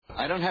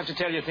I don't have to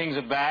tell you things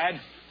are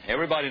bad.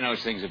 Everybody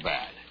knows things are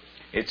bad.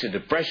 It's a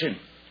depression.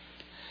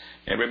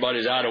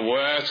 Everybody's out of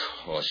work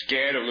or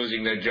scared of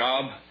losing their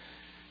job.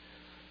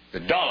 The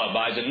dollar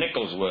buys a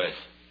nickel's worth.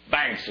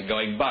 Banks are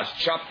going bust.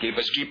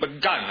 Shopkeepers keep a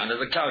gun under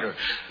the counter.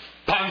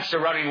 Punks are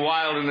running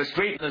wild in the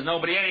street. There's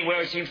nobody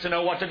anywhere who seems to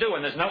know what to do,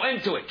 and there's no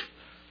end to it.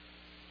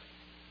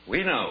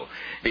 We know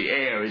the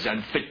air is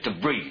unfit to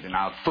breathe and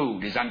our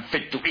food is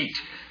unfit to eat.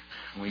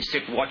 We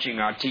sit watching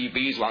our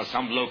TVs while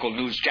some local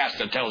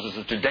newscaster tells us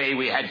that today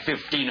we had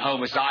 15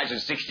 homicides and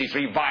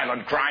 63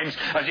 violent crimes,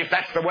 as if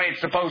that's the way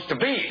it's supposed to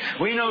be.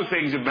 We know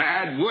things are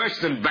bad, worse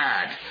than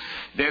bad.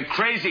 They're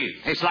crazy.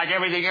 It's like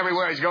everything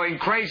everywhere is going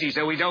crazy,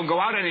 so we don't go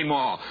out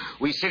anymore.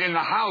 We sit in the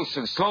house,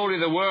 and slowly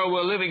the world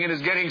we're living in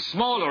is getting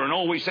smaller, and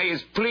all we say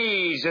is,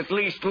 please, at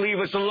least leave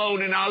us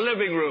alone in our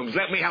living rooms.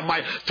 Let me have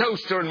my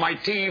toaster and my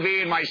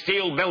TV and my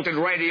steel-belted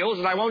radios,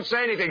 and I won't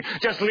say anything.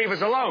 Just leave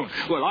us alone.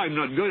 Well, I'm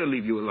not going to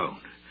leave you alone.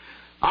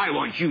 I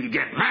want you to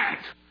get mad.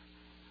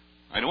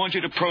 I don't want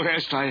you to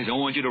protest. I don't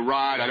want you to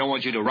riot. I don't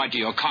want you to write to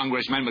your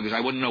congressman because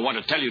I wouldn't know what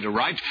to tell you to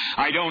write.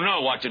 I don't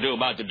know what to do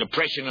about the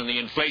depression and the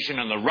inflation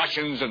and the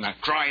Russians and the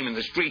crime in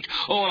the street.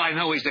 All I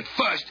know is that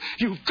first,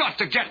 you've got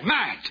to get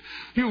mad.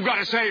 You've got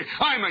to say,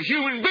 I'm a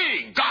human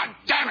being. God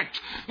damn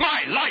it.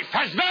 My life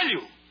has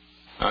value.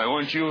 I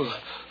want you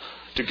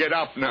to get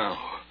up now.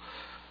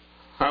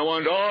 I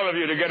want all of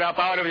you to get up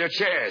out of your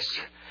chairs.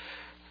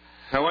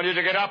 I want you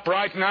to get up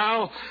right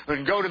now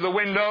and go to the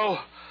window,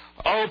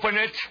 open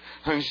it,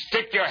 and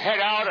stick your head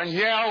out and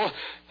yell,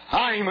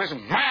 I'm as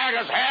mad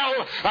as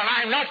hell, and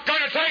I'm not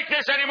going to take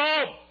this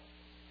anymore.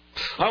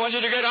 I want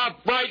you to get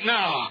up right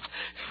now.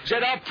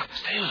 Get up,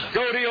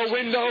 go to your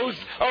windows,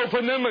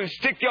 open them, and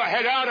stick your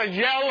head out and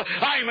yell,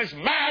 I'm as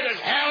mad as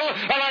hell,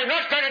 and I'm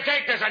not going to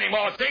take this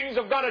anymore. Things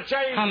have got to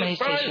change. How many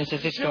stations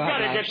does this go out? You've got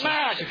to get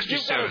mad.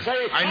 67.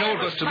 I know it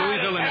goes to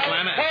Louisville and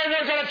Atlanta. I'm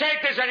not going to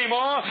take this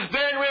anymore.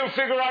 Then we'll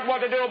figure out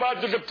what to do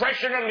about the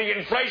depression and the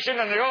inflation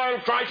and the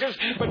oil crisis.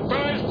 But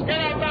first,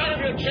 get up out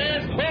of your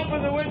chairs,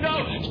 open the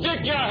window,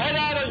 stick your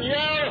head out and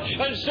yell,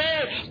 and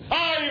say,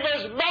 I'm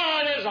as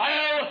mad as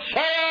hell,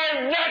 and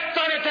I'm not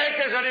going to take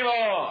this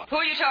anymore. Who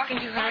are you talking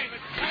to, Howard?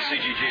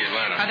 CGG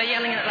Atlanta. Are they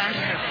yelling in Atlanta?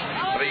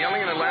 Are they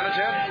yelling in Atlanta,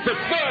 Ted? But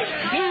first,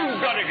 you've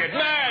got to get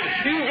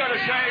mad. You've got to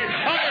say,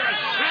 I'm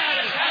as mad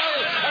as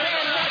hell, and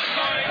I'm not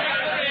going to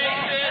take this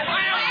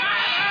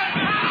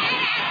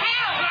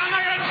anymore. I'm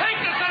not going to take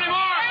this anymore.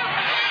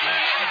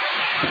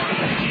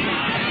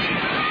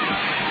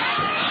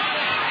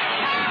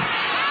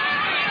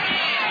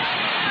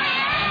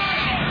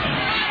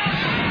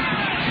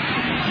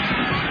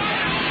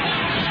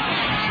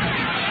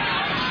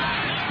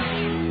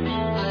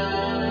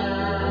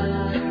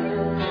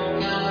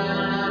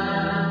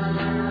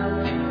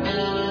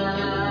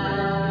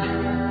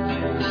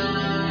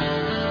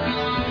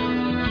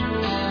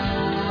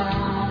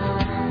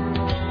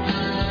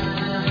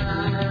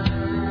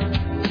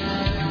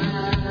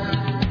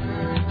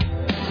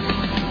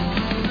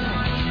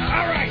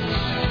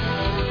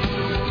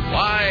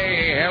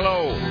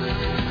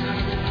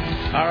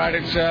 All right,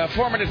 it's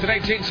 4 minutes and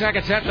 18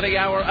 seconds after the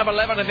hour of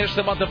 11, and this is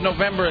the month of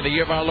November, the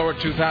year of our Lord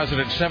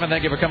 2007.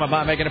 Thank you for coming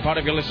by, making it part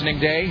of your listening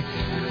day.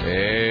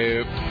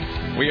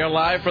 We are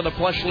live from the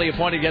plushly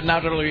appointed, yet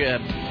not utterly...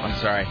 I'm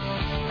sorry.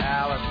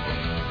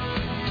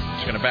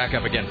 Just going to back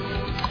up again.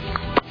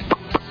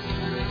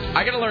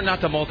 I got to learn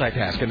not to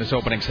multitask in this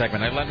opening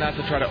segment. I learned not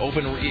to try to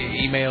open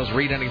emails,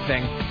 read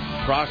anything,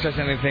 process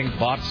anything,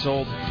 bought,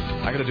 sold.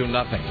 I got to do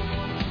nothing.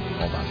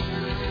 Hold on.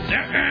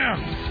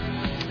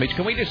 Mitch,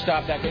 can we just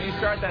stop that? Can you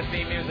start that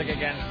theme music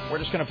again? We're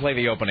just going to play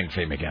the opening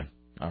theme again.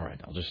 All right,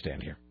 I'll just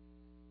stand here.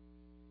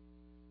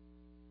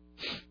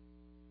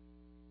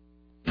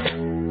 All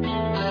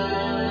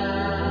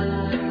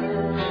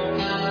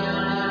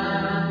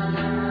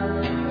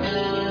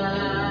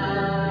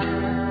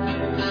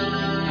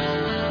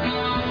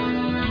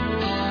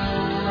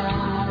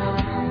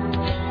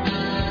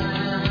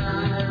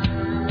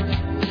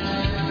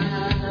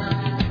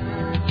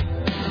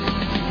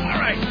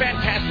right,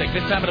 fantastic.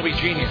 This time it'll be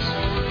genius.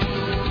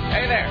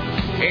 Hey there.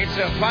 It's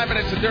 5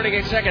 minutes and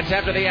 38 seconds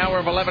after the hour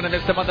of 11, and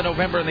it's the month of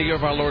November in the year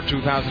of our Lord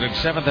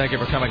 2007. Thank you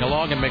for coming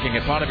along and making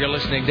it part of your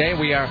listening day.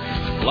 We are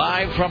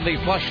live from the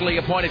plushly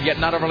appointed yet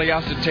not overly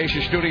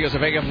ostentatious studios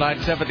of AM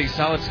 970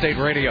 Solid State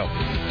Radio.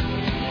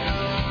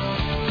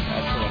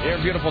 Here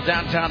in beautiful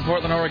downtown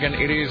Portland, Oregon.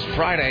 It is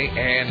Friday,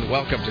 and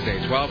welcome to day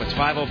 12. It's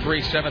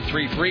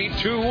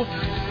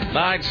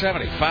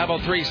 503-733-2970.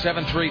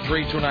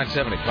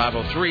 503-733-2970.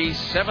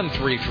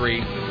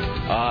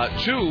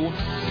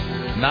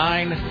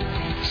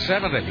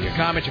 503-733-2970. Your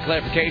comments, your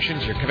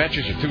clarifications, your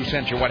kvetches, your 2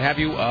 cents, your what have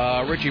you.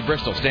 Richie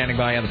Bristol standing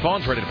by on the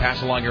phones, ready to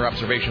pass along your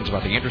observations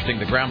about the interesting,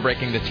 the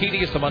groundbreaking, the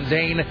tedious, the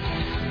mundane,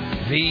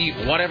 the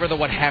whatever, the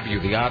what have you,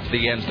 the odds,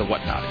 the ends, the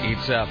whatnot.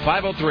 It's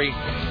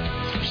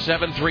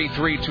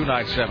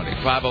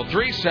 503-733-2970.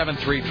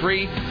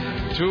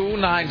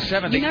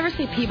 503-733-2970. You never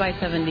say P by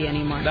 70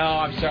 anymore. No,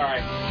 I'm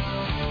sorry.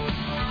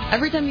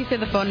 Every time you say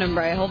the phone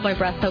number, I hold my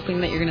breath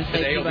hoping that you're going to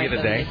say P by 70. Today will be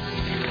the day.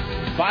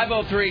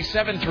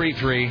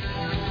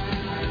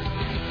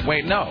 503-733.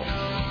 Wait, no.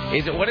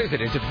 What is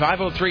it? Is it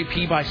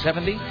 503P by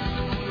 70? No,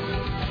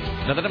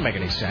 that doesn't make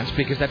any sense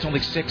because that's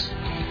only 6.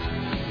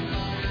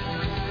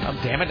 Oh,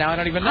 damn it. Now I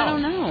don't even know. I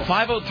don't know.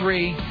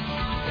 503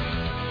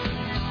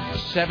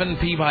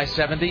 7P by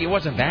 70. It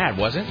wasn't that,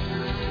 was it?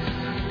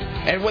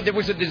 And what there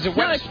was there's a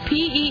No, it's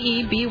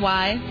PEEBY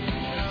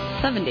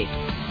 70.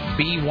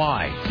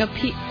 BY. No,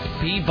 P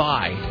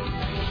by.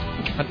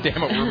 God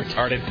damn it, we're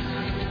retarded.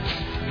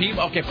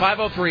 Okay,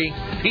 503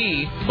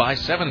 P by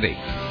 70.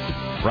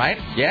 Right?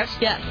 Yes?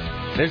 Yes.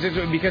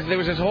 Because there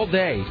was this whole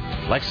day,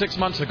 like 6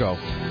 months ago,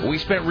 we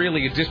spent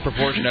really a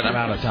disproportionate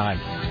amount of time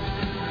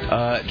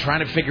trying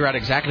to figure out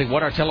exactly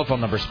what our telephone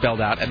number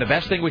spelled out. And the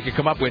best thing we could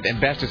come up with, and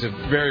best is a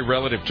very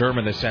relative term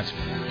in this sense,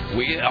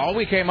 all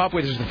we came up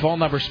with is the phone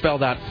number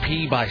spelled out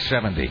P by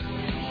 70.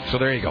 So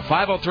there you go.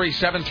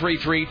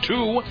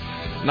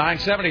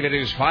 503-733-2970. That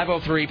is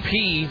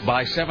 503-P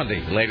by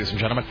 70, ladies and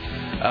gentlemen.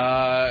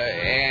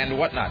 And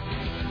whatnot.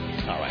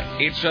 All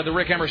right. It's the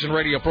Rick Emerson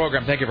radio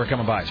program. Thank you for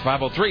coming by. It's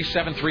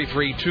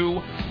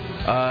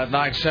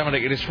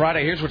 503-733-2970. It is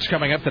Friday. Here's what's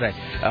coming up today.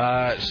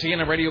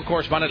 CNN radio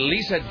correspondent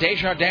Lisa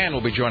Desjardins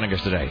will be joining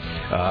us today.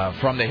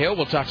 From the Hill,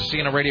 we'll talk to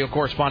CNN radio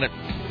correspondent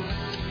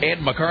Ed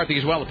McCarthy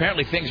as well.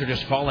 Apparently things are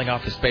just falling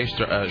off the space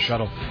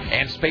shuttle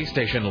and space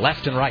station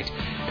left and right,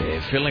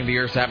 filling the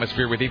Earth's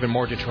atmosphere with even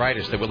more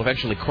detritus that will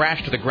eventually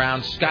crash to the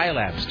ground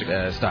Skylab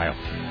style.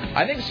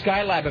 I think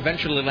Skylab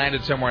eventually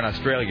landed somewhere in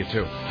Australia,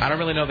 too. I don't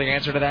really know the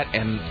answer to that,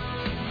 and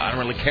I don't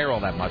really care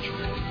all that much.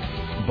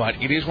 But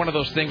it is one of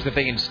those things that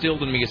they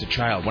instilled in me as a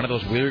child. One of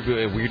those weird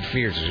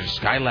fears.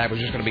 Skylab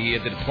was just going to be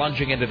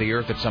plunging into the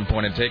Earth at some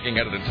point and taking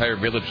out an entire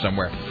village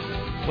somewhere.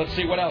 Let's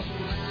see what else.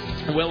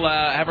 We'll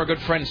have our good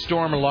friend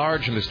Storm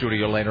Large in the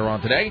studio later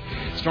on today.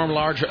 Storm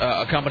Large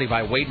accompanied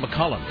by Wade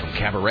McCullum from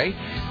Cabaret.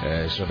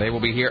 So they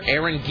will be here.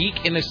 Aaron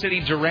Geek in the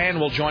City Duran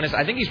will join us.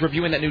 I think he's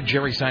reviewing that new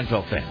Jerry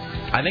Seinfeld thing.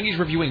 I think he's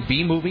reviewing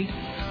B-Movie.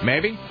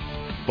 Maybe?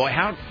 Boy,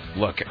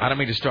 Look, I don't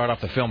mean to start off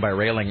the film by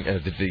railing,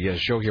 the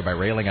show here by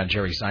railing on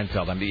Jerry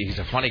Seinfeld. I mean, he's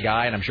a funny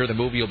guy, and I'm sure the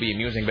movie will be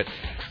amusing, but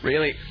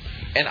really...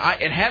 And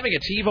having a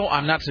TiVo,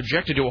 I'm not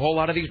subjected to a whole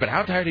lot of these, but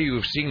how tired are you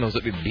of seeing those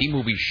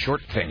B-movie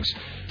short things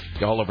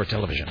all over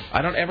television?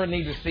 I don't ever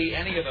need to see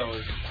any of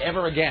those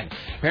ever again.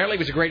 Apparently, it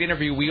was a great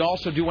interview. We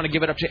also do want to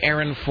give it up to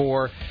Aaron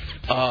for,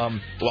 well,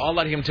 I'll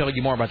let him tell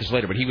you more about this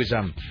later, but he was,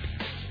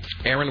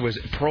 Aaron was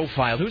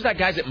profiled. Who's that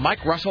guy? Is it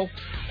Mike Russell?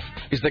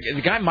 Is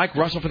the guy Mike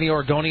Russell from the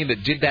Oregonian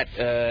that did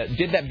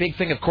that big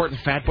thing of Court and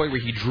Fat Boy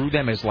where he drew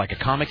them as like a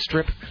comic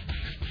strip?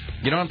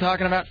 You know what I'm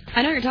talking about?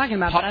 I know what you're talking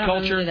about. Pop but I don't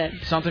culture, know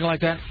something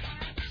like that.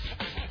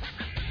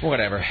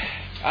 Whatever.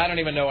 I don't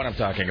even know what I'm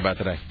talking about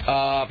today.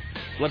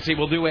 Let's see.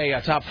 We'll do a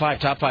top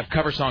five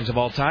cover songs of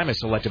all time as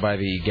selected by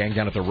the gang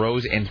down at the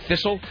Rose and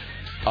Thistle.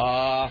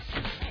 And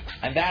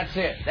that's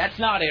it. That's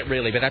not it,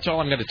 really, but that's all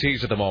I'm going to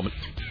tease at the moment.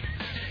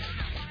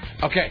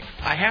 Okay.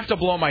 I have to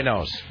blow my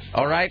nose.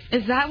 All right?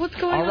 Is that what's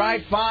going on? All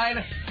right,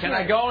 fine. Can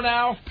I go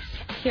now?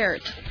 Here,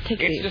 take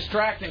these. It's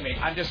distracting me.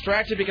 I'm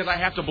distracted because I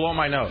have to blow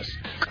my nose.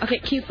 Okay,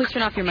 can you please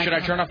turn off your microphone?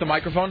 Should I turn off the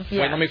microphone?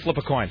 Yeah. Wait, let me flip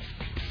a coin.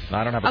 No,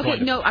 I don't have a coin.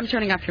 Okay, no, I'm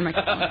turning off your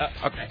microphone.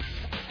 Okay.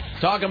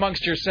 Talk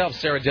amongst yourselves,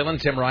 Sarah Dillon,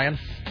 Tim Ryan.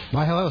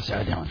 Why, hello,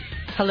 Sarah Dillon.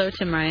 Hello,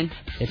 Tim Ryan.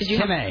 It's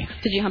Tim A.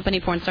 Did you hump any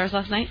porn stars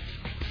last night?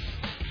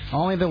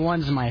 Only the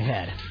ones in my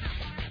head.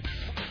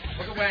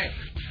 Look away.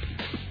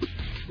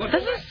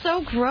 This is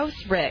so gross,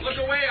 Rick. Look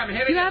away, I'm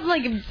hitting You have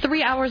like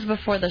 3 hours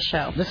before the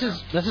show. This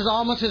is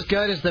almost as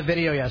good as the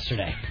video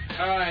yesterday.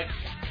 All right.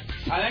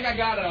 I think I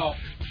got it all.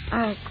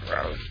 Oh,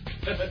 gross.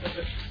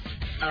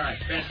 All right,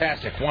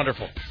 fantastic,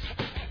 wonderful.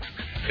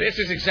 This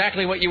is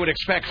exactly what you would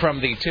expect from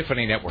the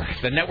Tiffany Network,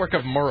 the network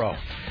of Murrow.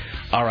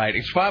 All right,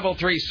 it's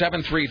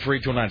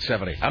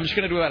 503-733-2970. I'm just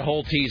going to do that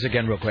whole tease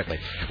again real quickly.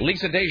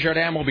 Lisa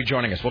Desjardins will be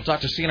joining us. We'll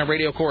talk to CNN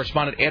radio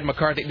correspondent Ed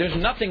McCarthy. There's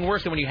nothing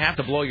worse than when you have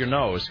to blow your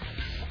nose,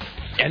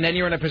 and then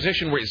you're in a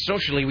position where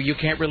socially you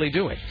can't really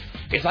do it.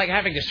 It's like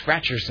having to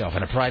scratch yourself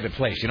in a private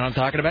place. You know what I'm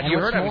talking about? And you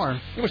what's heard more,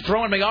 it was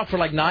throwing me off for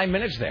like 9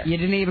 minutes there. You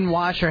didn't even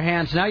wash your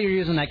hands. Now you're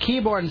using that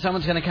keyboard, and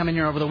someone's going to come in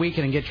here over the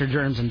weekend and get your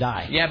germs and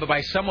die. Yeah, but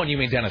by someone you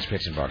mean Dennis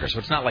Pitzenbarger, so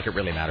it's not like it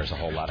really matters a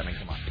whole lot. I mean,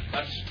 come on.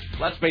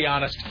 Let's be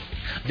honest.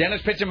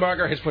 Dennis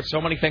Pitzenbarger has put so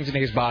many things into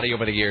his body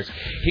over the years.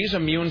 His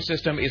immune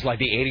system is like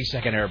the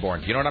 82nd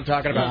Airborne. You know what I'm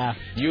talking about?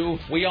 Yeah.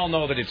 We all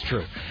know that it's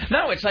true.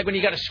 No, it's like when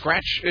you got to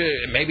scratch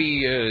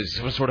maybe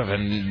some sort of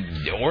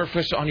an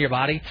orifice on your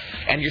body,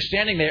 and you're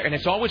standing there, and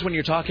it's always when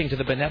you're talking to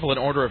the Benevolent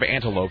Order of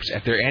Antelopes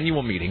at their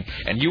annual meeting,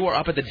 and you are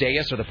up at the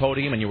dais or the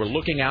podium, and you were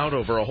looking out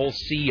over a whole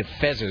sea of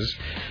fezzes,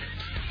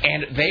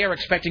 and they are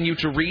expecting you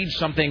to read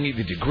something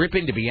to be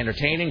gripping, to be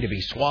entertaining, to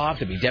be suave,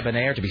 to be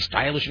debonair, to be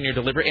stylish in your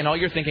delivery, and all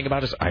you're thinking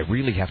about is, I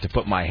really have to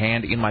put my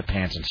hand in my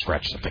pants and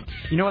scratch something.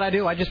 You know what I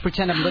do? I just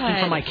pretend I'm looking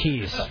for my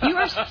keys. You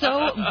are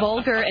so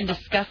vulgar and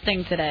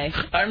disgusting today.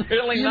 I'm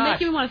really You're not.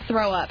 making me want to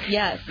throw up,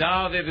 yes.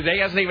 No, the day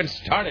hasn't even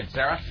started,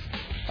 Sarah.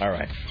 All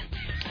right.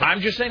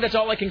 I'm just saying that's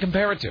all I can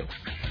compare it to.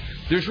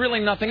 There's really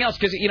nothing else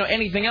because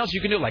anything else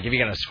you can do. Like if you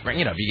got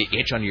if you get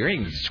itch on your ear,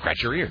 you can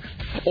scratch your ear.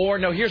 Or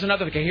no, here's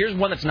another thing. Here's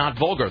one that's not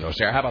vulgar though,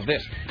 Sarah. How about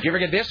this? You ever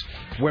get this?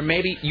 Where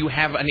maybe you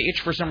have an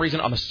itch for some reason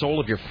on the sole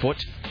of your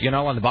foot,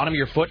 on the bottom of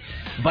your foot,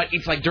 but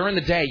it's like during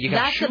the day you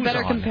got shoes on. That's a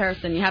better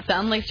comparison. You have to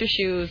unlace your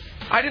shoes.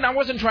 I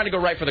wasn't trying to go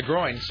right for the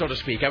groin, so to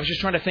speak. I was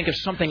just trying to think of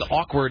something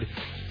awkward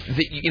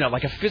that,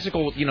 like a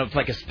physical,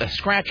 like a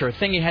scratch or a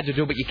thing you had to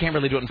do, but you can't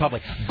really do it in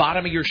public.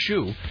 Bottom of your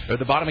shoe or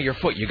the bottom of your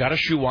foot. You got a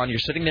shoe on. You're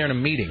sitting there in a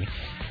meeting.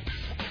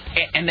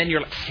 And then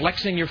you're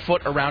flexing your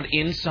foot around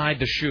inside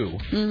the shoe.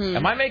 Mm-hmm.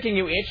 Am I making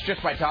you itch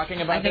just by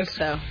talking about this?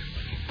 I think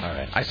so. All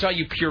right. I saw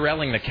you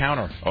Purelling the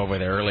counter over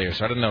there earlier,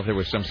 so I didn't know if there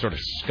was some sort of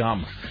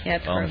scum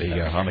on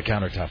the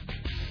countertop.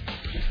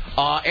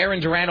 Aaron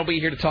Duran will be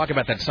here to talk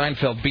about that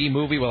Seinfeld B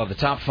movie. We'll have the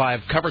top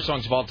 5 cover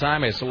songs of all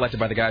time as selected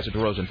by the guys at the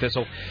Rose and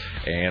Thistle,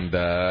 and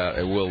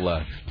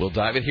we'll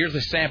dive in. Here's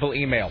the sample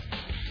email.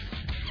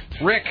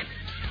 Rick.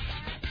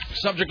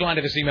 Subject line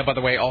of this email, by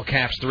the way, all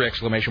caps, 3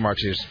 exclamation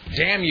marks, is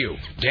damn you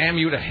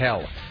to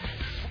hell.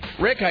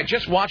 Rick, I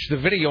just watched the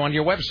video on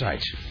your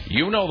website.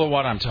 You know the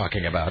one I'm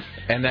talking about.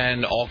 And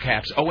then all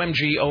caps,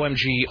 OMG,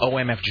 OMG,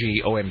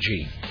 OMFG,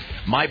 OMG.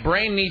 My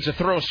brain needs a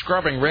thorough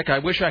scrubbing, Rick. I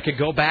wish I could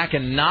go back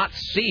and not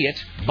see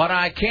it, but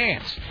I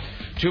can't.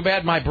 Too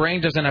bad my brain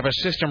doesn't have a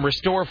system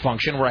restore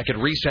function where I could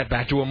reset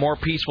back to a more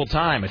peaceful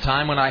time, a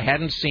time when I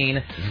hadn't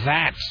seen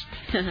that.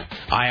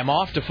 I am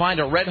off to find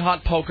a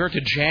red-hot poker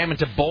to jam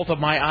into both of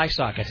my eye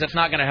sockets. That's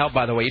not going to help,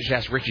 by the way. You just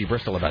ask Richie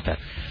Bristol about that.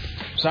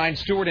 Signed,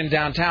 Stuart in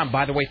downtown.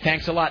 By the way,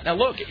 thanks a lot. Now,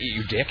 look,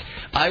 you dick,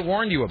 I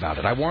warned you about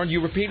it. I warned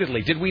you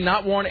repeatedly. Did we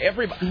not warn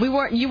everybody?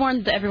 You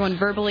warned everyone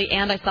verbally,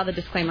 and I saw the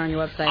disclaimer on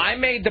your website. I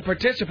made the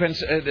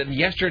participants in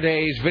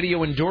yesterday's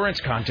video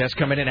endurance contest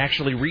come in and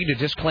actually read a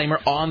disclaimer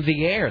on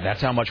the air.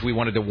 That's how much we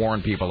wanted to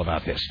warn people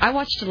about this. I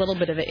watched a little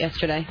bit of it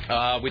yesterday.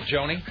 With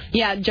Joni?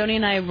 Yeah, Joni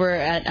and I were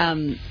at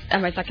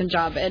my second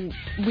job, and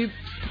we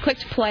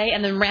clicked play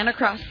and then ran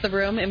across the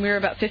room, and we were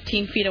about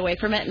 15 feet away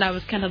from it, and I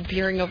was kind of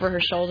peering over her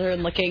shoulder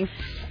and looking.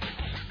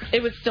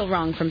 It was still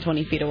wrong from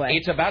 20 feet away.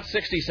 It's about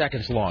 60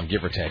 seconds long,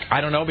 give or take.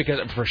 I don't know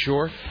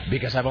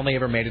because I've only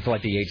ever made it to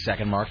like the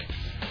 8-second mark.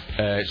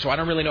 So I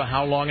don't really know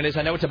how long it is.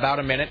 I know it's about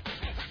a minute.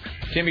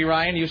 Timmy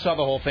Ryan, you saw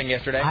the whole thing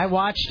yesterday. I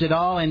watched it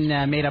all and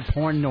made a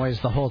porn noise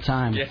the whole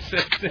time. Yes.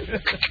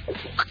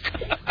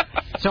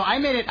 So I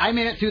made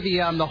it through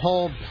the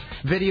whole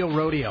video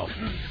rodeo.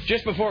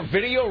 Just before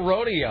video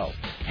rodeo.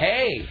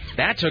 Hey,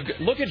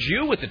 look at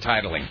you with the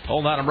titling.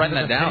 Hold on, I'm writing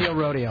that down. Video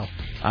rodeo.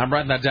 I'm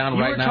writing that down right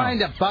now. You were trying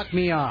to buck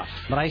me off,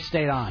 but I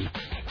stayed on.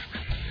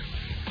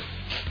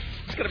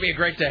 It's going to be a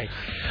great day.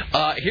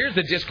 Here's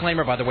the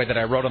disclaimer, by the way, that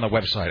I wrote on the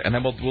website, and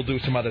then we'll do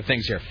some other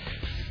things here.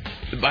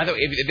 By the way,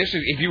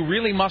 if you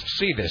really must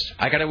see this,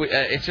 I got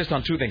to insist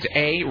on 2 things.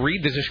 A,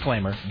 read the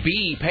disclaimer.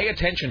 B, pay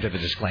attention to the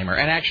disclaimer.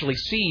 And actually,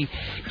 C,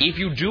 if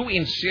you do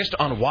insist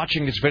on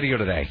watching this video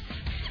today,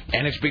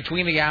 and it's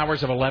between the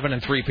hours of 11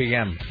 and 3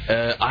 p.m.,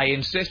 I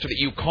insist that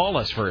you call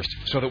us first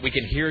so that we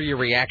can hear your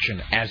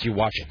reaction as you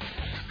watch it.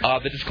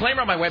 The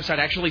disclaimer on my website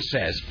actually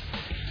says,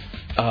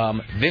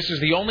 this is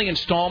the only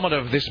installment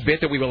of this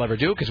bit that we will ever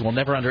do because we'll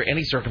never under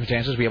any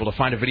circumstances be able to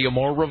find a video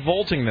more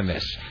revolting than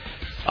this.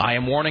 I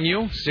am warning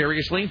you,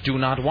 seriously, do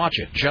not watch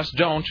it. Just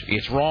don't.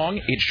 It's wrong.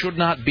 It should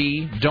not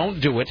be. Don't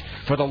do it.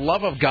 For the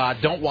love of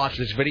God, don't watch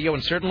this video,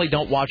 and certainly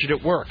don't watch it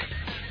at work.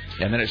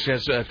 And then it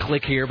says,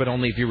 click here, but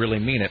only if you really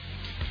mean it.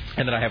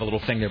 And then I have a little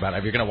thing there about it.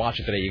 If you're going to watch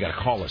it today, you got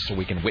to call us so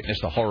we can witness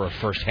the horror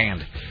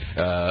firsthand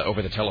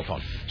over the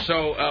telephone.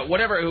 So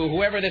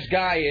whoever this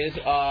guy is,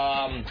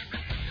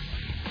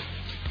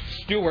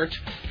 Stuart,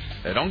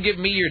 don't give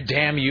me your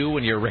damn you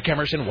and your Rick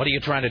Emerson. What are you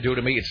trying to do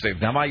to me? It's the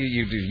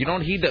you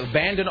don't heed the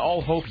abandon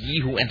all hope ye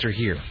who enter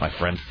here, my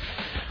friend.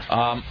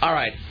 All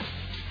right.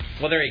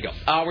 Well, there you go.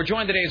 We're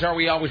joined today, as are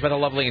we always, by the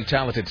lovely and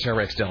talented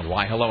Sarah X. Dillon.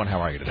 Why? Hello, and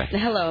how are you today?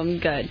 Hello, I'm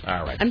good.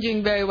 All right. I'm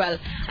doing very well.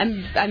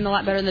 I'm a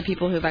lot better than the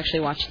people who've actually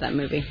watched that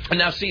movie.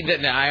 Now, see,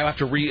 I have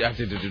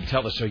to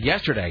tell this. So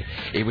yesterday,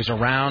 it was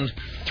around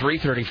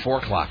 3:30, 4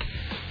 o'clock,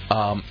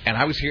 and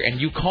I was here, and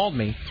you called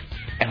me,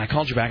 and I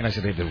called you back, and I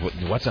said,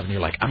 what's up? And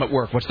you're like, I'm at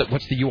work. What's the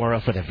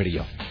URL for that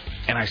video?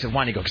 And I said,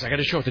 why don't you go? Because I got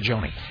to show it to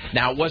Joni.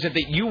 Now, was it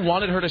that you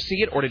wanted her to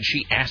see it, or did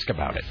she ask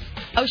about it?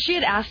 Oh, she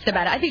had asked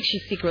about it. I think she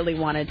secretly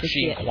wanted to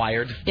see it. She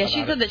inquired? Yeah,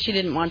 she said that she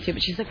didn't want to,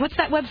 but she's like, what's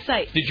that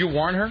website? Did you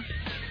warn her?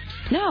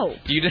 No.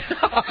 You did?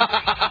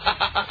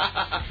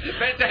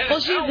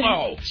 Well,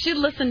 she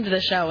listened to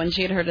the show, and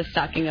she had heard us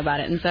talking about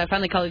it. And so I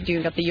finally called you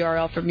and got the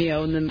URL from you,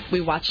 and then we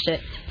watched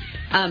it.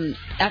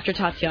 After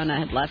Tatiana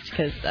had left,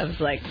 because I was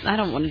like, I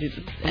don't want to do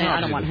this.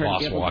 I don't want her to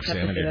be able to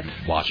do this.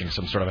 Watching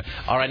some sort of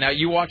all right, now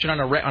you watch it on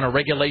a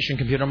regulation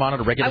computer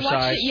monitor, regular size? I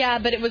watched it, yeah,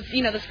 but it was,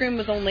 the screen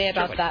was only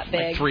about that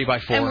big.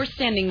 Like 3x4. And we're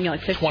standing,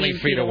 20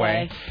 feet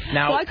away.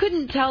 Now, I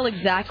couldn't tell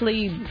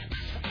exactly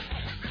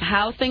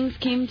how things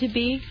came to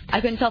be. I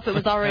couldn't tell if it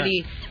was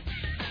already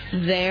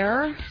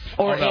there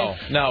or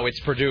No, it's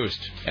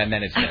produced, and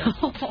then it's there.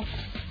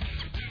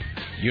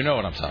 You know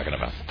what I'm talking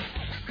about.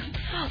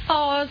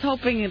 Oh, I was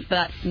hoping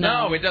that...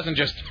 No, it doesn't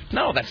just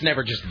No, that's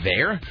never just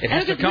there. It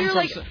has to come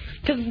from...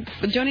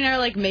 Because Joni and I are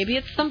like, maybe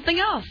it's something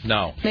else.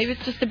 No. Maybe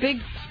it's just a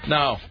big...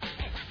 No.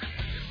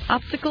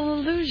 Optical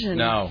illusion.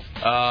 No.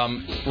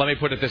 Let me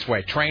put it this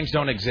way. Trains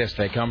don't exist.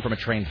 They come from a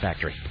train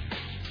factory.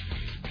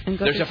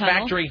 There's a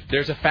factory.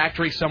 There's a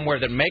factory somewhere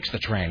that makes the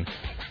train.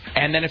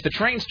 And then if the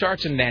train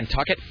starts in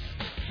Nantucket,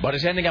 but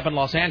is ending up in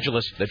Los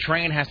Angeles, the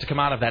train has to come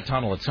out of that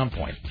tunnel at some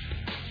point.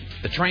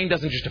 The train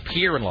doesn't just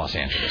appear in Los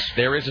Angeles.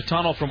 There is a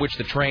tunnel from which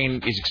the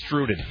train is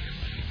extruded.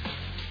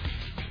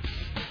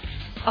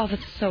 Oh,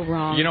 that's so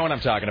wrong. You know what I'm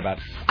talking about.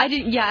 I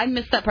didn't. Yeah, I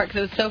missed that part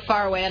because it was so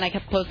far away and I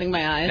kept closing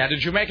my eyes. Now,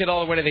 did you make it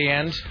all the way to the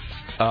end?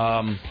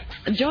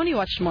 Joni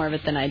watched more of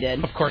it than I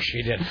did. Of course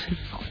she did.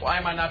 Why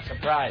am I not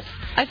surprised?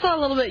 I saw a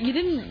little bit. You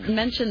didn't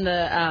mention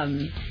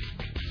the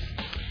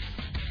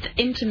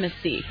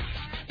intimacy.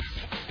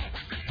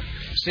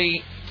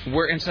 See,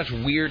 we're in such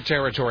weird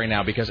territory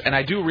now because, and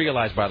I do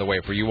realize, by the way,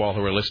 for you all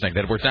who are listening,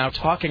 that we're now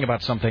talking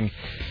about something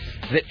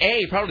that,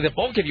 probably the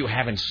bulk of you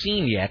haven't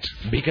seen yet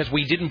because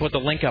we didn't put the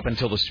link up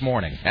until this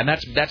morning. And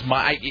that's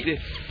my...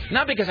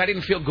 not because I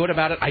didn't feel good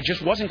about it. I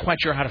just wasn't quite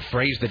sure how to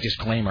phrase the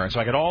disclaimer. And so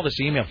I got all this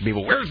email from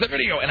people, where's the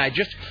video? And I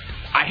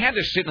had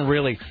to sit and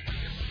really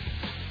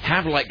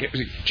have,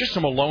 just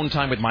some alone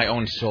time with my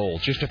own soul,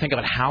 just to think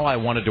about how I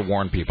wanted to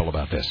warn people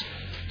about this.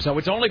 So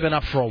it's only been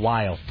up for a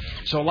while.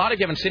 So a lot of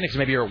given cynics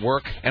maybe are at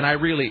work, and I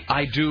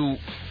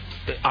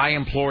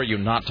implore you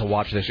not to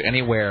watch this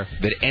anywhere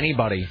that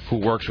anybody who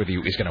works with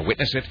you is going to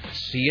witness it,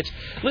 see it.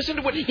 Listen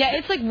to what... Yeah,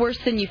 it's like worse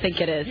than you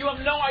think it is. You have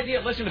no idea.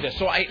 Listen to this.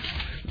 So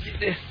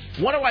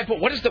what do I put?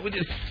 What is the...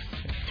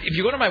 If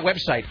you go to my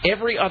website,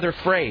 every other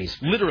phrase,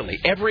 literally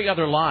every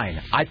other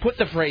line, I put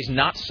the phrase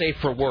not safe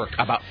for work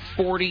about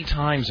 40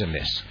 times in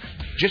this.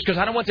 Just because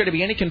I don't want there to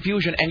be any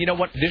confusion. And you know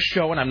what? This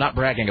show, and I'm not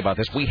bragging about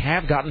this, we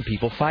have gotten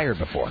people fired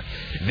before.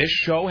 This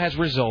show has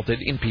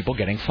resulted in people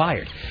getting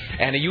fired.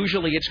 And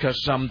usually it's because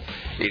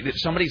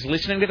somebody's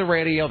listening to the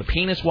radio, the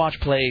penis watch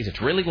plays,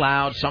 it's really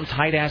loud, some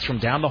tight ass from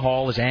down the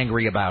hall is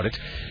angry about it.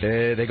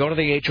 They go to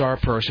the HR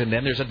person,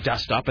 then there's a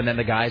dust up, and then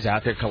the guy's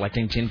out there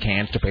collecting tin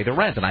cans to pay the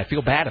rent. And I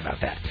feel bad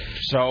about that.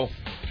 So...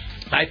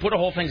 I put a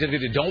whole thing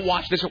that don't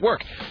watch this at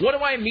work. What do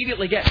I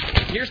immediately get?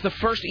 Here's the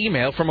first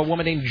email from a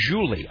woman named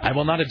Julie. I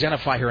will not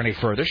identify her any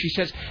further. She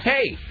says,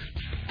 hey,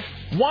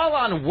 while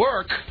at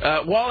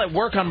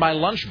work on my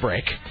lunch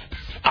break,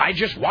 I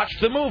just watched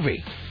the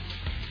movie.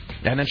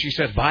 And then she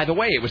says, by the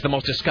way, it was the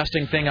most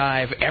disgusting thing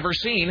I've ever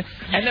seen.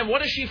 And then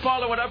what does she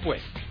follow it up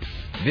with?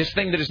 This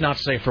thing that is not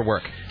safe for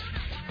work.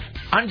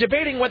 I'm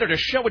debating whether to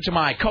show it to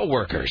my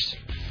coworkers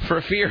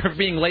for fear of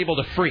being labeled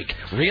a freak.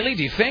 Really?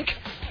 Do you think?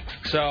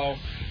 So...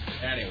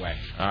 Anyway,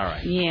 all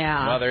right.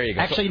 Yeah. Well, there you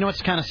go. Actually, you know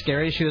what's kind of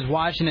scary? She was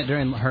watching it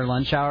during her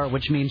lunch hour,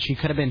 which means she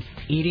could have been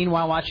eating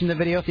while watching the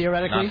video,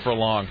 theoretically. Not for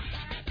long.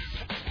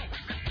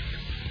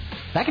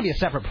 That could be a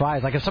separate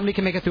prize. Like if somebody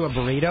can make it through a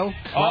burrito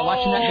while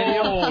watching that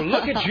video. Oh,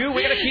 look at you.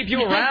 We got to keep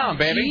you around,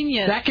 baby.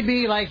 Genius. That could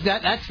be like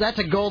that's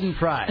a golden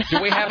prize.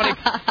 Do we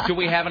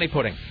have any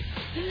pudding?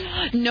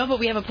 No, but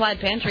we have applied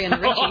pantry in the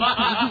Richie.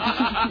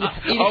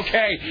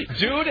 Okay,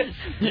 dude,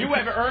 you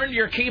have earned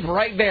your keep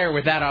right there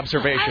with that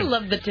observation. I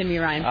love the Timmy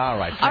Ryan. All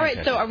right. All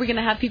right, so are we going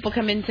to have people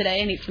come in today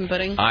and eat some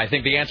pudding? I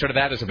think the answer to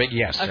that is a big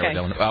yes, Sarah Okay.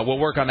 Dillon. We'll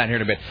work on that here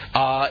in a bit.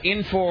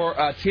 In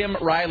for Tim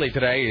Riley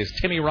today is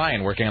Timmy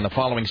Ryan working on the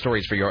following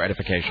stories for your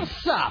edification.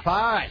 What's up?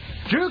 All right.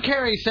 Drew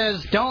Carey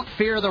says, don't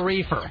fear the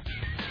reefer.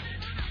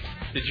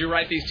 Did you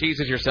write these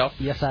teases yourself?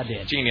 Yes, I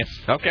did. Genius.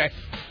 Okay.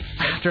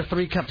 After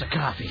 3 cups of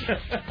coffee.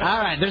 All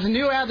right, there's a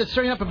new ad that's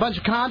stirring up a bunch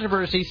of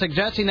controversy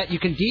suggesting that you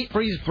can deep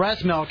freeze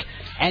breast milk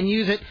and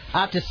use it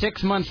up to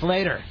 6 months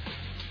later.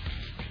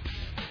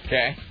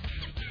 Okay.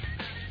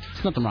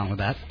 There's nothing wrong with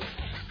that.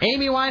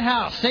 Amy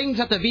Winehouse sings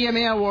at the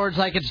VMA Awards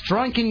like it's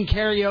drunken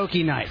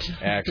karaoke night.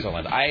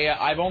 Excellent.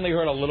 I've only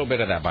heard a little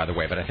bit of that, by the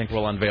way, but I think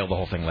we'll unveil the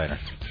whole thing later.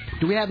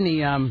 Do we have any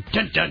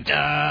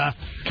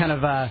kind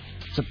of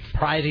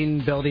surprising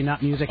building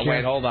up music here?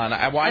 Wait, hold on.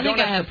 I don't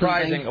have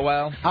surprising. something.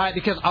 Well, all right,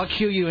 because I'll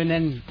cue you and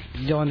then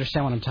you'll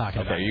understand what I'm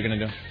talking about. Okay, are you going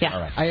to do? Yeah.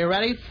 All right. Are you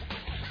ready?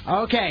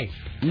 Okay.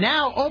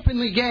 Now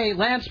openly gay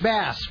Lance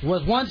Bass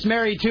was once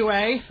married to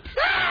a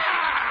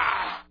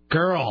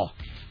girl.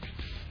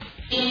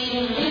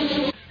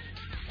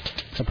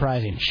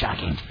 Surprising.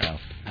 Shocking. Oh. All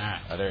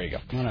right. There you go.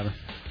 Whatever.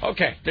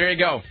 Okay, there you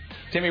go.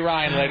 Timmy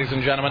Ryan, ladies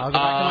and gentlemen. I'll go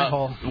back to my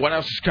hole. What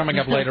else is coming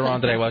up later on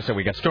today? Well, so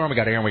we got Storm, we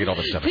got Aaron, we got all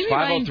this stuff. Timmy It's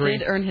Ryan 5:03.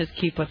 did earn his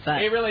keep with that.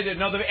 He really did.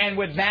 No, and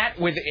with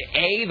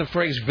the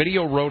phrase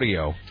video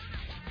rodeo.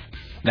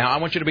 Now, I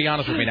want you to be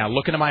honest with me now.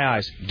 Look into my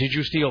eyes. Did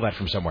you steal that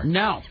from somewhere?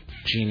 No.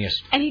 Genius.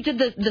 And he did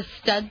the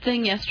stud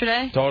thing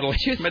yesterday. Totally.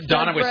 She was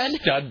Madonna stud with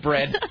bread. stud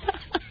bread.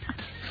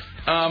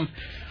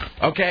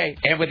 Okay,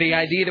 and with the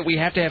idea that we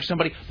have to have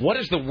somebody... What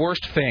is the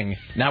worst thing?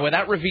 Now,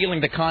 without revealing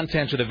the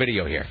contents of the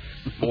video here,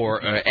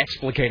 or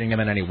explicating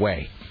them in any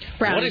way.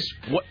 Brownie.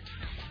 What?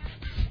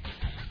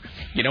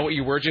 You know what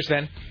you were just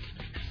then?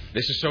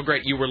 This is so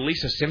great. You were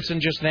Lisa Simpson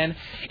just then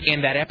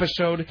in that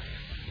episode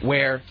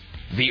where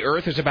the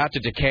Earth is about to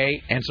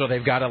decay, and so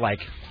they've got to,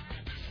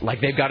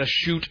 Like they've got to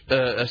shoot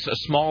a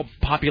small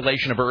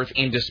population of Earth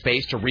into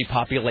space to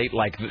repopulate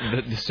like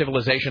the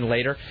civilization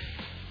later.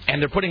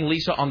 And they're putting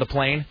Lisa on the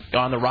plane,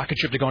 on the rocket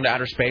ship to go into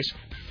outer space.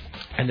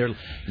 And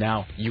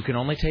now, you can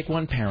only take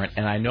one parent,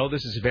 and I know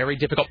this is very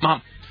difficult.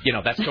 Mom,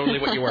 that's totally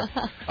what you were.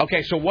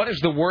 Okay, so what is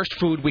the worst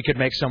food we could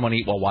make someone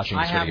eat while watching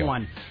this video? I have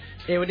one.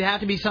 It would have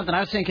to be something,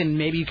 I was thinking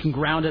maybe you can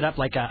ground it up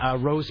like a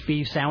roast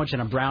beef sandwich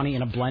and a brownie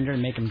in a blender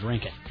and make them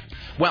drink it.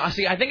 Well,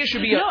 see, I think it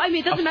should be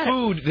a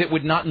food that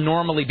would not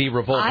normally be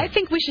revolting. I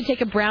think we should take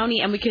a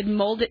brownie and we could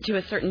mold it to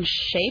a certain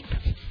shape.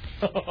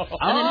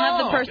 And then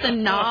have the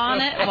person gnaw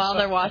on it while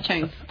they're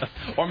watching.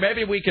 Or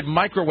maybe we could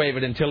microwave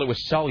it until it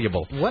was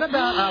soluble. What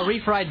about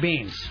refried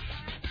beans?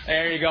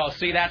 There you go.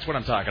 See, that's what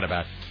I'm talking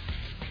about.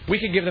 We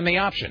could give them the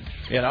option,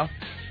 Yeah,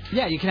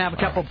 you can have a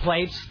couple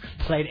plates,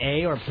 plate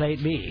A or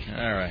plate B.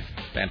 All right.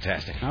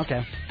 Fantastic.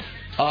 Okay.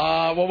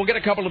 Well, we'll get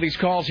a couple of these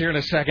calls here in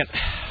a second.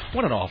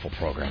 What an awful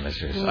program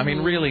this is. I mean,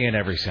 really, in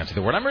every sense of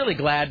the word. I'm really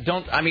glad.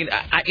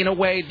 In a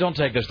way, don't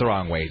take this the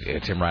wrong way,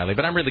 Tim Riley,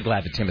 but I'm really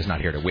glad that Tim is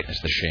not here to witness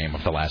the shame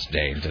of the last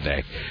day and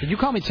today. Did you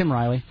call me Tim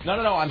Riley? No.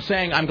 I'm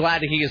saying I'm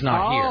glad that he is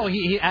not here. Oh,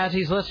 as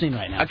he's listening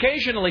right now.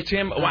 Occasionally,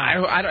 Tim. Well,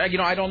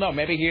 I don't know.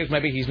 Maybe he is.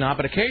 Maybe he's not.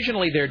 But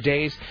occasionally, there are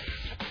days.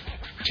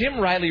 Tim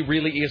Riley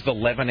really is the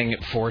leavening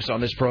force on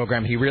this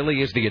program. He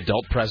really is the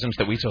adult presence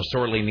that we so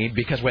sorely need.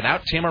 Because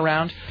without Tim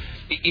around.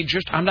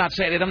 I'm not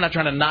saying it. I'm not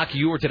trying to knock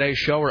you or today's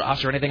show or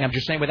us or anything. I'm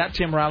just saying without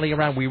Tim Riley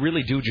around, we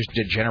really do just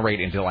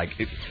degenerate into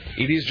it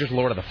is just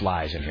Lord of the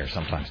Flies in here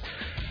sometimes.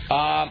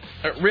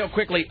 Real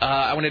quickly,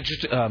 I want to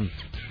just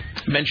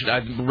mention I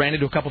ran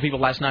into a couple people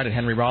last night at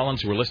Henry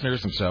Rollins who were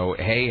listeners, and so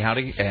hey,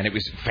 howdy, and it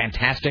was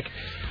fantastic.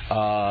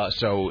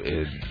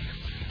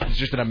 It's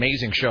just an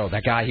amazing show.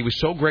 That guy, he was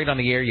so great on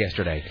the air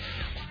yesterday.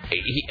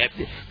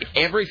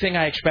 Everything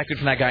I expected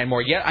from that guy and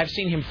more. Yet I've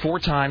seen him 4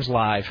 times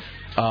live.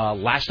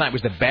 Last night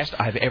was the best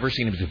I've ever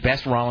seen. It was the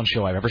best Rollins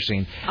show I've ever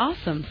seen.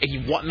 Awesome.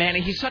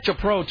 He's such a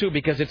pro, too,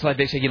 because it's like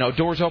they say,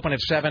 doors open at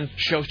 7,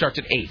 show starts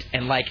at 8.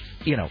 And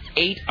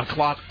 8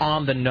 o'clock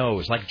on the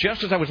nose. Like,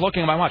 just as I was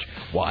looking at my watch,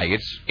 why,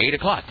 it's 8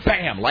 o'clock.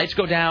 Bam! Lights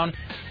go down.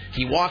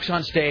 He walks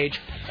on stage,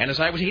 and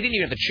he didn't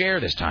even have the chair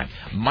this time.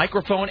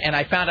 Microphone, and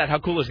I found out how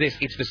cool is this.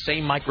 It's the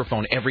same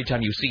microphone every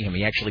time you see him.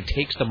 He actually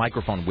takes the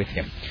microphone with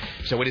him.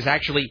 So it is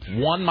actually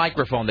one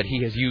microphone that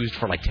he has used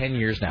for 10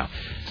 years now.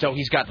 So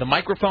he's got the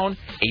microphone,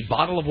 a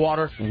bottle of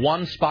water,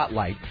 one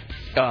spotlight.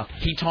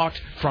 He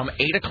talked from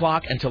 8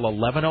 o'clock until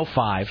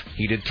 11:05.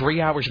 He did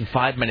 3 hours and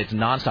 5 minutes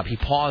nonstop. He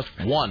paused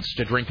once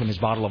to drink from his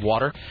bottle of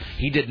water.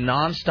 He did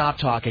nonstop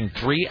talking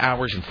 3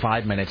 hours and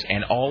 5 minutes,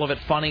 and all of it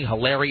funny,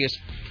 hilarious,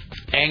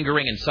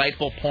 angering,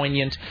 insightful,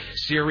 poignant,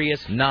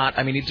 serious, not.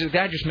 I mean, the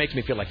guy just makes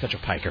me feel like such a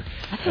piker.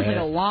 That sounds like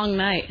a long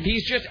night.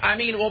 He's just,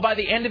 by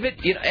the end of it,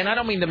 and I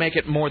don't mean to make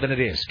it more than it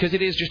is, because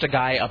it is just a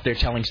guy up there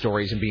telling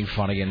stories and being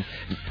funny and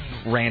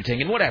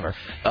ranting and whatever.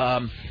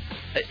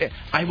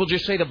 I will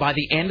just say that by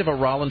the end of a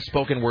Rollins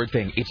spoken word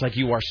thing, it's like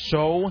you are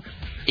so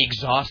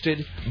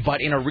exhausted,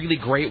 but in a really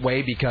great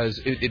way because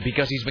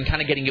he's been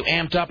kind of getting you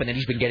amped up, and then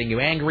he's been getting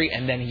you angry,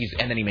 and then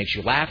he makes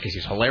you laugh because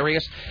he's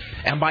hilarious,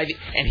 and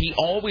he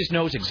always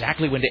knows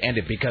exactly when to end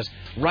it, because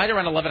right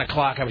around 11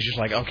 o'clock I was just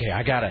like, okay,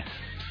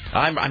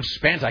 I'm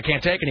spent, I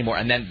can't take anymore,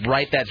 and then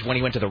that's when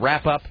he went to the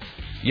wrap up.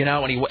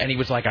 And he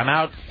was like, I'm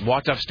out,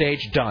 walked off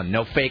stage, done.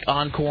 No fake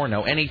encore,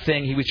 no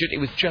anything. It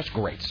was just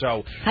great.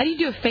 So how do you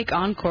do a fake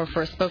encore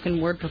for a spoken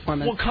word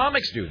performance? Well,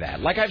 comics do that.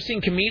 Like I've seen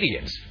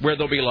comedians where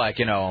they'll be like,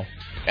 and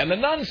the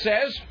nun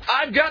says,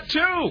 I've got 2.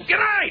 Good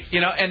night.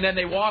 And then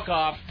they walk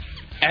off,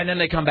 and then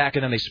they come back,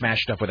 and then they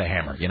smash stuff with a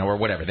hammer, or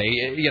whatever.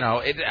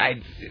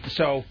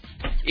 So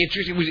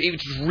it was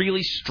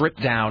really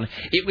stripped down.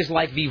 It was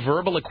like the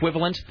verbal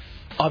equivalent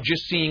of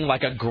just seeing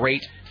like a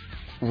great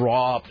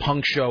raw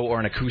punk show or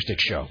an acoustic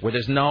show where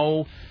there's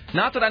not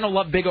that I don't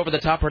love big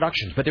over-the-top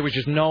productions, but there was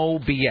just no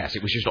BS.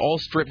 It was just all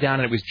stripped down,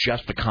 and it was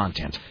just the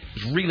content.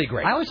 It was really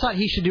great. I always thought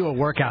he should do a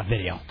workout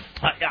video.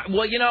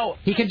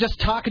 He can just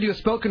talk and do a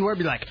spoken word,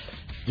 be like,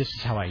 this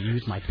is how I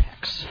use my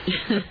pecs.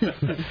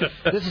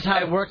 This is how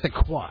I work the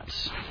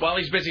quads. While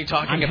he's busy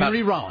talking about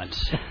Henry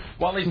Rollins.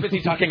 While he's busy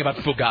talking about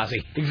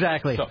Fugazi.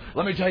 Exactly. So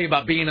let me tell you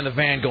about being in the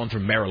van going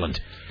through Maryland.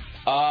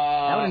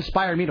 That would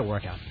inspire me to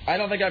work out. I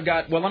don't think I've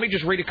got. Well, let me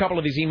just read a couple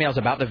of these emails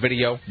about the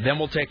video. Then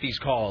we'll take these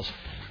calls,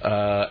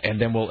 and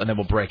then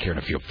we'll break here in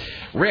a few.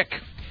 Rick,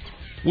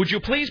 would you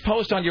please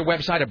post on your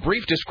website a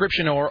brief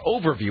description or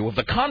overview of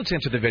the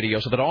contents of the video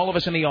so that all of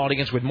us in the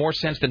audience with more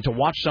sense than to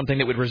watch something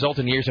that would result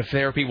in years of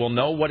therapy will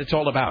know what it's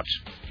all about?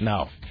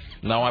 No,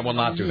 I will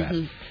not do that.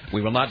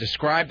 We will not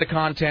describe the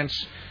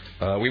contents.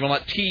 We will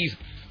not tease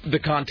the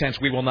contents.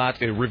 We will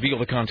not reveal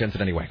the contents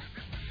in any way.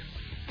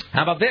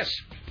 How about this?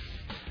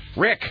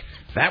 Rick,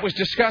 that was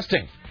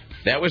disgusting.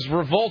 That was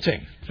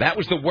revolting. That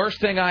was the worst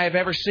thing I have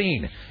ever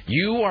seen.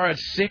 You are a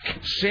sick,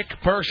 sick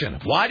person.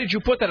 Why did you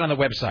put that on the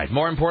website?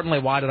 More importantly,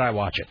 why did I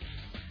watch it?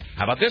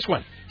 How about this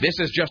one? This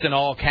is just in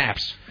all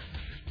caps.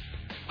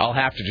 I'll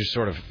have to just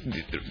sort of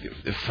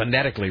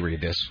phonetically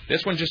read this.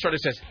 This one just sort of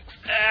says,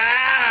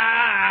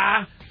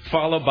 ah,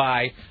 followed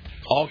by,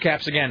 All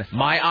caps again.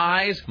 My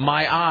eyes,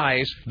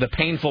 the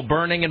painful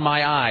burning in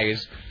my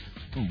eyes.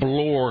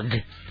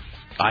 Blorg.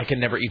 I can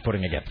never eat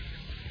pudding again.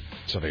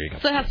 So there you go.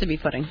 So it has to be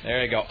pudding.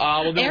 There you go.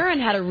 Aaron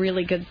had a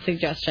really good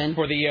suggestion.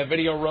 For the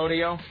video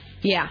rodeo?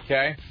 Yeah.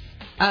 Okay.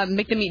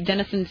 Make them eat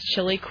Denison's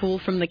chili cool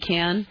from the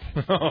can.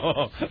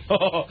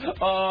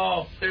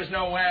 Oh, there's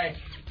no way.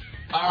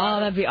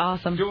 That'd be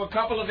awesome. Do a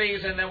couple of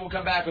these, and then we'll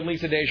come back with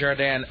Lisa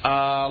Desjardins.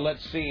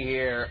 Let's see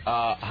here.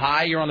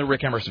 Hi, you're on the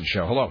Rick Emerson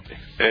Show. Hello.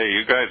 Hey,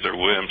 you guys are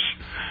wimps.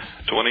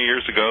 20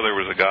 years ago, there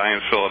was a guy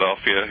in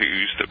Philadelphia who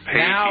used to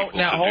pay people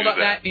to hold do on,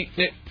 that.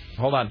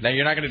 Hold on. Now,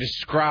 you're not going to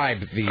describe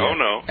the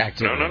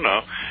activity.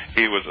 No.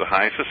 He was a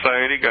high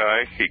society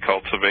guy. He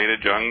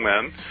cultivated young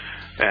men,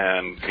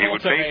 and he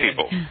would pay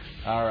people.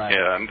 All right.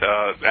 And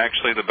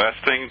actually, the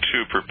best thing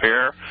to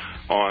prepare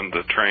on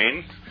the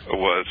train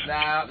was...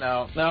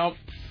 No.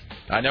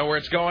 I know where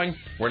it's going.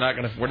 We're not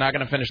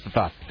gonna finish the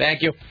thought.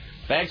 Thank you.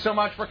 Thanks so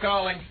much for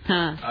calling. Huh.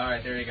 All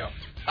right, there you go.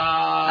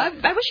 I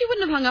wish you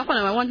wouldn't have hung up on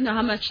him. I want to know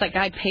how much that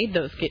guy paid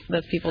those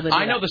people to do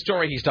I know the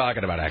story he's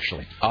talking about,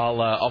 actually.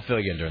 I'll fill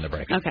you in during the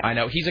break. Okay. I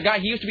know. He's a guy,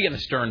 he used to be on the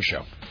Stern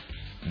Show.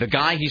 The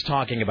guy he's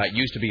talking about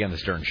used to be on the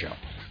Stern Show.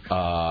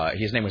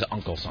 His name was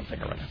Uncle something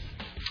or other.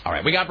 All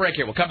right, we got a break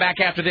here. We'll come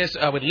back after this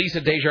with Lisa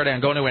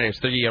Desjardins. Go anywhere. It's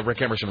the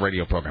Rick Emerson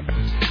radio program.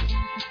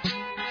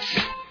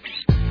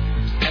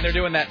 And they're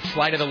doing that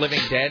Flight of the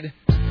Living Dead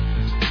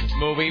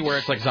movie where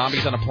it's like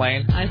zombies on a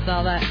plane. I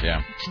saw that.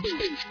 Yeah.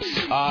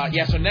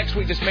 So next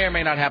week, this may or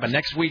may not happen.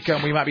 Next week,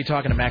 we might be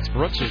talking to Max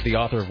Brooks, who's the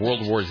author of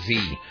World War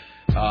Z.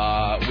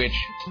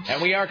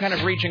 And we are kind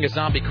of reaching a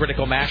zombie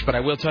critical mass, but I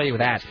will tell you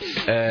that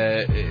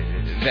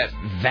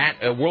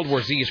World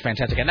War Z is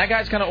fantastic. And that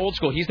guy's kind of old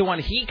school. He's the one,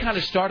 he kind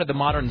of started the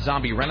modern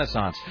zombie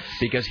renaissance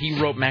because he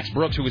wrote Max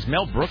Brooks, who was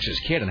Mel Brooks'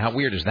 kid, and how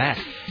weird is that?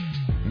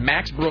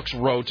 Max Brooks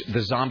wrote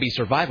the Zombie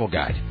Survival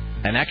Guide.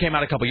 And that came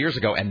out a couple years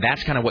ago, and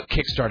that's kind of what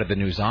kickstarted the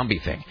new zombie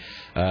thing.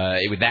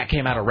 That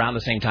came out around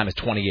the same time as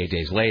 28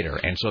 Days Later,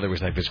 and so there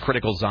was like this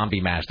critical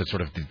zombie mass that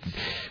sort of,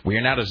 we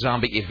are now to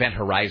zombie event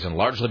horizon,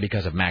 largely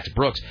because of Max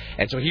Brooks.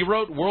 And so he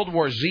wrote World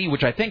War Z,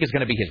 which I think is going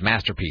to be his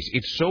masterpiece.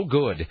 It's so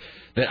good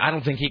that I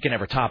don't think he can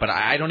ever top it.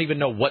 I don't even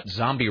know what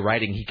zombie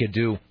writing he could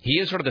do. He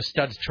is sort of the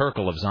Studs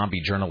Terkel of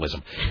zombie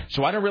journalism.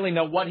 So I don't really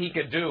know what he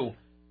could do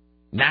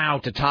now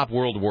to top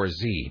World War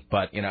Z.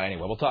 But, anyway,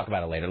 we'll talk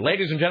about it later.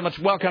 Ladies and gentlemen,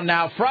 welcome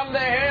now from the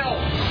Hill.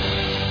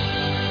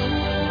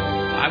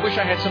 I wish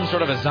I had some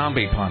sort of a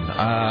zombie pun.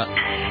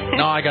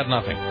 No, I got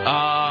nothing.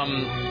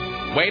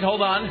 Wait,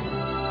 hold on.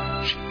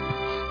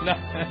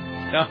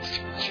 No,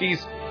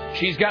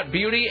 she's got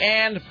beauty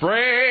and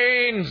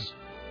brains.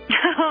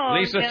 Oh,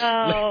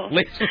 no.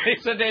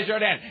 Lisa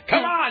Desjardins.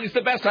 Come on, it's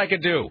the best I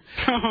could do.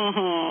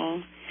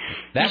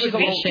 That was a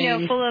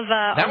little, full of,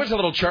 that was a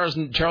little Charles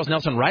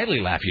Nelson Riley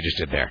laugh you just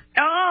did there.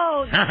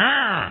 Oh,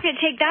 I'm going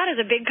to take that as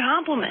a big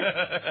compliment.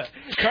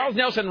 Charles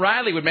Nelson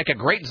Riley would make a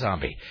great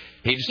zombie.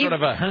 He just sort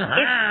of a...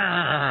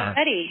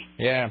 Ready.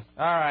 Yeah,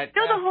 all right.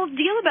 You know the whole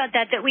deal about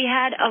that we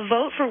had a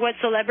vote for what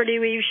celebrity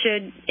we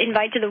should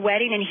invite to the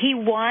wedding, and he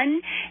won,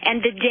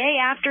 and the day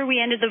after we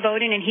ended the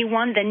voting and he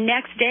won, the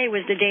next day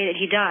was the day that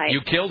he died.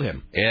 You killed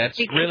him.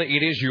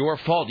 It is your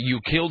fault. You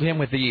killed him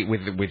with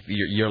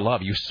your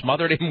love. You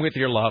smothered him with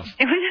your love.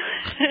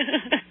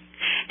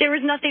 There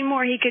was nothing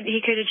more he could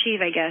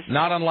achieve, I guess.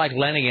 Not unlike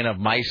Lenny in Of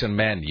Mice and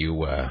Men.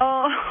 You.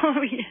 Oh,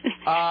 yes.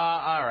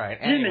 All right.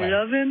 Anyway, Jimmy,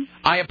 love him.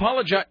 I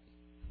apologize.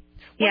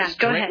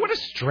 Go ahead. What a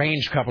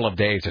strange couple of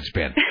days it's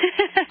been.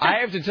 I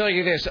have to tell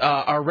you this.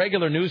 Our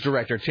regular news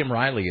director, Tim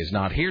Riley, is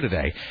not here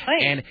today.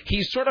 Right. And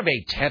he's sort of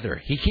a tether.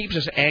 He keeps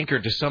us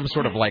anchored to some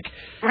sort of like...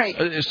 Right.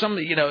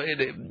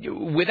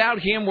 Without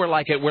him, we're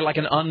like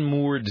an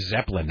unmoored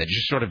Zeppelin that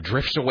just sort of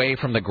drifts away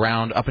from the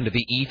ground up into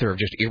the ether of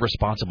just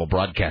irresponsible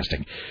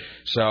broadcasting.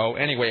 So,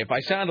 anyway, if I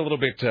sound a little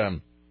bit,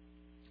 a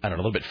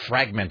little bit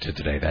fragmented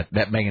today,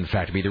 that may in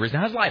fact be the reason.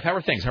 How's life? How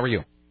are things? How are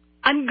you?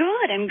 I'm good.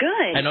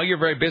 I know you're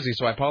very busy,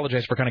 so I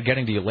apologize for kind of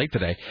getting to you late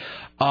today.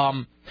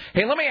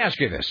 Hey, let me ask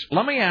you this.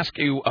 Let me ask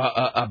you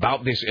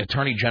about this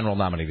Attorney General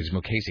nominee, this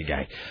Mukasey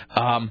guy.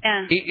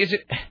 Is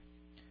it...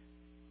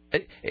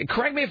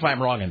 correct me if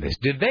I'm wrong on this.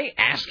 Did they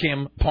ask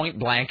him point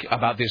blank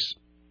about this?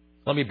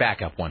 Let me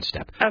back up one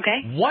step.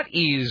 Okay. What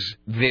is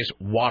this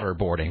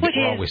waterboarding that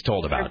we're always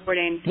told about?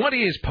 What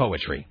is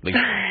poetry?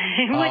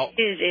 What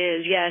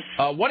is, yes.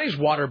 What is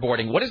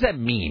waterboarding? What does that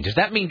mean? Does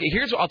that mean...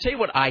 I'll tell you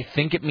what I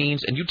think it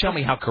means, and you tell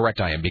me how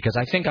correct I am, because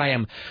I think I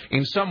am,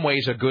 in some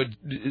ways, a good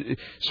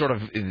sort of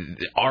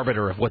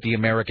arbiter of what the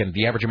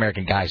average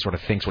American guy sort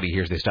of thinks when he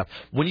hears this stuff.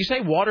 When you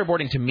say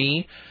waterboarding, to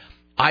me,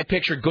 I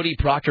picture Goody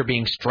Proctor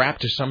being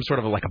strapped to some sort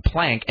of like a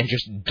plank and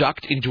just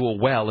ducked into a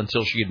well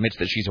until she admits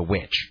that she's a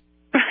witch.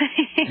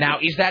 Now,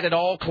 is that at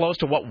all close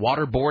to what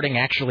waterboarding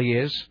actually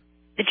is?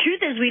 The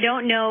truth is we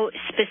don't know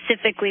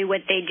specifically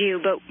what they do,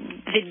 but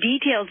the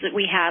details that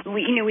we have,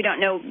 we don't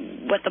know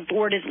what the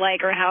board is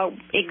like or how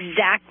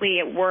exactly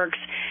it works,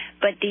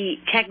 but the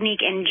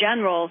technique in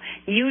general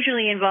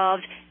usually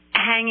involves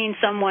hanging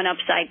someone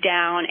upside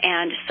down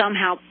and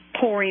somehow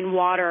pouring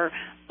water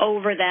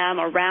over them,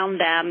 around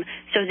them,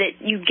 so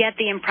that you get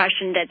the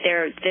impression that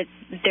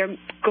they're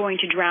going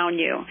to drown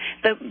you.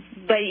 But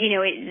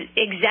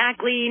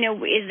exactly,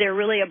 is there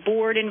really a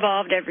board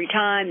involved every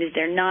time? Is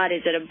there not?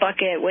 Is it a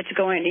bucket? What's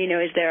going?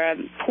 Is there a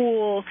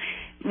pool?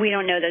 We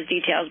don't know those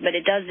details, but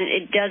it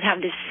does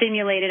have this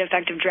simulated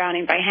effect of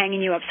drowning by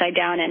hanging you upside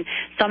down and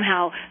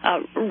somehow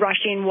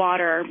rushing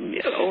water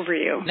over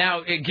you.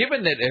 Now,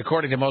 given that,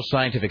 according to most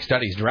scientific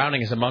studies,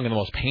 drowning is among the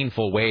most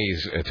painful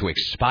ways to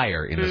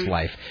expire in this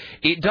life,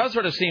 it does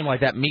sort of seem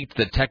like that meets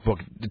the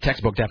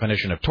textbook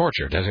definition of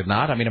torture, does it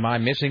not? I mean, am I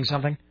missing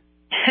something?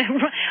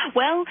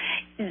 Well,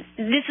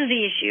 this is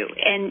the issue,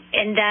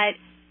 and that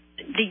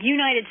the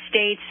United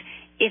States,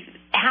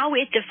 how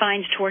it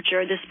defines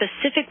torture, the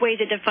specific ways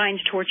it defines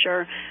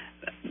torture,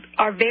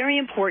 are very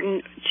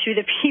important to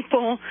the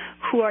people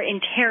who are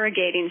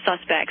interrogating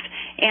suspects.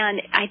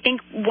 And I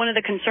think one of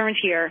the concerns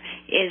here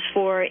is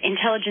for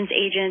intelligence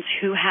agents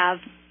who have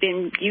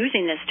been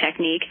using this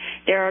technique.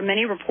 There are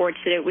many reports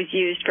that it was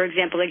used, for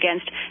example,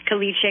 against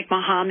Khalid Sheikh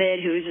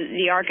Mohammed, who's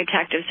the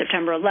architect of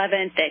September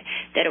 11th,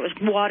 that it was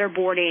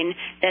waterboarding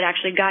that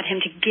actually got him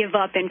to give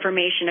up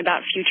information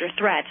about future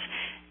threats.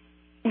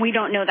 We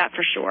don't know that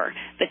for sure,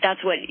 but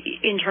that's what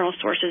internal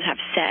sources have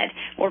said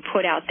or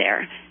put out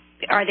there.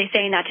 Are they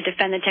saying that to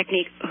defend the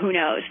technique? Who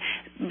knows?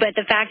 But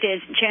the fact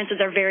is, chances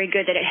are very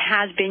good that it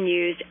has been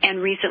used, and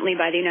recently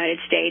by the United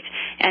States.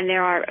 And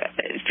there are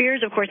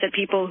fears, of course, that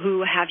people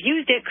who have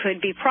used it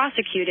could be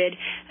prosecuted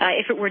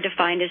if it were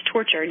defined as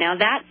torture. Now,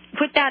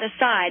 put that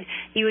aside,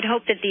 you would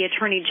hope that the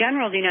Attorney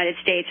General of the United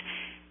States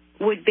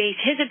would base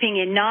his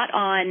opinion not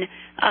on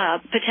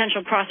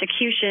potential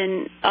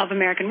prosecution of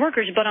American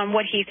workers, but on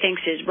what he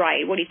thinks is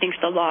right, what he thinks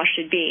the law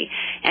should be.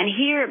 And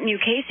here,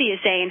 Mukasey is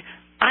saying,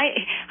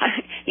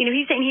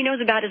 he's saying he knows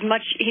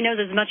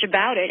as much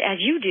about it as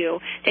you do,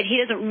 that he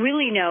doesn't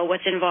really know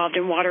what's involved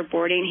in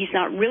waterboarding. He's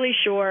not really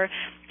sure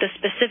the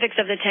specifics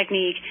of the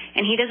technique,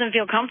 and he doesn't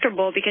feel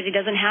comfortable because he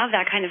doesn't have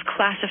that kind of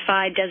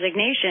classified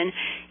designation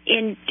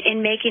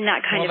in making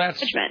that kind of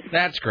judgment.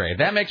 That's great.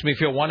 That makes me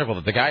feel wonderful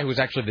that the guy who's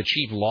actually the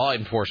chief law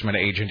enforcement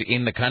agent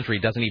in the country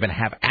doesn't even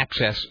have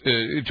access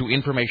to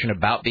information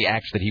about the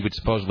acts that he would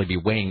supposedly be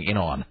weighing in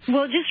on.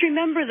 Well, just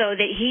remember, though,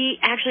 that he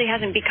actually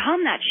hasn't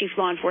become that chief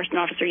law enforcement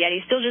officer yet.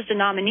 He's still just a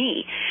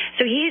nominee.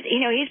 So he's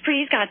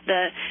got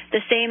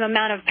the same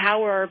amount of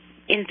power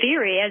in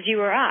theory as you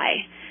or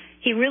I.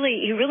 He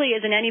really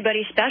isn't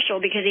anybody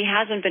special because he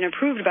hasn't been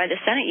approved by the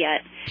Senate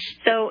yet.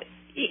 So,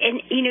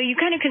 and you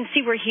kind of can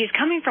see where he's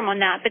coming from on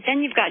that. But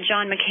then you've got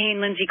John McCain,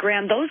 Lindsey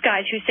Graham, those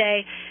guys who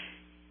say,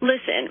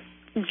 listen,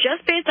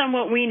 just based on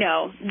what we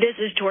know, this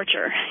is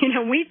torture.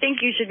 We think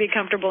you should be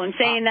comfortable in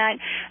saying that.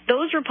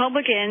 Those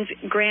Republicans,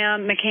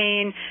 Graham,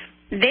 McCain,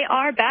 they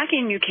are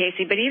backing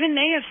Mukasey, but even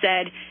they have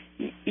said,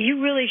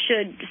 you really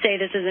should say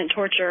this isn't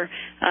torture,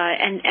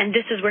 and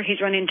this is where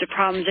he's running into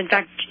problems. In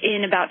fact,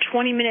 in about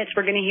 20 minutes,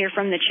 we're going to hear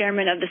from the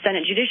chairman of the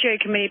Senate Judiciary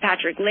Committee,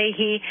 Patrick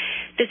Leahy.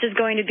 This is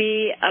going to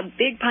be a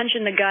big punch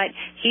in the gut.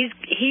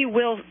 He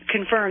will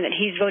confirm that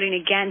he's voting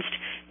against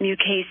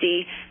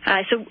Mukasey.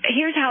 So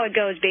here's how it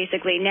goes,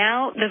 basically.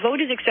 Now, the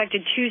vote is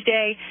expected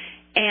Tuesday,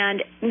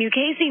 and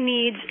Mukasey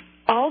needs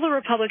all the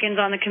Republicans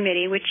on the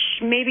committee, which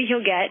maybe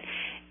he'll get,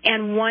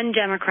 and one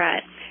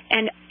Democrat.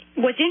 And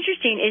what's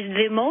interesting is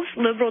the most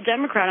liberal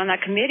Democrat on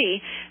that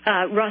committee,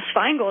 Russ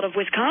Feingold of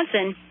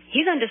Wisconsin,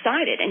 he's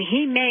undecided, and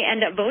he may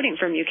end up voting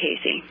for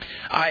Mukasey.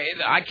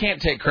 I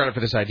can't take credit for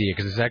this idea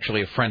because it's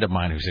actually a friend of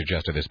mine who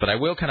suggested this, but I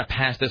will kind of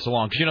pass this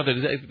along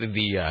because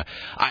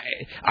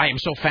I am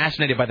so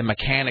fascinated by the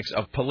mechanics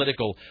of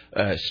political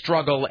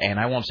struggle, and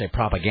I won't say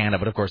propaganda,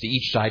 but of course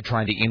each side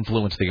trying to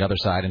influence the other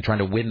side and trying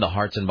to win the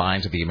hearts and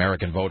minds of the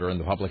American voter and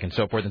the public and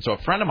so forth. And so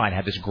a friend of mine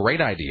had this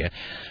great idea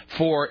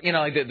for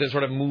like the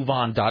sort of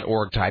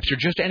MoveOn.org types, or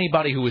just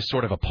anybody who is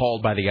sort of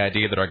appalled by the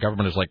idea that our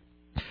government is like,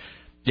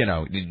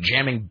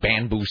 jamming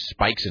bamboo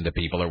spikes into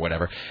people or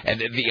whatever. And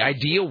the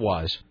idea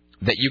was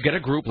that you get a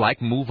group like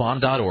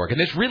MoveOn.org,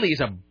 and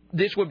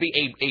this would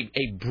be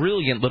a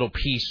brilliant little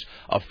piece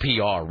of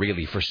PR,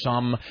 really, for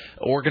some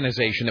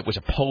organization that was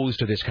opposed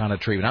to this kind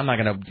of treatment. I'm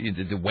not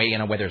going to weigh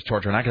in on whether it's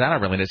torture or not, because I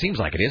don't really. It seems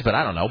like it is, but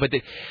I don't know. But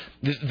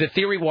the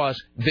theory was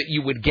that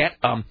you would get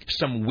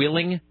some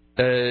willing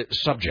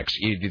subjects,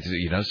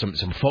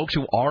 some folks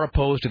who are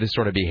opposed to this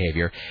sort of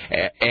behavior,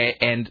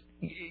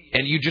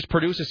 and you just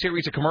produce a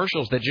series of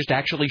commercials that just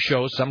actually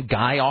shows some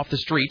guy off the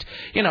street.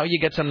 You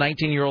get some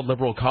 19-year-old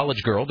liberal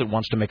college girl that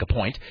wants to make a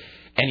point,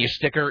 and you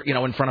stick her,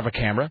 in front of a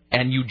camera,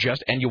 and you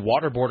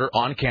waterboard her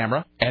on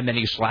camera, and then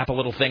you slap a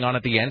little thing on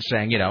at the end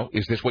saying,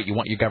 is this what you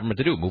want your government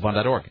to do?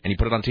 MoveOn.org, and you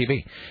put it on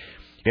TV.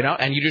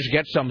 And you just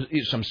get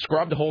some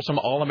scrubbed, wholesome,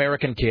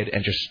 all-American kid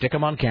and just stick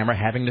them on camera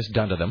having this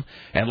done to them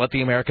and let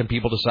the American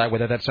people decide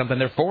whether that's something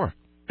they're for.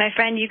 My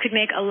friend, you could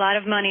make a lot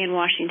of money in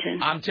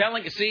Washington. I'm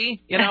telling you,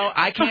 see?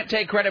 I can't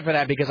take credit for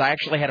that because I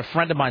actually had a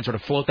friend of mine sort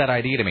of float that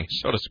idea to me,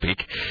 so to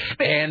speak.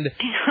 And,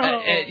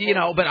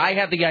 but I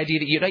had the idea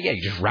that,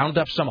 you just round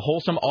up some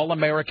wholesome,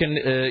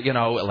 all-American,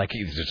 like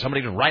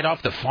somebody right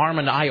off the farm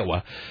in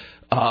Iowa,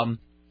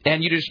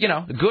 And you just,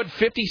 good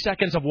 50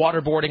 seconds of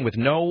waterboarding with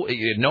no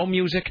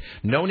music,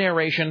 no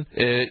narration,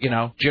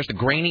 just a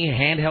grainy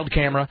handheld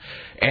camera.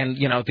 And,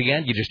 at the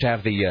end, you just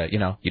have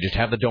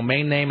the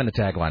domain name and the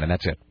tagline, and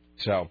that's it.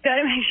 So.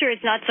 Gotta make sure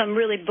it's not some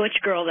really butch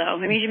girl, though.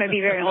 I mean, she might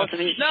be very wholesome.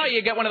 No,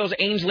 you get one of those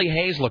Ainsley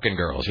Hayes-looking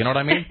girls. You know what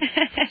I mean?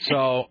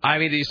 So,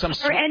 there's some.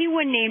 Or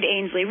anyone named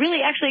Ainsley. Really,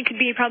 actually, it could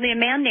be probably a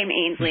man named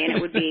Ainsley, and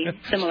it would be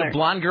similar. Just a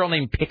blonde girl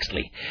named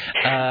Pixley.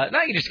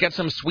 No, you just get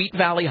some Sweet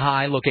Valley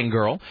High-looking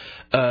girl,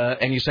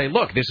 and you say,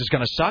 look, this is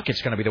going to suck.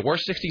 It's going to be the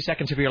worst 60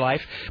 seconds of your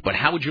life, but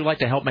how would you like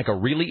to help make a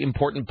really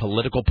important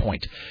political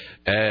point?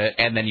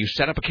 And then you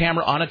set up a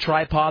camera on a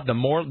tripod. The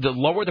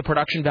lower the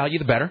production value,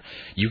 the better.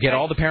 You get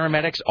all the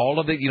paramedics, all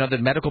of the the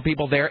medical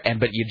people there,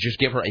 but you just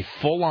give her a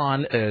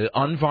full-on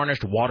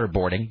unvarnished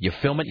waterboarding. You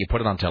film it, you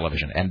put it on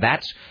television, and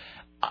that's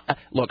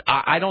look.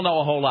 I don't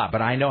know a whole lot,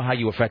 but I know how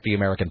you affect the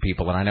American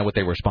people, and I know what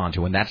they respond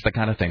to, and that's the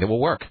kind of thing that will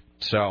work.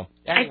 So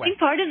anyway. I think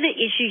part of the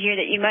issue here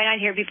that you might not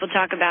hear people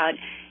talk about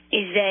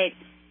is that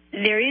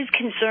there is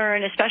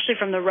concern, especially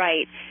from the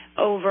right,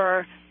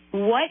 over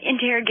what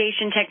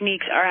interrogation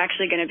techniques are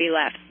actually going to be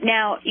left.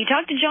 Now, you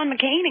talk to John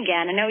McCain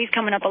again. I know he's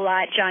coming up a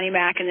lot, Johnny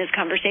Mac, in this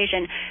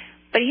conversation.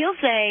 But he'll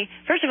say,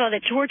 first of all,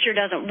 that torture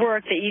doesn't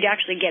work, that you'd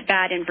actually get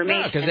bad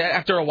information. Yeah, because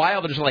after a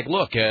while, they're just like,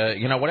 look,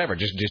 whatever,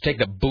 just take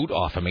the boot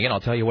off of me, and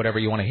I'll tell you whatever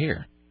you want to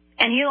hear.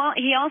 And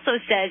he also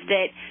says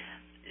that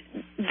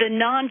the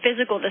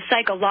non-physical, the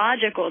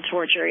psychological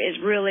torture is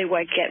really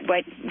what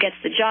gets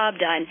the job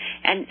done,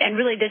 and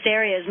really this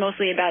area is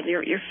mostly about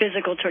your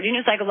physical torture.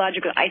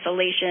 Psychological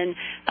isolation,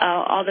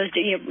 all those.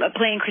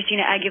 Playing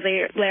Christina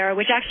Aguilera,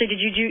 which actually did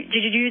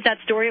you use that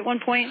story at one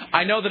point?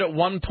 I know that at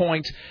one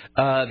point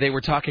they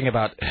were talking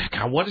about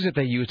what is it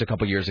they used a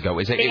couple years ago?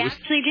 They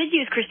actually did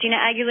use Christina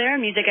Aguilera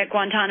music at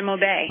Guantanamo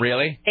Bay.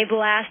 Really? They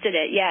blasted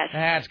it. Yes.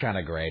 That's kind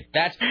of great.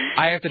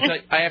 I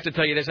have to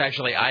tell you this.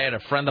 Actually, I had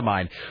a friend of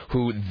mine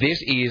who. This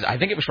is, I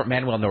think it was from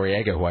Manuel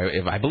Noriega,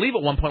 who I believe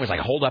at one point was like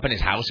holed up in his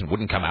house and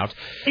wouldn't come out. Is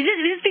this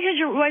because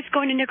your wife's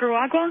going to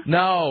Nicaragua?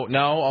 No,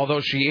 although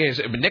she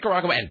is.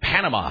 Nicaragua and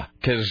Panama,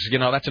 because,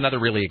 that's another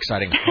really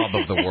exciting hub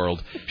of the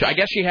world. I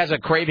guess she has a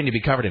craving to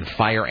be covered in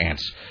fire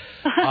ants.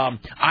 I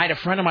had a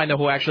friend of mine, though,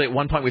 who actually at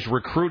one point was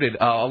recruited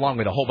along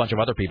with a whole bunch of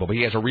other people, but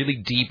he has a really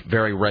deep,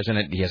 very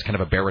resonant, he has kind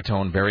of a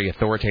baritone, very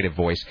authoritative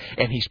voice,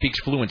 and he speaks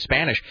fluent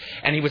Spanish.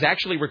 And he was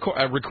actually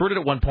recruited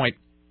at one point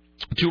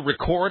to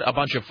record a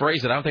bunch of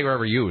phrases that I don't think were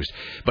ever used.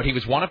 But he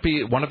was one of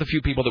the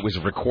few people that was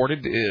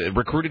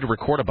recruited to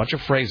record a bunch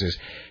of phrases,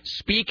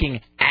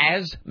 speaking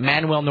as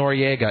Manuel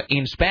Noriega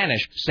in Spanish,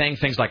 saying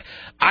things like,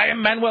 I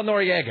am Manuel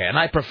Noriega, and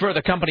I prefer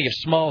the company of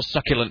small,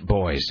 succulent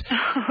boys.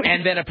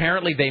 And then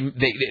apparently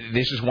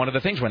this is one of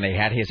the things, when they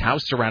had his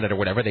house surrounded or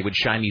whatever, they would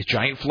shine these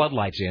giant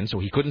floodlights in so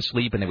he couldn't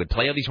sleep, and they would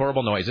play all these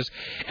horrible noises.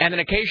 And then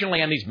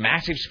occasionally on these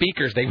massive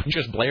speakers, they would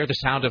just blare the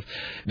sound of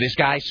this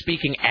guy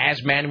speaking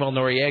as Manuel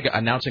Noriega,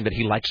 announcing that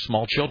he likes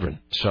small children.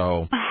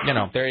 So,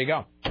 there you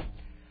go.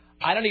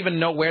 I don't even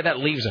know where that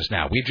leaves us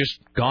now. We've just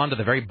gone to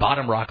the very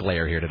bottom rock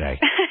layer here today.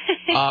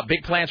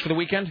 Big plans for the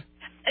weekend?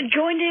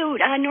 Going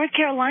to North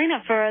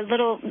Carolina for a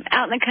little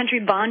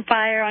out-in-the-country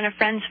bonfire on a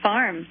friend's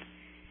farm.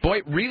 Boy,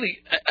 really,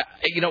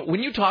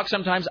 when you talk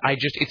sometimes,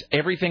 it's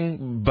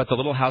everything but the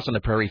Little House on the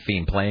Prairie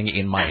theme playing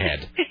in my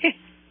head.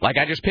 Like,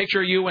 I just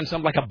picture you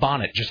and like a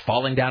bonnet just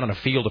falling down in a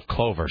field of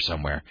clover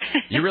somewhere.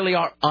 You really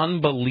are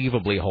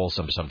unbelievably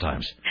wholesome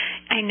sometimes.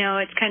 I know.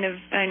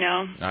 I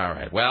know. All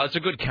right. Well, it's a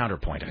good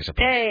counterpoint, I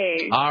suppose.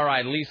 Hey. All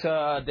right,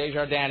 Lisa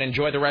Desjardins,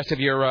 enjoy the rest of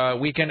your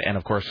weekend. And,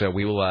 of course,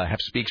 we will have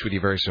speaks with you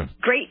very soon.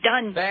 Great.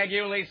 Done. Thank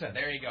you, Lisa.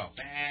 There you go.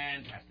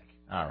 Fantastic.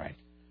 All right.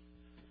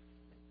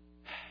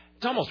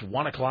 It's almost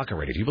 1 o'clock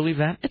already. Do you believe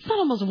that? It's not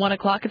almost 1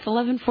 o'clock. It's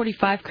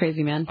 11:45,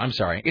 crazy man. I'm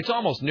sorry. It's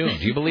almost noon.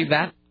 Do you believe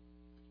that?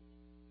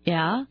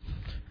 Yeah.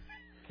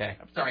 Okay,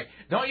 I'm sorry.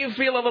 Don't you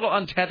feel a little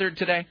untethered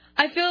today?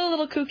 I feel a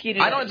little kooky today.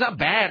 I know it's not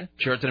bad.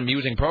 Sure, it's an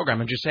amusing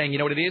program. I'm just saying, you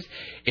know what it is?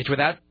 It's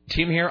without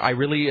Tim here.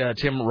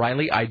 Tim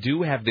Riley, I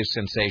do have this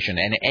sensation.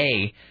 And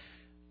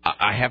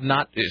I have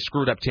not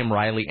screwed up Tim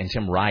Riley and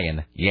Tim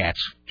Ryan yet.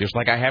 Just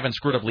like I haven't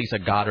screwed up Lisa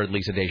Goddard,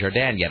 Lisa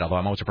Desjardins yet, although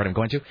I'm almost afraid I'm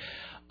going to.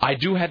 I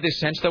do have this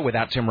sense, though,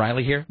 without Tim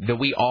Riley here,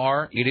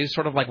 that it is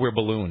sort of like we're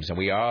balloons, and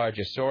we are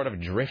just sort of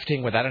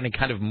drifting without any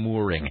kind of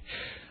mooring.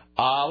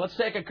 Let's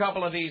take a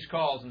couple of these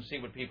calls and see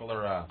what people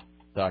are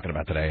talking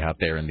about today out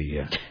there in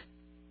the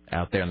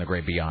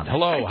great beyond.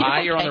 Hello,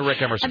 hi, you're on the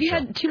Rick Emerson Show.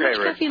 Have you had too much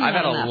caffeine? I've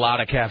had a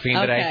lot of caffeine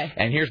today,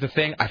 and here's the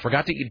thing: I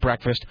forgot to eat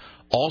breakfast.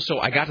 Also,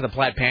 I got to the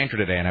Plaid Pantry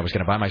today, and I was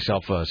going to buy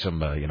myself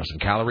some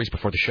calories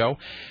before the show.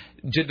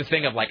 Did the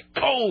thing of like,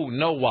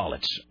 no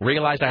wallets.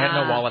 Realized I had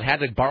no wallet.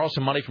 Had to borrow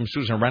some money from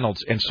Susan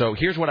Reynolds, and so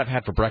here's what I've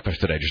had for breakfast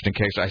today, just in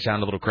case I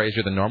sound a little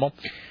crazier than normal.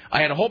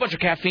 I had a whole bunch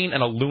of caffeine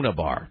and a Luna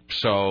bar,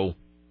 so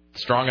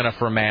strong enough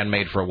for a man,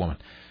 made for a woman.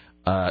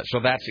 So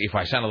that's, if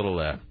I sound a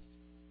little,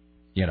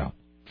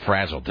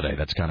 frazzled today,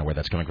 that's kind of where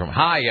that's coming from.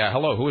 Hi,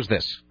 hello, who is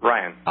this?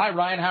 Ryan. Hi,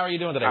 Ryan, how are you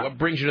doing today? What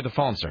brings you to the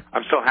phone, sir?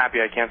 I'm so happy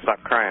I can't stop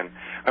crying.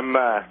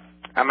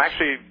 I'm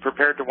actually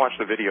prepared to watch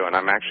the video, and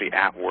I'm actually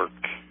at work.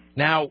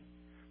 Now,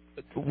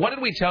 what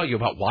did we tell you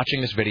about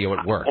watching this video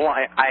at work? Well,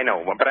 I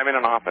know, but I'm in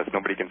an office.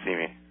 Nobody can see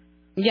me.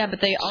 Yeah,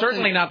 but they also...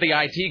 Certainly not the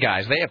IT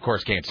guys. They, of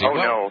course, can't see. Oh,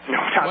 no,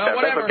 not that.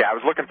 Whatever. That's okay. I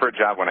was looking for a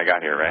job when I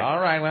got here, right?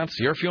 All right, well, it's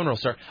your funeral,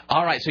 sir.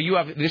 All right, so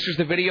this is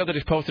the video that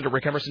is posted at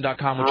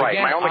rickemerson.com.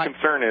 Right. My only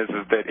concern is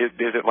that is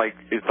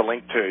the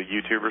link to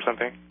YouTube or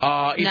something?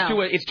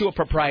 It's to a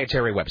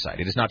proprietary website.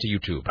 It is not to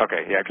YouTube.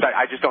 Okay, yeah, because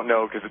I just don't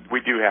know, because we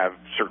do have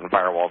certain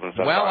firewalls and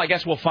stuff. Well, I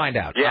guess we'll find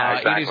out. Yeah,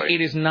 exactly.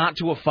 It is not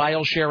to a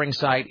file-sharing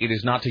site. It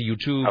is not to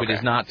YouTube. Okay. It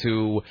is not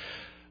to...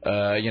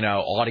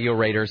 audio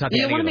raters.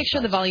 You want to make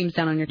sure the volume's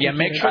down on your computer.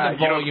 Yeah, make sure the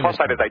volume the plus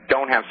side is I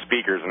don't have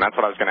speakers, and that's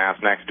what I was going to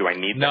ask next. Do I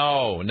need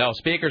them? No,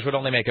 speakers would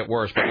only make it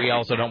worse, but we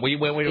also don't. We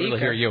don't really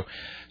hear you.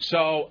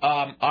 So,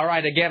 all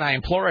right, again, I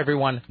implore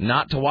everyone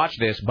not to watch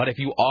this, but if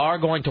you are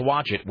going to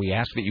watch it, we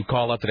ask that you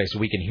call up today so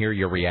we can hear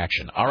your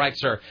reaction. All right,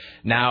 sir.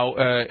 Now,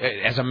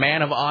 as a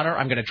man of honor,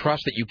 I'm going to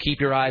trust that you keep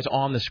your eyes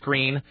on the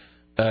screen.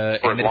 For as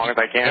long as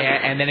I can.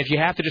 And then if you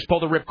have to just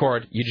pull the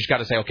ripcord, you just got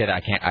to say, okay,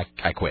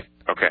 I quit.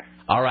 Okay.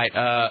 All right,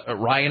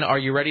 Ryan, are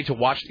you ready to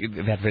watch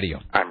that video?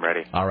 I'm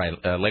ready. All right,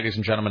 ladies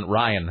and gentlemen,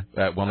 Ryan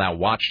will now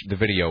watch the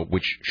video,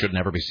 which should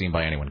never be seen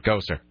by anyone. Go,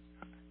 sir.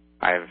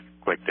 I have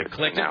clicked it.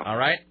 Clicked it? All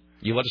right.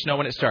 You let us know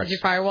when it starts. Is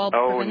your firewall?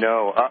 Oh,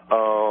 no.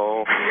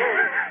 Uh-oh.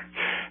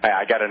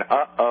 I got an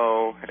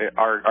uh-oh.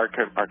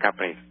 Our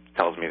company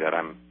tells me that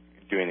I'm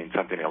doing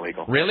something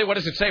illegal. Really? What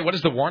does it say? What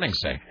does the warning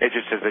say? It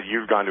just says that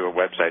you've gone to a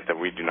website that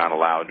we do not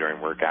allow during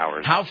work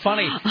hours. How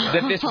funny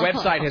that this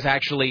website has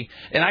actually...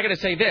 And I got to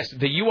say this.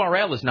 The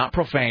URL is not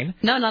profane.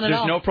 No, not at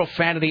all. There's no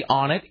profanity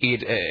on it.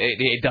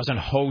 It doesn't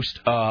host...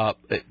 Well,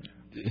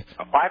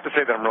 I have to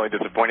say that I'm really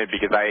disappointed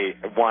because I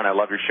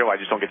love your show. I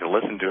just don't get to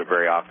listen to it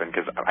very often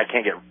because I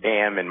can't get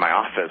AM in my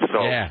office, so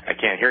I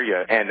can't hear you.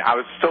 And I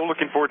was so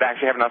looking forward to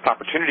actually having this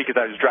opportunity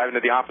because I was driving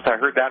to the office. I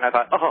heard that, and I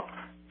thought,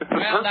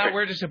 well, now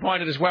we're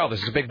disappointed as well.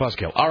 This is a big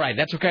buzzkill. All right,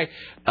 that's okay.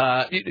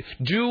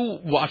 Do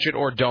watch it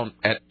or don't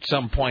at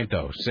some point,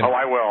 though.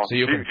 I will. So do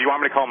you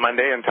want me to call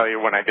Monday and tell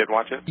you when I did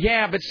watch it?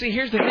 Yeah, but see,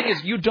 here's the thing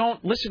is you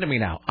don't listen to me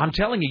now. I'm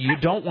telling you, you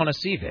don't want to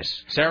see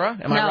this. Sarah,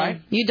 am I right?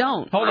 No, you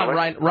don't. Hold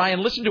on,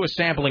 Ryan, listen to a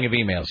sampling of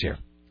emails here.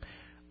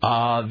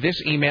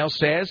 This email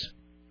says,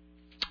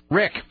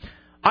 Rick,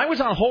 I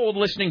was on hold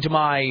listening to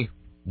my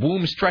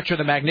Womb Stretcher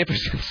the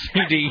Magnificent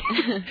CD.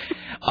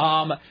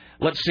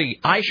 Let's see.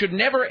 I should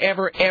never,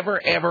 ever,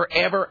 ever, ever,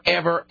 ever,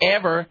 ever,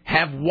 ever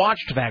have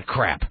watched that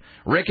crap.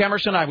 Rick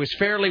Emerson, I was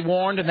fairly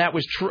warned, and that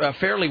was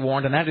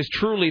and that is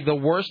truly the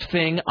worst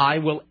thing I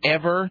will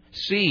ever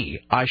see.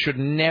 I should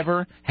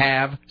never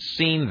have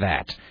seen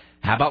that.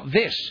 How about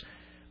this?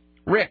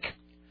 Rick,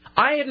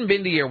 I hadn't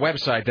been to your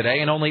website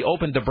today and only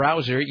opened the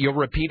browser your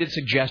repeated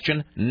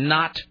suggestion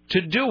not to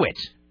do it.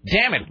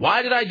 Damn it,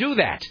 why did I do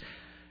that?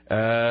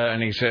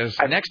 And he says,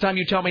 next time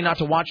you tell me not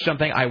to watch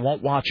something, I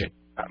won't watch it.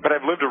 But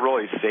I've lived a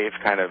really safe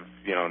kind of,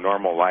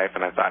 normal life,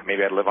 and I thought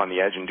maybe I'd live on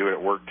the edge and do it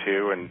at work,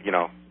 too, and,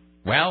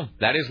 Well,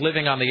 that is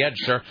living on the edge,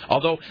 sir.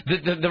 Although,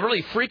 the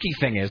really freaky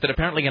thing is that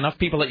apparently enough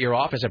people at your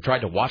office have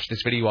tried to watch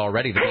this video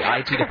already that the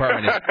IT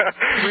department is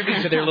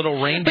privy to their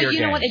little reindeer But you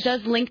know games. what? It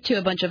does link to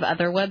a bunch of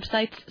other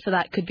websites, so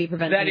that could be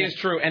prevented. That is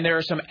true, and there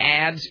are some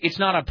ads. It's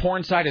not a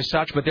porn site as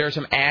such, but there are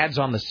some ads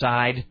on the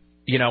side.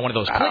 One of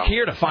those, click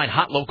here to find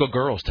hot local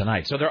girls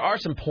tonight. So there are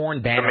some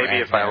porn banner ads. So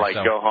maybe if I,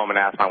 go home and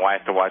ask my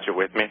wife to watch it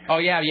with me? Oh,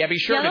 yeah, be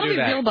sure to do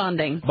that. Real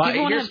bonding. Do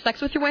you want to have sex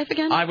with your wife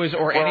again? Anybody?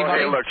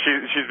 Hey, look,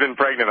 she's been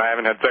pregnant. I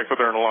haven't had sex with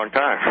her in a long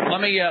time.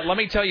 Let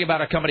me tell you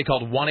about a company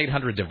called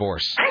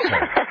 1-800-DIVORCE.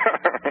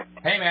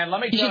 Hey, man,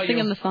 let me tell you. You should sing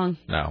him the song.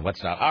 No,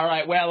 let's not. All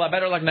right, well,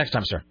 better luck next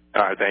time, sir.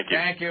 All right, thank you.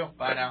 Thank you.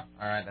 Bye now.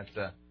 All right,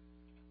 that's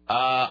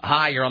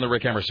hi, you're on the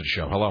Rick Emerson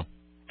Show. Hello.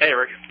 Hey,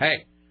 Rick.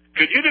 Hey.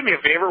 Could you do me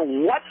a favor?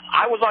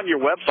 I was on your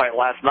website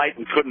last night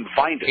and couldn't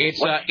find it.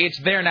 It's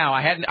there now.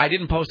 I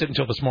didn't post it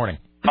until this morning.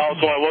 Oh,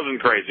 so I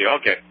wasn't crazy.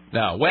 Okay.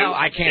 No, well,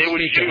 I can't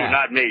speak to that. It was you,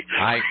 not me.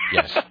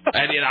 Yes.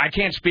 I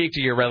can't speak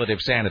to your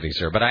relative sanity,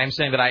 sir, but I am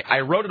saying that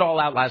I wrote it all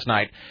out last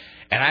night,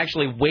 and I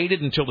actually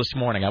waited until this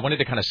morning. I wanted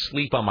to kind of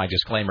sleep on my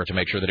disclaimer to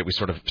make sure that it was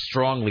sort of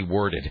strongly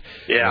worded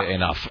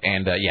enough.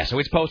 And, so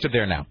it's posted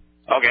there now.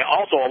 Okay,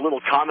 also a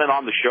little comment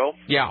on the show.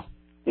 Yeah.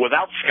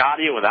 Without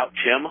Scotty and without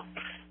Tim,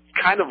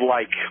 kind of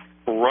like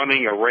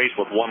running a race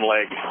with one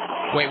leg.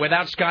 Wait,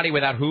 without Scotty,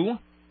 without who?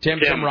 Tim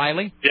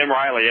Riley? Tim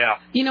Riley, yeah.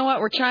 You know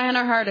what? We're trying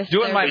our hardest.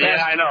 Doing my best.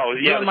 Yeah, I know.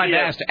 Doing my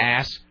best,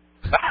 ass.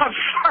 I'm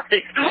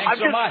sorry.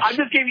 I'm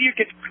just giving you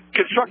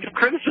constructive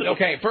criticism.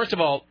 Okay, first of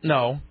all,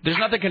 no. There's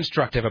nothing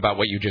constructive about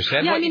what you just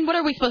said. Yeah, what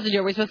are we supposed to do?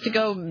 Are we supposed to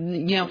go,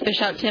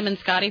 fish out Tim and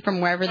Scotty from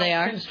wherever they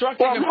are? Well,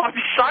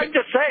 I'm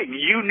just saying,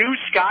 you knew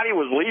Scotty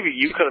was leaving.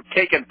 You could have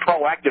taken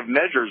proactive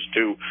measures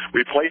to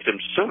replace him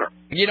sooner.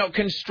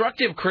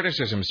 Constructive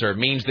criticism, sir,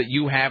 means that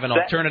you have an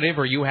alternative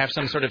or you have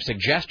some sort of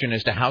suggestion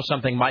as to how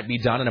something might be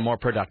done in a more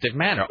productive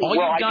manner.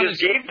 I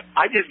just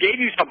gave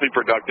you something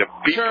productive.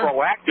 Be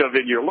proactive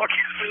in your look.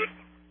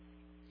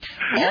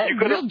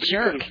 Real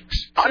jerk.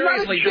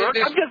 Seriously,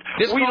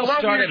 this all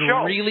started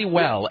really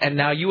well, and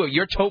now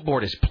your tote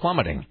board is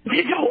plummeting.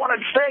 You don't want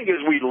I'm saying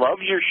is we love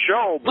your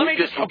show. But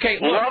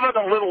love it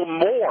a little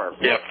more.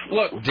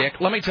 Look, Dick,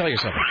 let me tell you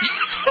something.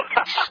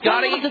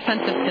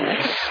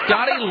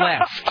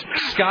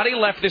 Scotty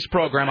left this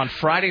program on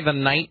Friday the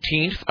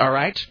 19th, all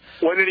right?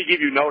 When did he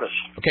give you notice?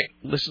 Okay,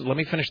 listen, let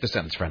me finish the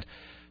sentence, friend.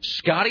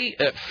 Scotty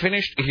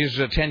finished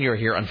his tenure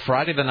here on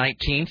Friday the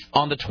 19th.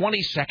 On the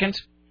 22nd,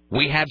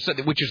 we had,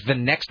 which is the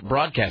next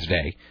broadcast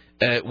day,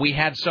 we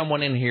had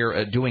someone in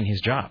here doing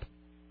his job.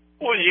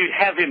 Well, you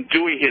have him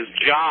doing his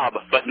job,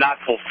 but not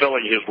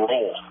fulfilling his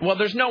role. Well,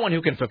 there's no one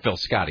who can fulfill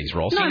Scotty's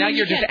role. See, now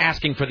you're just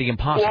asking for the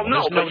impossible.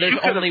 Well, there's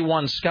only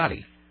one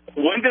Scotty.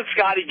 When did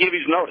Scotty give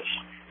his notice?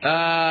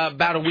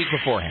 About a week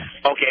beforehand.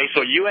 Okay,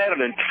 so you had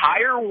an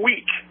entire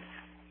week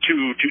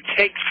to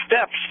take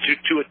steps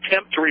to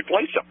attempt to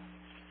replace him.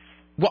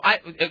 Well,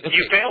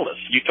 you failed us.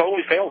 You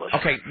totally failed us.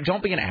 Okay,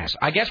 don't be an ass.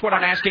 I guess what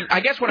I'm asking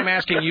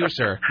you,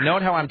 sir.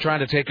 Note how I'm trying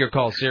to take your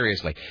call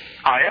seriously.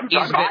 I am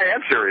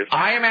serious.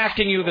 I am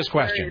asking you this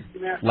question,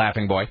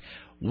 laughing boy.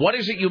 What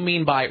is it you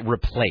mean by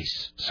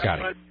replace,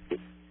 Scotty?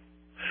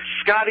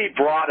 Scotty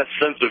brought a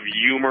sense of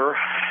humor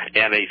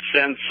and a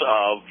sense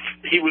of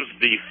he was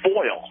the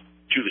foil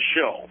to the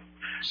show.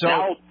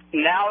 So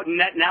now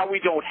we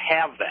don't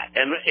have that.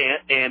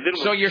 And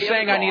so you're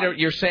saying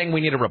you're saying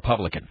we need a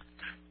Republican.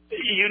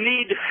 You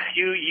need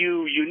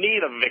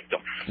a victim.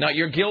 No,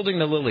 you're gilding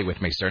the lily with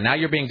me, sir. Now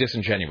you're being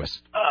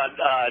disingenuous.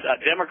 A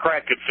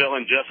Democrat could fill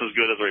in just as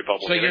good as a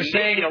Republican. So you're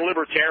saying a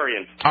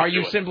libertarian. Are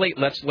you simply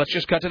let's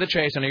just cut to the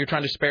chase? I know you're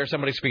trying to spare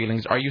somebody's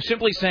feelings. Are you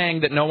simply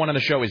saying that no one on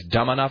the show is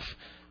dumb enough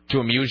to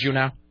amuse you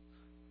now?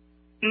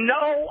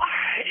 No,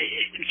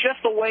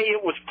 just the way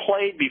it was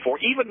played before.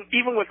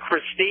 Even with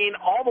Christine,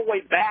 all the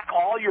way back,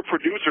 all your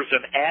producers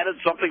have added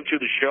something to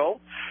the show.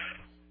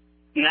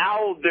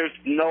 Now there's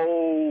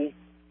no.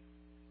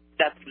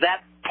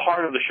 That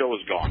part of the show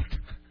is gone.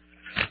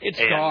 It's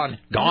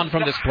gone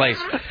from this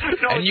place,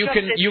 and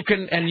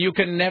you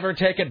can never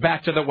take it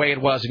back to the way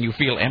it was, and you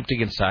feel empty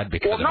inside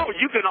because. Well, no,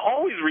 you can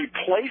always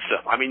replace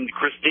them. I mean,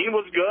 Christine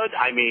was good.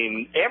 I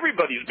mean,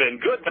 everybody's been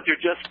good, but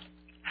it's just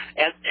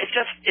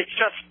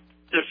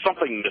there's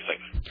something missing.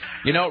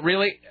 You know,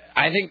 really,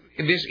 I think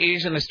this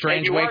is in a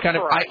strange way kind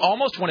of. I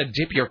almost want to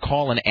dip your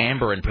call in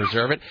amber and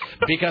preserve it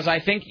because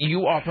I think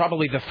you are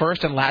probably the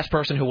first and last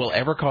person who will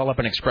ever call up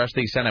and express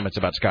these sentiments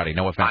about Scotty.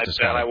 No offense to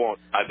Scotty.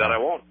 I bet I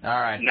won't.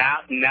 All right. Now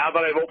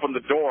that I've opened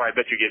the door, I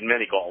bet you get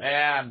many calls.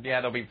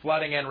 Yeah, they'll be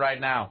flooding in right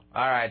now.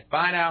 All right.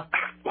 Bye now.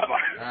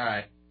 Bye-bye. All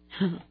right.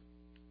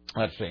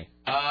 Let's see.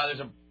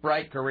 There's a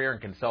bright career in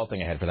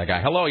consulting ahead for that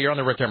guy. Hello, you're on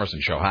the Rick Emerson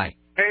Show. Hi.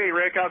 Hey,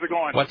 Rick. How's it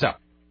going? What's up?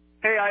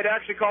 Hey, I'd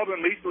actually called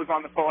when Lisa was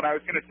on the phone. I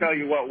was going to tell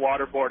you what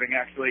waterboarding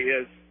actually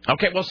is.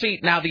 Okay, well, see,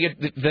 now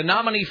the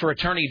nominee for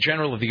Attorney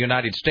General of the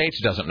United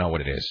States doesn't know what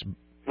it is.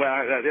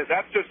 Well,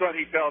 that's just what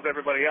he tells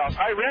everybody else.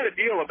 I read a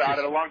deal about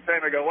it a long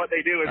time ago. What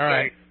they do is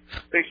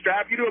they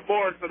strap you to a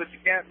board so that you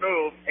can't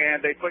move,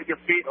 and they put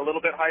your feet a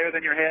little bit higher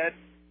than your head,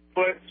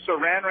 put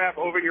saran wrap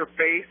over your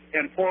face,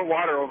 and pour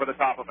water over the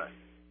top of it.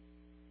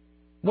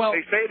 Well,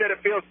 they say that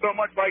it feels so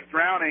much like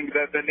drowning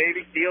that the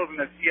Navy SEALs and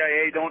the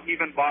CIA don't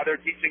even bother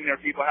teaching their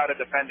people how to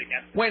defend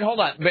against it. Wait, hold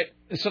on. But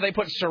so they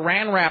put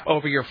saran wrap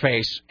over your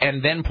face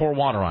and then pour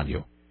water on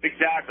you?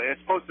 Exactly. It's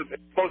supposed to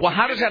well,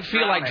 how does that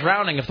feel like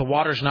drowning if the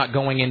water's not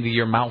going into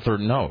your mouth or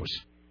nose?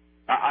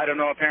 I don't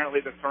know.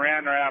 Apparently the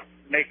saran wrap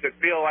makes it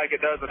feel like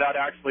it does without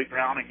actually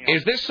drowning you.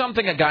 Is this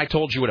something a guy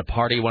told you at a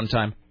party one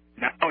time?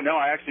 No.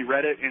 I actually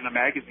read it in a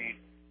magazine.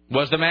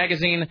 Was the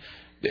magazine...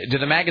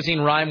 Did the magazine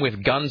rhyme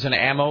with Guns and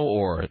Ammo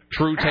or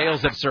True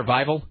Tales of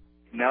Survival?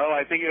 No,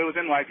 I think it was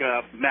in like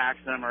a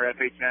Maxim or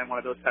FHM, one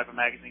of those type of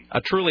magazines.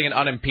 Truly an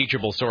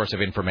unimpeachable source of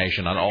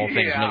information on all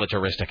things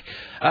militaristic.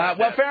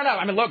 Well, fair enough.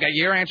 I mean, look,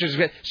 your answer is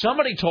good.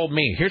 Somebody told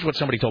me. Here's what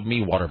somebody told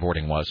me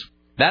waterboarding was.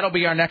 That'll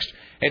be our next.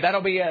 Hey,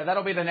 that'll be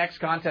the next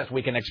contest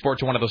we can export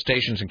to one of those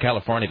stations in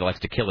California that likes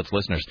to kill its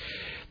listeners.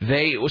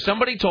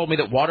 Somebody told me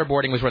that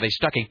waterboarding was where they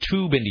stuck a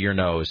tube into your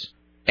nose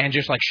and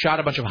just like shot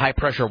a bunch of high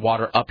pressure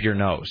water up your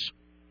nose.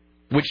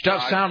 Which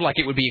does sound like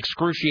it would be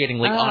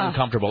excruciatingly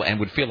uncomfortable and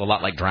would feel a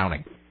lot like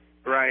drowning.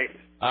 Right.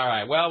 All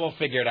right. Well, we'll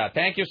figure it out.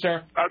 Thank you,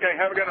 sir. Okay.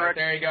 Have a good one, Rick.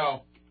 There you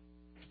go.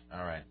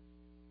 All right.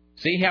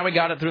 See how we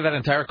got it through that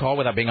entire call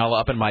without being all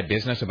up in my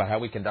business about how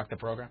we conduct the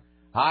program?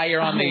 Hi, you're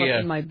on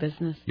in my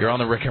business. You're on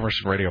the Rick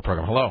Emerson radio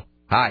program. Hello.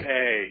 Hi.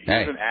 Hey,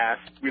 he's an ass.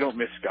 We don't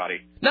miss Scotty.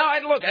 No,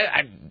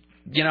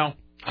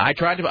 I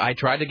tried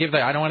to give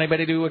I don't want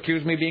anybody to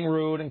accuse me of being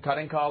rude and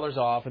cutting callers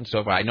off and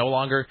so forth. I no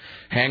longer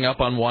hang up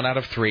on 1 out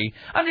of 3.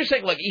 I'm just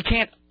saying, look, you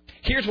can't.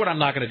 Here's what I'm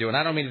not going to do, and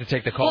I don't mean to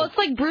take the call. Well, it's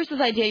like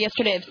Bruce's idea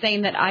yesterday of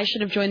saying that I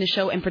should have joined the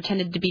show and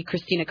pretended to be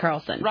Christina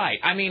Carlson. Right.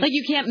 I mean, like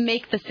you can't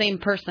make the same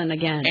person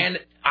again. And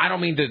I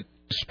don't mean to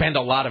spend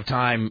a lot of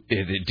time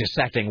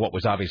dissecting what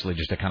was obviously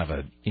just a kind of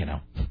a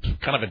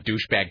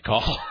douchebag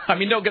call. I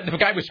mean, no, the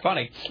guy was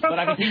funny, but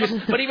I mean,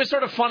 he was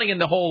sort of funny in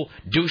the whole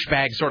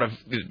douchebag sort of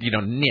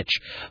niche.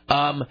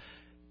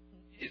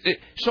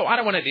 So I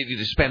don't want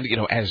to spend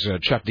as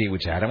Chuck D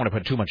would say, I don't want to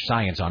put too much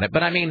science on it,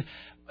 but I mean,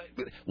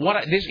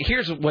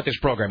 here's what this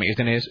program is.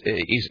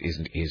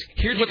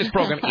 Here's what this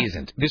program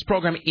isn't. This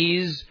program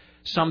is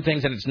some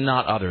things and it's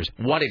not others.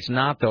 What it's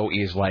not, though,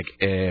 is like...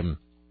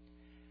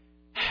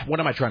 what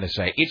am I trying to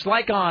say? It's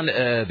like on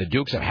the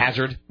Dukes of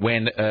Hazzard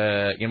when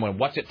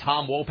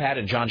Tom Wopat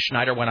and John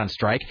Schneider went on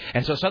strike,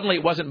 and so suddenly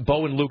it wasn't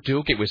Bo and Luke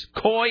Duke, it was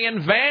Coy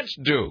and Vance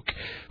Duke,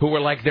 who were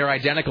like their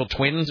identical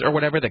twins or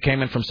whatever that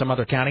came in from some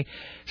other county.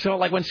 So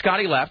like when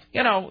Scotty left,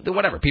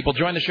 whatever, people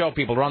join the show,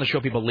 people are on the show,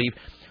 people leave.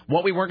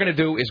 What we weren't going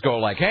to do is go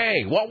like,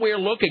 hey, what we're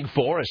looking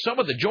for is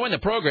someone to join the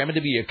program and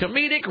to be a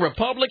comedic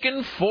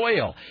Republican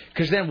foil,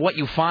 because then what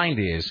you find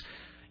is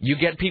you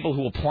get people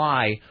who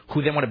apply,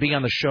 who then want to be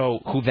on the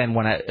show, who then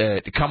want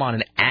to come on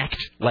and act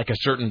like a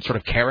certain sort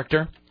of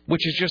character,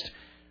 which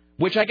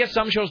I guess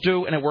some shows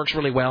do, and it works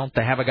really well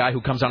to have a guy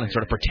who comes on and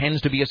sort of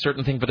pretends to be a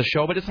certain thing for the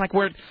show. But it's like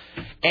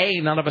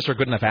none of us are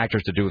good enough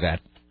actors to do that.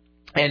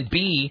 And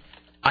B,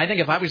 I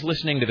think if I was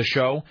listening to the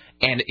show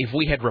and if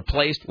we had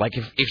replaced, like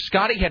if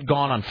Scotty had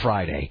gone on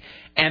Friday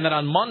and then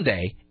on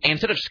Monday,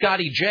 instead of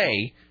Scotty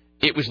J,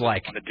 it was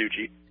like...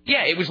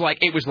 Yeah, it was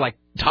like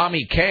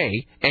Tommy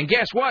K, and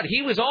guess what?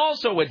 He was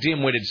also a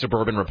dim-witted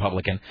suburban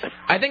Republican.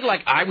 I think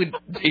I would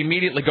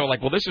immediately go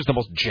well, this is the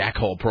most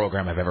jackhole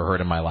program I've ever heard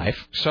in my life.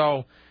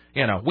 So,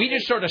 we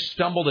just sort of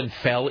stumbled and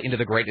fell into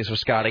the greatness of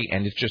Scotty,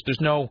 and it's just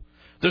there's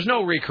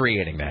no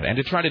recreating that. And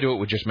to try to do it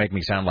would just make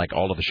me sound like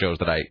all of the shows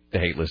that I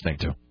hate listening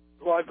to.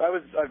 Well,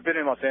 I've been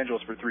in Los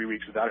Angeles for 3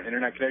 weeks without an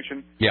internet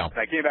connection. Yeah. And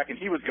I came back and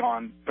he was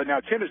gone, but now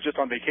Tim is just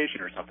on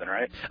vacation or something,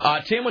 right?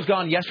 Tim was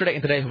gone yesterday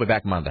and today he'll be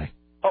back Monday.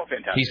 Oh,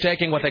 fantastic. He's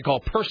taking what they call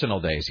personal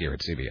days here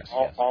at CBS.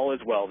 All is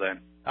well,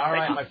 then. All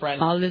right, my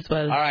friend. All is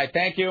well. All right,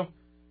 thank you.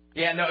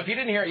 Yeah, no, if you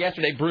didn't hear it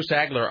yesterday, Bruce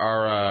Agler,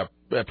 our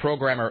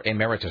programmer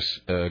emeritus,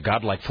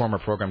 godlike former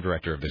program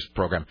director of this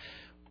program,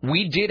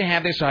 we did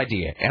have this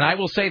idea. And I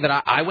will say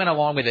that I went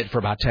along with it for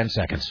about 10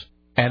 seconds.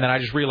 And then I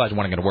just realized it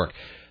wasn't going to work.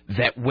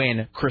 That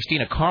when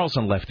Christina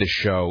Carlson left this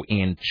show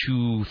in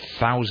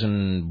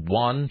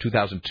 2001,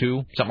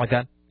 2002, something like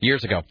that,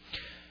 years ago,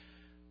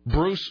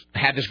 Bruce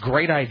had this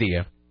great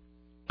idea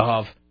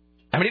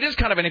it is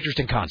kind of an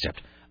interesting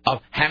concept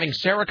of having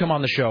Sarah come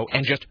on the show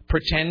and just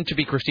pretend to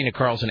be Christina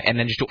Carlson and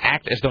then just to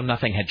act as though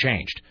nothing had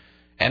changed.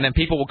 And then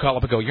people will call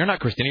up and go, you're not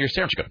Christina, you're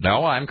Sarah. And she goes,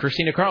 no, I'm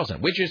Christina Carlson,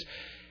 which is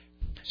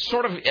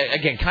sort of,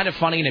 again, kind of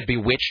funny in a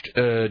bewitched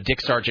Dick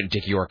Sargent,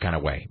 Dick York kind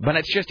of way. But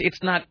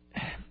it's not...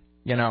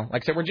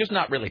 like I said, we're just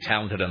not really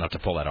talented enough to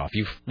pull that off.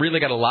 You've really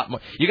got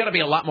you got to be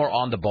a lot more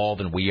on the ball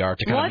than we are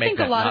to kind of make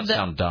that not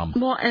sound dumb.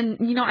 Well, and,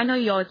 I know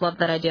you always love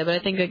that idea, but I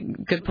think a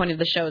good point of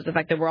the show is the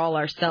fact that we're all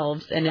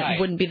ourselves, and it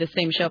wouldn't be the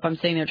same show if I'm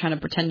sitting there trying to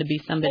pretend to be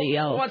somebody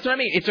else. Well, that's what I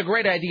mean. It's a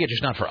great idea,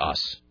 just not for us.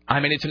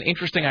 It's an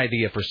interesting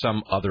idea for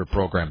some other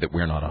program that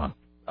we're not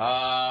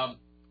on.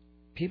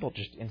 People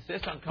just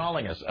insist on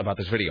calling us about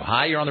this video.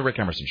 Hi, you're on the Rick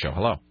Emerson Show.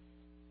 Hello.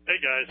 Hey,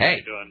 guys. How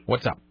you doing?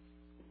 What's up?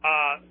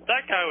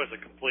 That guy was a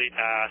complete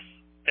ass,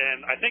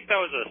 and I think that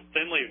was a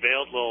thinly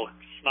veiled little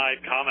snide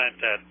comment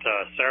at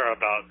Sarah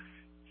about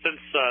since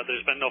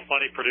there's been no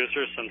funny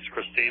producers since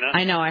Christina.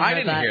 I know, I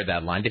didn't hear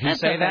that line. Did he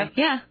say that?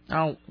 Yeah.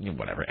 Oh,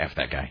 whatever. F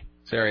that guy.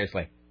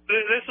 Seriously.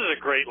 This is a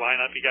great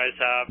lineup you guys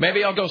have.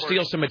 Maybe I'll go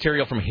steal some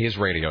material from his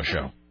radio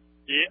show.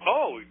 Yeah.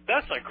 Oh,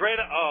 that's a great...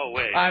 Oh,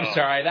 wait. I'm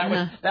sorry.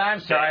 I'm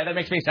sorry. That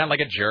makes me sound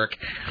like a jerk.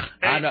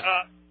 Hey,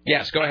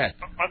 yes, go ahead.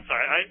 I'm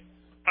sorry.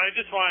 I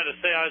just wanted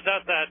to say I was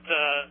at that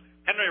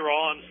Henry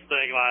Rollins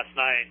thing last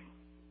night,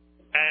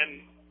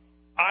 and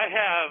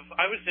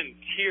I was in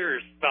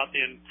tears about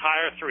the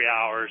entire 3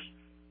 hours,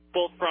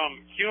 both from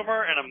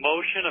humor and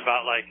emotion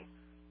about,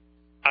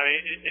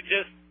 it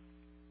just,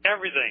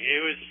 everything.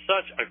 It was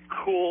such a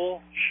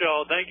cool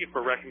show. Thank you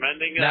for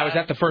recommending it. Now, is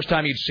that the first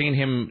time you'd seen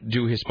him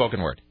do his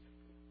spoken word?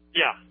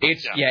 Yeah.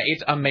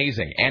 It's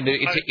amazing. And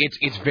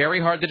it's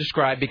very hard to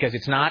describe because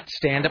it's not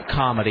stand-up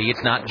comedy,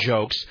 it's not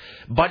jokes,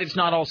 but it's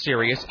not all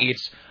serious.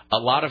 It's a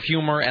lot of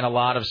humor and a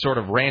lot of sort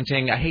of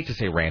ranting. I hate to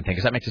say ranting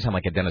because that makes it sound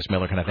like a Dennis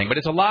Miller kind of thing, but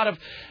it's a lot of,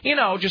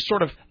 just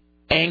sort of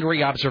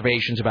angry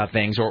observations about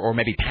things or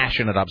maybe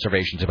passionate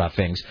observations about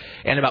things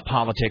and about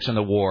politics and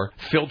the war,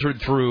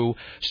 filtered through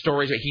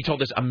stories. He told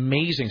this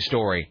amazing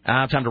story. I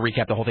don't have time to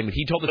recap the whole thing, but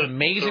he told this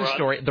amazing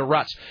story, The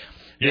Ruts.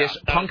 This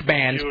punk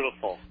band,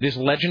 this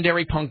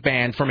legendary punk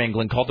band from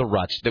England called The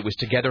Ruts that was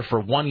together for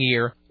 1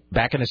 year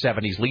back in the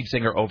 70s. Lead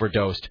singer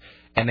overdosed,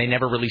 and they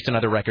never released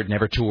another record,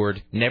 never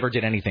toured, never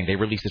did anything. They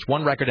released this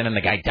one record, and then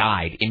the guy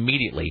died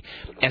immediately.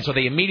 And so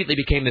they immediately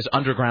became this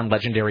underground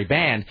legendary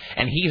band,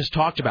 and he has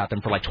talked about them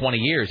for 20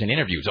 years in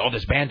interviews. Oh,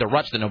 this band, The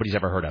Ruts, that nobody's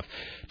ever heard of.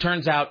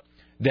 Turns out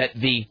that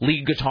the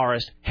lead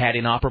guitarist had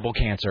inoperable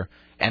cancer,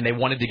 and they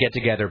wanted to get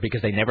together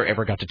because they never,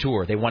 ever got to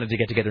tour. They wanted to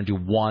get together and do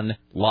one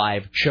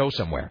live show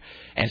somewhere.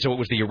 And so it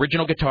was the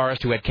original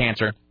guitarist who had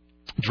cancer,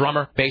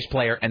 drummer, bass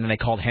player, and then they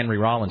called Henry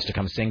Rollins to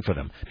come sing for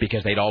them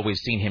because they'd always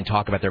seen him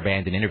talk about their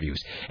band in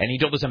interviews. And he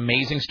told this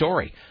amazing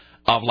story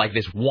of like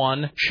this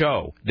one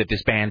show that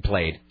this band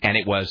played, and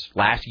it was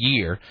last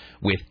year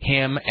with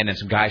him and then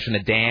some guys from the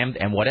Damned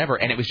and whatever,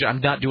 and it was,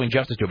 I'm not doing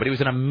justice to it, but it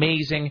was an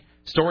amazing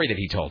story that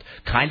he told.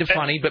 Kind of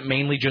funny, but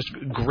mainly just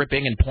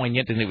gripping and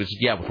poignant, and it was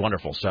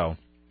wonderful. So.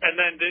 And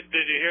then did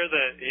you hear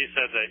that he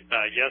said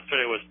that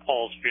yesterday was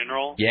Paul's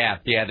funeral? Then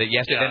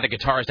the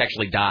guitarist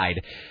actually died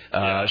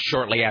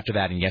shortly after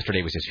that, and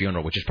yesterday was his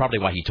funeral, which is probably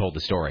why he told the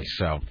story.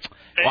 So,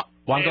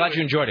 I'm glad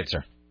you enjoyed it, sir.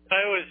 It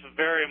was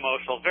very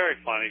emotional, very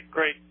funny,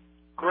 great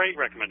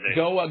recommendation.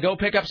 Go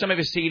pick up some of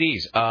his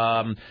CDs.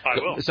 I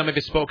will. Some of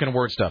his spoken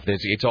word stuff.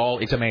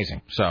 It's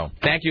amazing. So,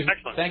 thank you.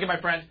 Excellent. Thank you,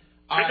 my friend.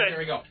 All right, here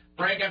we go.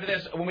 Break after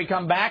this. When we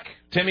come back,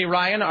 Timmy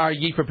Ryan, are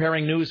ye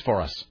preparing news for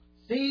us?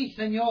 Si,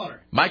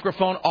 senor.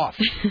 Microphone off.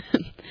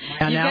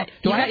 Now,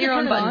 you got your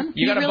own button.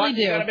 You got a really button.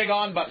 do. You got a big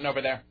on button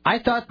over there.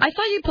 I saw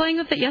you playing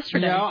with it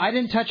yesterday. No, I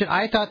didn't touch it.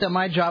 I thought that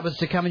my job was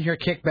to come in here,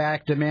 kick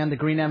back, demand the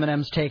green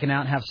M&Ms taken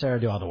out, and have Sarah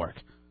do all the work.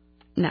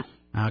 No.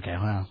 Okay,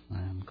 well,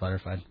 I'm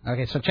clarified.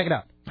 Okay, so check it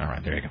out. All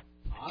right, there you go.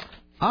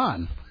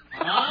 On.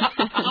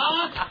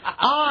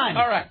 On.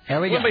 All right.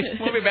 There we go.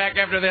 We'll be back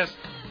after this.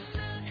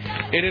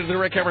 It is the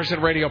Rick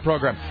Emerson radio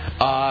program.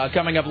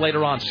 Coming up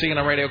later on,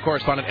 CNN radio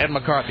correspondent Ed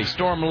McCarthy,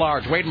 Storm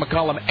Large, Wade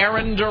McCollum,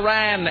 Aaron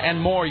Duran, and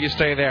more. You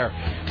stay there.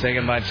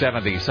 Saying by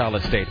 70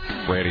 Solid State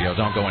Radio.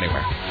 Don't go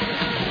anywhere.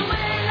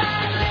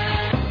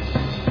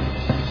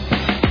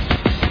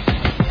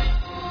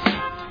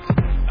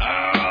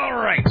 All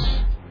right.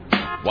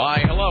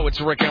 Why, hello. It's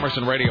the Rick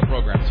Emerson radio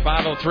program. It's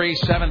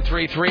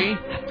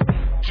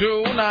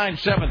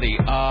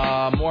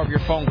 503-733-2970. More of your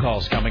phone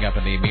calls coming up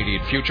in the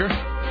immediate future.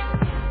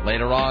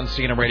 Later on,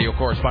 CNN radio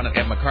correspondent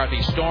Ed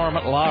McCarthy, Storm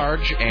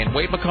Large, and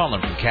Wade McCollum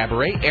from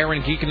Cabaret,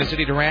 Aaron Geek in the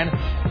City Duran.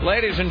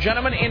 Ladies and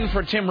gentlemen, in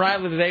for Tim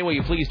Riley today, will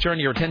you please turn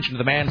your attention to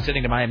the man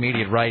sitting to my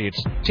immediate right?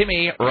 It's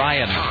Timmy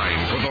Ryan.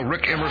 Time for the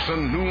Rick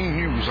Emerson Noon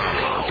News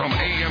Hour from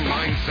AM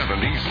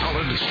 970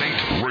 Solid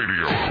State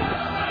Radio.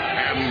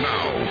 And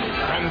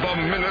now, from the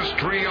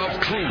Ministry of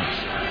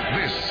Truth,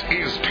 this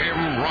is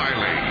Tim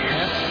Riley.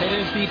 Yes, it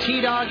is the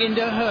T-Dog in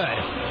the hood.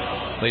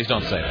 Please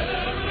don't say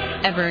that.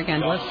 Ever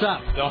again. What's up?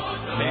 No.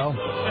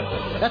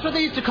 That's what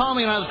they used to call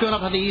me when I was growing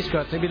up on the East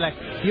Coast. They'd be like,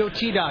 yo,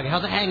 T-Dog,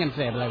 how's it hanging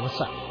today? I'd be like, what's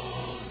up?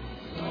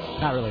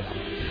 Not really.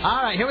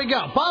 All right, here we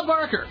go. Bob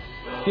Barker.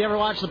 If you ever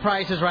watched The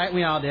Price is Right,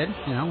 we all did.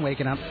 You know,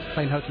 waking up,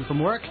 playing hooky from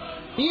work.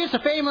 He used to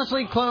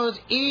famously close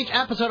each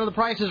episode of The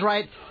Price is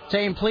Right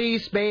saying,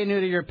 please spay and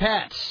neuter your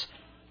pets.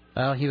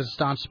 Well, he was a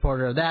staunch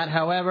supporter of that.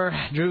 However,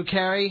 Drew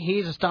Carey,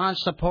 he's a staunch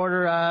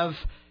supporter of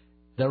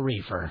the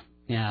reefer.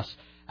 Yes.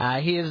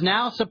 He is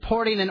now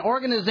supporting an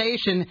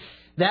organization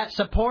that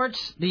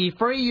supports the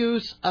free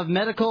use of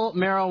medical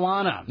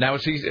marijuana. Now,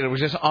 was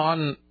this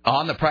on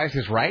The Price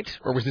is Right,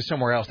 or was this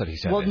somewhere else that he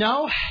said Well, it?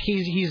 no,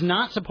 he's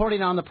not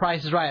supporting on The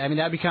Price is Right. I mean,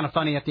 that'd be kind of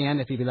funny at the end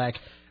if he'd be like,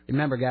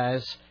 remember,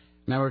 guys,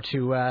 remember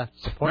to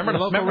support the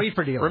local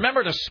reefer dealer.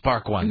 Remember to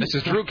spark one. This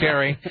is Drew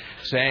Carey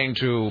saying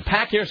to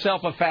pack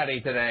yourself a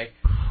fatty today.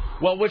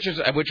 Well, which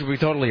would be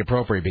totally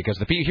appropriate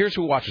because here's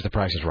who watches The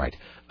Price is Right: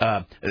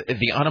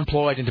 the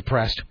unemployed and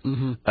depressed,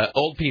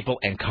 old people,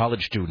 and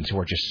college students who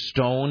are just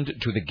stoned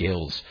to the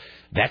gills.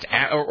 That's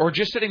or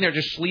just sitting there,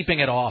 just sleeping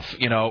it off,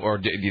 or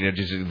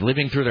just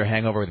living through their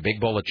hangover with a big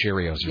bowl of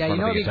Cheerios. Yeah, in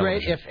front of it'd be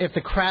great if the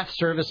craft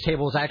service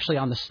table is actually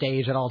on the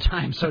stage at all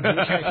times, so Drew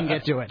Carey can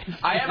get to it.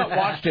 I haven't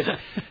watched it.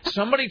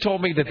 Somebody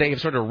told me that they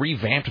have sort of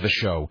revamped the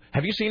show.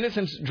 Have you seen it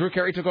since Drew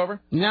Carey took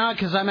over? No,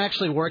 because I'm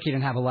actually working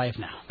and have a life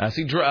now.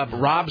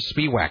 Rob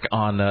Spiewak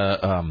on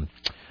Don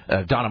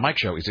and Mike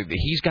show.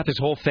 He's got this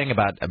whole thing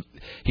about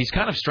he's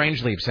kind of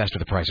strangely obsessed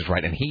with The Price is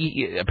Right, and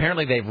he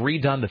apparently they've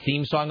redone the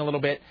theme song a little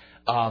bit.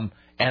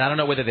 And I don't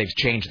know whether they've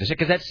changed this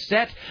because that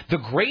set. The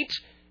great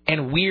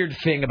and weird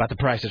thing about The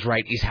Price is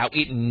Right is how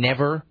it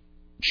never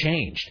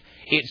changed.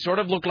 It sort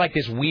of looked like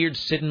this weird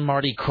Sid and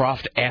Marty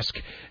Krofft-esque,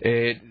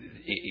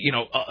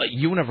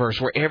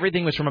 universe where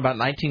everything was from about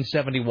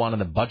 1971,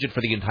 and the budget for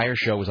the entire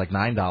show was like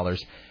 $9.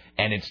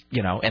 And it's,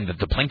 and the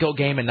Plinko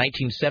game in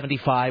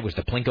 1975 was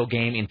the Plinko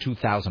game in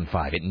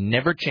 2005. It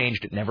never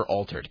changed. It never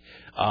altered.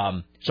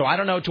 So I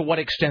don't know to what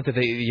extent that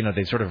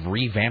they sort of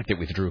revamped it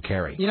with Drew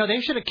Carey.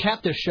 They should have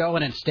kept the show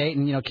in its state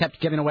and,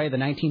 kept giving away the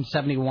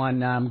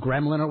 1971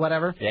 Gremlin or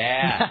whatever.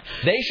 Yeah.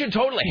 They should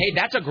totally. Hey,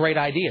 that's a great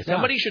idea.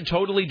 Somebody should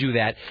totally do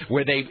that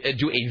where they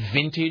do a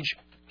vintage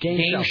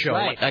game show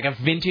right. like a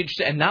vintage,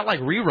 and not like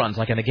reruns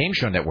like on the Game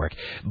Show Network,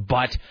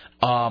 but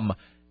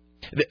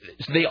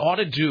they ought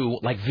to do,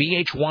 like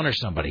VH1 or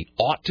somebody,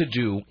 ought to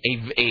do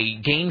a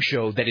game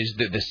show that is,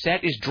 the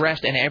set is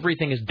dressed and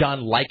everything is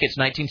done like it's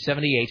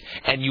 1978,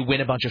 and you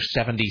win a bunch of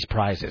 70s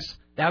prizes.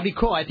 That would be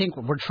cool. I think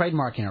we're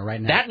trademarking it right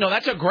now.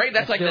 That's the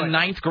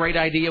 9th great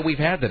idea we've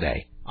had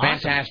today. Awesome.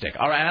 Fantastic.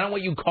 All right, I don't know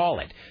what you call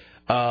it.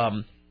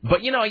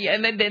 But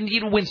and then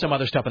you win some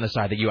other stuff on the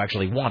side that you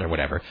actually want or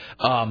whatever.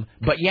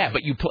 But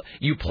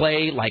you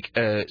play like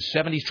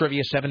 70s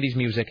trivia, 70s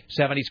music,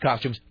 70s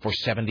costumes for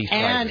 70s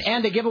prizes.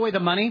 And they give away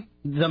the money.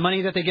 The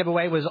money that they give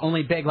away was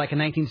only big like in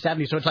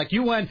 1970. So it's like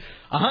you won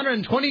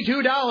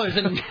 $122,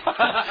 and because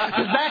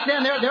back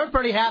then they were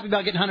pretty happy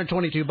about getting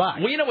 $122. Well,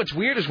 what's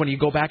weird is when you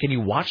go back and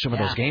you watch some of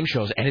those game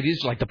shows, and it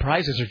is like the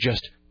prizes are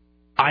just,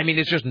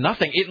 it's just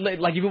nothing.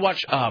 Like if you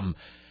watch.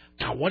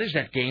 God, what is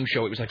that game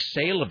show? It was like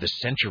Sale of the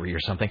Century or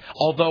something.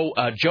 Although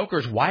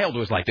Joker's Wild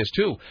was like this,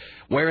 too,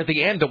 where at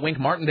the end, the Wink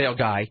Martindale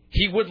guy,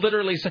 he would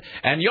literally say,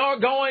 and you're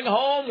going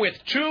home with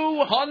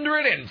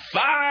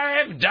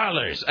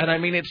 $205.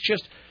 And, it's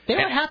just... They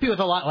were happy with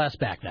a lot less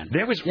back then.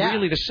 There was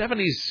really the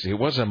 70s. It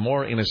was a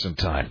more innocent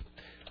time.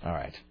 All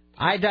right.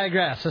 I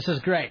digress. This is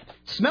great.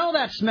 Smell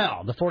that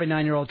smell, the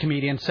 49-year-old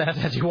comedian says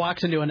as he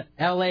walks into an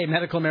L.A.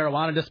 medical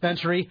marijuana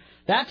dispensary.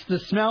 That's the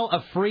smell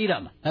of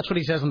freedom. That's what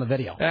he says in the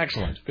video.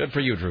 Excellent. Good for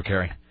you, Drew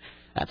Carey.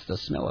 That's the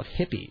smell of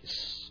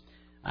hippies.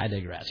 I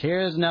digress.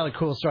 Here's another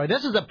cool story.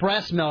 This is the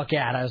breast milk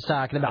ad I was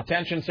talking about.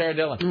 Attention, Sarah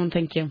Dillon.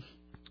 Thank you.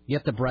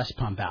 Get the breast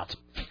pump out.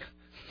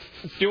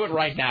 Do it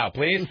right now,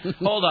 please.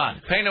 Hold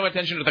on. Pay no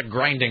attention to the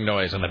grinding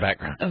noise in the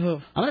background.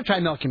 I'm going to try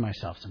milking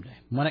myself someday.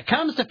 When it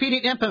comes to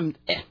feeding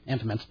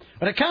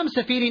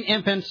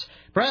infants,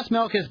 breast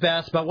milk is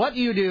best. But what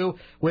do you do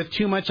with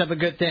too much of a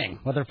good thing?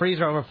 With her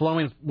freezer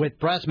overflowing with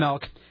breast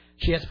milk,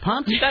 she has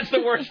pumped. That's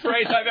the worst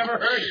phrase I've ever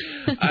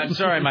heard. I'm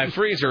sorry, my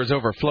freezer is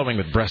overflowing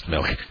with breast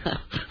milk.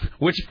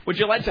 Would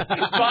you like to,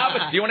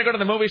 Bob? Do you want to go to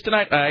the movies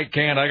tonight? I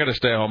can't. I got to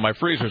stay home. My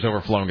freezer's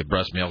overflowing with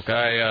breast milk.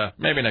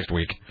 Maybe next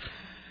week.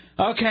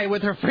 Okay,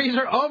 with her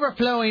freezer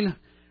overflowing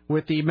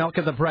with the milk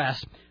of the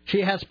breast,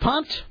 she has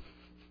pumped,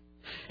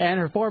 and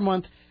her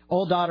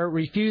 4-month-old daughter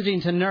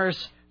refusing to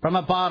nurse from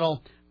a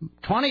bottle.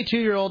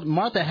 22-year-old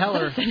Martha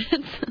Heller.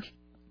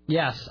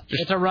 Yes,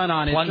 it's a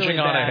run-on. It's plunging really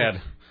on bad.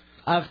 ahead.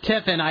 Of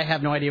Tiffin, I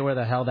have no idea where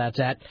the hell that's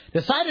at,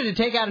 decided to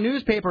take out a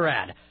newspaper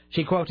ad.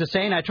 She quotes as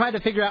saying, I tried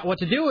to figure out what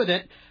to do with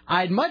it.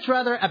 I'd much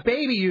rather a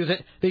baby use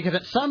it because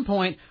at some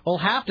point we'll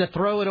have to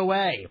throw it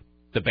away.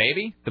 The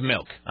baby? The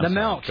milk.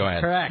 Milk. Go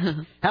ahead. Correct.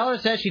 Heller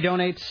says she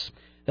donates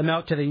the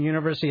milk to the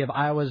University of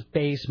Iowa's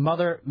base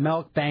Mother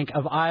Milk Bank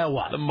of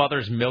Iowa. The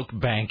Mother's Milk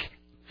Bank.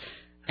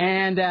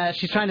 And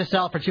she's trying to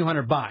sell it for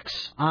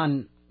 $200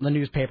 on the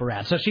newspaper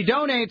ad. So she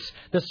donates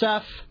the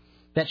stuff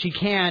that she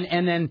can,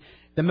 and then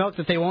the milk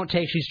that they won't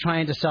take, she's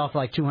trying to sell for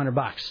like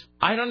 $200.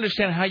 I don't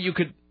understand how you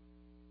could...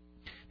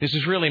 This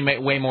is really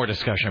way more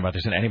discussion about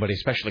this than anybody,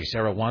 especially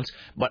Sarah, wants.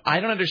 But I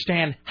don't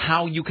understand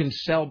how you can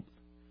sell...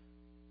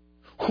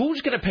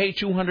 Who's going to pay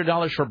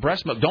 $200 for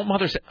breast milk? Don't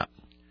mothers...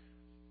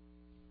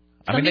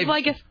 Some people,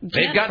 I guess,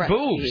 they've got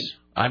boobs.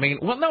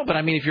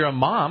 If you're a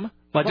mom...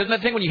 doesn't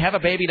that thing when you have a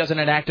baby, doesn't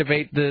it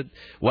activate the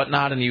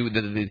whatnot and you...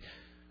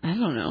 I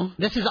don't know.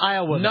 This is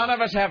Iowa. None of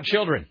us have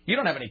children. You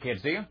don't have any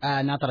kids, do you?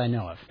 Not that I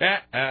know of.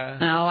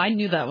 No, I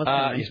knew that was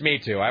coming. Me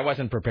too. I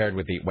wasn't prepared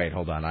with the... Wait,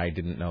 hold on. I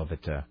didn't know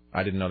that...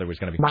 I didn't know there was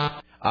going to be...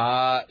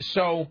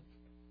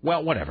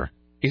 whatever.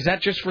 Is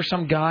that just for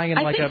some guy in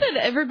I think that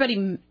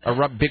everybody...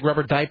 A big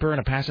rubber diaper and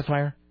a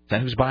pacifier? Is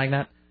that who's buying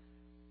that?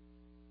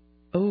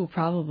 Oh,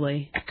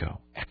 probably. Echo.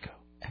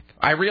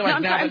 I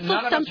realize now that I'm still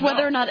stumped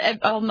whether or not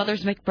all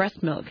mothers make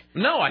breast milk.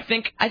 No, I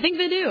think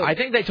they do. I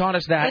think they taught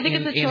us that I think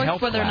in it's a choice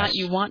health whether class. or not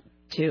you want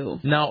to.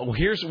 No,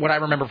 here's what I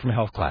remember from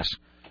health class.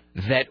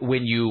 That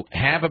when you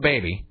have a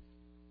baby,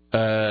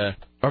 or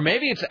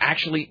maybe it's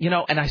actually,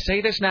 and I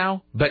say this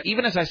now, but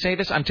even as I say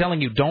this, I'm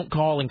telling you, don't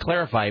call and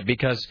clarify,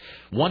 because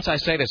once I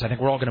say this, I think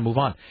we're all going to move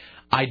on.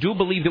 I do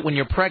believe that when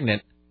you're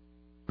pregnant,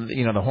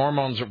 the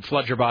hormones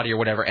flood your body or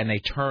whatever, and they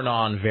turn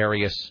on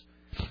various...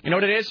 You know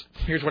what it is?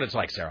 Here's what it's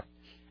like, Sarah.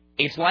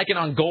 It's like it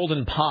on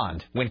Golden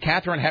Pond when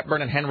Katharine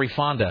Hepburn and Henry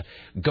Fonda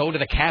go to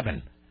the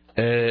cabin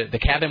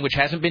which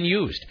hasn't been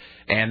used,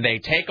 and they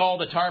take all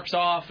the tarps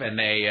off, and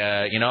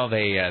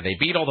they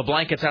beat all the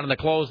blankets out on the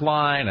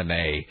clothesline, and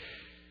they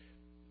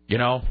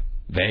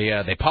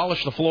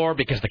polish the floor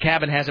because the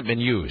cabin hasn't been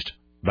used.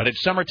 But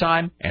it's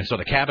summertime, and so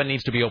the cabin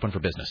needs to be open for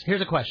business.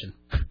 Here's a question.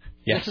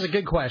 Yes. This is a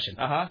good question.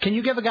 Uh-huh. Can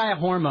you give a guy a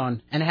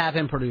hormone and have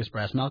him produce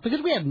breast milk?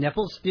 Because we have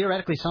nipples,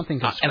 theoretically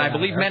something could and I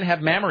believe men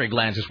have mammary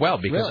glands as well,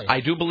 because really? I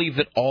do believe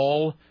that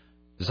all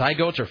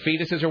zygotes or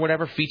fetuses or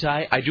whatever,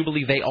 feti, I do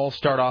believe they all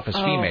start off as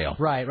female.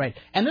 Right.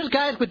 And there's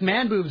guys with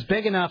man boobs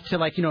big enough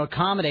to,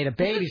 accommodate a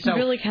baby. It's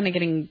really kind of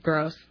getting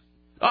gross.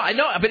 Oh, I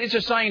know, but it's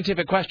a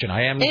scientific question.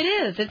 It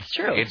is. It's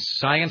true. It's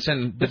science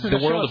and this is the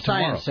world of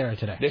tomorrow. Science, Sarah,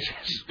 today.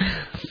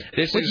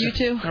 This With is you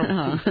two?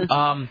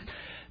 Uh-huh.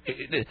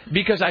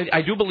 Because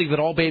I do believe that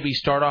all babies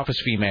start off as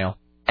female,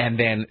 and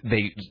then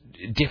they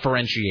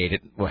differentiate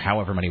it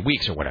however many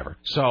weeks or whatever.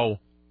 So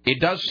it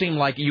does seem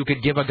like you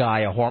could give a guy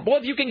a hormone. Well,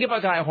 if you can give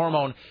a guy a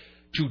hormone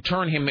to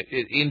turn him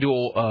into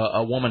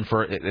a woman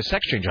for a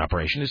sex change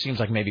operation, it seems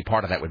like maybe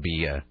part of that would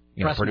be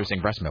producing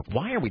breast milk.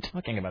 Why are we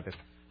talking about this?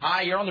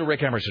 Hi, you're on the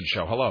Rick Emerson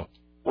Show. Hello.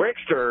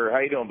 Rickster, how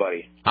you doing,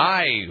 buddy?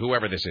 Hi,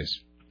 whoever this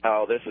is.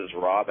 Oh, this is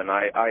Rob, and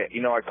I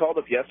called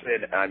up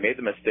yesterday, and I made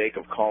the mistake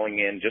of calling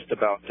in just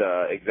about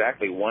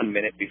exactly 1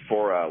 minute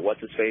before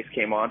What's-His-Face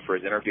came on for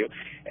his interview,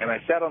 and I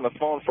sat on the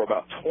phone for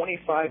about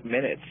 25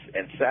 minutes,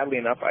 and sadly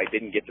enough, I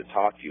didn't get to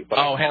talk to you. But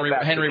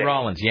Henry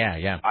Rollins,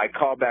 yeah. I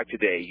called back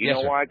today. You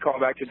know why I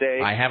called back today?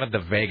 I haven't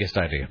the vaguest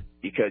idea.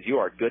 Because you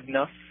are good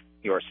enough,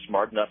 you are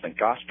smart enough, and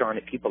gosh darn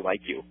it, people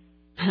like you.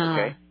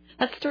 Okay?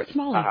 That's Stuart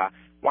Smalley.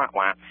 Wah,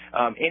 wah.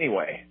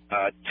 Anyway,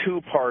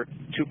 two-part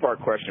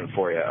question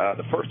for you.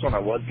 The first one, I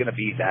was going to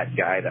be that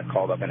guy that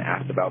called up and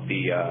asked about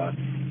the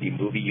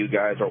movie you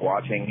guys are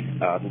watching,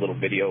 the little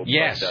video.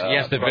 Yes,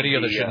 the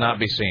video that should not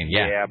be seen.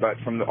 Yeah, but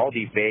from all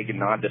the vague and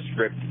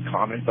nondescript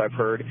comments I've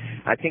heard,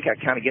 I think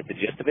I kind of get the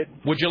gist of it.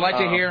 Would you like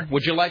to hear?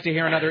 Would you like to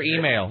hear another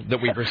email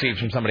that we've received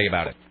from somebody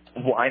about it?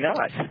 Why not?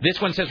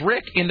 This one says,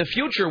 Rick, in the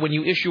future when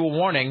you issue a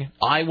warning,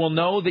 I will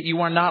know that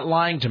you are not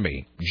lying to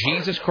me.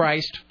 Jesus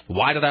Christ,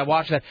 why did I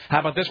watch that? How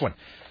about this one?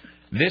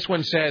 This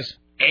one says,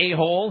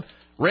 a-hole,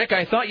 Rick,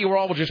 I thought you were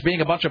all just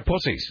being a bunch of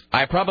pussies.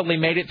 I probably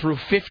made it through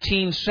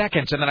 15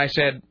 seconds, and then I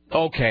said,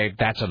 okay,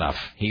 that's enough.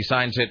 He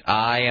signs it,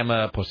 I am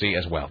a pussy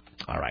as well.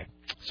 All right.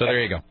 So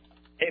there you go.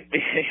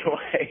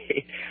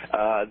 Anyway,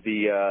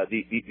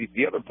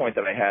 the other point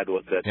that I had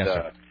was that...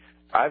 Yes,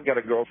 I've got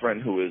a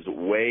girlfriend who is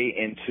way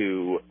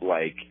into,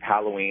 like,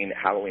 Halloween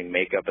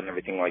makeup and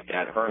everything like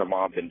that. Her and her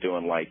mom have been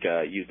doing, like,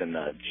 using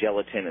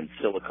gelatin and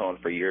silicone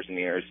for years and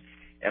years.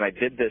 And I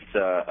did this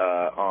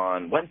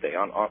on Wednesday,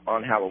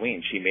 on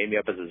Halloween. She made me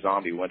up as a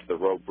zombie, went to the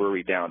Rogue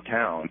Brewery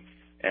downtown,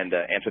 and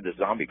entered the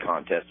zombie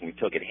contest, and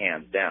we took it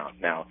hands down.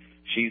 Now,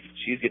 she's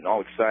getting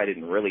all excited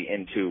and really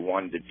into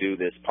wanting to do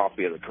this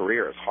possibly as a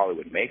career as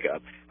Hollywood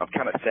makeup. I'm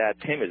kind of sad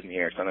Tim isn't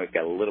here, so I know he's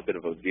got a little bit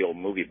of a real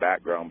movie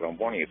background, but I'm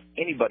wondering if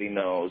anybody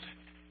knows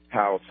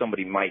how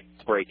somebody might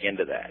break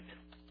into that.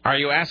 Are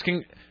you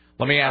asking?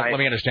 Let me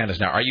understand this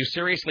now. Are you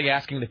seriously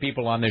asking the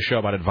people on this show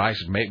about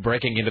advice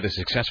breaking into the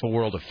successful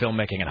world of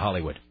filmmaking in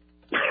Hollywood?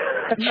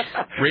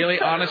 Really?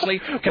 Honestly?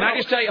 Can I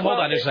just tell you, hold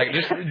on just a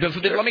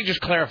second. Let me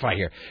just clarify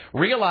here.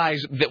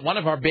 Realize that one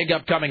of our big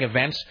upcoming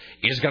events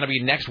is going to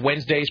be next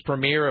Wednesday's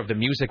premiere of The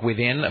Music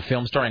Within, a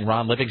film starring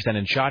Ron Livingston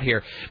and shot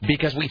here,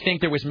 because we think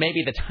there was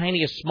maybe the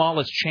tiniest,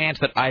 smallest chance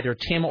that either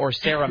Tim or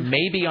Sarah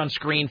may be on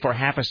screen for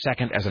half a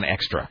second as an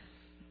extra.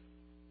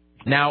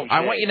 Now, I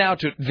want you now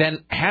to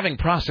then, having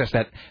processed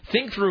that,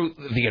 think through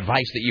the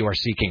advice that you are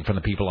seeking from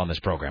the people on this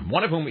program,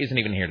 one of whom isn't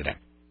even here today.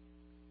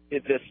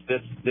 This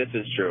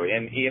is true,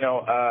 and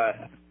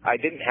I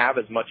didn't have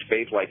as much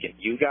faith like in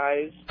you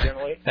guys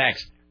generally.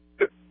 Thanks.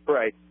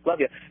 Right, love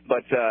you.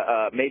 But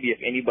maybe if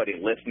anybody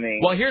listening.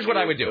 Well, here's what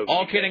I would do.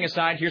 All kidding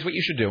aside, here's what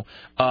you should do.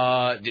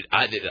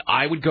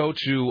 I would go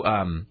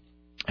to.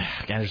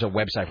 There's a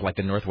website for like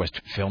the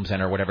Northwest Film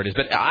Center or whatever it is,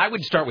 but I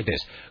would start with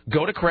this.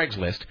 Go to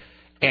Craigslist.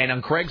 And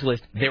on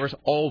Craigslist, there is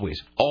always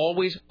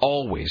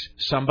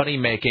somebody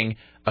making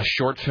a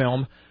short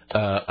film,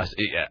 a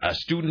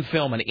student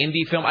film, an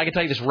indie film. I can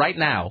tell you this right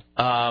now.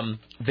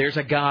 There's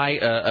a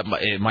guy,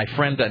 my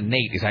friend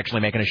Nate is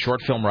actually making a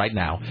short film right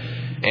now.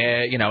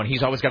 And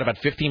he's always got about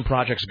 15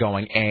 projects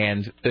going,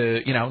 and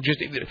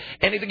just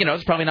anything.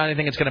 It's probably not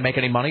anything that's going to make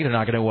any money. They're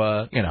not going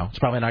to, it's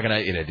probably not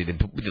going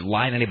to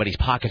line anybody's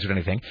pockets or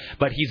anything.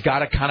 But he's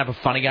got a kind of a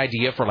funny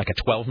idea for like a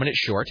 12-minute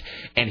short,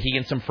 and he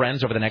and some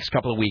friends over the next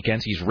couple of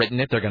weekends, he's written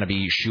it. They're going to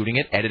be shooting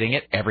it, editing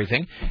it,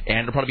 everything, and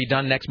it'll probably be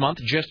done next month.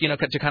 Just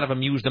to kind of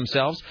amuse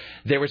themselves.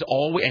 There is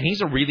always, and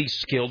he's a really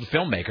skilled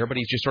filmmaker, but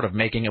he's just sort of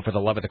making it for the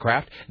love of the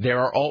craft.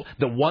 The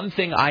one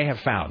thing I have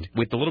found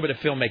with the little bit of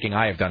filmmaking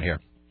I have done here,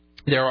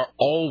 there are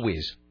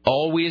always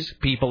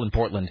people in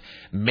Portland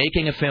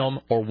making a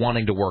film or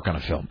wanting to work on a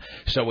film.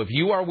 So if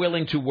you are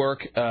willing to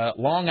work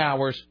long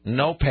hours,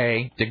 no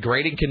pay,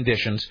 degrading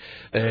conditions,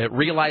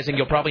 realizing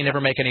you'll probably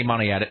never make any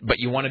money at it, but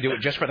you want to do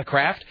it just for the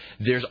craft,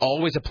 there's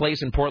always a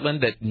place in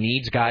Portland that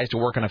needs guys to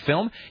work on a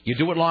film. You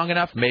do it long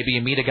enough, maybe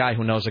you meet a guy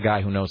who knows a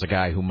guy who knows a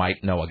guy who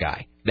might know a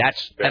guy.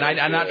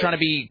 I'm not trying to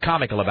be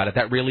comical about it.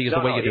 That really is the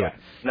way you do it.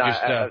 No,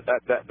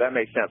 that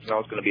makes sense. No,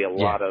 it's going to be a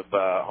lot of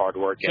hard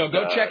work. So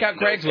go check out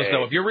Craigslist,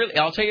 though. If you're really,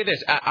 I'll tell you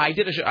this. And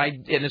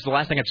it's the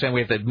last thing I'm saying. We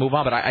have to move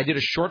on. But I did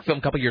a short film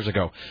a couple years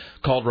ago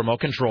called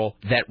Remote Control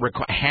that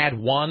had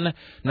one,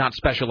 not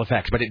special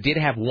effects, but it did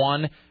have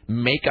one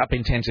makeup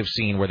intensive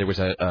scene where there was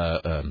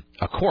a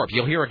corpse.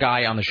 You'll hear a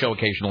guy on the show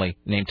occasionally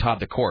named Todd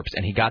the Corpse,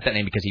 and he got that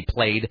name because he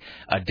played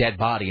a dead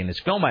body in this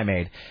film I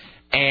made,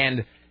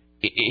 and.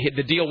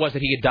 The deal was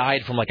that he had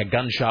died from like a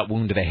gunshot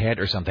wound to the head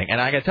or something.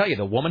 And I got to tell you,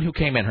 the woman who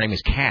came in, her name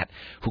is Kat,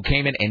 who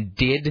came in and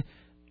did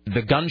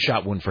the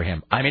gunshot wound for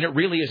him. I mean, it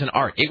really is an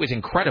art. It was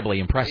incredibly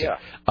impressive.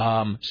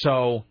 Yeah.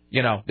 So,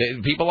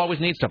 people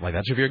always need stuff like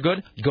that. So if you're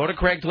good, go to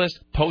Craigslist,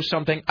 post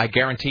something. I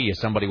guarantee you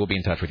somebody will be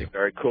in touch with you.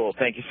 Very cool.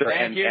 Thank you, sir.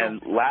 Thank you.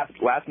 And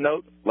last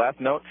note.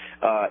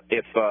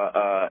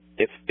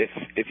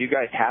 If you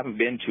guys haven't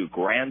been to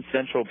Grand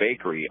Central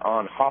Bakery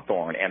on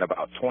Hawthorne and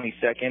about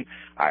 22nd,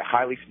 I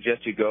highly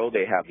suggest you go.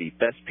 They have the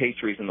best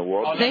pastries in the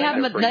world. They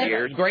have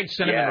great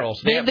cinnamon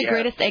rolls. They have the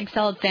greatest egg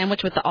salad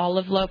sandwich with the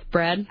olive loaf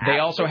bread. They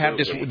also have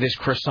this this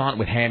croissant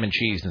with ham and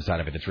cheese inside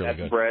of it. It's really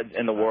good. Bread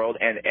in the world,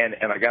 and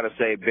I got to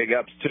say, big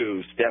ups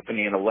to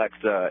Stephanie and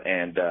Alexa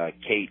and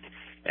Kate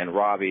and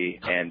Robbie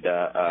and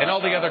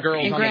all the other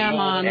girls and on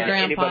Grandma the and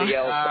Grandpa. Anybody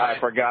else I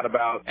forgot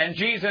about. And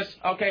Jesus.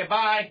 Okay,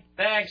 bye.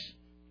 Thanks.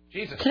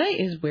 Jesus. Today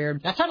is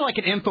weird. That sounded like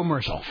an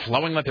infomercial.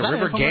 Flowing like the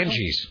river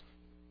Ganges.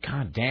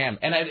 God damn.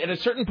 And at a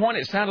certain point,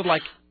 it sounded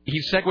like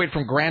he segued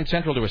from Grand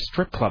Central to a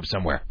strip club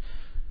somewhere.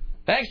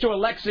 Thanks to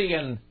Alexi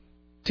and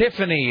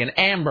Tiffany and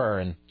Amber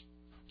and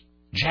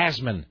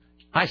Jasmine.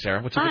 Hi,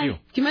 Sarah. What's up with you? Do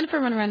you mind if I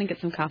run around and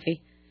get some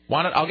coffee?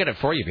 Want it? I'll get it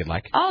for you if you'd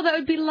like. Oh, that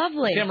would be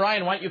lovely. Tim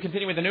Ryan, why don't you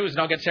continue with the news,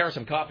 and I'll get Sarah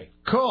some coffee.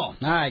 Cool. All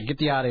right, get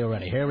the audio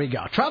ready. Here we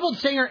go. Troubled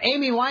singer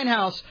Amy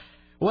Winehouse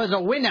was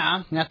a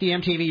winner at the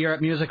MTV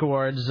Europe Music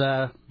Awards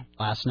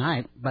last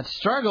night, but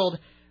struggled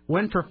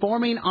when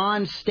performing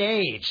on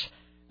stage.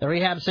 The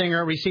rehab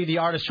singer received the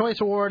Artist' Choice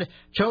Award,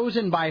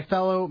 chosen by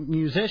fellow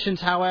musicians.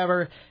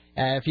 However,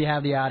 if you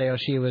have the audio,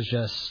 she was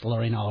just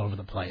slurring all over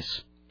the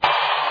place.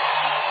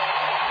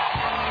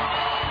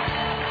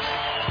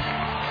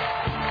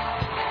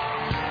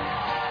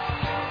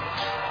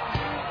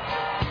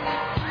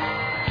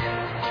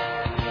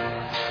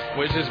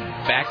 What is this,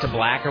 Back to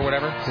Black or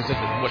whatever? What's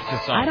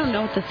this song? I don't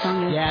know what the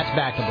song is. Yeah, it's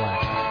Back to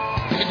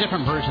Black. It's a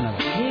different version of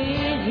it.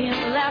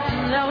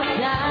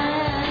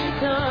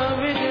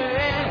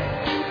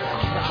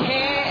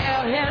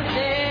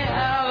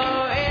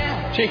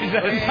 Jesus.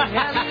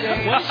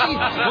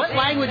 What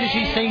language is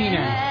she singing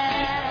in?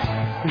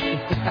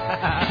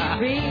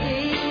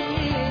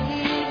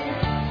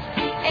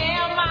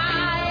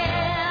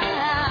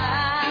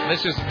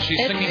 She's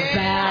singing. It's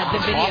bad, the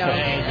video.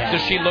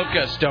 Does she look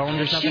stoned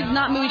or something? She's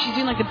not moving. She's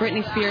doing like the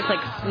Britney Spears,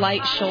 like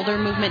slight shoulder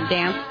movement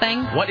dance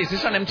thing. What, is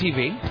this on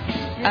MTV?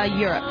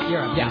 Europe.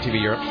 Yeah. MTV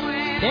Europe.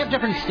 They have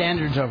different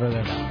standards over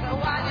there, though.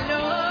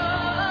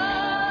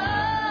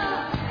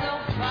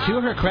 To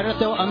her credit,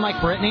 though, unlike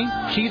Britney,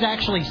 she's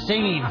actually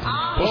singing.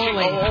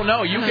 Oh,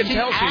 no, you can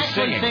tell she's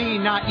actually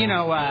singing, not,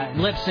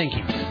 lip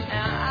syncing.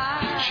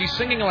 She's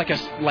singing like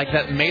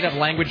that made-up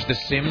language the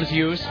Sims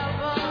use.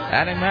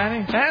 Exactly.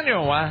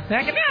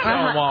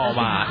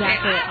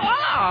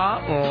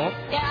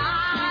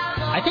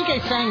 I think I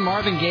sang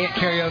Marvin Gaye at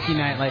karaoke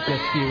night like this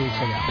a few weeks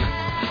ago.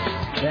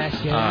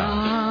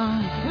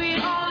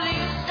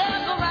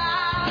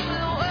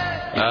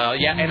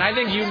 Yeah, and I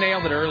think you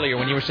nailed it earlier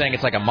when you were saying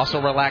it's like a muscle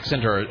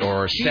relaxant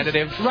or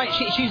sedative. Right,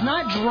 she's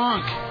not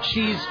drunk.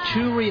 She's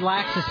too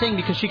relaxed to sing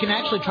because she can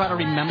actually try to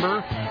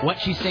remember what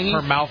she's singing.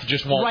 Her mouth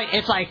just won't. Right,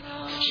 it's like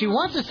she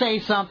wants to say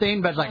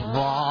something, but it's like...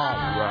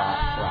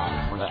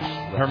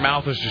 Her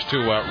mouth is just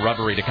too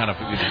rubbery to kind of...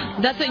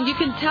 That's what you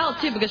can tell,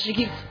 too, because she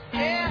keeps...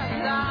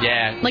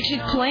 Yeah. Like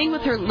she's playing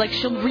with her, like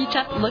she'll reach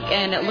up, look,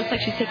 and it looks like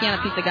she's taking out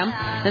a piece of gum.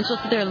 Then she'll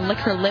sit there and lick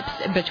her lips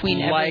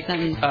between every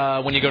sentence.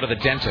 Like when you go to the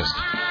dentist.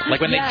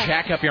 Like when they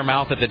jack up your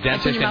mouth at the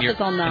dentist and you're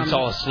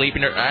all asleep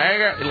and you're,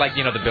 like,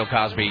 the Bill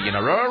Cosby,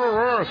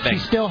 thing.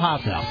 She's still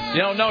hot,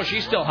 though. No,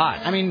 she's still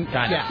hot. I mean,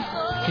 kind of.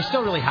 Yeah. She's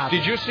still really hot.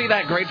 Did you see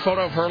that great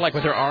photo of her, like,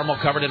 with her arm all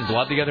covered in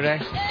blood the other day?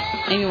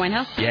 Amy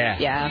Winehouse? Yeah.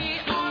 Yeah.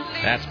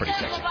 That's pretty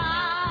sexy.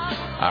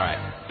 All right.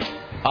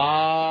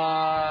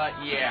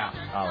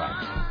 Yeah. All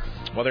right.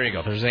 Well, there you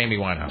go. There's Amy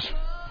Winehouse.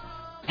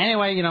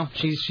 Anyway,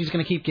 she's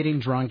going to keep getting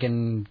drunk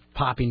and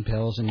popping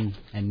pills and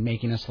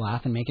making us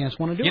laugh and making us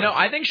want to do it.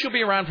 I think she'll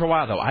be around for a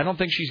while, though. I don't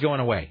think she's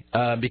going away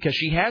because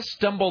she has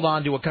stumbled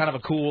onto a kind of a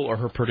cool, or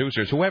her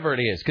producers, whoever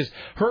it is. Because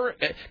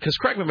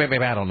correct me, maybe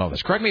I don't know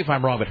this. Correct me if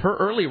I'm wrong, but her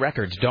early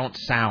records don't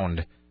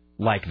sound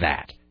like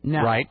that.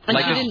 No. Right? And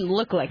she didn't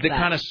look like the that. The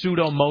kind of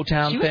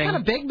pseudo-Motown thing. She was kind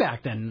of big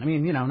back then. I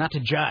mean, not to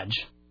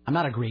judge. I'm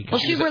not a Greek. Well,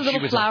 she wore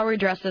little flowery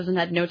dresses and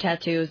had no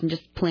tattoos and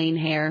just plain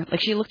hair. Like,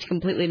 she looked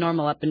completely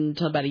normal up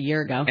until about a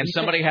year ago. And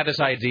somebody had this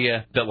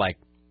idea that, like,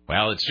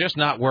 well, it's just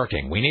not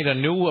working. We need a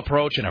new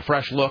approach and a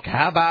fresh look.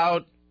 How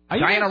about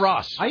Diana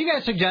Ross? Are you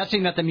guys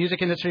suggesting that the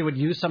music industry would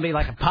use somebody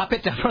like a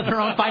puppet for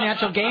their own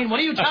financial gain? What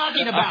are you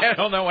talking about? I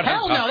don't know what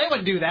Hell no, they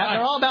wouldn't do that.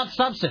 They're all about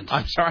substance.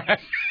 I'm sorry.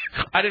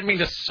 I didn't mean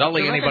to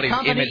sully anybody's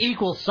image.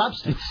 Equals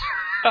substance.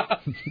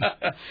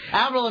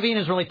 Avril Lavigne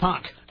is really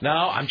punk. No,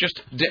 I'm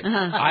just...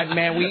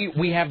 man,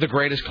 we have the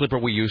greatest clip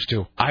we used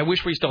to. I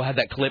wish we still had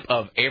that clip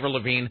of Avril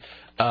Lavigne.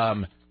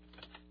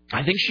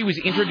 I think she was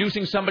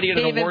introducing somebody at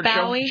an award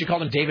show. She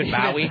called him David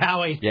Bowie.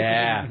 Bowie.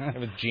 Yeah, it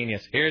was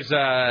genius. Here's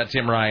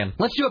Tim Ryan.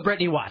 Let's do a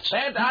Britney watch.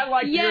 And I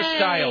like your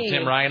style,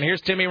 Tim Ryan.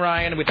 Here's Timmy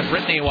Ryan with the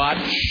Britney watch.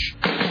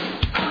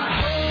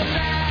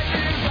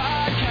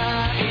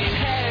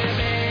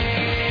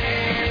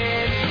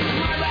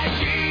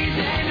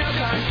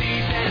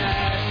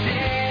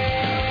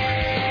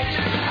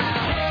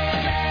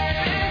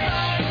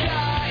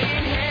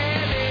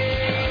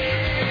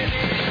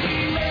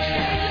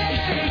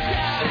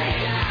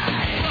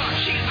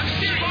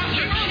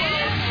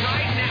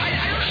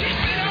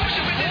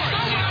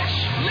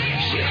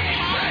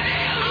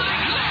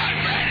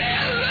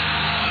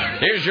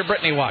 Here's is your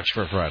Britney watch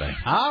for Friday?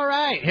 All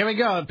right, here we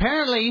go.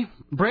 Apparently,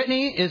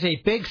 Britney is a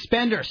big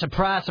spender.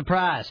 Surprise,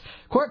 surprise.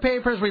 Court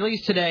papers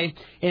released today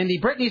in the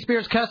Britney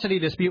Spears custody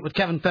dispute with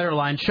Kevin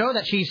Federline show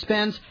that she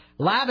spends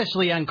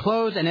lavishly on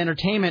clothes and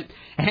entertainment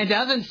and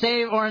doesn't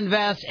save or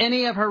invest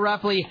any of her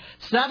roughly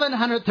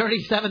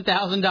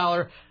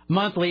 $737,000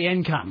 monthly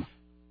income.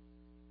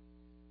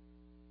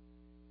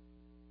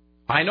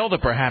 I know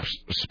that perhaps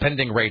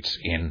spending rates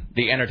in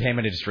the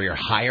entertainment industry are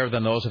higher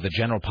than those of the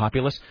general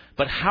populace,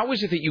 but how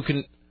is it that you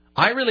can...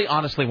 I really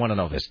honestly want to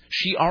know this.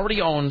 She already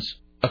owns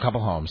a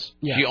couple homes.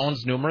 Yes. She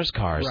owns numerous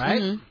cars.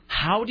 Right. Mm-hmm.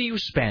 How do you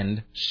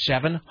spend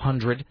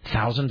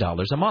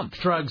 $700,000 a month?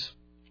 Drugs.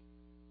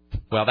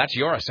 Well, that's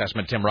your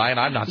assessment, Tim Ryan.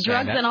 I'm not saying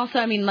that. Drugs, and also,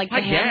 I mean, like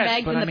the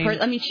handbags and the purse.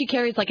 I mean, she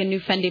carries like a new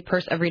Fendi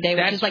purse every day,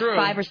 which is like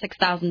 $5,000 or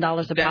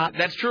 $6,000 a pop.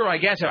 That's true, I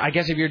guess. I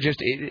guess if you're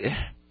just...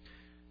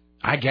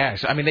 I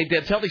guess. I mean, they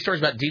tell these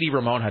stories about Dee Dee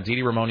Ramone, how Dee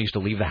Dee Ramone used to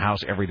leave the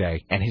house every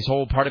day, and his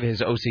whole part of his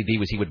OCD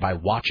was he would buy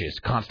watches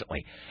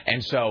constantly.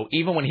 And so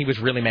even when he was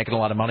really making a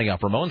lot of money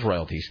off Ramone's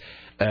royalties,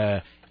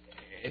 and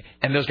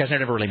those guys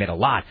never really made a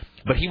lot,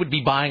 but he would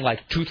be buying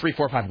like 2, 3,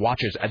 4, 5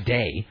 watches a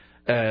day.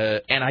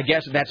 And I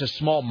guess that's a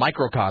small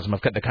microcosm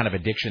of the kind of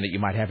addiction that you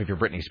might have if you're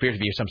Britney Spears,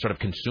 if you have some sort of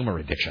consumer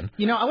addiction.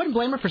 You know, I wouldn't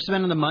blame her for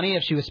spending the money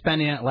if she was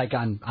spending it like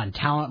on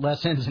talent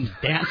lessons and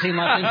dancing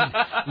lessons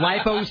and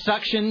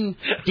liposuction,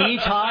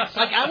 detox.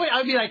 Like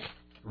I'd be like,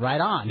 right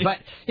on. But,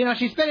 you know,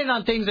 she's spending it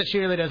on things that she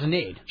really doesn't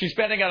need. She's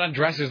spending it on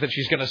dresses that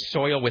she's going to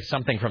soil with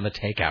something from the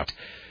takeout.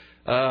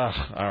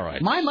 All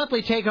right. My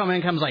monthly take-home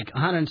income is like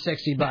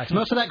 $160.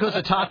 Most of that goes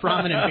to top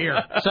ramen and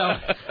beer. So...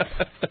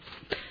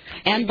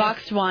 And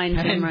boxed wine,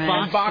 Tim Ryan.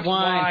 And boxed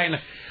wine.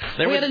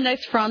 We had a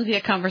nice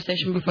Franzia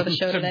conversation before the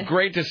show today. It's a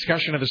great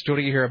discussion of the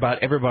studio here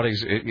about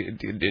everybody's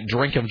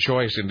drink of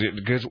choice. And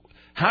because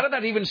how did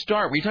that even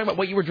start? Were you talking about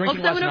what you were drinking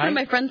last night? I went over to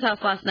my friend's house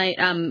last night,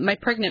 my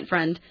pregnant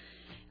friend.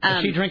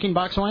 Was she drinking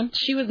boxed wine?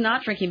 She was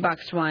not drinking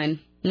boxed wine.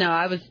 No,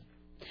 I was...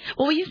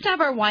 Well, we used to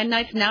have our wine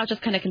nights. Now it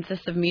just kind of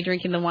consists of me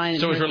drinking the wine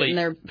and her sitting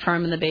there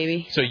farming the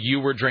baby. So you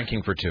were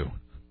drinking for two?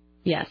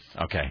 Yes.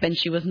 Okay. Then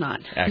she was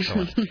not.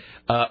 Excellent.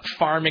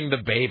 Farming the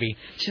baby.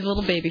 She's a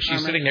little baby farmer.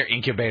 She's sitting there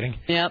incubating.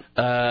 Yep.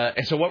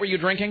 And so what were you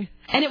drinking?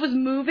 And it was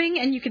moving,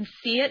 and you could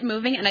see it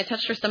moving, and I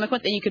touched her stomach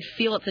once, and you could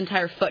feel its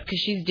entire foot, because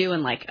she's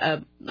doing like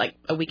a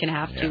week and a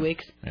half, 2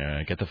 weeks.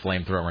 Yeah, get the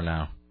flamethrower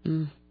now.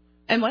 Mm.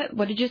 And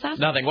what did you say?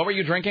 Nothing. What were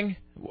you drinking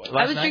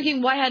I was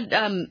drinking. Well, I had.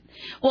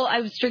 I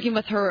was drinking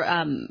with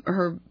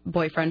her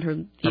boyfriend, her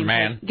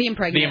man, the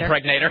impregnator. The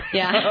impregnator.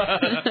 Yeah.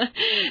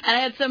 And I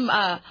had some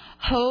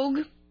Hogue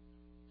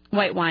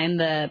white wine,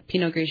 the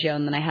Pinot Grigio,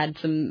 and then I had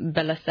some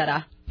Bella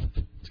Sera.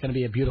 It's going to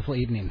be a beautiful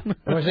evening.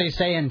 Or as they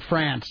say in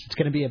France, it's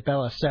going to be a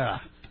Bella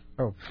Sera.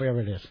 Or wherever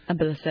it is. A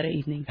Bella Sera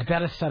evening. A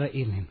Bella Sera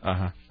evening.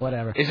 Uh-huh.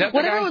 Whatever. Is that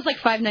whatever was like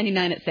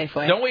 $5.99 at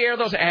Safeway. Don't we air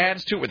those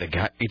ads too? Where the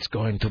guy, it's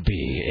going to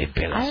be a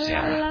Bella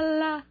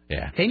Sera.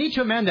 Yeah. They need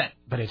to amend that,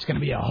 but it's going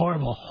to be a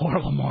horrible,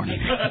 horrible morning.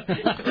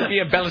 It's going to be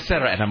a Bella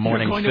Sera and a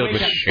morning filled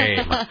with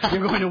shame.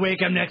 You're going to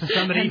wake up next to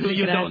somebody who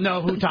you don't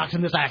know who talks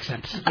in this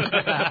accent.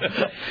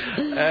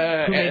 Who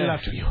made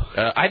love to you?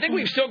 I think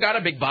we've still got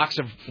a big box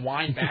of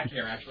wine back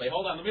here, actually.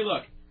 Hold on, let me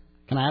look.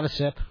 Can I have a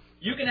sip?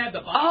 You can have the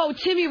box. Oh,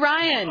 Timmy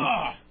Ryan.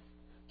 Oh.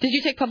 Did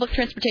you take public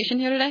transportation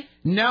here today?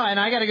 No, and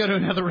I got to go to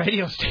another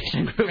radio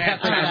station group.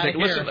 Fantastic.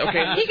 Listen,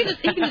 okay. He can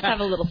just have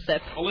a little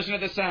sip. Well, listen to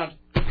this sound.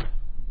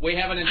 We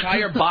have an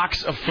entire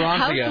box of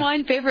Franzia. House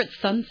wine favorite,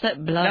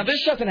 Sunset Blush. Now,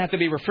 this doesn't have to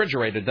be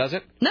refrigerated, does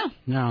it?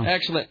 No.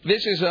 Excellent.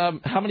 This is, how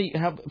many?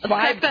 Let's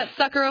crack that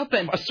sucker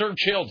open. Serve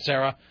chilled,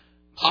 Sarah.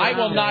 I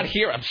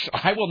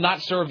will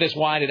not serve this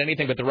wine at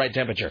anything but the right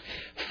temperature.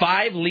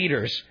 5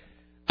 liters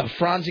of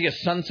Franzia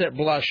Sunset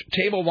Blush,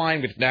 table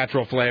wine with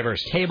natural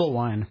flavors. Table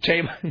wine.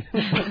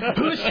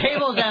 Whose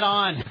table is that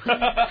on?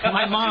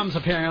 My mom's,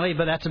 apparently,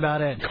 but that's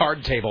about it.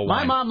 Card table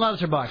wine. My mom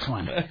loves her box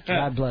wine.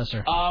 God bless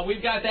her.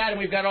 We've got that, and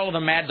we've got all of the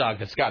Mad Dog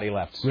that Scotty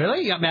left.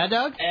 Really? You got Mad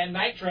Dog? And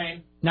Night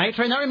Train. Night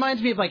Train? That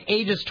reminds me of, like,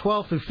 ages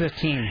 12 through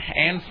 15.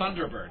 And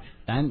Thunderbird.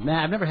 And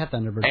I've never had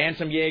Thunderbird. And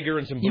some Jaeger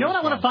and some... You know what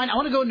I want to find? I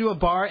want to go into a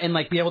bar and,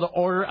 like, be able to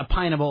order a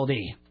pint of Old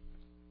E.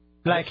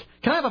 Like,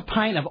 can I have a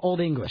pint of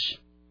Old English?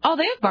 Oh,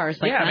 they have bars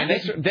like that. Yeah, I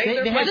mean,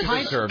 they have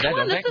pints served. Come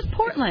on, this is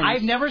Portland.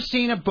 I've never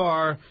seen a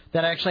bar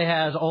that actually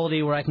has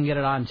Oldie where I can get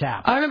it on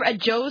tap. I remember at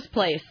Joe's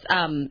place,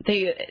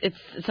 it's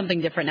something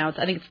different now.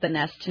 I think it's the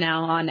Nest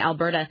now on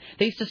Alberta.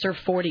 They used to serve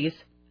 40s.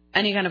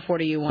 Any kind of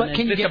 40 you wanted. But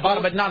can you get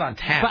but not on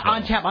tap. But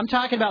on tap. I'm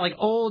talking about like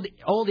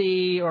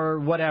Oldie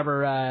or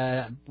whatever.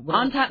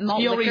 On tap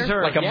malt Steel liquor.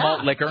 Reserve. Like a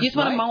malt liquor. You just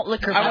want a malt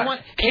liquor. I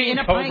want in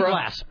a pint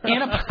glass.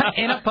 In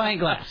a pint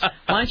glass. Why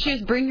don't you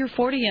just bring your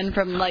 40 in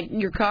from like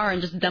your car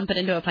and just dump it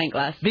into a pint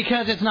glass?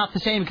 Because it's not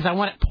the same. Because I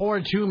want it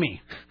poured to me.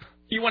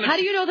 How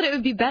do you know that it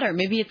would be better?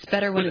 Maybe it's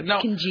better when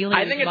it's congealing.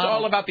 I think it's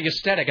all about the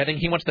aesthetic. I think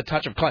he wants the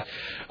touch of class.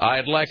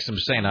 I'd like some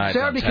St. Ives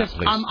Sarah, on because tap,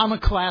 please. I'm a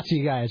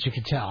classy guy, as you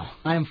can tell.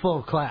 I am full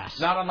of class.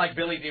 Not unlike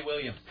Billy D.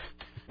 Williams.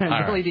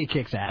 Billy D.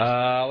 kicks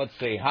ass. Let's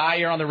see. Hi,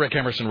 you're on the Rick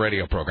Emerson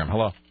radio program.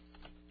 Hello.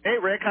 Hey,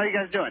 Rick. How you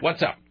guys doing?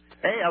 What's up?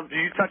 Hey,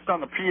 you touched on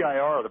the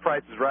PIR, the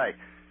Price is Right.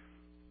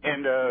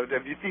 And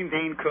have you seen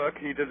Dane Cook?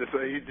 He did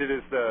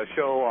his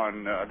show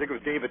on I think it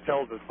was David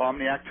Tell's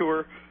Insomniac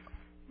tour,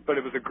 but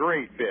it was a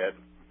great bit.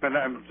 And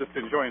I'm just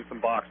enjoying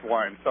some boxed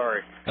wine.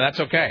 Sorry.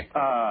 That's okay.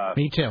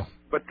 Me too.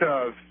 But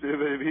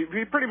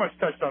he pretty much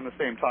touched on the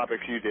same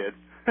topics you did,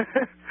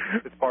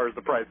 as far as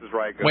the Price is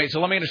Right goes. Wait, so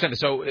let me understand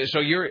this.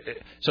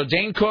 So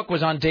Dane Cook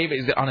was on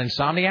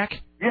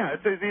Insomniac? Yeah,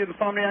 it's the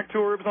Insomniac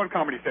tour. It was on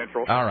Comedy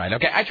Central. All right,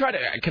 okay.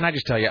 Can I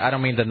just tell you, I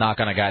don't mean to knock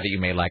on a guy that you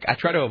may like. I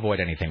try to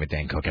avoid anything with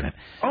Dane Cook in it.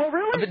 Oh,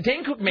 really? But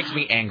Dane Cook makes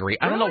me angry.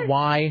 I don't know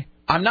why.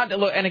 I'm not,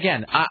 and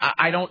again,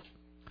 I don't.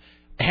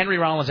 Henry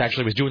Rollins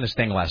actually was doing this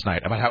thing last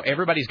night about how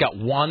everybody's got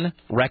one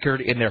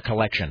record in their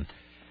collection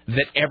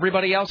that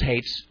everybody else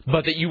hates,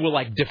 but that you will,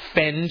 like,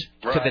 defend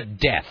to the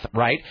death,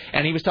 right?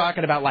 And he was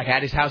talking about, like,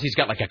 at his house, he's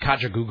got, like, a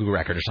Kajagoogoo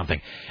record or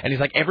something. And he's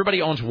like,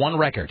 everybody owns one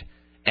record,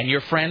 and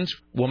your friends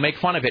will make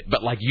fun of it,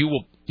 but, like, you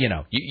will,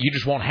 you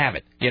just won't have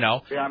it, Yeah,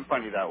 I'm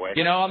funny that way.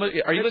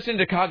 Are you listening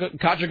to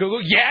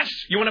Kajagoogoo? Yes!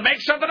 You want to make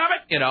something of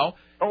it?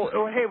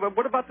 Oh, hey, but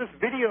what about this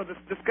video, this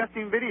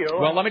disgusting video?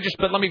 Well,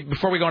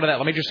 before we go into that,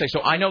 let me just say,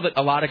 so I know that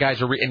a lot of guys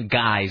and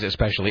guys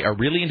especially, are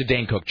really into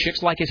Dane Cook.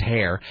 Chicks like his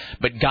hair,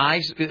 but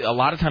guys a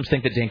lot of times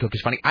think that Dane Cook is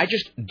funny. I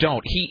just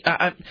don't.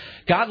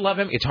 God love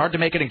him. It's hard to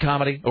make it in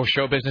comedy or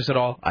show business at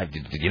all.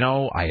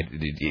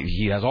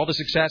 He has all the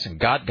success, and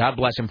God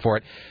bless him for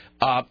it.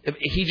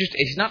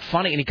 He's not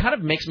funny, and he kind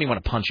of makes me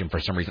want to punch him for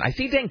some reason. I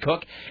see Dane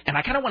Cook, and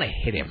I kind of want to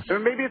hit him.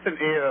 Maybe it's an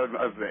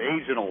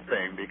Asianal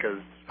thing,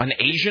 because... An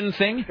Asian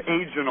thing?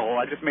 Asianal,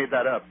 I just made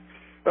that up,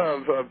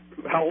 of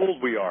how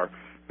old we are.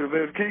 He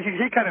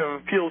kind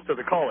of appeals to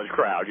the college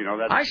crowd,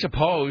 That I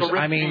suppose. The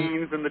ripped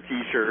jeans and the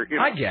T-shirt.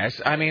 I guess.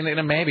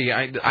 Maybe.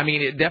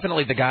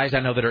 Definitely the guys I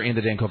know that are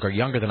into Dane Cook are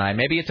younger than I.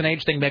 Maybe it's an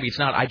age thing, maybe it's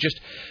not.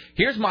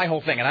 Here's my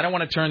whole thing, and I don't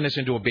want to turn this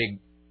into a big...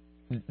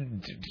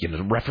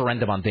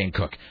 referendum on Dane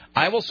Cook.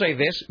 I will say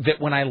this, that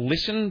when I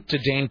listen to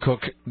Dane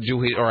Cook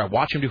I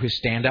watch him do his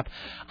stand-up,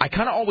 I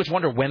kind of always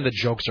wonder when the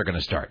jokes are going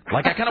to start.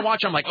 Like, I kind of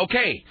watch him like,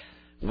 okay,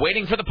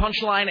 waiting for the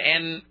punchline,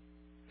 and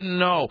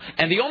no.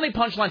 And the only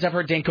punchlines I've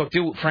heard Dane Cook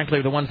do, frankly,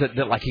 are the ones that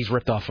like, he's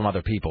ripped off from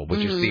other people,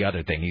 which is the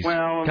other thing. He's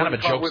kind of a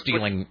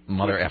joke-stealing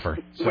mother effer.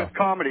 With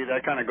comedy,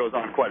 that kind of goes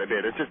on quite a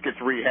bit. It just gets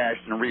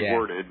rehashed and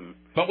reworded. Yeah.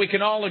 But we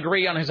can all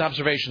agree on his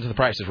observations of The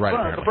Price is Right,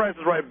 well, The Price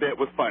is Right bit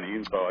was funny.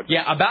 And so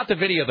about the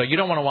video, though, you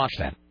don't want to watch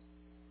that.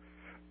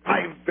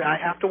 I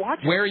have to watch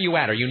it. Where are you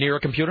at? Are you near a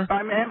computer?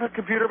 I'm at a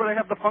computer, but I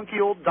have the funky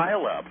old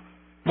dial-up.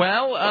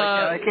 Well,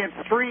 I can't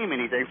stream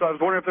anything, so I was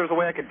wondering if there's a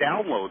way I could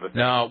download it.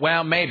 No,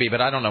 well, maybe,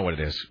 but I don't know what it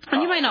is. And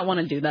you might not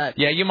want to do that.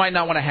 Yeah, you might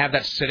not want to have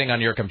that sitting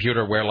on your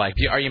computer where, like,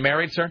 are you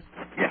married, sir?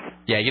 Yes.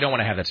 Yeah, you don't want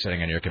to have that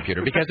sitting on your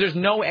computer because there's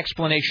no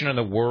explanation in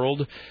the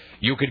world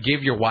you could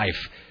give your wife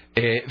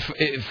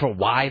for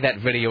why that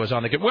video is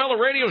on the... Well, a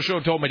radio show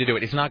told me to do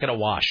it. It's not going to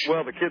wash.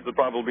 Well, the kids would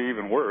probably be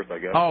even worse, I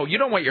guess. Oh, you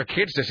don't want your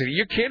kids to see...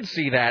 Your kids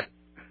see that...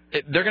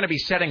 They're going to be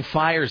setting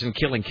fires and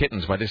killing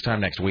kittens by this time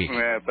next week.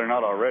 Yeah, if they're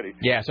not already.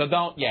 Yeah, so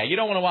you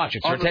don't want to watch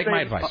it, sir. Take my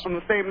advice. On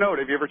the same note,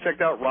 have you ever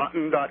checked out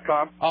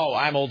Rotten.com? Oh,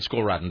 I'm old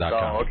school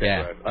Rotten.com. Oh, okay.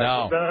 Yeah.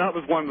 Right. That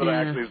was one that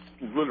I actually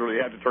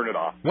literally had to turn it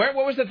off. What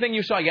was the thing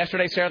you saw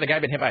yesterday, Sarah? The guy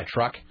been hit by a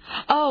truck?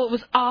 Oh, it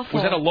was awful.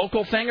 Was that a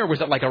local thing, or was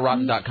it like a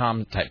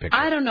Rotten.com type picture?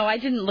 I don't know. I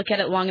didn't look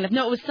at it long enough.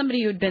 No, it was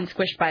somebody who had been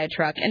squished by a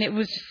truck, and it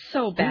was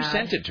so bad. Who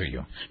sent it to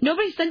you?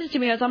 Nobody sent it to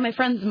me. I was on my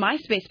friend's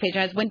MySpace page,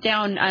 and I went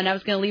down, and I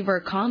was going to leave her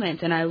a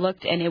comment, and I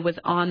looked, and it was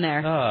on there.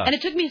 And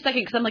it took me a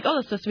second because I'm like, oh,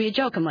 that's supposed to be a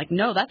joke. I'm like,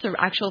 no, that's an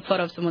actual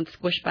photo of someone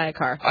squished by a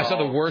car. I saw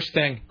the worst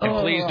thing.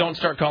 And please don't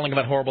start calling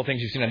about horrible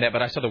things you've seen on net,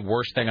 but I saw the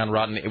worst thing on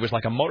Rotten. It was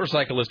like a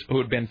motorcyclist who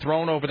had been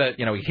thrown over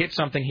he hit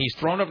something. He's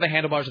thrown over the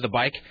handlebars of the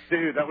bike.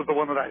 Dude, that was the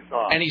one that I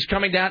saw. And he's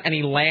coming down, and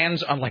he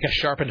lands on like a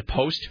sharpened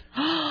post.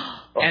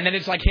 And then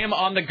it's like him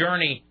on the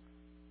gurney.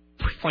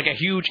 Like a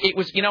huge,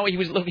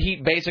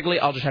 he basically,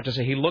 I'll just have to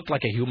say, he looked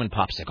like a human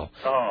popsicle.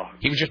 Oh.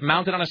 He was just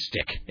mounted on a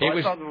stick.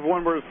 I thought there was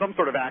one where it was some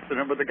sort of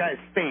accident, but the guy's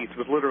face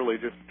was literally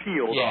just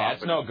peeled off. Yeah,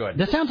 it's no good.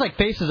 This sounds like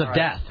Faces of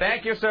Death.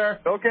 Thank you, sir.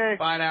 Okay.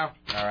 Bye now.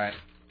 All right.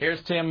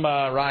 Here's Tim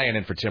Ryan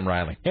in for Tim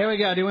Riley. Here we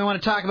go. Do we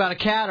want to talk about a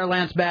cat or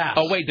Lance Bass?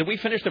 Oh, wait, did we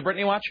finish the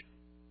Britney watch?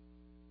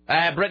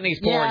 Britney's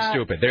poor and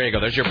stupid. There you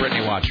go. There's your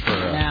Britney watch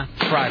for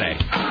Friday.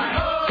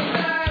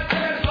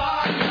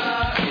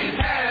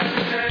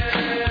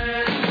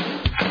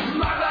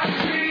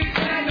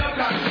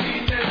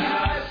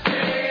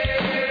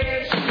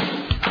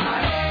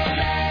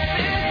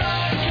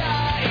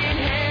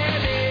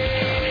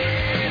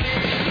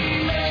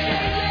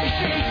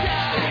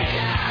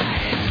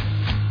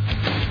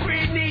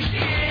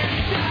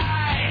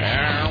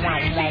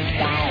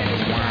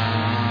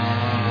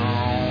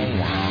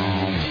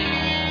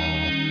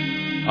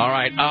 All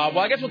right. Well,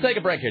 I guess we'll take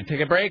a break here. Take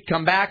a break.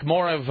 Come back.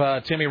 More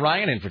of Timmy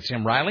Ryan in for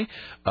Tim Riley.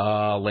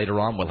 Later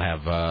on, we'll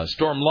have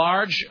Storm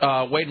Large,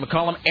 Wade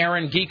McCollum,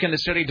 Aaron Geek in the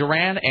City,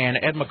 Duran, and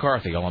Ed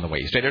McCarthy all on the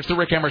way. Stay there. It's the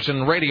Rick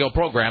Emerson radio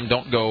program.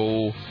 Don't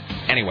go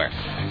anywhere.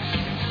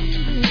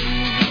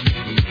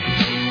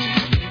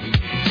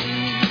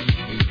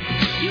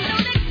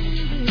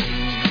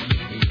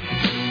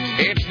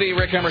 It's the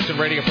Rick Emerson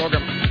radio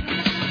program.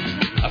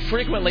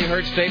 frequently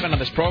heard statement on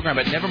this program,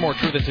 but never more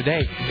true than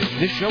today.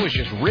 This show is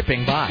just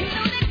ripping by.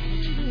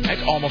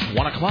 It's almost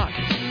 1 o'clock.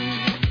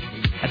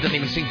 That doesn't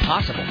even seem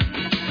possible.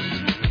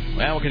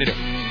 Well, what can you do?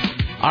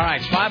 All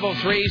right, it's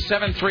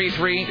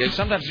 503-733.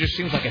 Sometimes it just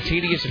seems like a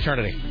tedious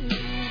eternity.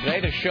 Today,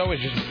 the show is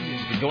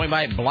just going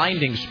by at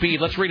blinding speed.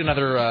 Let's read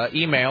another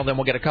email, then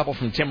we'll get a couple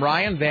from Tim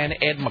Ryan, then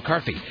Ed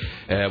McCarthy.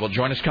 Will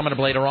join us coming up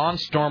later on.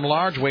 Storm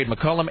Large, Wade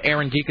McCullum,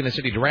 Aaron Geek in the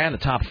City Duran, the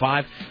top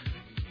 5.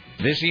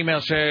 This email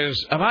says,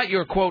 about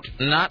your, quote,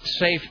 not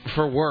safe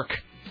for work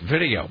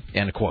video,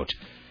 end quote.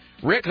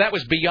 Rick, that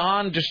was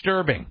beyond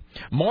disturbing.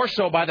 More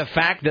so by the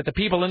fact that the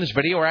people in this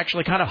video are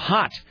actually kind of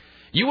hot.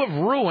 You have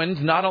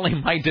ruined not only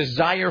my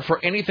desire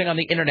for anything on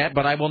the internet,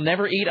 but I will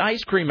never eat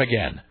ice cream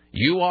again.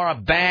 You are a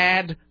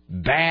bad,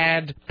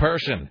 bad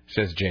person,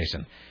 says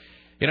Jason.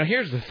 You know,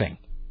 here's the thing.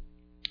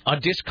 A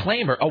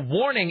disclaimer, a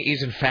warning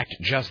is in fact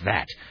just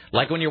that.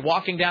 Like when you're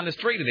walking down the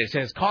street and it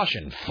says,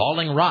 caution,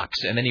 falling rocks,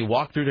 and then you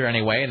walk through there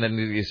anyway, and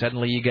then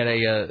suddenly you get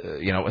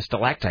a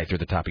stalactite through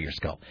the top of your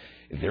skull.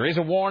 If there is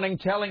a warning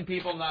telling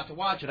people not to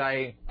watch it,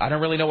 I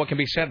don't really know what can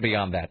be said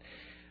beyond that.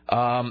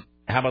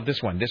 How about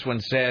this one? This one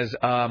says,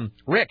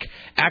 Rick,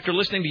 after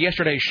listening to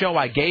yesterday's show,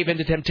 I gave in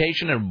to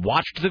temptation and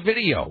watched the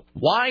video.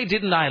 Why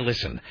didn't I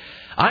listen?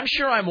 I'm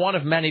sure I'm one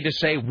of many to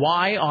say,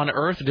 why on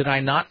earth did I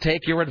not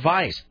take your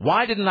advice?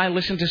 Why didn't I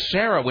listen to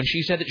Sarah when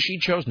she said that she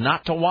chose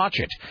not to watch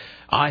it?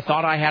 I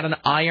thought I had an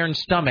iron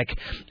stomach.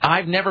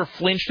 I've never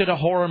flinched at a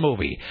horror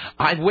movie.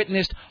 I've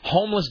witnessed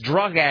homeless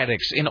drug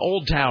addicts in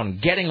Old Town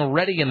getting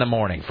ready in the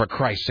morning, for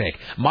Christ's sake.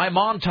 My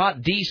mom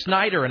taught Dee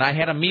Snider, and I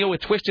had a meal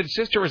with Twisted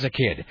Sister as a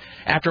kid.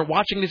 After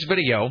watching this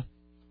video,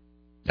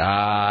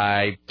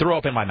 I threw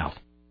up in my mouth.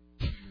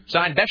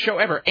 Signed, best show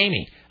ever,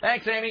 Amy.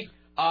 Thanks, Amy.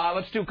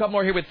 Let's do a couple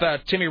more here with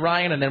Timmy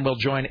Ryan, and then we'll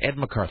join Ed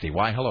McCarthy.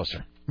 Why, hello,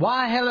 sir.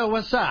 Why, hello,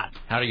 what's up?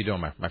 How are you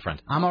doing, my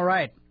friend? I'm all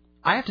right.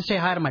 I have to say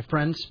hi to my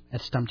friends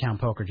at Stumptown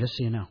Poker, just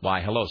so you know.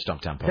 Why, hello,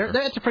 Stumptown Poker.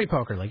 It's a free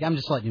poker league. I'm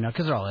just letting you know,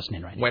 because they're all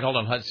listening right now. Wait, hold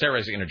on.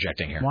 Sarah's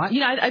interjecting here. What? You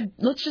know,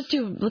 let's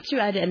do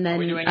Ed and then... Are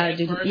we doing Ed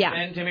first, yeah.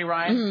 then Timmy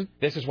Ryan? Mm-hmm.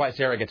 This is why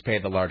Sarah gets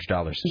paid the large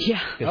dollars.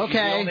 Yeah. Okay. She's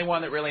the only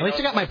one that really At least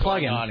knows I got my what's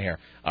plug going in. on here.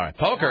 All right,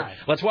 poker. All right.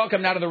 Let's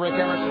welcome now to the Rick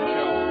Emerson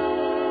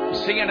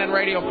Show, CNN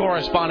radio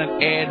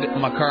correspondent Ed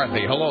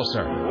McCarthy. Hello,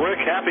 sir. Rick,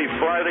 happy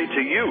Friday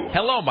to you.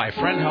 Hello, my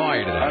friend. How are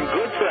you today? I'm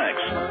good,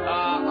 thanks.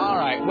 All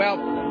right.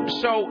 Well,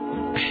 so,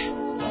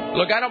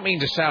 look, I don't mean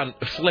to sound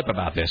flip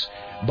about this,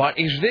 but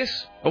is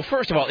this, well,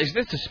 first of all, is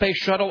this the space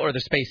shuttle or the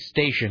space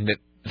station that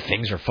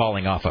things are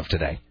falling off of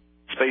today?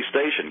 Space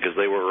station, because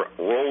they were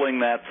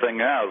rolling that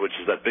thing out, which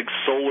is that big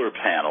solar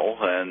panel,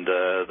 and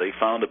they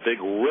found a big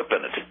rip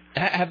in it.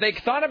 Have they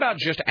thought about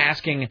just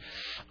asking,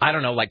 I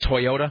don't know, like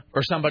Toyota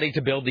or somebody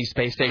to build these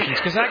space stations?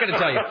 Because I got to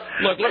tell you,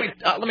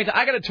 look,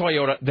 I got a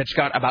Toyota that's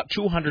got about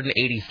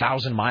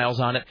 280,000 miles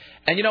on it,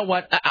 and you know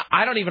what?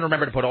 I don't even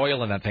remember to put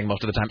oil in that thing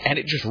most of the time, and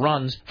it just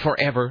runs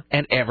forever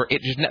and ever.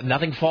 It just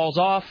nothing falls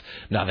off,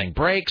 nothing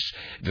breaks.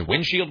 The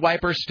windshield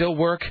wipers still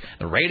work.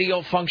 The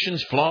radio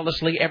functions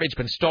flawlessly. It's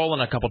been stolen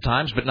a couple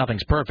times, but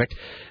nothing's perfect.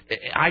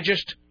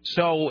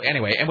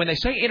 Anyway, and when they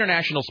say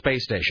International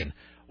Space Station,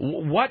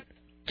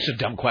 it's a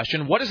dumb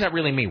question. What does that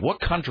really mean? What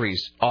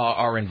countries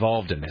are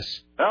involved in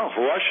this? Well,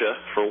 Russia,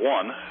 for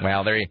one.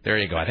 Well, there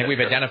you go. I think we've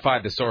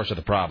identified the source of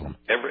the problem.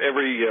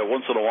 Every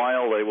once in a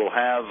while, they will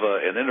have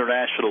an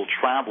international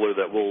traveler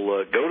that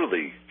will go to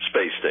the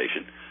space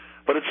station.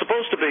 But it's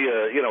supposed to be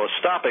a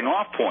stopping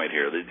off point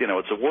here.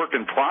 It's a work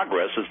in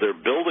progress as they're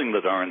building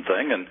the darn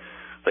thing, and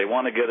they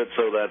want to get it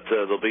so that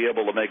they'll be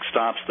able to make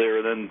stops there,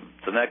 and then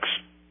the next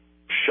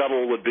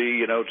shuttle would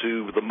be,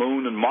 to the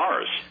moon and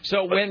Mars.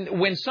 So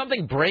when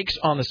something breaks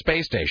on the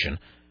space station,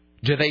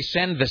 do they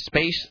send the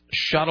space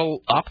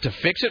shuttle up to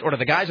fix it, or do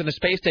the guys on the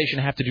space station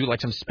have to do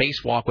like some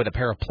spacewalk with a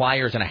pair of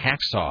pliers and a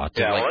hacksaw?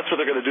 Well, that's what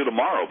they're going to do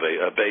tomorrow,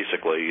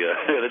 basically.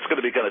 It's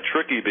going to be kind of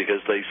tricky because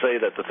they say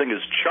that the thing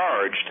is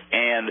charged,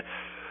 and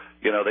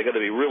they got to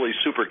be really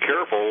super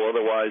careful,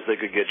 otherwise they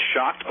could get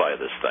shocked by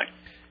this thing.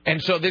 And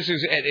so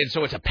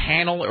so it's a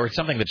panel or it's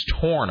something that's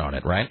torn on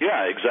it, right?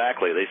 Yeah,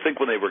 exactly. They think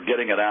when they were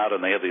getting it out, and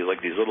they have these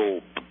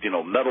little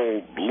metal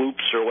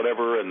loops or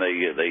whatever, and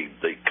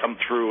they come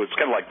through. It's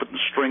kind of like putting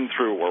string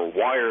through or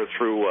wire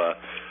through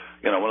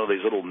one of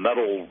these little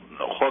metal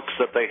hooks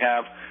that they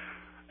have,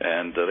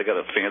 and they got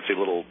a fancy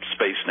little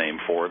space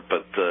name for it,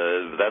 but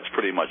that's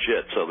pretty much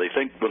it. So they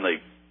think when they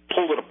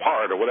pulled it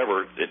apart or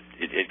whatever,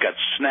 it got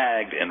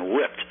snagged and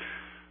ripped.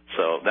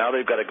 So now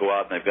they've got to go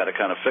out and they've got to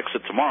kind of fix it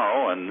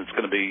tomorrow, and it's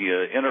going to be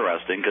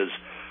interesting because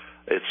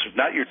it's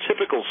not your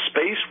typical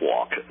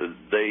spacewalk.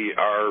 They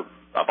are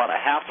about a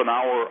half an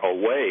hour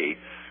away,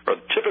 or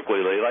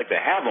typically they like to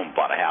have them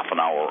about a half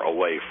an hour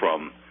away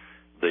from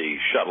the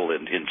shuttle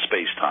in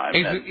space-time.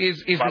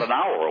 Is about an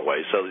hour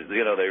away, so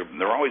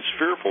they're always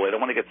fearful. They don't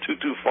want to get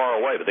too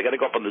far away, but they got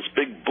to go up on this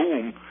big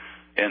boom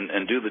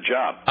and do the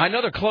job. I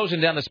know they're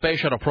closing down the space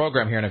shuttle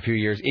program here in a few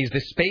years. Is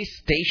the space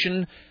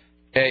station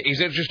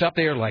Is it just up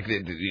there like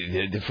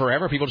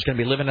forever? People just going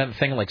to be living in that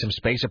thing like some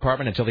space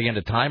apartment until the end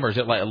of time, or is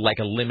it like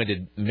a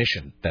limited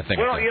mission? That thing.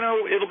 Well,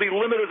 it'll be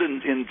limited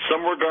in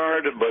some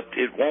regard, but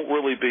it won't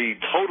really be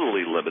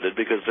totally limited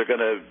because they're going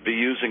to be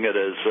using it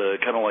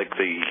as kind of like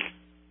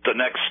the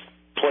next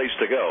place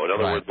to go. In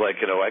other words, like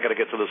I got to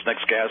get to this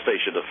next gas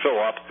station to fill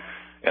up,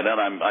 and then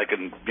I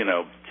can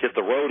hit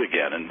the road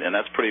again, and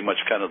that's pretty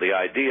much kind of the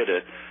idea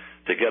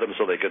to get them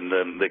so they can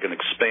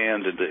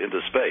expand into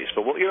space.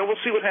 But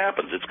we'll see what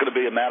happens. It's going to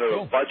be a matter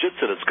of budgets,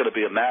 and it's going to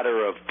be a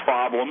matter of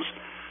problems.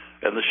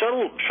 And the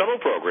shuttle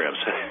programs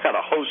had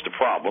a host of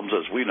problems,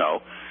 as we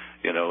know,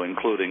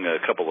 including a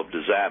couple of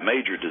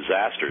major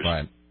disasters.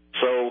 Right.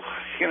 So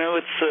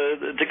it's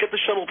to get the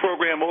shuttle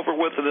program over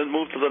with and then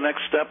move to the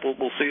next step.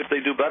 We'll see if they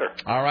do better.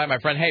 All right, my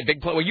friend. Hey,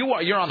 big play.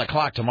 Well, you're on the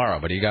clock tomorrow,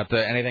 but you got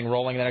anything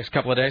rolling the next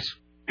couple of days?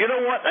 You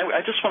know what?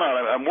 I just want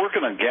to. I'm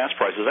working on gas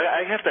prices.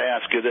 I have to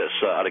ask you this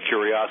out of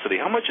curiosity: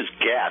 how much is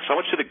gas? How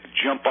much did it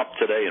jump up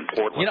today in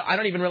Portland? I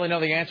don't even really know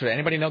the answer.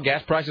 Anybody know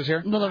gas prices here?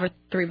 A little over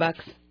 $3.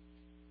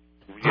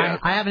 Yeah.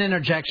 I have an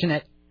interjection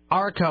at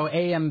ARCO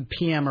AM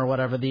PM or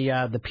whatever the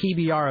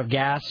PBR of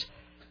gas.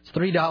 It's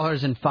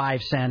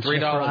 $3.05 for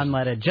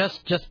unleaded.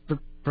 Just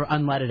for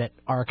unleaded at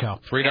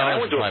ARCO. $3. I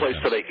went to a place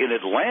today in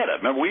Atlanta.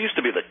 Remember, we used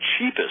to be the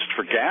cheapest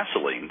for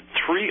gasoline,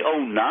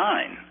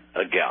 $3.09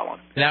 a gallon.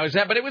 Now is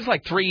that? But it was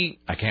like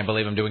I can't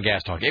believe I'm doing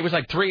gas talk. It was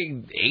like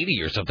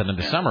 $3.80 or something in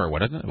the summer.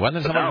 Wasn't it? Wasn't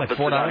it something like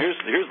 $4?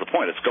 Here's the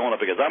point. It's going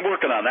up again. I'm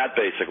working on that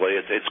basically.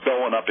 It's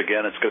going up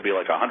again. It's going to be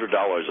like $100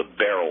 a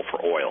barrel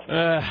for oil.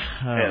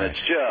 And it's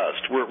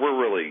just we're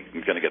really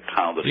going to get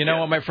pounded. You know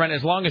what, my friend?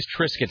 As long as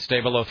Triscuits stay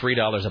below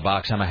 $3 a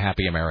box, I'm a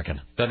happy American.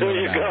 Doesn't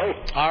really matter.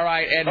 Go. All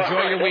right.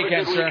 Enjoy your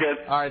weekend, sir.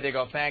 Weekend. All right, there you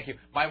go. Thank you.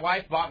 My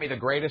wife bought me the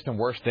greatest and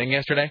worst thing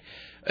yesterday.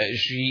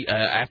 She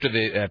after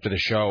the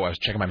show, I was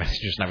checking my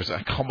messages and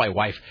I called my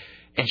wife,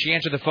 and she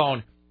answered the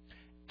phone.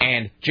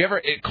 And do you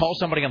ever call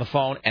somebody on the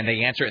phone and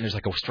they answer and there's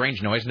like a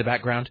strange noise in the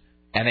background,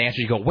 and they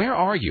answer, you go, "Where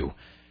are you?"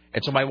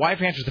 And so my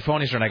wife answers the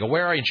phone and I go,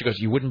 "Where are you?" And she goes,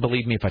 "You wouldn't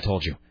believe me if I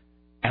told you."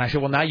 And I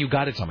said, "Well, now you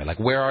got it. Tell me, like,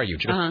 where are you?"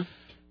 She goes,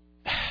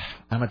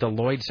 "I'm at the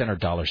Lloyd Center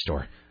dollar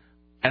store."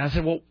 And I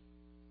said, "Well,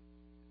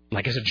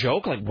 like as a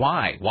joke? Like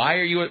why? Why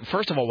are you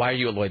first of all, why are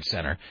you at Lloyd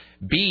Center?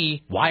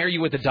 B, why are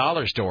you at the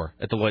dollar store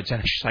at the Lloyd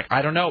Center?" She's like,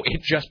 "I don't know.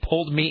 It just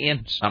pulled me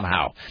in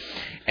somehow."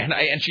 And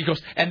she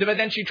goes, but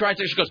then she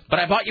goes, "But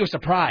I bought you a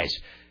surprise."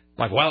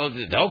 I'm like, well,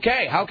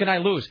 okay, how can I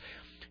lose?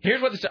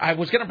 Here's what I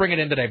was going to bring it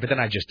in today, but then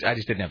I just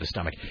didn't have the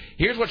stomach.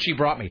 Here's what she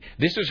brought me.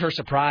 This was her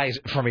surprise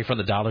for me from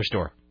the dollar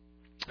store.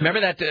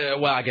 Remember that?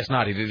 Well, I guess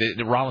not.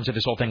 Rollins did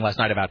this whole thing last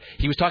night about.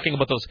 He was talking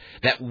about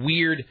that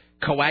weird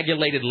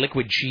coagulated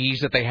liquid cheese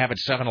that they have at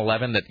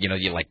 7-Eleven that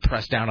you like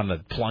press down on the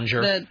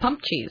plunger. The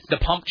pump cheese. The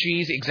pump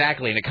cheese,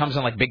 exactly, and it comes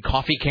in like big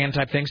coffee can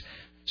type things.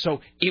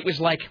 So it was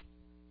like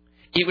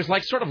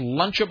sort of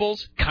Lunchables,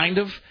 kind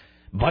of,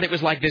 but it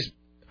was like this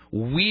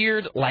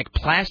weird like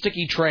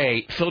plasticky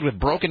tray filled with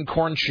broken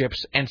corn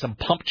chips and some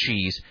pump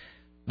cheese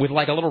with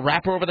like a little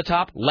wrapper over the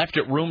top, left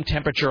at room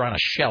temperature on a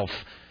shelf.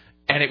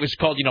 And it was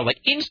called, like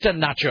Insta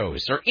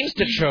Nachos or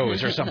Insta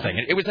Chos or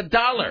something. It was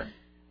 $1.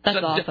 That's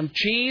awesome.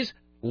 Cheese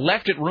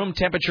left at room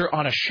temperature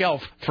on a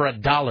shelf for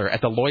 $1 at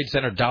the Lloyd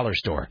Center dollar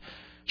store.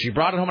 She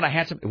brought it home and I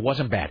had some. It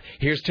wasn't bad.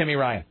 Here's Timmy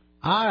Ryan.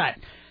 All right.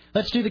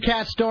 Let's do the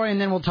cat story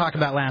and then we'll talk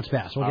about Lance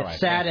Bass. We'll get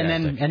sad and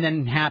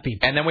then happy.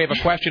 And then we have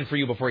a question for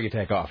you before you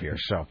take off here.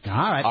 So. All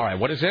right.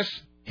 What is this?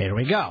 Here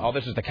we go. Oh,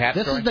 this is the cat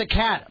story? This is the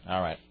cat.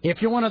 All right.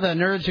 If you're one of the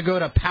nerds who go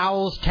to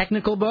Powell's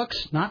Technical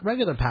Books, not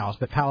regular Powell's,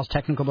 but Powell's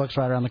Technical Books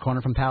right around the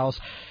corner from Powell's,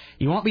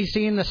 you won't be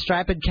seeing the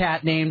striped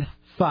cat named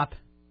Fup,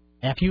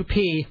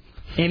 F-U-P,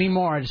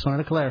 anymore. I just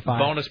wanted to clarify.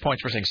 Bonus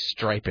points for saying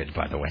striped,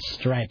 by the way.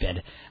 Striped.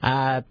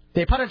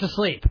 They put it to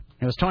sleep.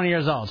 It was 20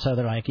 years old, so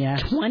they're like, yeah.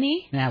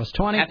 20? Yeah, it was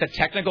 20. At the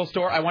technical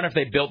store? I wonder if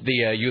they built the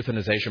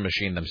euthanization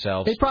machine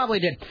themselves. They probably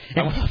did.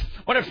 I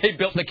wonder if they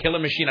built the killer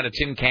machine out of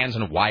tin cans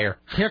and wire.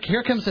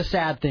 Here comes the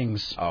sad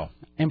things. Oh.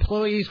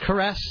 Employees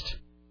caressed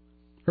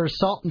her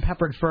salt and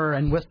peppered fur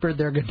and whispered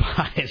their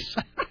goodbyes.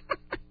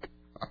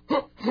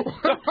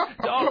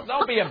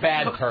 Don't be a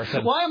bad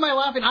person. Why am I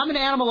laughing? I'm an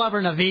animal lover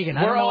and a vegan.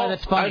 I don't know why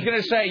that's funny. I was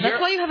going to say that's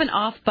why you have an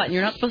off button.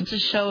 You're not supposed to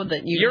show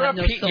that you're a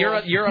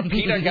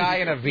PETA guy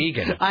and a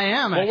vegan. I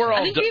am. Well,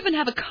 I think you even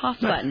have a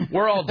cough button.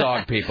 We're all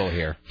dog people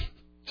here.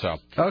 So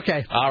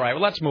okay. All right.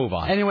 Well, let's move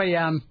on. Anyway,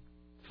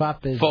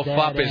 Fup is dead.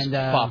 Fup is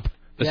Fup.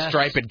 The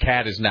striped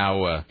cat is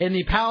now in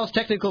the Powell's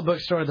Technical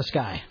Bookstore of the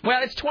Sky.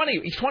 Well, it's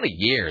 20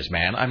 years,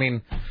 man. I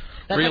mean.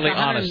 That's really, like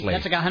honestly.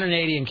 That's like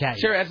 180 in cat.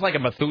 Sure, that's like a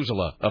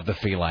Methuselah of the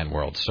feline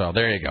world. So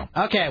there you go.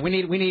 Okay, we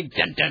need.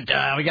 Dun, dun,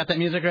 dun. We got that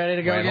music ready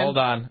to go again? Hold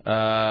on.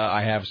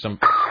 I have some.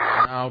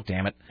 Oh,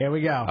 damn it. Here we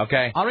go.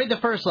 Okay. I'll read the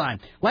first line.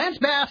 Lance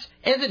Bass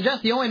isn't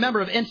just the only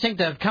member of Instinct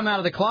to have come out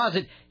of the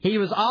closet. He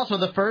was also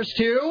the first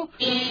to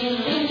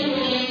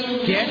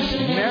get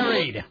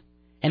married.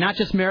 And not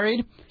just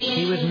married.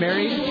 He was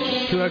married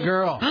to a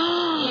girl.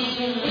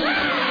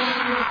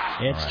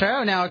 It's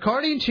true. Now,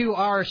 according to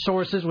our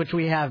sources, which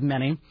we have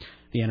many,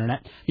 the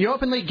Internet. The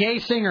openly gay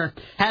singer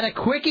had a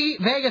quickie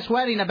Vegas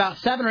wedding about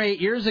 7 or 8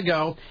 years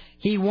ago.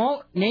 He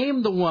won't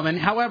name the woman.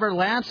 However,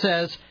 Lance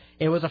says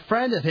it was a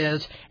friend of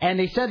his, and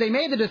they said they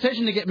made the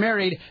decision to get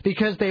married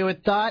because they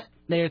thought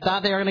they were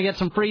going to get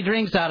some free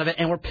drinks out of it,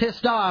 and were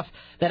pissed off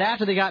that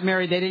after they got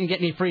married, they didn't get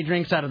any free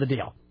drinks out of the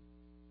deal.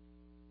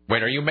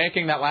 Wait, are you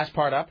making that last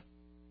part up?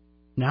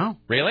 No.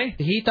 Really?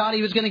 He thought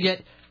he was going to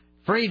get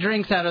free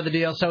drinks out of the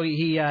deal, so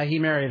he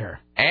married her.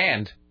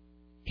 And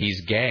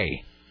he's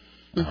gay.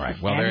 All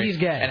right. Well, and he's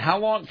gay.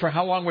 And for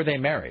how long were they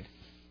married?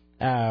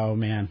 Oh,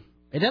 man.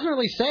 It doesn't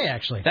really say,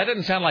 actually. That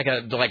doesn't sound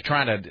like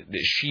trying to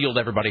shield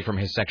everybody from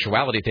his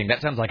sexuality thing.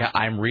 That sounds like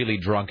I'm really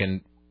drunk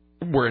and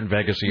we're in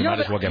Vegas, so you might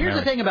as well get married.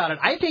 Here's the thing about it.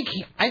 I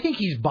think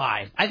he's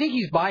bi. I think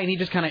he's bi, and he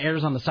just kind of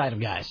errs on the side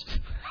of guys.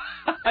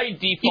 I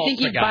default You think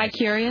he's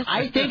bi-curious?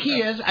 I think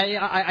he is.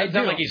 I do.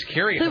 Not like he's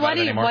curious So about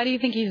it anymore. Why do you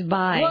think he's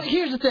bi? Well,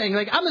 here's the thing.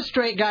 Like, I'm a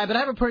straight guy, but I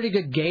have a pretty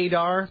good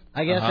gaydar,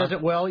 I guess, as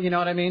it will. You know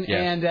what I mean? Yes.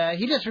 And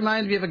he just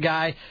reminds me of a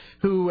guy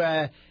who,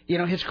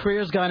 his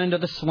career's gone into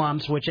the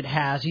slumps, which it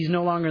has. He's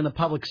no longer in the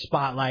public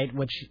spotlight,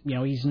 which,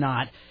 he's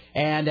not.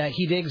 And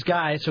he digs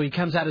guys, so he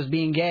comes out as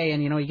being gay,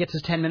 and, he gets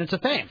his 10 minutes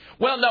of fame.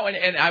 Well, no,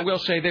 and I will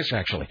say this,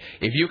 actually.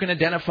 If you can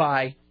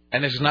identify,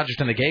 and this is not just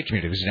in the gay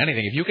community, this is in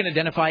anything, if you can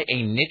identify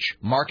a niche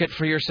market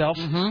for yourself,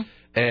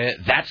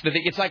 that's the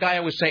thing. It's like I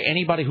always say,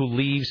 anybody who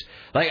leaves,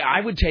 like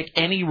I would take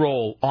any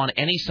role on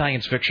any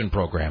science fiction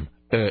program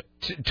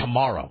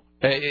tomorrow.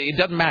 It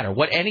doesn't matter.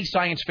 Any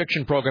science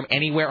fiction program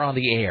anywhere on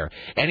the air,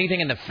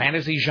 anything in the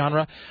fantasy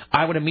genre,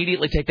 I would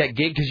immediately take that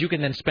gig because you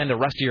can then spend the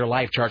rest of your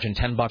life charging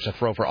 $10 a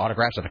throw for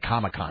autographs at a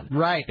Comic-Con.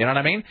 Right. You know what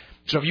I mean?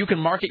 So if you can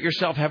market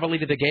yourself heavily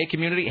to the gay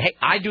community, hey,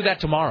 I do that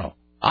tomorrow.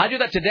 I do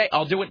that today.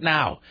 I'll do it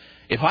now.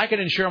 If I can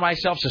ensure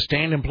myself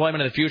sustained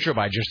employment in the future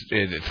by just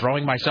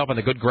throwing myself in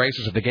the good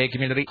graces of the gay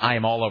community, I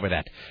am all over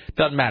that.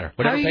 Doesn't matter.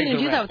 How are you going to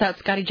do that without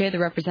Scotty J, the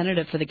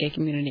representative for the gay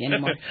community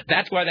anymore?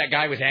 That's why that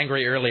guy was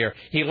angry earlier.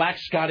 He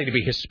lacks Scotty to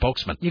be his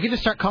spokesman. You can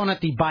just start calling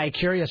it the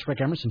bi-curious Rick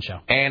Emerson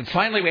show. And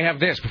finally, we have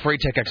this. Before you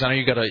take X, I know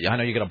you got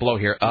a blow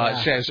here.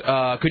 It says,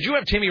 could you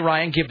have Timmy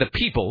Ryan give the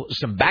people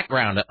some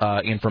background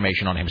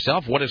information on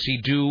himself? What does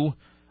he do?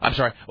 I'm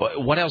sorry,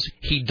 what else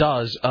he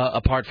does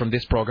apart from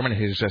this program and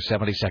his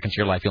 70 seconds of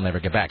your life you'll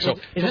never get back. So,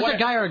 is this a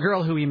guy or a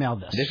girl who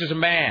emailed this? This is a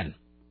man.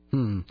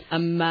 A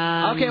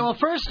man. Okay, well,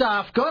 first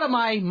off, go to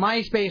my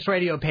MySpace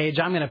radio page.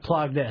 I'm going to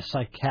plug this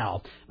like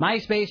hell.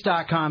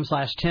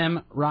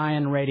 MySpace.com/Tim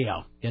Ryan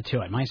Radio. Get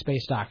to it.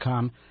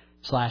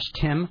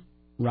 MySpace.com/Tim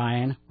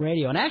Ryan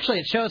Radio. And actually,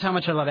 it shows how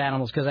much I love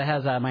animals because it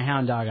has my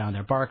hound dog on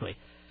there, Barkley.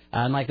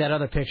 Like that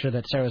other picture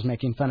that Sarah was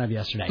making fun of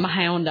yesterday. My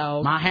hound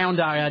dog. My hound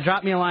dog.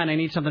 Drop me a line. I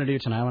need something to do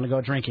tonight. I want to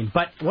go drinking.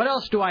 But what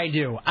else do I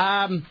do?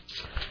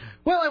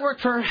 Well, I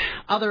work for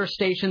other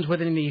stations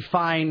within the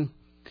fine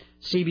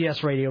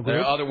CBS radio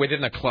group. They're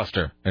within the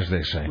cluster, as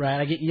they say.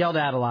 Right. I get yelled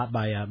at a lot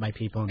by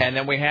people. And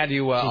then we had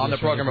you on the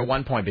program at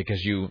one point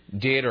because you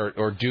did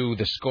or do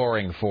the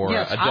scoring for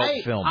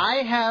adult films.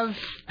 I have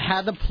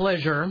had the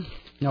pleasure,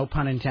 no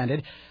pun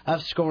intended,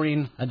 of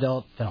scoring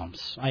adult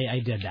films. I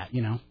did that,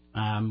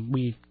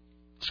 We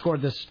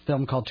scored this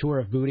film called Tour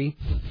of Booty.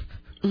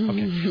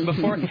 Okay.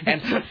 Before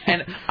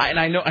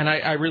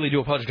I really do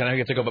apologize. I know you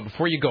have to go, but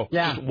before you go,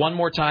 just one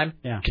more time.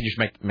 Yeah. Can you just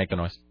make the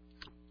noise?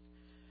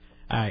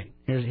 All right.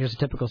 Here's a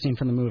typical scene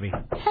from the movie.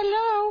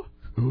 Hello.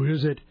 Who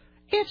is it?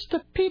 It's the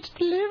pizza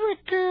delivery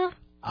girl.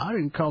 I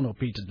didn't call no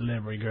pizza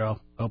delivery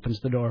girl. Opens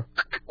the door.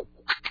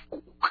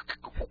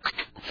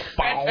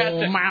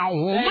 Fantastic.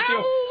 Thank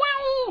you.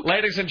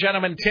 Ladies and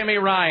gentlemen, Timmy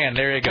Ryan.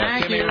 There you go.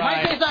 Thank Timmy you.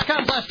 Ryan.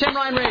 MySpace.com/Tim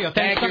Ryan Radio.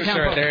 Thank you,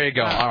 sir. There you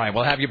go. All right,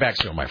 we'll have you back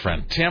soon, my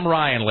friend. Tim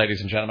Ryan, ladies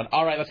and gentlemen.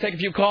 All right, let's take a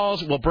few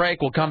calls. We'll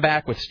break. We'll come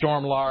back with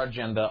Storm Large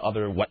and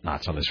other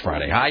whatnots on this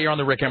Friday. Hi, you're on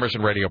the Rick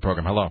Emerson radio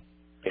program. Hello.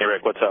 Hey,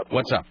 Rick, what's up?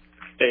 What's up?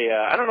 Hey,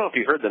 I don't know if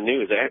you heard the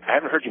news. I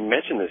haven't heard you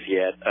mention this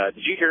yet.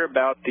 Did you hear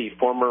about the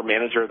former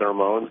manager of the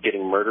Ramones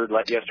getting murdered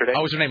yesterday?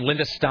 Oh, was her name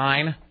Linda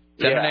Stein?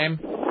 Is that her name?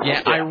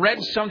 Yeah, I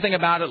read something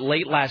about it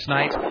late last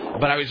night,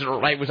 but I was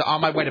on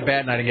my way to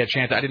bed and I didn't get a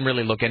chance. I didn't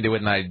really look into it,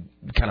 and I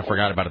kind of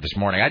forgot about it this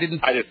morning.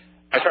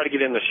 I tried to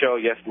get in the show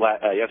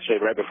yesterday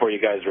right before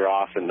you guys were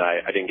off, and I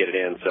didn't get it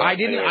in. So I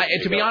didn't.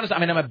 To be honest,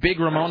 I'm a big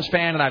Ramones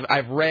fan, and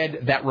I've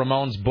read that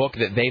Ramones book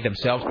that they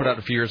themselves put out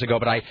a few years ago,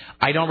 but I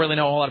don't really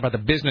know a whole lot about the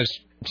business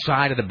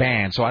side of the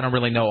band, so I don't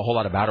really know a whole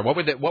lot about it. What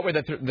were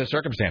the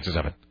circumstances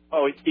of it?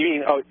 Oh, you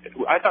mean? Oh,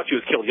 I thought she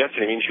was killed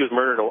yesterday. I mean, she was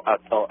murdered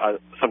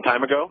some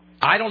time ago.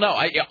 I don't know.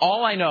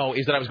 All I know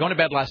is that I was going to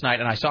bed last night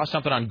and I saw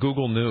something on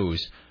Google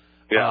News.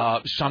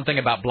 Something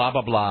about blah,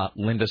 blah, blah,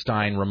 Linda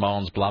Stein,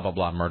 Ramones, blah, blah,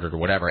 blah, murdered or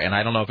whatever. And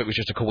I don't know if it was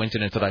just a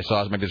coincidence that I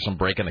saw. Maybe there's some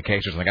break in the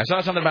case or something. I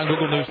saw something about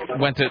Google News,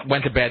 went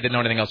to bed, didn't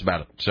know anything else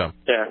about it. So.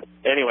 Yeah.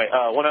 Anyway,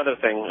 one other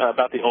thing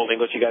about the Old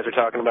English you guys are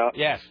talking about.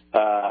 Yes.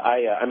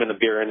 I'm in the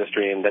beer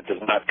industry, and that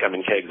does not come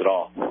in kegs at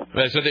all.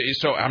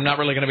 So I'm not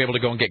really going to be able to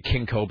go and get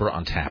King Cobra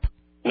on tap.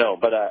 No,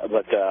 but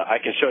I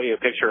can show you a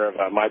picture of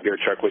my beer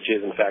truck, which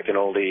is, in fact, an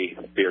oldie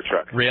beer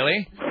truck.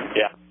 Really?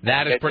 Yeah.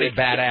 That is pretty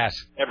badass.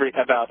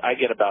 I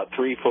get about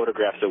 3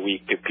 photographs a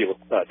week of people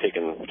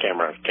taking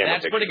camera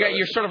That's pretty good.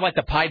 You're sort of like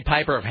the Pied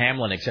Piper of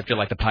Hamelin, except you're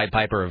like the Pied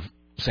Piper of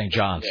St.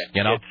 John's.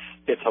 You know.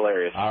 It's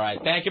hilarious. All right.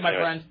 Thank you, my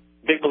friend.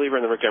 Big believer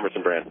in the Rick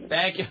Emerson brand.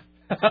 Thank you.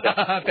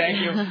 Thank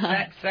you.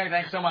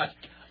 Thanks so much.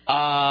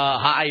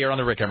 Hi, you're on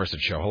the Rick Emerson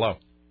Show. Hello.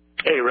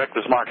 Hey, Rick,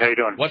 this is Mark. How you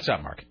doing? What's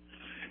up, Mark?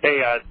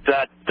 Hey,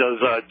 those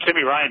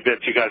Timmy Ryan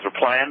bits you guys were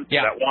playing.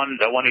 Yeah.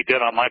 That one he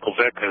did on Michael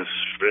Vick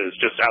is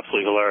just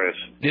absolutely hilarious.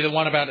 The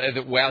one about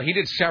he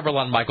did several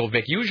on Michael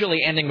Vick,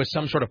 usually ending with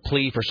some sort of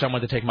plea for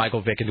someone to take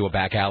Michael Vick into a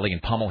back alley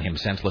and pummel him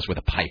senseless with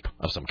a pipe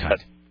of some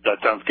kind. That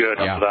sounds good.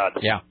 Yeah.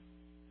 That.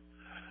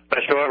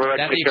 Best show ever, Rick.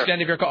 That's the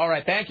extent of your call. All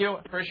right, thank you.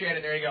 Appreciate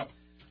it. There you go.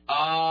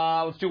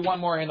 Let's do one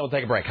more and then we'll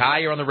take a break. Hi,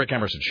 you're on the Rick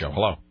Emerson Show.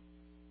 Hello.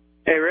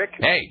 Hey, Rick.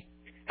 Hey.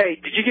 Hey,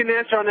 did you get an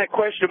answer on that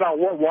question about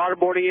what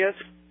waterboarding is?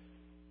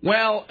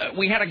 Well,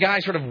 we had a guy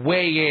sort of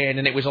weigh in,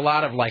 and it was a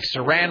lot of, like,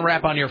 saran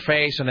wrap on your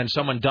face and then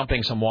someone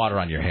dumping some water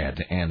on your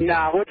head. And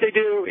Nah, what they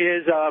do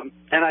is,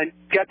 and I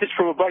got this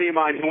from a buddy of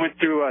mine who went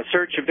through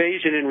search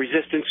evasion and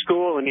resistance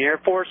school in the Air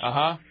Force.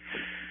 Uh-huh.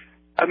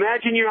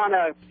 Imagine you're on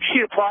a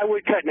sheet of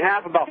plywood cut in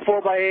half, about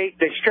 4x8.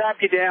 They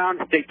strap you down.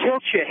 They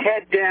tilt your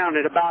head down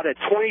at about a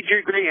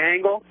 20-degree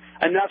angle,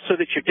 enough so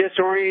that you're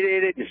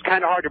disorientated and it's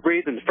kind of hard to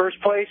breathe in the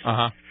first place.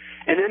 Uh-huh.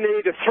 And then they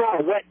either throw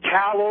a wet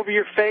towel over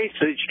your face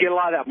so that you get a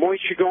lot of that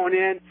moisture going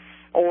in,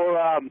 or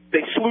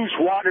they sluice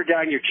water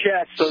down your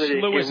chest so that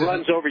it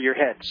runs over your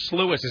head.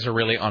 Sluice is a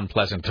really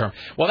unpleasant term.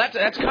 Well,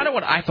 that's kind of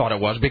what I thought it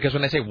was, because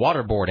when they say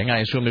waterboarding, I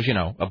assume there's,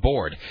 a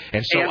board.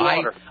 And so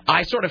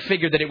I sort of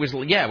figured that it was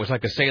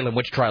like the Salem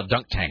witch trial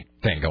dunk tank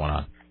thing going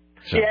on.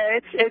 So. Yeah,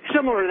 it's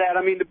similar to that.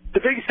 I mean, the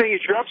biggest thing is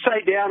you're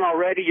upside down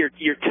already.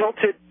 You're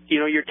tilted.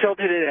 You're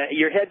tilted.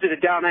 Your head's at a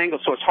down angle,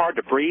 so it's hard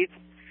to breathe.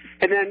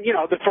 And then,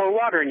 they throw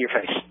water in your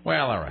face.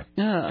 Well, all right.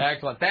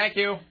 Excellent. Thank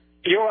you.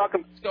 You're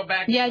welcome. Let's go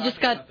back. Yeah, I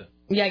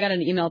got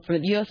an email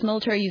from the U.S.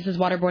 military uses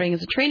waterboarding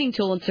as a training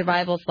tool in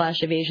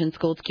survival/evasion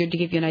school. It's geared to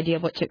give you an idea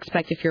of what to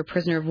expect if you're a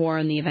prisoner of war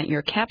in the event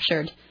you're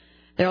captured.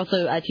 They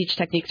also teach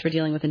techniques for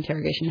dealing with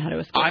interrogation, how to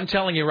escape. I'm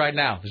telling you right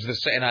now, this is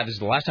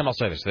the last time I'll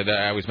say this, that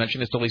I was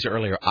mentioning this to Lisa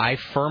earlier, I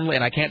firmly,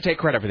 and I can't take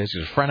credit for this,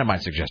 because a friend of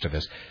mine suggested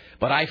this,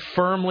 but I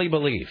firmly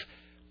believe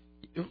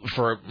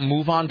for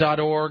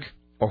MoveOn.org,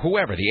 or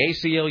whoever, the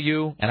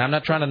ACLU, and I'm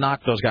not trying to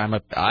knock those guys.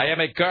 I am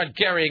a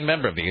card-carrying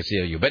member of the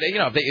ACLU. But,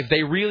 if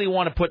they really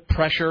want to put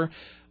pressure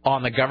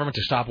on the government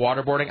to stop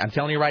waterboarding, I'm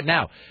telling you right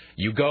now,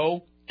 you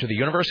go to the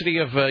University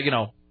of,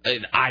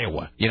 in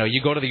Iowa.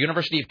 You go to the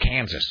University of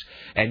Kansas,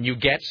 and you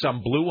get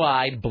some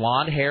blue-eyed,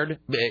 blonde-haired,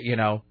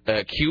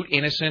 cute,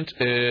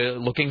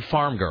 innocent-looking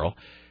farm girl,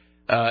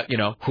 you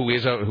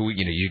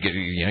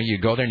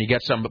go there and you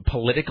get some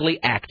politically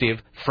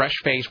active,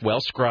 fresh-faced,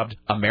 well-scrubbed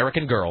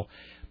American girl.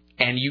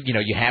 And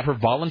you have her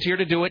volunteer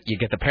to do it. You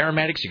get the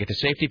paramedics, you get the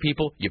safety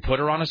people. You put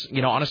her on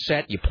a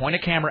set. You point a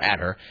camera at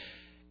her,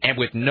 and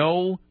with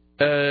no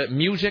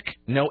music,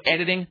 no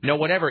editing, no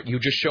whatever, you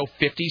just show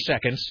 50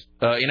 seconds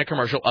in a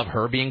commercial of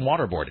her being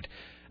waterboarded,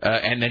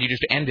 and then you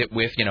just end it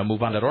with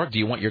MoveOn.org. Do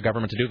you want your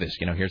government to do this?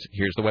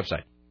 Here's the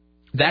website.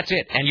 That's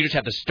it. And you just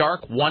have the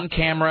stark one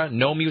camera,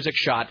 no music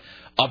shot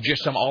of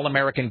just some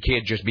all-American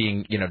kid just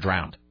being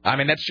drowned. I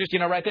mean, that's just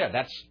right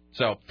there.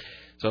 So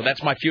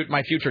that's my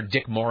future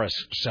Dick Morris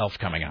self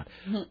coming out.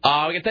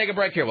 We can take a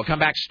break here. We'll come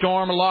back.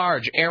 Storm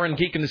Large, Aaron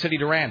Geek in the City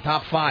Duran,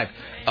 top 5.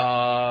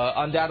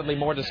 Undoubtedly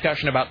more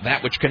discussion about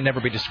that which can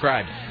never be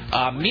described.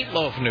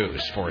 Meatloaf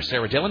news for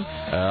Sarah Dillon.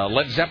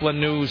 Led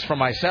Zeppelin news for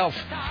myself.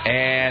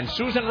 And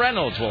Susan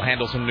Reynolds will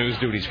handle some news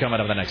duties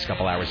coming up in the next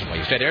couple hours. While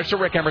you stay there, it's the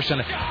Rick Emerson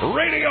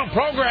radio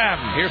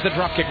program. Here's the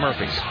Dropkick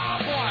Murphys.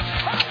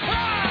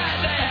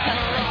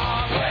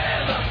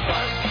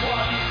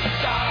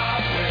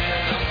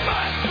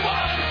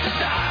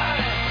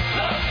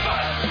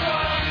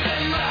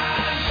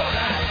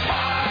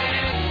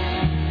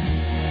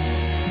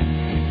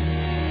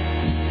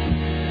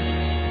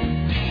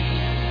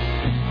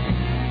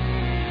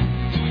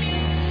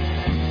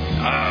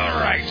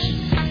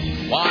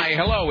 Why,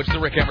 hello, it's the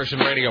Rick Emerson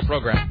radio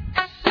program.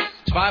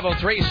 It's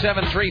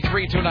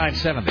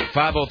 503-733-2970.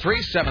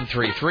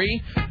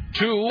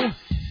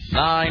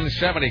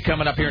 503-733-2970.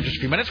 Coming up here in just a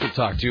few minutes, we'll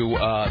talk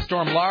to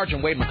Storm Large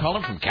and Wade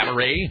McCullum from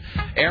Cabaret.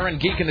 Aaron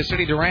Geek in the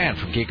City Duran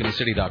from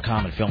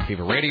geekinthecity.com and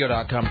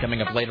filmfeverradio.com.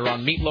 Coming up later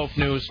on Meatloaf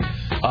News.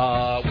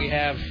 We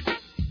have,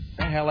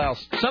 the hell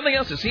else? Something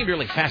else that seemed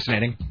really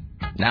fascinating.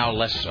 Now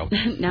less so.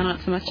 Now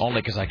not so much.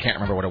 Only because I can't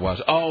remember what it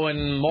was. Oh,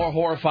 and more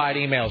horrified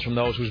emails from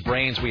those whose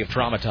brains we have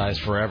traumatized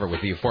forever with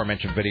the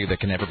aforementioned video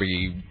that can never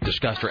be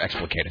discussed or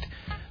explicated.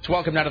 So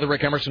welcome now to the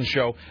Rick Emerson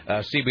Show.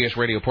 CBS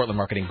Radio Portland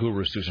marketing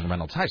guru Susan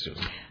Reynolds. Hi,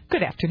 Susan.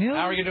 Good afternoon.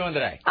 How are you doing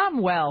today?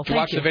 I'm well. Did you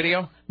watch the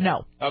video?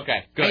 No.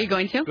 Okay, good. Are you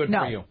going to? Good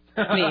no. for you.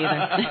 Me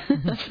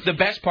either. The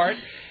best part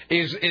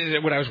is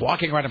when I was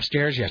walking right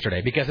upstairs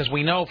yesterday, because as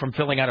we know from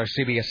filling out our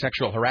CBS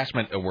sexual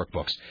harassment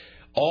workbooks,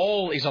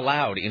 all is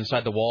allowed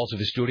inside the walls of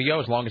the studio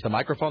as long as the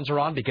microphones are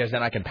on, because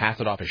then I can pass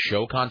it off as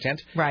show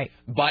content. Right.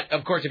 But,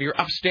 of course, if you're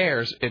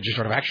upstairs, it's just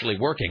sort of actually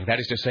working. That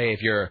is to say,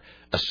 if you're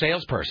a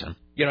salesperson,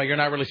 you're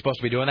not really supposed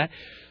to be doing that.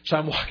 So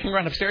I'm walking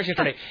around upstairs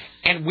yesterday,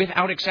 and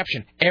without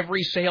exception,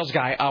 every sales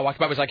guy walked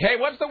by was like, hey,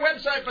 what's the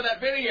website for that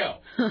video?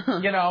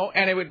 And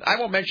I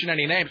won't mention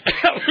any names.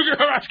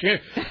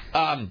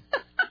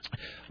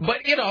 But,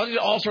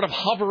 all sort of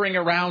hovering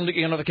around,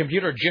 the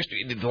computer, just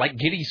like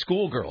giddy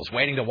schoolgirls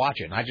waiting to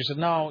watch it. And I just said,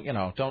 no,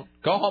 don't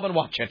go home and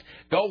watch it.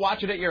 Go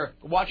watch it at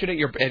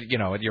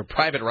your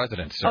private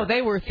residence. Sir. Oh,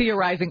 they were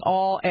theorizing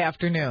all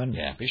afternoon.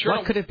 Yeah.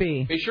 What could it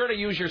be? Be sure to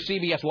use your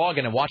CBS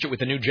login and watch it with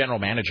the new general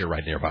manager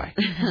right nearby.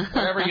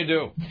 Whatever you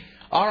do.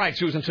 All right,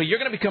 Susan. So you're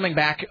going to be coming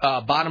back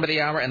bottom of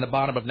the hour and the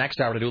bottom of next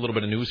hour to do a little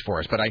bit of news for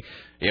us. But I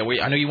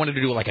know you wanted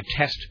to do like a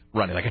test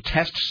run, like a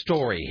test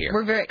story here.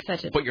 We're very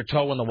excited. Put your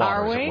toe in the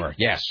water, as it were.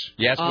 Yes,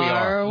 we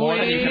are. More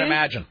than you can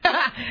imagine.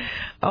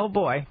 Oh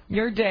boy,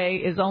 your day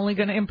is only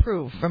going to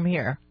improve from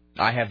here.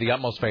 I have the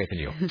utmost faith in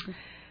you,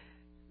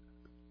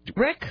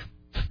 Rick.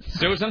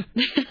 Susan.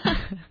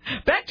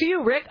 Back to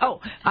you, Rick. Oh,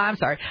 I'm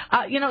sorry.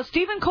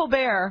 Stephen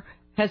Colbert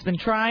has been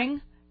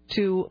trying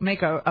to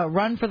make a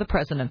run for the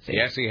presidency.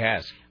 Yes, he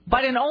has.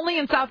 But only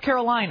in South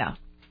Carolina.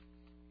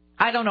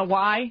 I don't know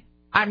why.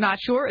 I'm not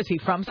sure. Is he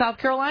from South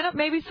Carolina?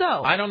 Maybe so.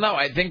 I don't know.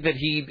 I think that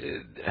he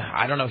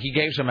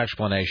gave some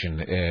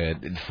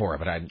explanation for it,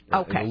 but it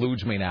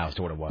eludes me now as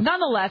to what it was.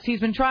 Nonetheless, he's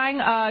been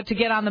trying to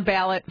get on the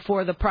ballot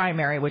for the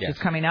primary, which is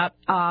coming up.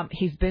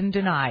 He's been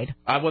denied.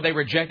 Well, they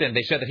rejected him.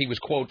 They said that he was,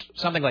 quote,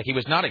 something like he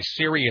was not a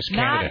serious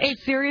candidate. Not a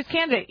serious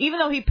candidate, even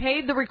though he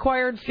paid the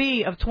required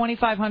fee of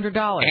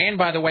 $2,500. And,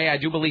 by the way, I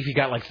do believe he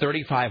got like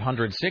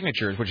 3,500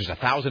 signatures, which is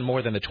 1,000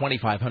 more than the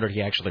 2,500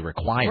 he actually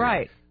required.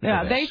 Right.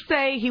 Yeah, they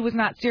say he was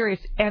not serious,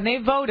 and they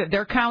voted.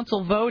 Their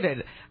council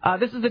voted.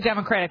 This is the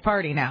Democratic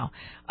Party now.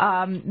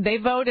 They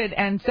voted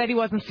and said he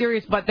wasn't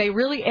serious, but they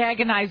really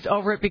agonized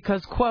over it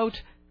because, quote,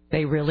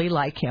 they really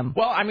like him.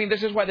 Well, I mean,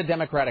 this is why the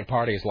Democratic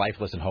Party is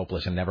lifeless and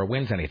hopeless and never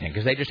wins anything,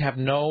 because they just have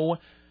there's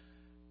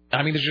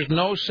just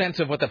no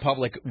sense of what the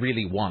public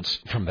really wants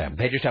from them.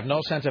 They just have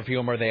no sense of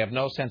humor. They have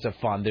no sense of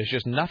fun. There's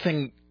just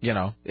nothing,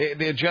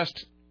 they're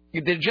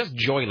just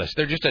joyless.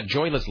 They're just a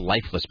joyless,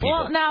 lifeless people.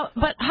 Well, now,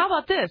 but how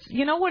about this?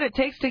 You know what it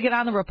takes to get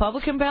on the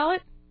Republican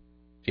ballot?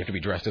 You have to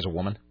be dressed as a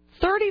woman?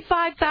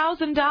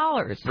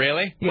 $35,000.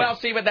 Really? Yes. Well,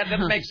 see, but that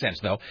doesn't make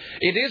sense, though.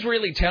 It is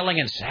really telling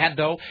and sad,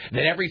 though,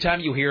 that every time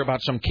you hear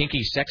about some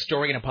kinky sex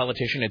story in a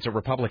politician, it's a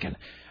Republican.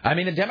 I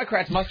mean, the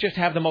Democrats must just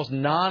have the most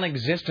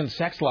non-existent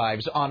sex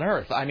lives on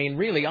earth. I mean,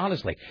 really,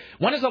 honestly.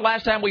 When is the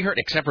last time we heard,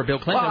 except for Bill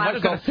Clinton? Well, I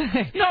was going to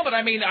say. No, but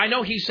I mean, I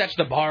know he sets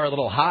the bar a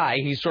little high.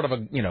 He's sort of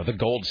the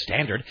gold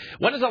standard.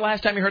 When is the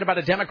last time you heard about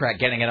a Democrat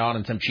getting it on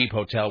in some cheap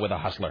hotel with a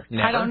hustler?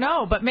 Never. I don't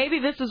know, but maybe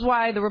this is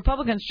why the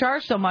Republicans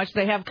charge so much.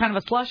 They have kind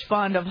of a slush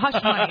fund of hush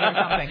money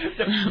or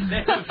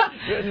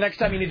something. Next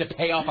time you need to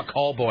pay off a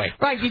call boy.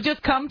 Right, you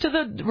just come to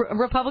the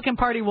Republican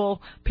Party.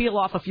 We'll peel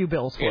off a few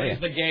bills for you. It's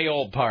the gay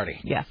old party.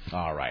 Yes.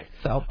 All right.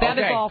 So that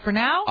is all for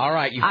now. All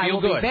right, you feel I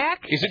will good. Be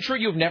back. Is it true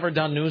you've never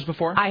done news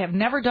before? I have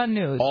never done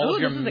news. All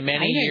of your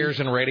many years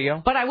in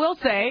radio? But I will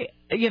say,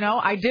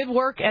 I did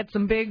work at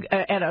some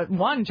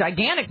one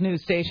gigantic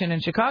news station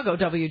in Chicago,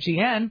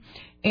 WGN.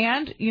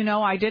 And,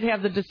 I did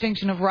have the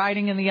distinction of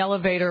riding in the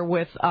elevator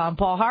with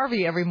Paul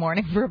Harvey every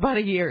morning for about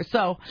a year.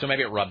 So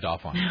maybe it rubbed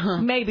off on you.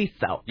 Maybe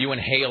so. You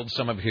inhaled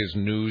some of his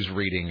news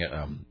reading,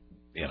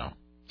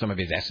 some of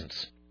his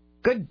essence.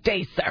 Good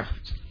day, sir.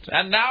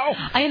 And now?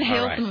 I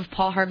inhaled some of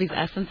Paul Harvey's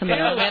essence in the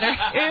elevator.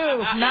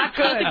 Ew, not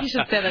good. I think you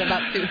should say that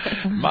about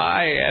Susan.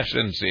 My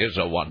essence is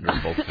a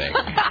wonderful thing.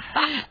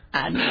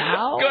 And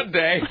now? Good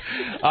day.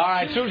 All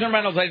right, Susan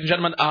Reynolds, ladies and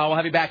gentlemen, we'll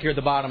have you back here at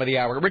the bottom of the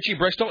hour. Richie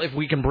Bristol, if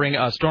we can bring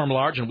Storm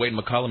Large and Wade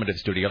McCollum into the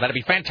studio, that'd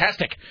be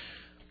fantastic.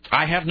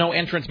 I have no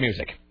entrance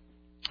music.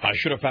 I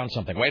should have found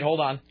something. Wait, hold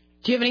on.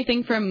 Do you have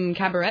anything from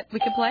Cabaret we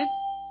could play?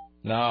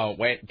 No,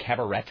 wait,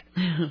 Cabaret.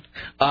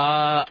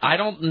 I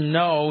don't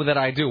know that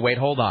I do. Wait,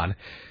 hold on.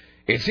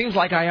 It seems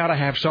like I ought to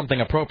have something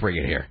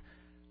appropriate here.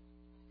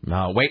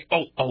 No, wait.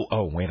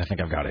 Oh, wait, I think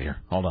I've got it here.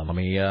 Hold on, let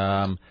me,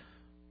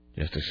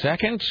 just a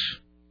second.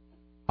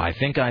 I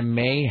think I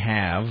may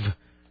have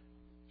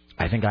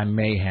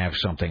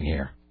something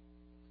here.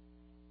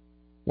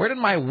 Where did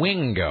my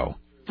wing go?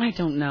 I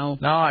don't know.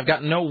 No, I've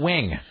got no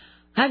wing.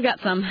 I've got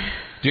some.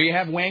 Do you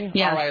have wing?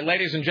 Yeah. All right,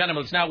 ladies and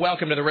gentlemen, it's now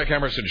welcome to the Rick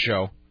Emerson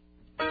Show.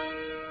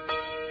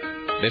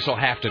 This'll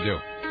have to do.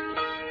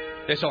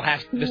 This'll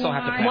have to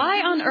play.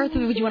 Why on earth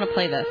would you want to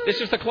play this?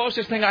 This is the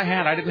closest thing I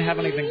had. I didn't have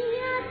anything.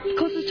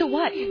 Closest to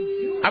what?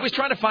 I was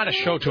trying to find a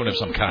show tune of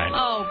some kind.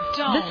 Oh,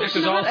 don't. This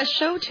is not a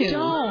show tune.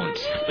 Don't.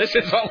 This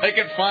is all I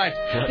could find.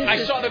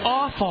 This is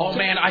awful. Oh,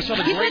 man, I saw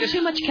the greatest.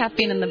 Too much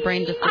caffeine in the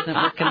brain just isn't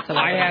working so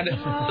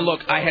well.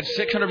 I had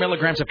 600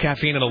 milligrams of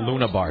caffeine in a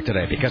Luna bar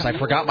today because I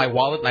forgot my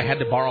wallet and I had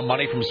to borrow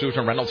money from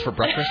Susan Reynolds for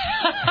breakfast.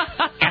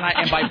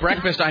 And by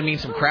breakfast, I mean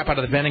some crap out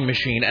of the vending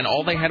machine, and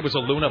all they had was a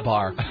Luna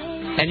bar.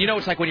 And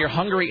it's like when you're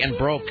hungry and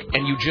broke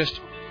and you just...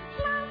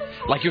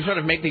 Like you sort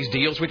of make these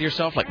deals with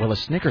yourself, like, well, a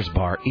Snickers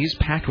bar is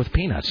packed with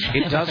peanuts.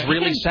 It does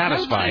really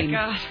satisfy. Oh my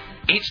God.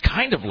 It's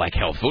kind of like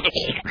health food,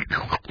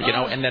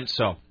 and then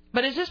so.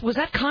 But was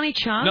that Connie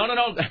Chung? No,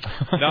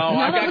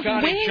 I've got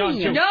Connie Chung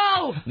too.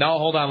 No,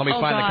 hold on, let me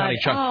find the Connie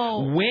Chung.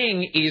 Oh.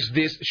 Wing is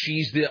this,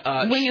 she's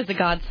the... Wing is the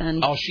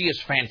godsend. Oh, she is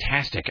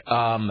fantastic.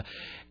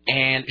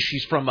 And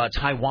she's from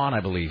Taiwan, I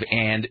believe,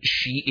 and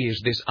she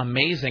is this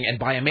amazing, and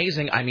by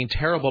amazing, I mean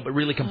terrible, but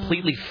really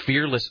completely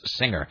fearless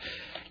singer.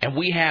 And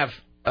we have...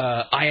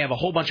 I have a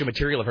whole bunch of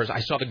material of hers. I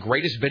saw the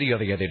greatest video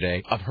the other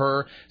day of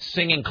her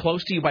singing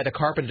Close to You by the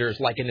Carpenters,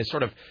 like in this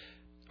sort of,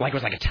 like it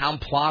was like a town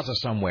plaza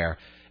somewhere.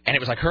 And it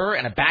was like her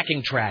and a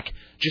backing track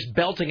just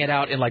belting it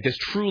out in like this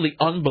truly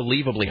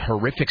unbelievably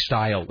horrific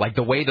style, like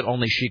the way that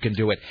only she can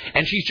do it.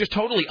 And she's just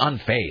totally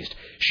unfazed.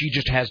 She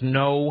just has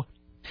no...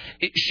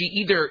 She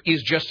either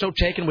is just so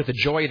taken with the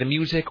joy of the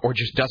music or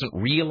just doesn't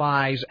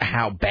realize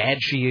how bad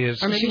she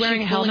is. Or maybe she's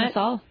wearing a helmet.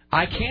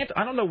 I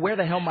don't know where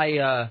the hell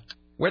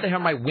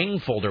my Wing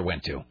folder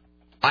went to.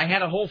 I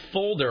had a whole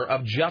folder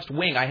of just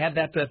Wing. I had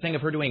that thing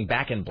of her doing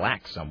Back in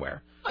Black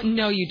somewhere.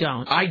 No, you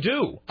don't. I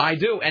do.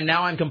 And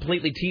now I'm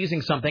completely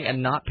teasing something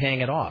and not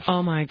paying it off.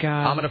 Oh, my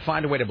God. I'm going to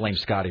find a way to blame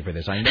Scotty for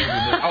this. I know you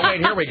knew. Oh,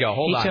 wait, here we go.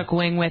 Hold on. He took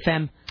Wing with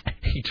him.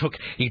 He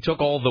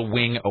took all the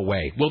Wing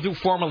away. We'll do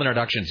formal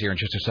introductions here in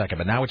just a second,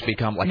 but now it's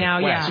become like a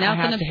quest. Yeah,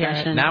 now it's an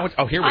obsession.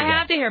 Here we go. I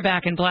have to hear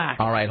Back in Black.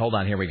 All right, hold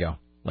on. Here we go.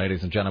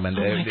 Ladies and gentlemen,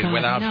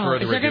 without further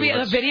ado... Is there going to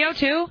be a video,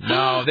 too?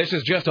 No, this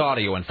is just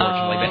audio,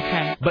 unfortunately. Oh,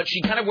 okay. But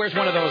she kind of wears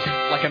one of those,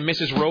 like a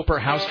Mrs. Roper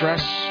house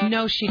dress.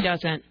 No, she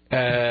doesn't.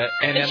 And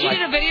Did she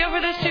did a video for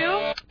this,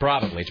 too?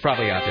 Probably. It's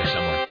probably out there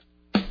somewhere.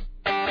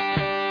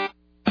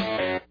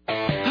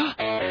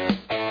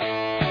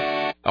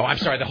 Oh, I'm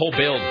sorry, the whole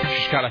build.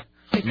 She's got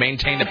to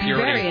maintain the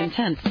purity. Very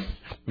intense.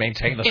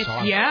 Maintain the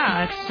song.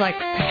 It's like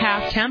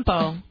half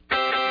tempo.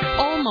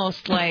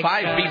 Almost like...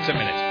 5 beats a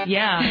minute.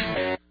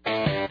 Yeah.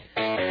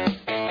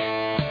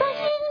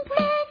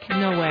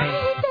 No way.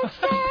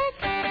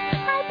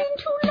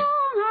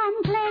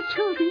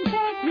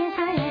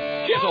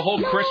 She has a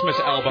whole Christmas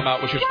album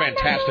out, which is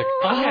fantastic.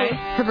 Okay.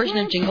 Her version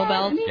of Jingle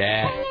Bells.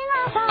 Yeah.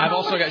 I've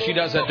also got, she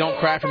does Don't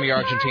Cry For Me,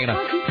 Argentina.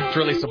 It's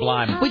really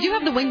sublime. We do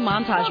have the Wing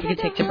montage we could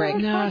take to break.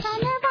 Yes.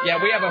 Yeah,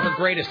 we have her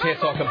greatest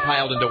hits all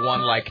compiled into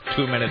one,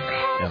 2 minute, All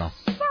right, here we go.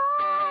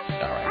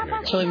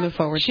 Shall we move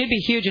forward? She'd be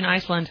huge in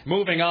Iceland.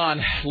 Moving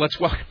on. Let's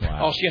walk.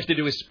 Wow. All she has to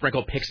do is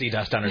sprinkle pixie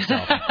dust on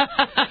herself.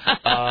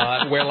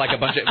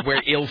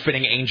 Wear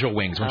ill-fitting angel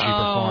wings when she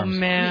performs. Oh,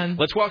 man.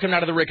 Let's welcome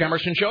now to the Rick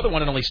Emerson Show, the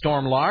one and only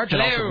Storm Large,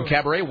 and also from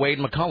Cabaret, Wade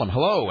McCullum.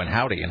 Hello, and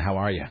howdy, and how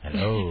are you?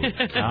 Hello.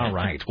 All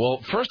right.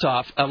 Well, first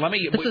off,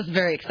 This is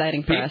very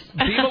exciting for us.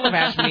 People have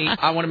asked me,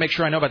 I want to make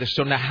sure I know about this.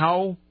 So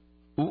now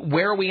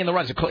where are we in the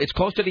run? It's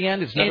close to the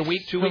end? It's another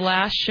week, 2 weeks? The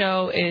last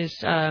show is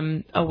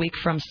a week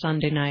from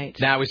Sunday night.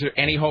 Now, is there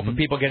any hope of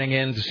people getting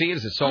in to see it?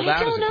 Is it sold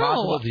out? Is it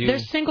possible?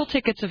 There's single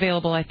tickets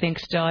available, I think,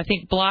 still. I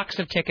think blocks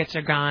of tickets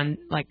are gone.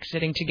 Like,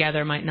 sitting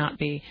together might not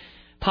be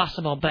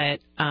possible,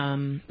 but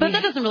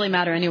that doesn't really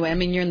matter anyway. I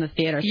mean, you're in the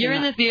theater. So you're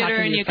in the theater,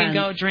 and you friends.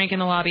 can go drink in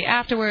the lobby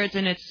afterwards,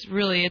 and it's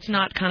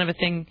not kind of a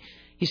thing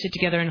you sit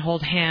together and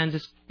hold hands.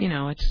 It's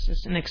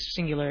it's a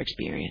singular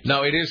experience.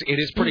 No, it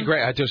is pretty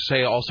great. I have to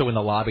say, also in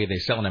the lobby, they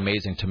sell an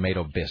amazing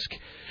tomato bisque.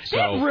 They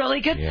have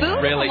really good food in the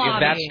Really, lobby. if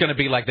that's going to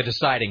be like the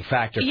deciding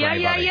factor for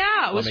anybody.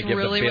 Yeah. It was let me give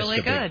really, the bisque really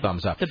a good. big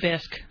thumbs up. The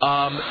bisque.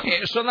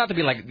 So not to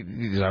be like,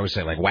 I always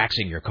say, like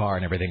waxing your car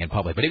and everything in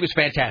public, but it was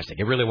fantastic.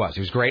 It really was.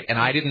 It was great, and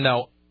I didn't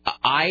know.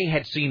 I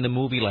had seen the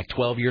movie like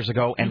 12 years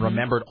ago and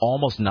remembered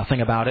almost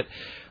nothing about it.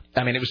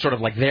 I mean, it was sort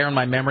of like there in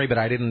my memory, but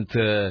I didn't,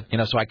 so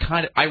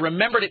I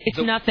remembered it. It's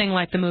nothing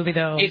like the movie,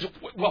 though.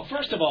 Well,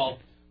 first of all,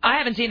 I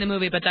haven't seen the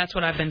movie, but that's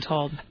what I've been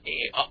told.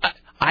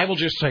 I will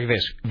just say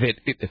this, that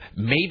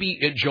maybe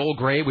Joel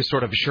Grey was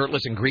sort of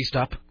shirtless and greased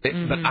up, but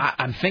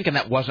I'm thinking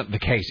that wasn't the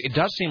case. It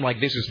does seem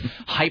like this is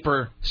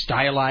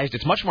hyper-stylized.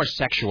 It's much more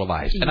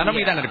sexualized, and I don't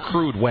mean that in a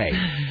crude way.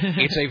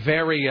 It's a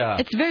very...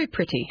 it's very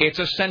pretty. It's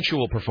a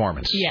sensual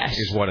performance, yes,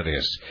 is what it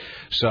is.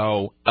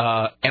 So,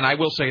 and I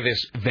will say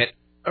this, that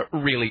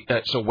really,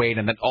 so Wade,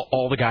 and then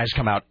all the guys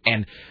come out,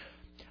 and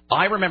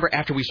I remember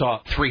after we saw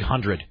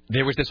 300,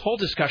 there was this whole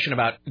discussion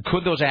about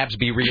could those abs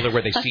be real or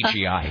were they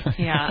CGI?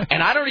 Yeah.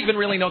 And I don't even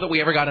really know that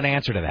we ever got an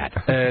answer to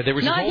that.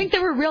 I think they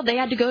were real. They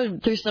had to go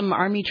through some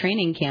army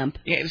training camp.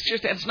 Yeah,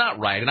 it's not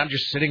right. And I'm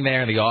just sitting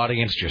there in the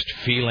audience just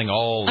feeling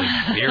all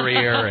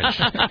inferior and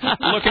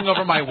looking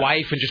over my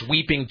wife and just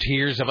weeping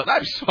tears of it.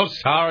 I'm so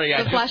sorry.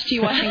 The flash to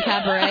you watching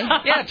Cabaret.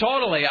 Yeah,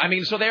 totally. I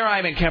mean, so there I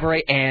am in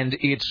Cabaret, and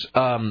it's...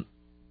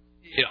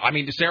 I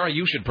mean, Sarah,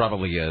 you should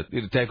probably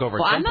take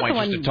over at some point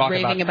just to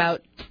talk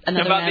about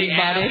another man's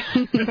body.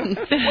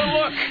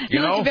 Well, look, he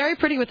looks very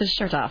pretty with his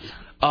shirt off.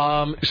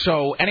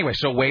 So anyway,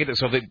 Wade,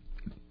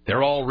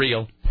 they're all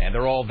real and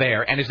they're all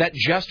there. And is that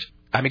just?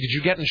 I mean, did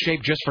you get in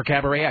shape just for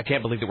Cabaret? I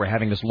can't believe that we're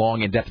having this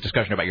long, in-depth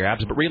discussion about your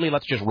abs, but really,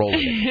 let's just roll with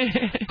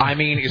it. I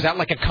mean, is that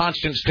like a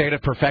constant state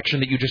of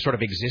perfection that you just sort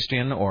of exist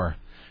in, or?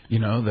 You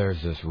know,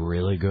 there's this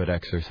really good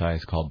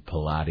exercise called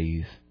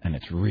Pilates, and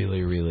it's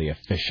really, really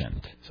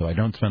efficient. So I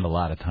don't spend a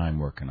lot of time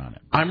working on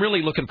it. I'm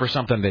really looking for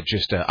something that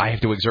just I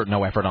have to exert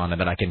no effort on, and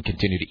then I can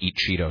continue to eat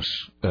Cheetos.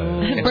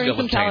 And burn still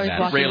some obtain calories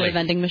that. walking Really. to the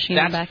vending machine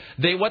and back.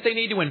 What they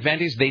need to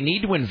invent is they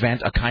need to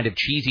invent a kind of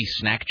cheesy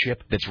snack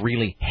chip that's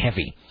really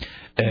heavy.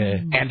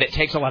 And that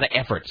takes a lot of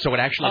effort, so it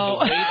actually the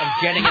weight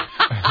of getting it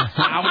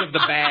out of the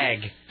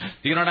bag.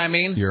 Do you know what I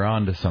mean? You're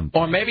on to something.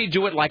 Or maybe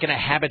do it like in a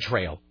habit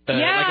trail, like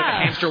in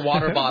a hamster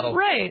water bottle,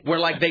 Right. Where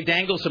like they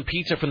dangle some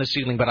pizza from the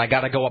ceiling, but I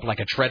got to go up like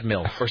a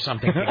treadmill or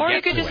something. To Or get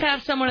you could to just it.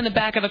 have someone in the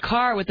back of a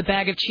car with a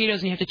bag of Cheetos,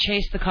 and you have to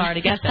chase the car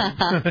to get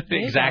them.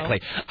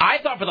 Exactly. I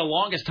thought for the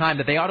longest time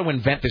that they ought to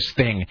invent this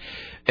thing,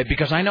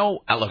 because I know,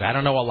 look, I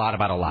don't know a lot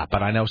about a lot,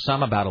 but I know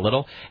some about a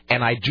little,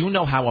 and I do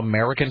know how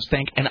Americans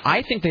think, and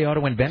I think they ought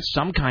to invent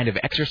some kind of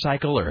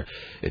exercycle or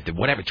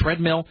whatever,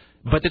 treadmill,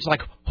 but it's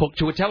like hooked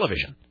to a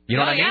television. You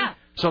know what I mean? Yeah.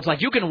 So it's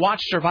like you can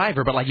watch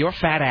Survivor, but like your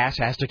fat ass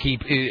has to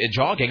keep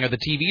jogging or the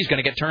TV's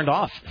going to get turned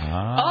off.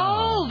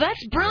 Oh,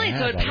 that's brilliant.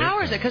 So it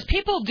powers it, because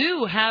people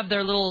do have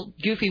their little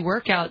goofy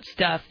workout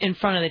stuff in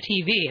front of the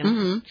TV.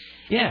 Mm-hmm.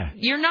 Yeah.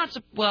 You're not,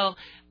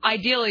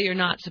 ideally you're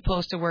not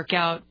supposed to work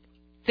out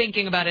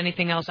thinking about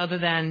anything else other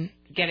than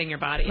getting your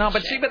body. No,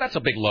 but see, but that's a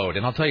big load,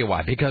 and I'll tell you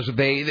why. Because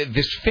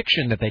this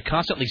fiction that they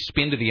constantly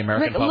spin to the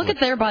American public. Look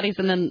at their bodies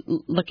and then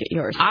look at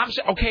yours.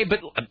 Okay, but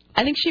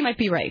I think she might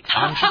be right.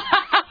 I'm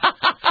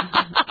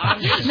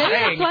Maybe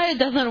that's why it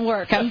doesn't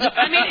work. I mean,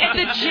 at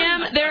the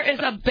gym, there is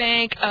a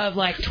bank of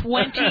like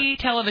 20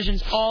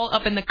 televisions all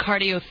up in the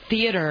cardio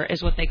theater,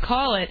 is what they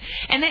call it.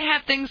 And they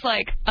have things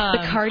like... the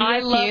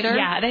cardio theater?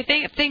 Yeah,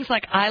 they have things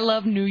like I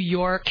Love New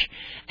York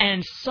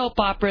and soap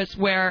operas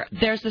where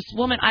there's this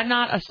woman... I'm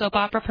not a soap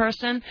opera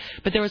person,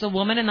 but there was a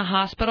woman in the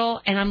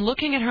hospital, and I'm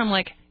looking at her, I'm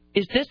like...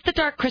 Is this the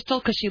Dark Crystal?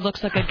 Because she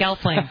looks like a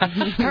Gelfling.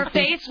 Her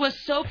face was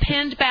so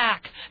pinned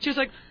back. She was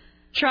like...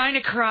 trying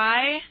to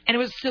cry, and it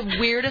was the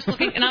weirdest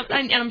looking, and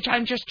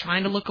I'm just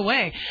trying to look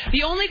away.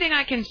 The only thing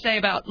I can say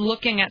about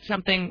looking at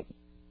something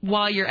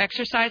while you're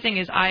exercising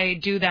is I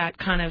do that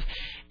kind of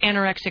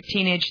anorexic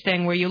teenage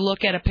thing where you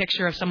look at a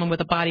picture of someone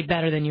with a body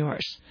better than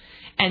yours,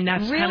 and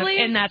that's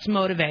and that's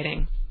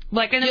motivating.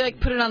 Like, and you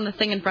put it on the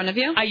thing in front of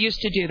you? I used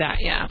to do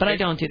that, yeah, but I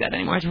don't do that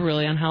anymore. It's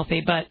really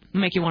unhealthy, but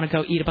make you want to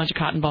go eat a bunch of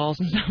cotton balls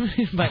and stuff.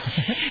 But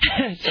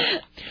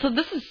so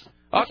this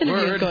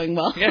interview is going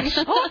well. Yes.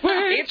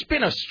 It's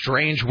been a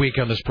strange week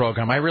on this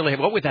program. I really have.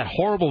 What with that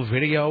horrible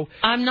video?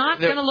 I'm not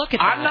going to look at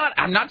that.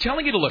 I'm not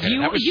telling you to look at it.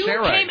 That was you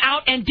Sarah. came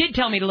out and did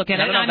tell me to look at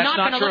it, and I'm that's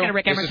not going to look at it,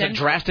 Rick This Emerson. is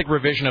a drastic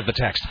revision of the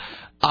text.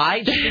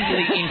 I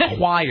simply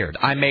inquired.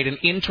 I made an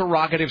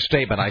interrogative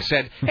statement. I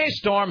said, "Hey,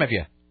 Storm, have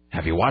you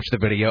watched the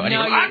video?" And he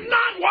goes, "I'm not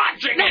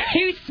watching it."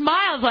 He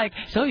smiles like,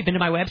 "So you've been to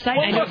my website?"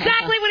 Well, I know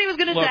exactly what he was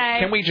going to say.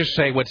 Can we just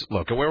say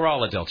look, we're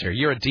all adults here.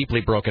 You're a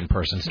deeply broken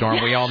person,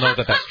 Storm. We all know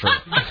that that's true.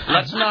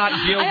 Let's not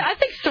gild... I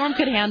think Storm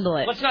could handle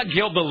it. Let's not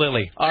gild the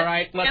lily, all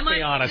right? Let's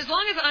be honest. As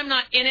long as I'm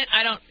not in it,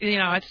 I don't,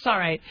 it's all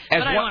right.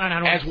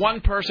 As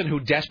one person who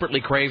desperately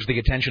craves the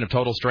attention of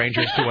total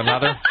strangers to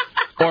another,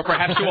 or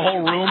perhaps to a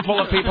whole room full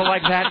of people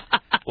like that,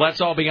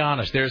 let's all be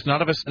honest. There's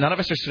none of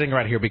us are sitting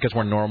right here because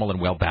we're normal and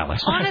well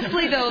balanced.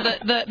 Honestly, though,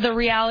 the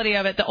reality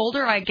of it, the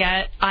older I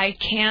get, I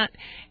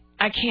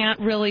can't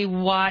really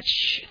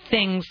watch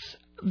things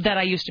that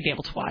I used to be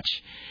able to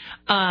watch.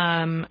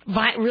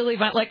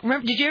 Like,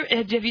 remember?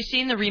 Have you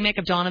seen the remake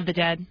of Dawn of the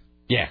Dead?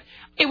 Yeah.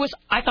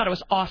 I thought it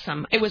was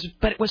awesome.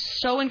 But it was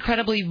so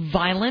incredibly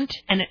violent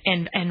and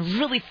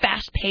really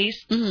fast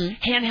paced.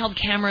 Mm-hmm. Handheld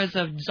cameras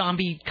of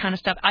zombie kind of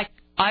stuff.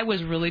 I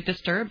was really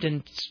disturbed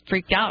and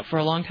freaked out for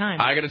a long time.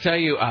 I got to tell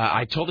you,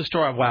 I told the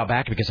story a while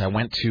back because I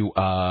went to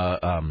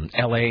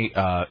L.A.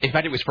 In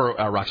fact, it was for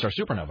Rockstar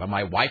Supernova.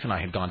 My wife and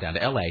I had gone down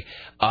to L.A.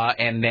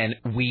 And then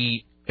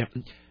we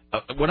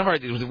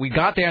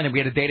got there and then we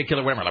had a day to kill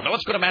or whatever. Like, well,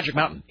 let's go to Magic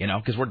Mountain,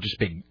 because we're just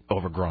big,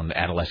 overgrown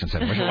adolescents.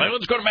 And we're like,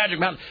 let's go to Magic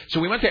Mountain.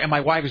 So we went there, and my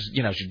wife was,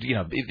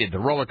 the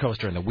roller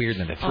coaster and the weird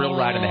and the thrill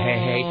ride and the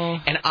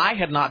hey. And I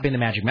had not been to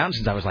Magic Mountain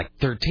since I was like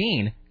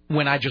 13,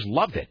 when I just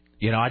loved it.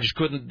 I just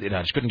couldn't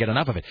get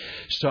enough of it.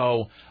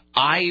 So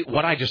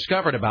what I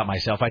discovered about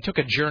myself, I took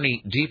a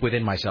journey deep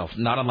within myself,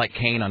 not unlike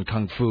Kane on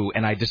Kung Fu,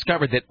 and I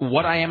discovered that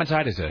what I am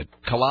inside is a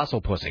colossal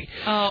pussy.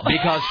 Oh.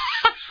 Because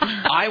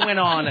I went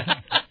on.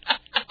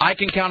 I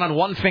can count on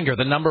one finger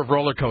the number of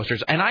roller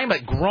coasters, and I am a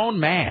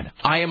grown man.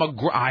 I'm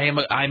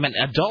an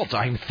adult.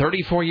 I'm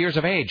 34 years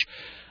of age.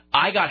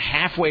 I got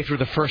halfway through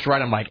the first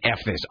ride. I'm like,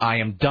 F this. I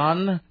am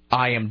done.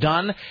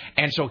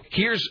 And so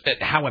here's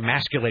how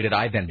emasculated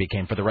I then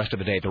became for the rest of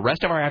the day. The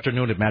rest of our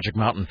afternoon at Magic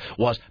Mountain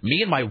was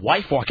me and my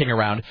wife walking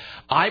around.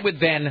 I would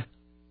then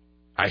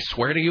I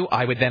swear to you,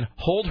 I would then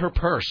hold her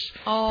purse,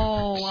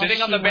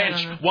 sitting on the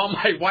bench while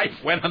my wife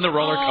went on the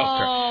roller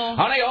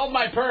coaster. Honey, hold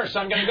my purse.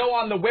 I'm going to go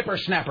on the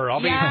whippersnapper.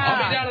 I'll be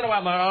down in a while.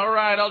 I'm like, all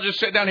right, I'll just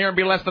sit down here and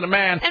be less than a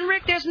man. And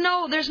Rick, there's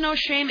no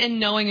shame in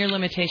knowing your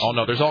limitations. Oh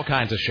no, there's all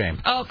kinds of shame.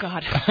 Oh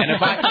God.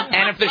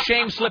 And if the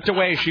shame slipped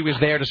away, she was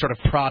there to sort of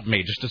prod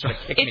me, just to sort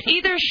of kick me. It's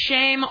either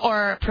shame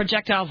or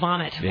projectile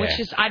vomit, which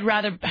is I'd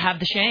rather have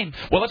the shame.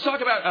 Well, let's talk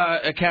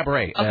about a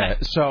cabaret. Okay.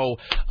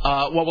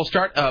 We'll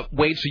start.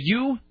 Wade,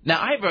 so now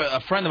I have a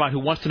friend of mine who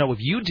wants to know if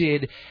you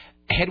did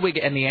Hedwig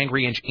and the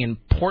Angry Inch in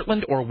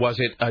Portland, or was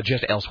it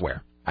just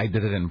elsewhere? I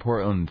did it in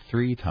Portland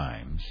 3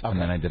 times,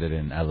 and then I did it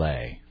in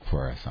L.A.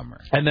 for a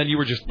summer. And then you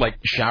were just, like,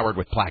 showered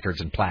with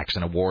placards and plaques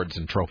and awards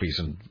and trophies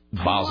and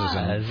vases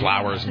and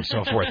flowers and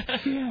so forth.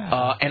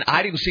 And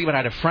I didn't see it, but I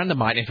had a friend of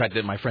mine, in fact,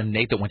 my friend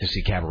Nate, that went to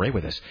see Cabaret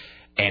with us.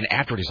 And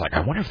afterward, he's like,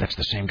 I wonder if that's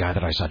the same guy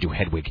that I saw do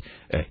Hedwig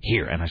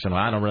here. And I said,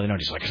 well, I don't really know.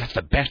 He's like, that's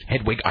the best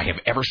Hedwig I have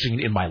ever seen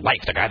in my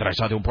life, the guy that I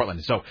saw do in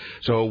Portland. So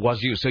it was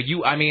you. So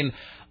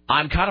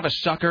I'm kind of a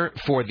sucker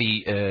for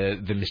the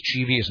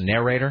mischievous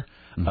narrator.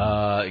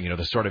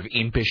 The sort of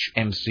impish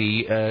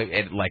MC,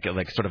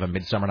 like sort of a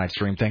Midsummer Night's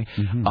Dream thing.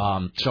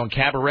 So in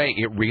Cabaret,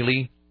 it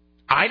really,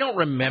 I don't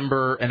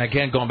remember, and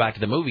again, going back to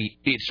the movie,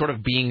 it's sort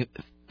of being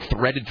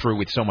threaded through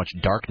with so much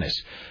darkness.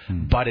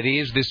 But it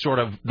is this sort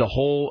of, the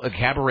whole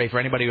Cabaret, for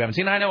anybody who haven't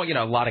seen it, I know,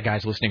 a lot of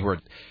guys listening who are,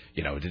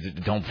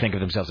 don't think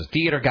of themselves as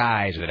theater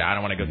guys, or that I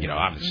don't want to go,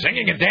 I'm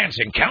singing and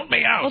dancing, count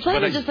me out. Well, it's not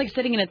even just like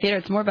sitting in a theater,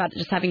 it's more about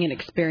just having an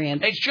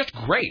experience. It's just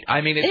great.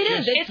 I mean,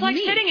 it's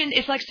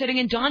like sitting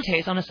in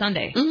Dante's on a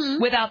Sunday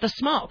without the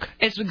smoke.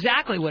 It's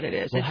exactly what it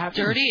is. It's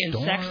dirty and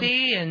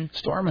sexy, and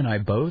Storm and I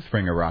both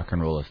bring a rock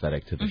and roll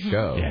aesthetic to the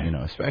show,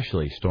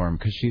 especially Storm,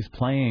 because she's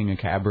playing a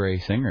cabaret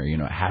singer. It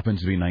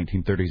happens to be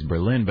 1930s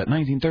Berlin, but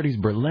 1930s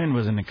Berlin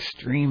was an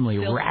extremely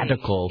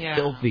radical,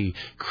 filthy,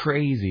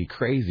 crazy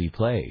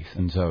place.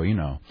 And so,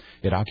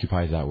 it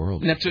occupies that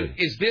world. Now,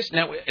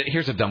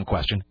 here's a dumb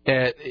question.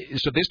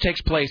 So this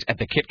takes place at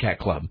the Kit Kat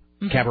Club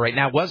Cabaret.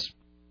 Now,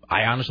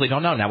 I honestly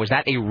don't know. Now, was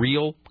that a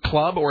real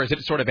club, or is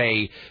it sort of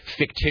a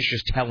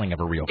fictitious telling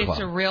of a real club? It's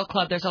a real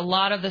club. There's a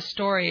lot of the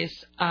stories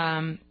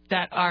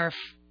that are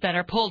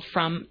pulled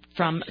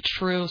from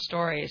true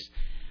stories.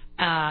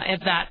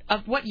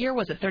 Of what year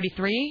was it?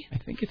 33? I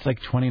think it's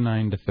like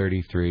 29 to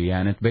 33,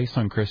 and it's based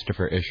on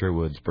Christopher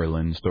Isherwood's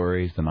Berlin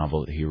Stories, the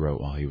novel that he wrote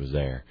while he was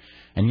there.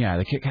 And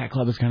the Kit Kat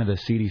Club is kind of the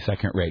seedy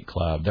second-rate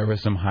club. There were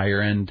some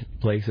higher-end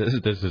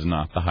places. This is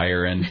not the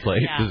higher-end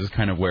place. This is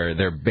kind of where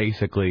they're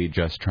basically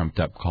just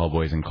trumped-up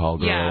callboys and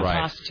callgirls,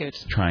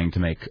 prostitutes, trying to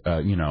make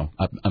a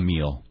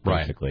meal,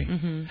 basically.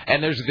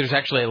 And there's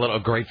actually a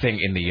great thing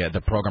in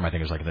the program. I think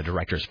it was like the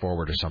director's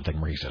forward or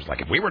something, where he says,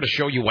 like, if we were to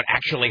show you what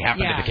actually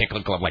happened at the Kit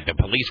Kat Club, like the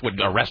police would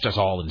arrest us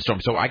all and so.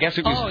 So I guess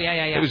it was.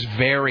 It was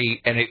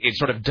very, and it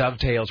sort of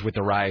dovetails with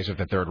the rise of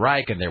the Third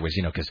Reich, and there was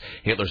because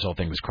Hitler's whole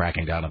thing was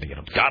cracking down on the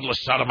godless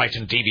sodomites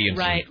and deviants,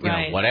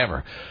 and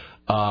whatever.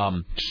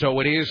 So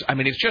it is. I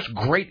mean, it's just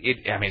great.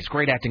 It's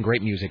great acting,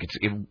 great music.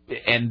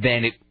 And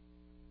then it.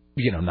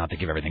 Not to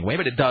give everything away,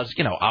 but it does.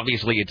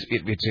 Obviously,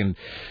 it's in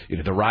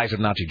the rise of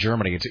Nazi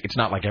Germany. It's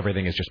not like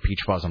everything is just peach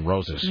fuzz and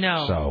roses.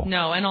 No,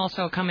 and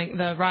also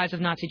the rise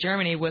of Nazi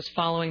Germany was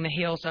following the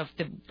heels of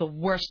the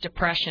worst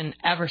depression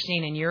ever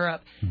seen in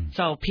Europe.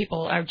 So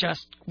people are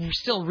just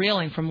still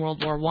reeling from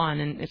World War I,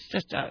 and it's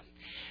just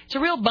it's a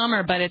real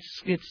bummer, but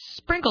it's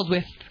sprinkled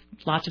with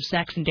lots of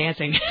sex and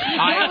dancing. It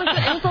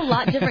was a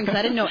lot different because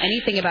I didn't know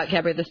anything about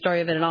Cabaret, the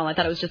story of it at all. I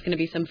thought it was just going to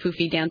be some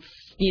foofy dance,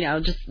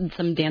 just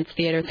some dance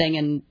theater thing.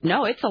 And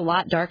no, it's a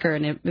lot darker,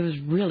 and it was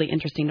really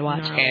interesting to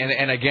watch.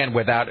 And again,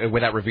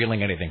 without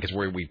revealing anything, because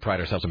we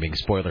pride ourselves on being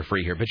spoiler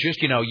free here, but just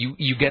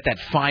you get that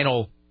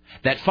final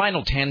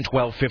 10,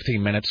 12,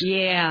 15 minutes.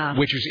 Yeah.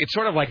 Which is, it's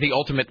sort of like the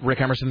ultimate Rick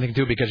Emerson thing,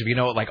 too, because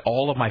if like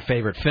all of my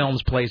favorite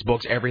films, plays,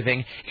 books,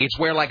 everything, it's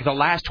where, like, the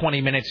last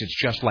 20 minutes, it's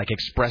just like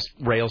express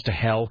rails to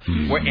hell,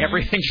 where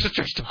everything just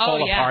starts to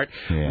fall apart,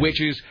 which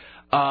is,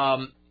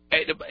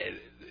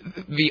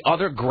 the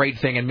other great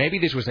thing, and maybe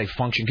this was a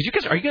function,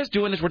 because are you guys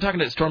doing this? We're talking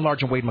to Storm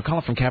Large and Wade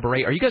McCullough from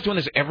Cabaret. Are you guys doing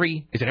this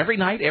every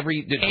night?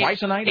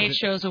 Twice a night? 8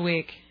 shows a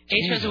week.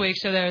 8 shows a week,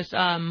 so there's,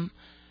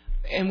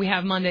 and we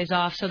have Mondays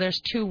off, so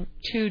there's two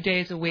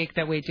days a week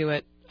that we do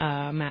it,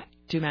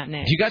 do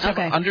matinee. Do you guys have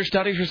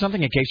understudies or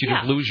something in case you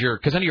just lose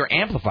because then you're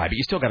amplified, but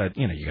you still gotta,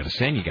 you gotta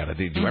sing, you gotta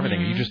do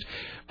everything.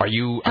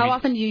 How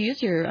often do you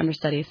use your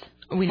understudies?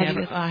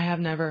 I have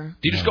never.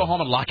 Do you just go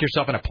home and lock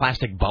yourself in a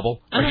plastic bubble?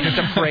 Are you just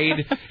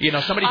afraid,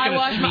 somebody's going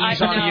to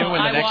sneeze on you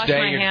and the next day? I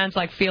wash my hands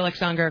like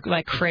Felix Unger,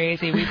 like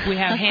crazy. We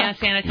have hand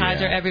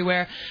sanitizer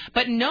everywhere.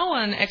 But no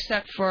one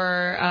except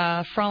for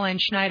Fraulein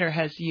Schneider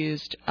has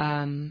used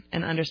an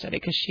understudy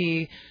because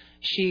she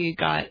she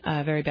got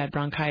very bad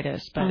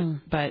bronchitis.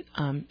 But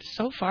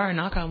so far,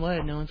 knock on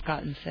wood, no one's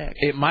gotten sick.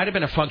 It might have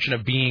been a function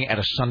of being at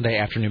a Sunday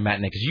afternoon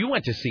matinee, because you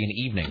went to see an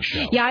evening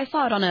show. Yeah, I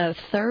saw it on a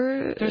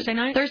Thursday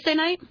night.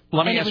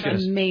 Let me and ask it you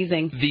was this.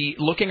 amazing.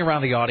 Looking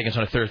around the audience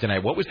on a Thursday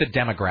night, what was the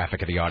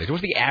demographic of the audience?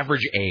 What was the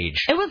average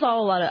age? It was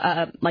all a lot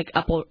of like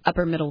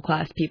upper middle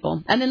class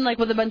people, and then like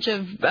with a bunch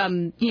of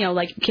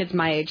like kids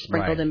my age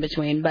sprinkled in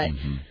between. But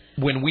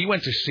when we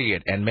went to see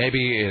it, and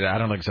maybe I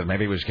don't know,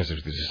 maybe it was because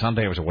it was a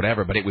Sunday or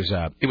whatever, but it was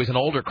an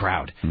older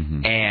crowd,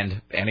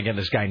 and again,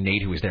 this guy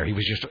Nate who was there, he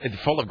was just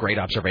full of great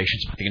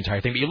observations about the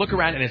entire thing. But you look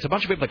around, and it's a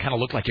bunch of people that kind of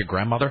look like your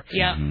grandmother.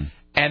 Yeah.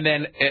 And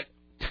then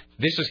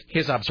this is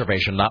his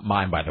observation, not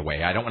mine, by the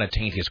way. I don't want to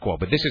taint his quote,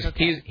 but this is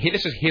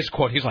his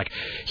quote. He's like,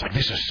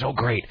 this is so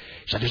great.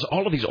 He's like, there's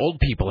all of these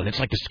old people, and it's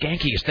like the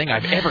skankiest thing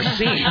I've ever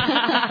seen.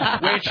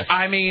 Which,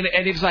 I mean,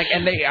 and it's like,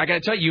 and I got to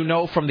tell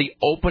you, from the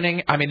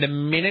opening, I mean, the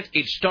minute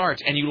it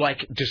starts, and you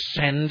like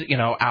descend,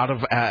 out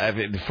of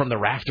from the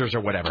rafters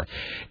or whatever,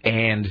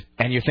 and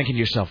you're thinking to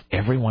yourself,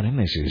 everyone in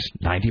this is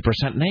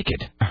 90%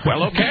 naked.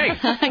 Well, okay.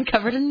 And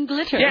covered in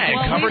glitter. Yeah,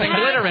 and covered in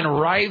glitter and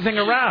writhing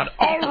around.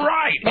 All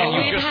right. Well,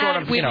 and you just sort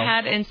of, we've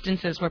had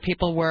instances where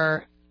people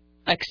were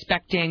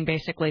expecting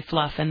basically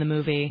fluff in the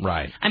movie.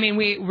 Right. I mean,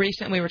 we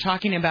were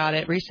talking about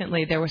it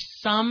recently. There was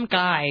some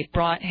guy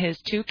brought his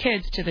 2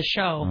 kids to the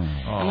show,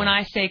 and when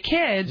I say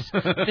kids,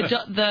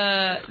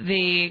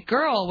 the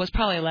girl was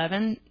probably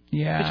 11.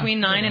 Yeah. Between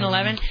 9 and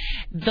 11.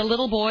 The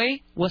little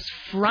boy was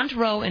front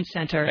row and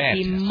center.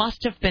 Fantastic. He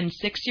must have been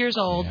 6 years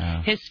old.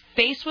 Yeah. His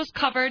face was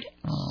covered,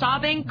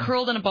 sobbing,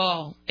 curled in a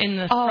ball in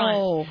the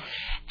front.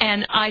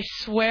 And I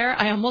swear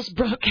I almost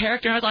broke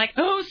character. I was like,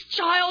 whose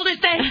child is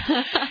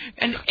this?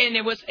 and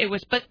it was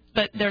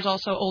but there's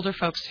also older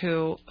folks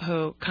who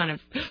kind of,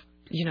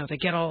 they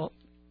get all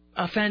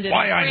offended.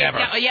 Why I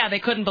never? Yeah, they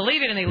couldn't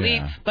believe it and they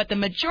leave. But the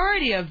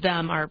majority of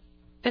them are,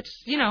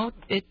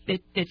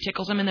 it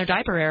tickles them in their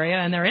diaper area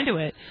and they're into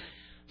it.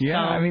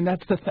 Yeah, I mean,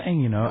 that's the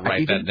thing,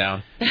 Write that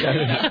down.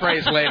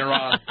 Phrase later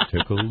on.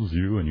 Tickles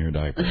you in your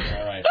diaper.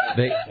 All right.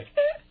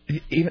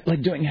 Even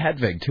like doing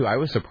Hedwig, too, I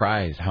was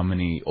surprised how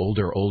many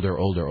older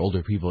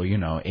people,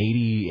 80,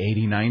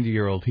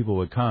 90-year-old people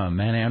would come,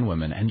 men and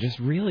women, and just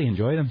really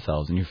enjoy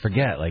themselves. And you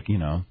forget,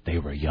 they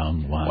were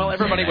young once. Well,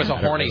 everybody was a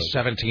horny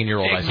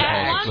 17-year-old, I suppose.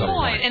 At one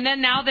point. And then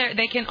now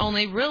they can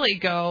only really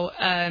go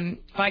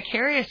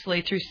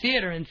vicariously through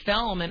theater and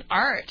film and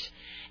art.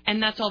 And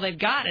that's all they've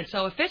got. And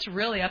so if it's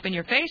really up in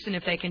your face, and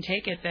if they can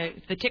take it,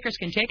 the tickers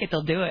can take it,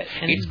 they'll do it.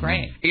 And it's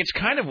great. It's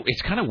kind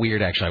of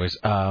weird, actually. I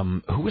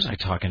was who was I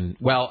talking?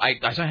 Well,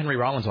 I saw Henry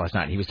Rollins last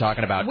night. And he was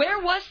talking about where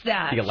was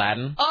that? The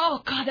Aladdin.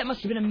 Oh God, that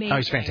must have been amazing. Oh,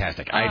 he's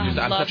fantastic. I'm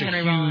such a Henry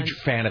huge Rollins.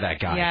 fan of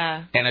that guy.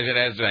 Yeah. And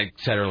as I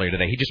said earlier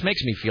today, he just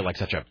makes me feel like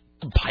such a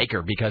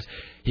piker because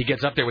he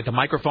gets up there with the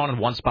microphone and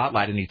one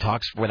spotlight and he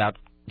talks without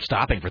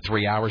stopping for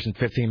 3 hours and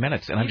 15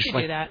 minutes. And I'm just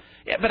like, do that.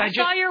 Yeah, but I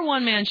saw your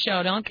one-man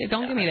show. Don't give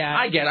me that.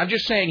 I get it. I'm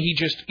just saying he's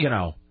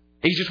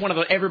just one of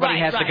the, everybody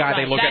has the guy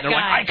they look at and they're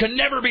like, I could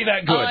never be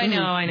that good. Oh, I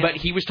know. But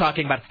he was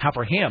talking about how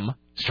for him,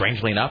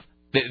 strangely enough,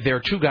 there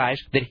are 2 guys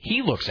that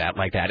he looks at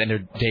like that, and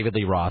they're David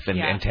Lee Roth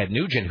and Ted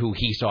Nugent, who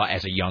he saw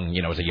as a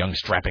young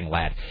strapping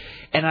lad.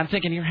 And I'm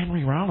thinking, you're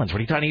Henry Rollins. What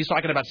are you talking? He's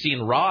talking about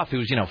seeing Roth,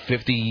 who's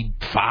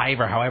 55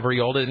 or however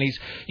old, and he's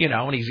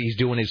and he's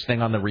doing his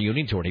thing on the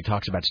reunion tour. And he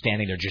talks about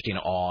standing there just in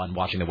awe and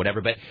watching the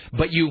whatever. But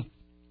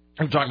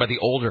I'm talking about the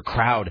older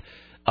crowd.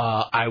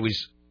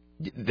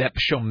 That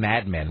show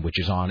Mad Men, which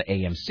is on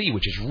AMC,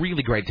 which is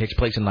really great. It takes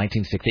place in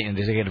 1960, and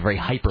they had a very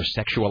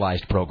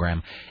hyper-sexualized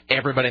program.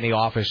 Everybody in the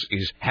office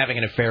is having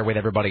an affair with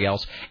everybody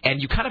else.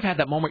 And you kind of had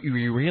that moment where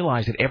you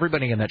realize that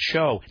everybody in that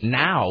show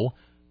now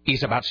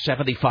is about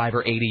 75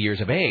 or 80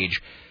 years of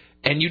age.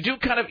 And you do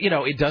kind of,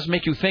 it does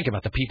make you think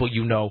about the people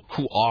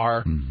who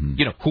are,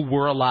 who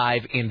were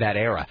alive in that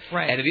era.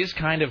 Right. And it is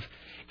kind of...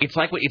 It's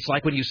like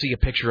when you see a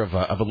picture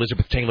of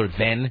Elizabeth Taylor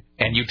then,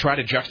 and you try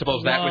to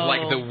juxtapose that with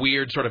like the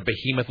weird sort of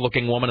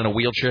behemoth-looking woman in a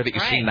wheelchair that you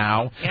see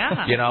now.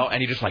 Yeah.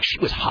 And you're just like, she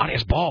was hot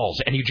as balls,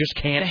 and you just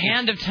can't. The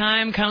hand of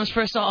time comes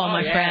for us all,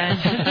 my friend.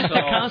 It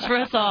comes for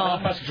us all.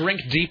 One must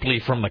drink deeply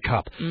from the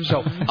cup.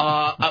 So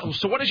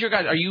what is your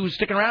guys? Are you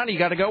sticking around? You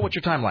got to go. What's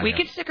your timeline? We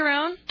can stick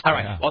around. All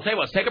right. Well, I'll tell you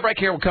what. Let's take a break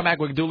here. We'll come back.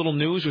 We'll do a little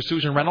news with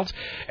Susan Reynolds,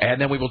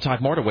 and then we will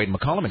talk more to Wade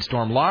McCullum and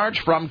Storm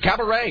Large from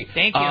Cabaret.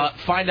 Thank you.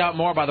 Find out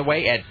more, by the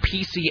way, at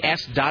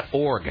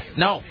PCS.org.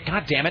 No,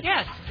 God damn it.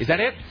 Yes. Is that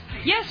it?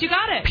 Yes, you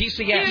got it. PCS.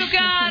 You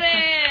got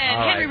it. All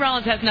right. Henry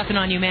Rollins has nothing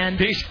on you, man.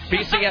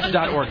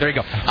 PCS.org. There you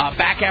go.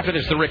 Back after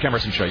this, the Rick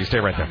Emerson Show. You stay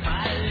right there.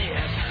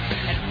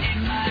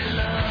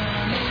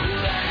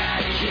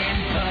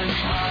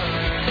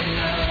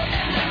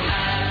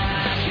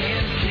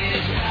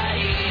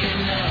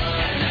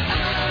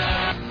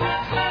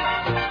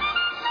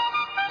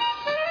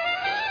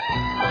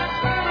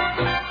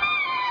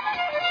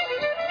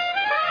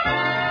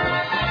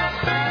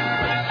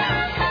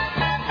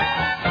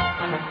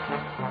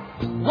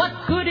 What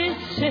good is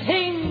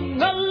sitting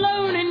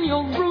alone in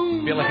your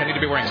room? I feel like I need to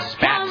be wearing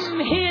spats. Come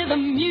hear the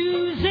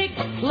music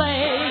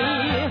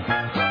play.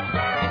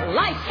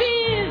 Life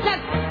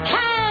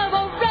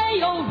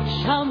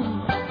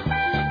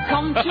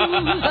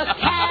the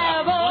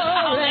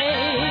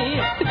cabaret.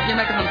 Your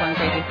microphone's on,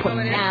 crazy.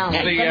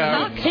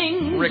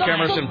 The Rick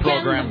Emerson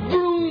program.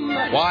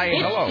 Why,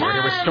 hello. We're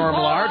here with Storm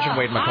Large and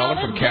Wade McCullum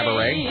from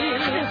Cabaret.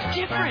 It's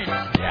different.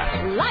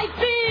 Yeah. Life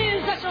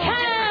is a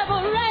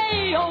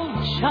cabaret,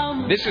 old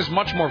chum. This is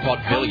much more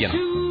vaudevillian.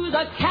 To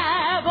the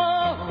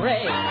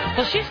cabaret.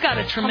 Well, she's got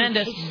a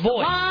tremendous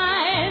voice.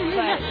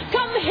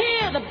 Come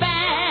hear the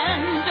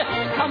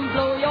band. Come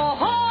blow your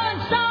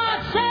horn,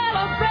 start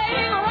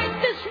celebrating.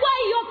 Right this way,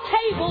 your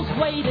table's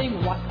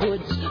waiting. What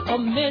good's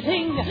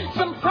omitting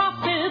some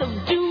profit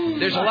of doom?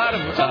 There's a lot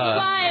of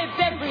wipe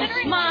every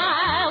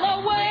smile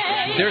away.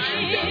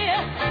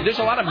 There's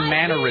a lot of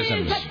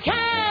mannerisms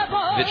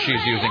that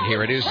she's using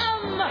here. It is,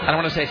 I don't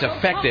want to say it's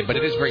effective, but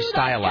it is very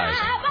stylized.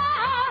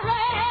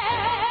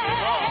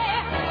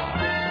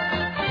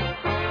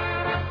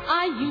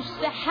 I used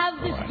to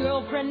have this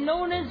girlfriend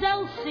known as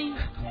Elsie,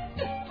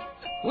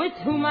 with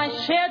whom I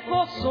shared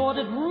 4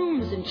 sordid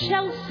rooms in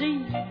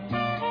Chelsea.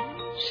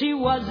 She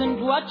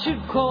wasn't what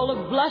you'd call a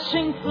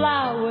blushing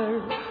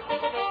flower.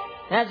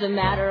 As a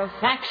matter of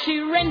fact, she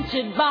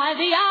rented by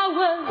the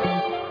hour.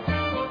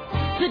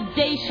 The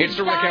day she It's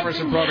the Rick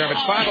Emerson program.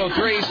 It's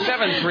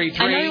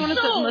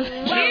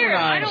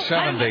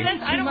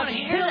 503-733-2970. I don't want to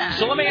hear that.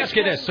 So let me ask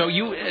you this. So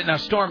you, now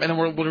Storm, and then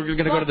we're going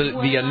to go to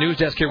the news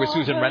desk here with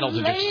Susan Reynolds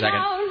in just a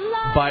second.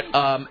 But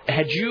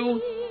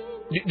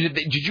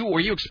were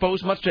you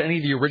exposed much to any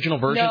of the original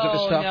versions of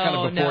this stuff kind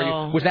of before you?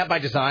 Was that by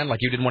design?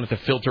 Like you didn't want it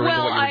to filter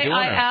into what you were doing?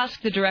 I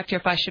asked the director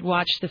if I should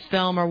watch the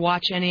film or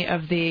watch any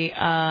of the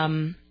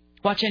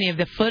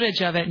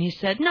footage of it, and he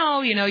said,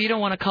 no, you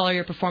don't want to color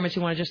your performance,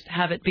 you want to just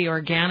have it be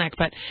organic.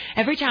 But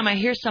every time I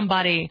hear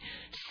somebody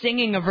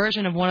singing a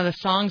version of one of the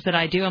songs that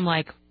I do, I'm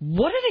like,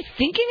 what are they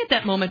thinking at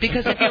that moment?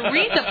 Because if you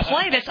read the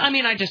play, it sounds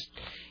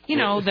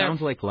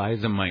like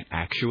Liza might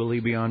actually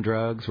be on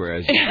drugs,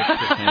 whereas you're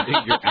just pretending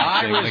you're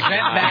I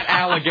resent that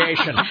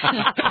allegation.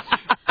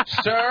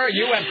 Sir,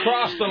 you have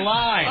crossed the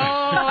line.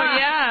 Oh,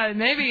 yeah,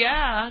 maybe,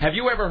 yeah. Have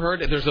you ever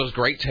heard, there's those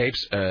great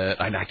tapes,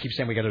 I keep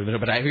saying we got to do a minute,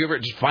 but have you ever,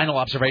 just final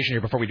observation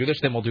here before we do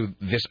this, then we'll do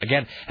this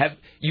again. Have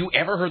you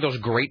ever heard those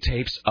great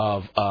tapes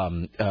of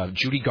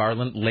Judy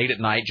Garland late at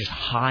night, just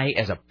high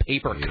as a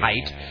paper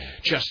kite,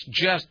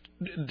 just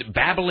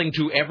babbling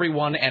to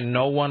everyone and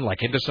no one,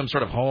 like into some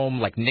sort of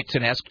home, like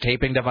Nixon-esque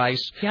taping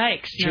device?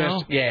 Yikes,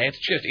 no. Yeah,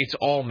 it's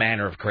all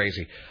manner of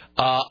crazy.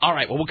 All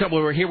right, well,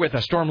 we're here with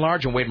Storm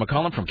Large and Wade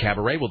McCullum from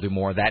Cabaret. We'll do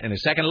more of that in a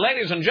second.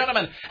 Ladies and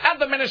gentlemen, at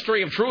the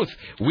Ministry of Truth,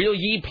 will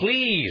ye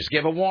please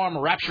give a warm,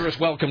 rapturous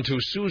welcome to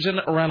Susan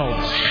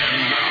Reynolds.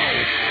 And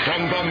now,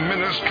 from the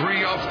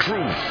Ministry of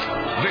Truth,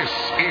 this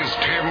is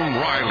Tim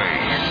Riley.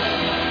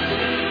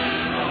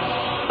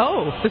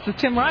 Oh, this is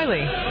Tim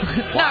Riley.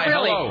 Not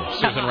really. Hello,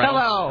 Susan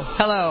Reynolds.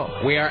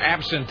 Hello. We are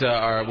absent.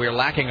 We're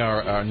lacking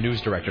our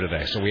news director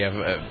today, so we have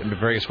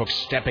various folks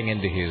stepping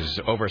into his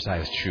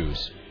oversized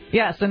shoes.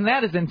 Yes, and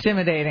that is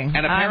intimidating.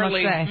 And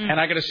apparently, I must say. and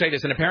I got to say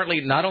this, and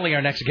apparently not only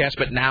our next guest,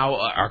 but now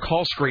our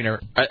call screener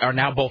are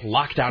now both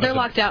locked out. They're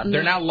locked out.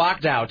 They're now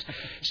locked out.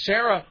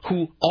 Sarah,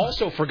 who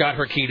also forgot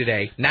her key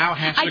today, now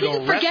has to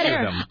go rescue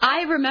them.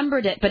 I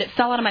remembered it, but it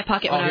fell out of my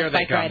pocket when I was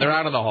bike riding. They're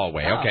out in the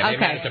hallway. Okay, they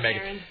managed to make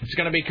it. It's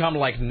going to become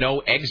like no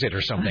exit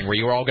or something, where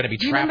you're all going to be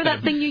trapped in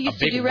a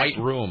big white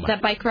room.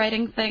 That bike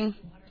riding thing?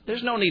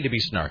 There's no need to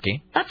be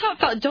snarky. That's how it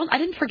felt. I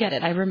didn't forget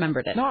it. I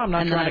remembered it. No, I'm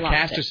not trying to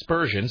cast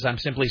aspersions. I'm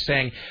simply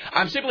saying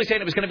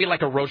it was going to be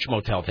like a Roach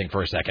Motel thing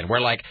for a second,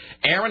 where like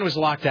Aaron was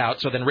locked out,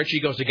 so then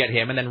Richie goes to get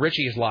him, and then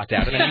Richie is locked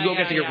out, and then you go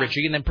get to get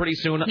Richie, and then pretty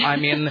soon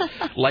I'm in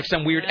like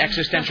some weird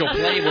existential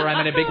play where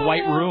I'm in a big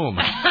white room.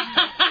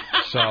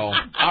 So,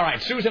 all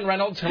right, Susan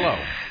Reynolds, hello.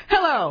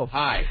 Hello.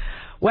 Hi.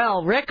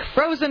 Well, Rick,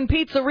 frozen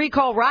pizza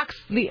recall rocks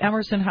the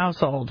Emerson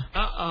household.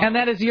 Uh-oh. And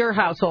that is your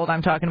household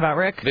I'm talking about,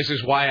 Rick. This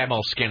is why I'm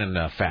all skin and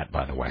fat,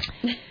 by the way.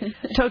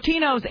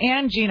 Totino's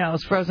and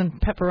Gino's frozen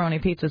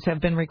pepperoni pizzas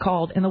have been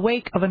recalled in the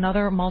wake of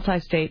another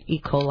multi-state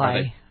E.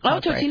 coli.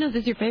 Totino's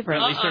is your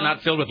favorite. At least they're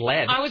not filled with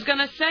lead. I was going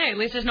to say, at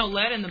least there's no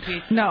lead in the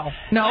pizza. No,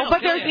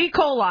 but there's E.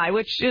 coli,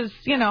 which is,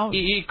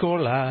 E.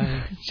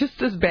 coli. It's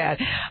just as bad.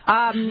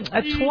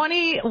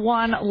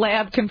 21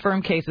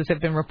 lab-confirmed cases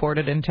have been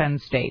reported in 10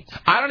 states.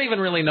 I don't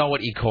even really know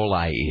what E.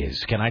 coli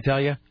is. Can I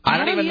tell you? I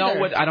don't even know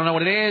what. I don't know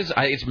what it is.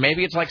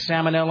 Maybe it's like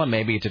salmonella.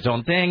 Maybe it's its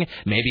own thing.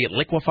 Maybe it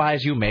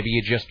liquefies you. Maybe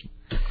you just.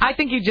 I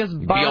think you just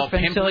barf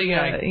until you.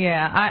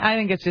 Yeah, I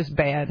think it's just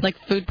bad. Like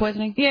food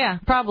poisoning? Yeah,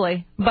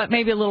 probably. But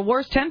maybe a little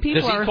worse. 10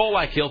 people. Does E.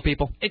 coli kill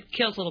people? It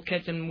kills little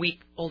kids and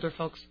weak older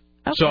folks.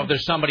 Okay. So if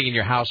there's somebody in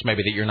your house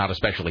maybe that you're not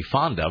especially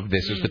fond of,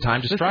 this is the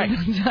time to strike. This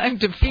is the time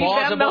to feed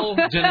Plausible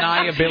them.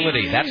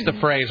 deniability. That's the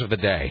phrase of the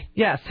day.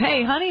 Yes.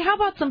 Hey, honey, how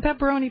about some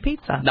pepperoni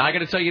pizza? Now I got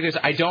to tell you this.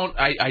 I don't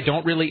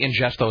really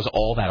ingest those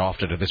all that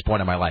often at this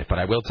point in my life. But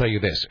I will tell you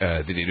this: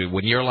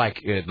 when you're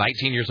like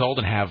 19 years old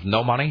and have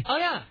no money,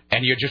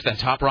 and you're just the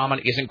top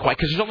ramen isn't quite,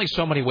 because there's only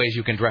so many ways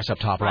you can dress up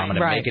top ramen and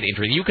make it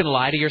interesting. You can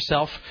lie to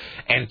yourself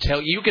and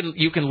you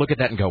can look at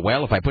that and go,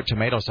 well, if I put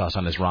tomato sauce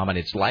on this ramen,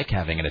 it's like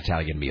having an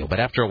Italian meal. But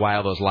after a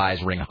while, those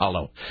lies ring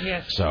hollow.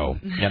 Yes. So,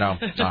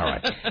 all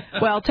right.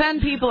 Well,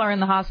 10 people are in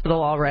the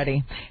hospital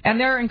already, and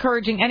they're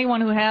encouraging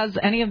anyone who has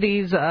any of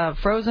these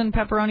frozen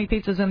pepperoni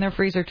pizzas in their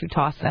freezer to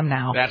toss them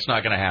now. That's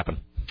not going to happen.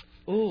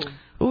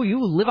 Ooh,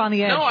 you live on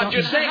the edge. No, I'm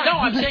just saying. No,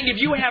 I'm saying if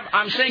you have.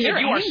 I'm saying You're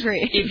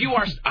if you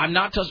are. I'm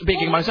not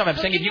speaking of myself. I'm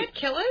saying if you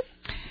kill it.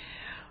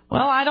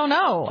 Well, I don't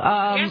know.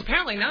 Yes,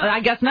 apparently not. I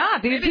guess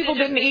not. These people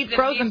didn't eat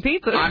frozen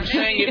pizzas. I'm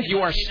saying if you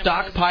are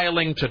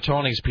stockpiling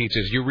Totoni's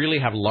pizzas, you really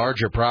have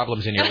larger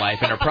problems in your life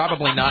and are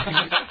probably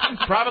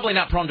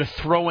not prone to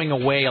throwing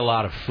away a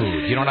lot of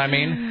food. You know what I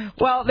mean?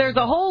 Well, there's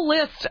a whole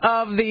list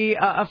of the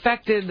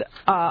affected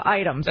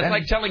items. That's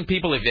like telling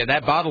people if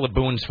that bottle of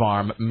Boone's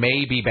Farm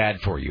may be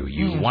bad for you.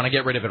 You want to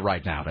get rid of it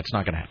right now. That's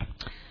not going to happen.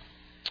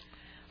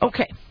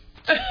 Okay.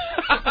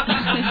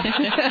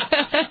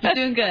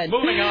 Doing good.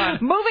 Moving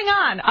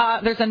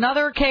on. There's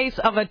another case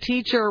of a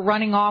teacher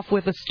running off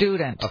with a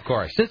student. Of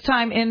course. This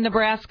time in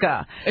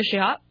Nebraska. Is she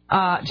hot?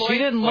 She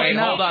didn't look. Wait,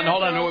 hold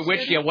on.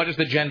 What is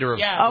the gender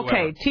of?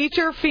 Okay,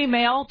 teacher,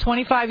 female,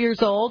 25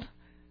 years old,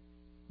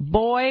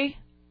 boy,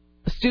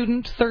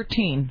 student,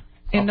 13.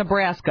 In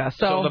Nebraska.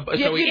 So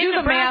in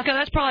Nebraska,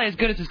 that's probably as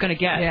good as it's going to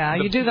get. Yeah,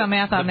 you do the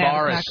math on that. The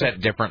bar is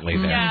set differently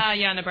there.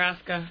 Yeah,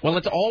 Nebraska. Well,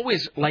 it's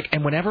always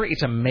and whenever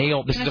it's a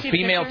male, this is a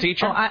female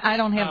teacher. Oh, I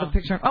don't have the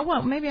picture. Oh,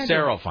 well, maybe I do.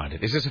 Sarah will find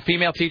it. Is this a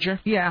female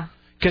teacher? Yeah.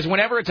 Because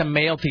whenever it's a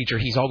male teacher,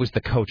 he's always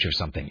the coach or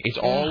something. It's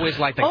always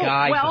like the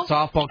guy, the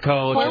softball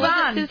coach. Hold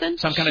on.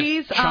 Some kind of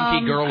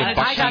chunky girl with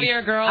butt cheeks.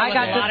 A girl with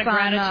a lot of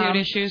gratitude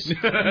issues.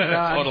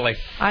 Totally.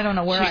 I don't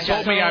know where she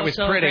told me I was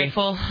pretty.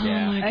 Grateful. Oh,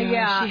 my gosh.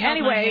 Yeah.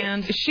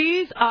 Anyway,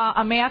 she's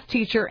a math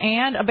teacher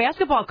and a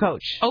basketball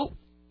coach. Oh.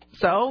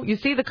 So, you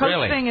see, the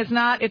coach thing does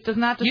not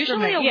discriminate.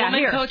 Usually a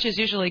woman coach is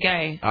usually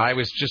gay. I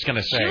was just going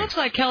to say. She looks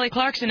like Kelly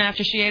Clarkson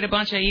after she ate a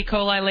bunch of E.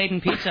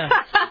 coli-laden pizza.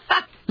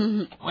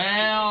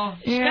 Well,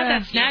 she's got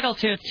that snaggle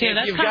tooth, too.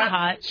 That's kind of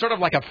hot. Sort of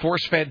like a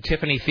force-fed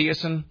Tiffany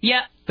Thiessen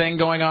thing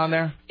going on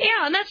there.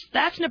 Yeah, and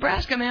that's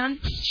Nebraska, man.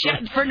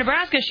 For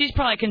Nebraska, she's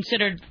probably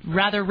considered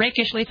rather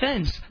rakishly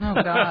thin. Oh,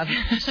 God.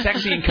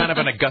 Sexy in kind of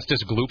an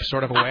Augustus Gloop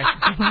sort of a way.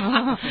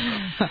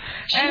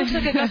 She looks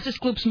like Augustus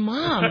Gloop's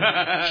mom.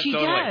 She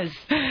does.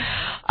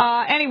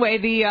 Anyway,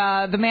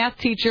 the math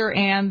teacher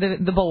and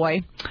the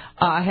boy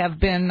have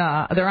been,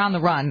 they're on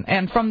the run.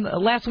 And from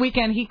last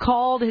weekend, he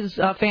called his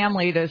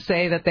family to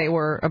say that they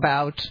were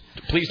about...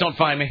 Please don't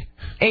find me.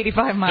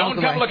 85 miles away.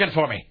 Don't come looking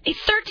for me. He's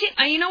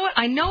 13. You know what?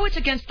 I know it's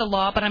against the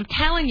law, but I'm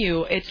telling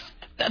you,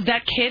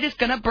 that kid is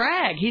going to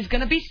brag. He's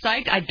going to be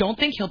psyched. I don't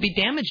think he'll be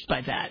damaged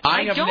by that.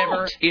 I have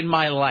never in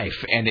my life,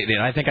 and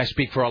I think I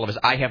speak for all of us,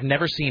 I have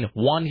never seen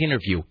one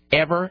interview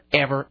ever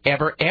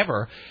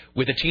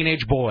with a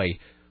teenage boy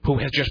who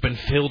has just been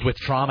filled with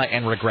trauma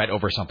and regret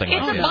over something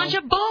like this. It's a bunch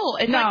of bull.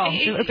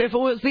 If it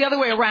was the other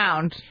way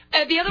around.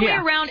 Way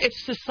around,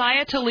 it's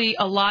societally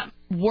a lot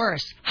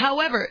worse.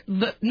 However,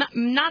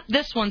 not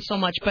this one so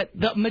much, but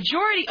the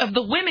majority of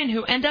the women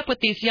who end up with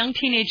these young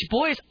teenage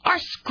boys are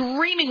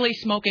screamingly,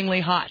 smokingly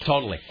hot.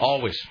 Totally.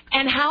 Always.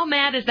 And how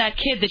mad is that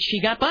kid that she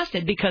got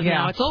busted because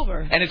now it's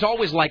over? And it's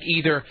always like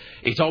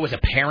it's always a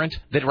parent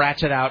that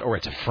rats it out or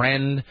it's a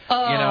friend.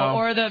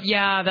 Or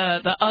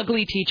the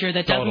ugly teacher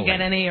that doesn't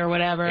get any or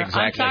whatever.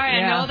 Exactly. I'm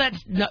sorry. I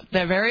know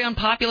they're very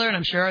unpopular, and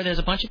I'm sure there's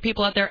a bunch of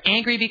people out there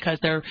angry because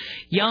their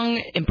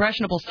young,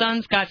 impressionable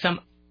sons got some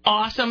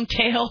awesome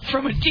tale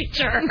from a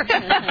teacher. Well,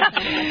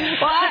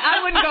 I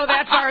wouldn't go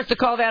that far as to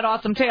call that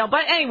awesome tale.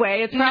 But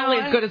anyway, it's probably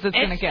as good as it's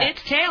going to get.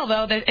 It's tail,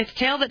 though. It's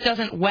tail that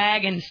doesn't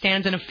wag and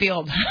stands in a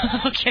field.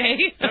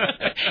 Okay?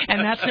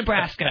 And that's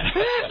Nebraska.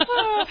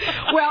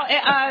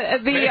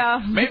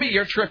 Maybe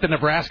your trip to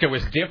Nebraska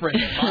was different.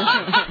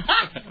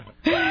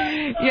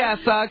 Yes,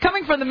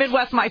 coming from the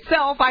Midwest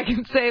myself, I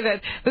can say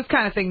that this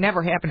kind of thing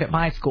never happened at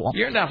my school.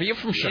 You're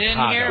from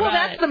Chicago. Well,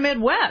 that's the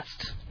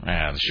Midwest.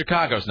 Yeah,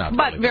 Chicago's not.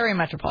 But very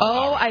metropolitan.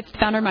 Oh, I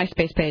found her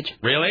MySpace page.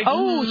 Really?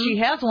 Oh, she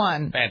has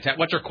one. Fantastic.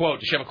 What's her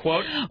quote? Does she have a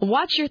quote?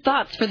 Watch your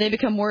thoughts, for they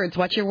become words.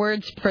 Watch your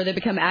words, for they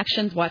become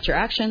actions. Watch your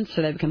actions,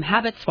 for they become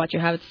habits. Watch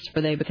your habits,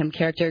 for they become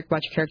character.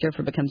 Watch your character,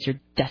 for it becomes your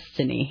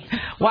destiny.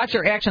 Watch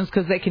your actions,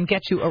 because they can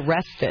get you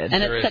arrested.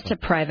 And it's set to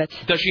private.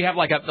 Does she have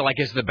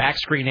is the back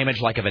screen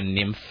image like of a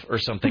nymph or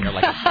something, or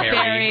like a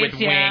fairy with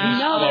wings?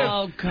 No.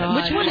 Oh, God.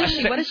 Which one is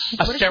she? What is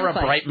a Sarah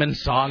Brightman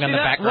song on the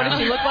background. What does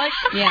she look like?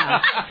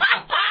 Yeah.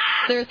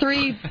 There are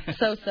three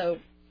so.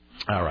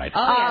 All right.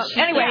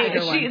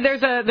 Anyway,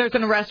 there's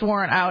an arrest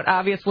warrant out,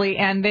 obviously,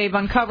 and the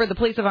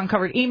police have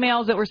uncovered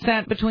emails that were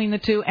sent between the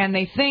two, and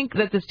they think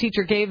that this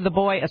teacher gave the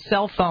boy a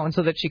cell phone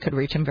so that she could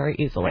reach him very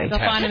easily. They'll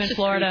find him in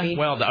Florida.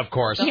 Well, of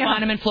course. They'll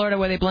find him in Florida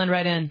where they blend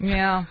right in.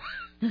 Yeah.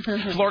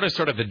 Florida's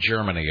sort of the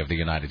Germany of the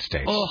United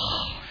States. Oh.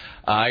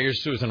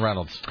 Here's Susan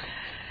Reynolds.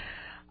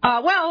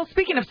 Well,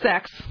 speaking of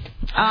sex,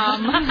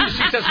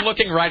 she's just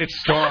looking right at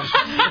Storm.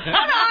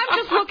 I'm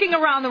just looking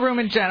looking around the room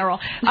in general.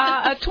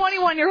 A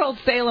 21-year-old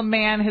Salem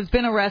man has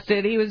been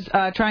arrested. He was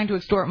trying to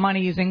extort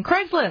money using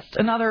Craigslist,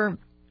 another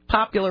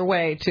popular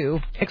way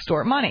to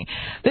extort money.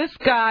 This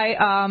guy,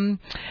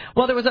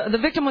 the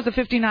victim was a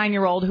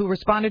 59-year-old who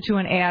responded to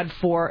an ad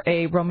for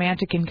a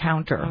romantic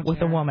encounter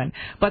with a woman.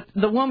 But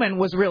the woman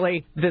was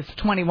really this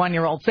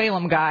 21-year-old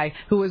Salem guy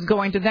who was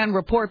going to then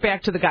report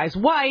back to the guy's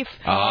wife.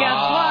 Guess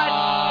what?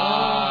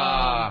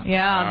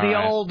 Yeah,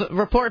 the old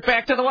report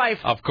back to the wife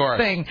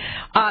thing.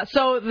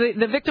 So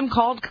the victim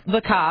called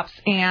the cops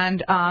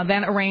and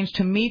then arranged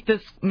to meet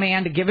this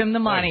man to give him the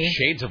money.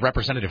 Shades of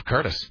Representative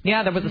Curtis.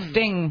 Yeah, there was a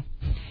sting.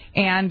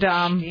 And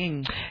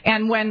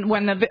when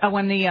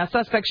the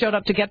suspect showed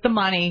up to get the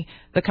money,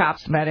 the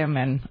cops met him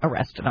and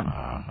arrested him.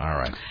 All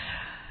right.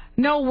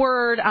 No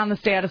word on the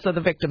status of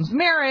the victim's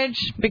marriage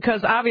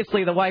because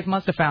obviously the wife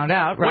must have found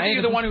out, right? Were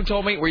you the one who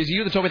told me? Were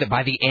you that told me that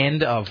by the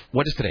end of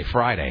what is today?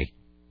 Friday.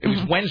 It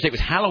was Wednesday. It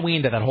was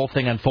Halloween that whole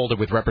thing unfolded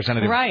with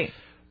Representative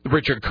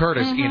Richard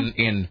Curtis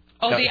in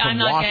I'm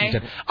not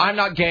Washington. gay. I'm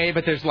not gay,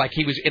 but there's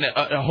he was in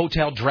a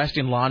hotel dressed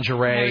in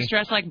lingerie. He was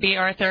dressed like B.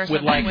 Arthur or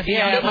with something.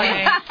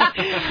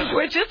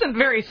 Which isn't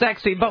very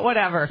sexy, but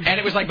whatever. And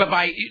it was but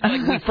by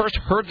we first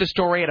heard the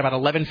story at about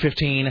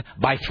 11:15.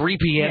 By 3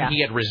 p.m. he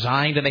had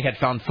resigned, and they had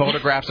found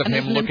photographs of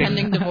him looking.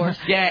 Impending divorce.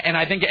 Yeah, and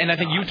I think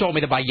you told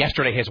me that by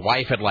yesterday his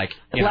wife had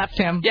left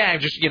him. Yeah,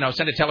 just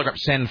send a telegram,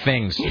 send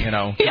things,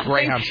 to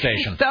Greyhound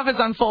station. Stuff has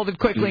unfolded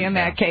quickly in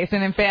that case,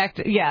 and in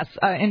fact, yes,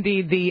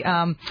 indeed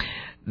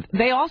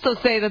they also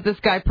say that this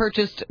guy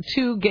purchased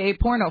 2 gay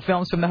porno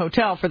films from the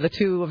hotel for the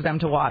 2 of them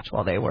to watch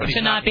while they were. He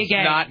should not be gay.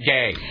 He's not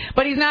gay.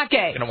 But he's not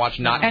gay. He's going to watch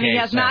not and gay. And he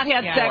has not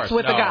had sex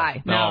with the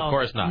guy. No, of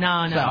course not.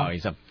 No. So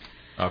he's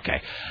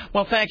okay.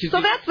 Well, thank you. So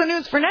that's the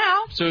news for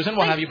now. Susan,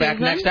 we'll have you back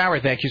next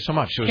hour. Thank you so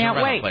much, Susan.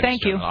 Can't wait.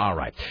 Thank you. All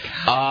right.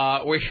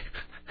 I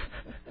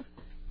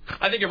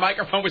think your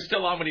microphone was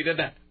still on when you did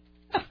that.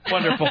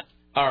 Wonderful.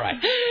 All right.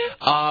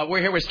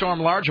 We're here with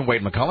Storm Large and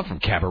Wade McCullough from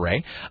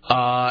Cabaret.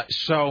 All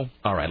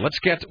right, let's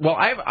get... Well,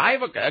 I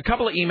have a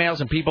couple of emails,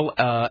 and people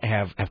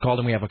have called,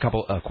 and we have a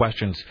couple of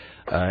questions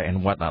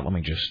and whatnot. Let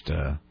me just...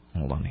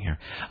 hold on here.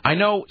 I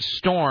know,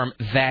 Storm,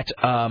 that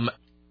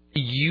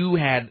you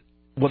had...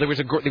 Well, there was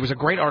a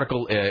great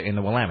article in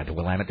the Willamette. The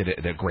Willamette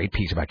did a great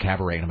piece about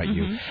Cabaret and about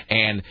you.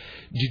 And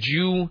did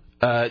you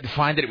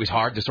find that it was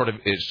hard to sort of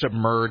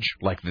submerge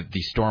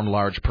the Storm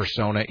Large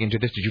persona into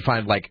this? Did you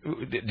find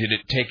did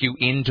it take you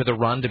into the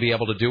run to be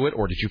able to do it,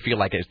 or did you feel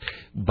like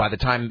by the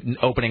time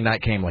opening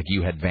night came,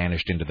 you had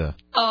vanished into the?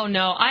 Oh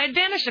no, I had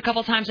vanished a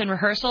couple times in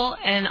rehearsal,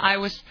 and I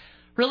was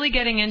really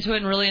getting into it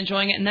and really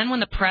enjoying it. And then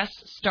when the press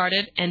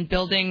started and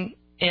building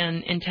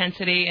in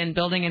intensity and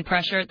building in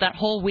pressure, that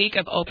whole week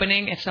of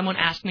opening, if someone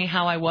asked me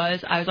how I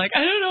was like, I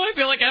don't know, I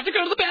feel like I have to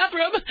go to the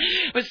bathroom.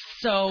 It was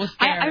so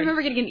scared. I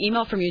remember getting an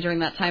email from you during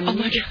that time, and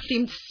you just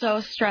seemed so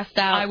stressed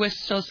out. I was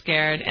so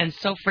scared and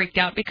so freaked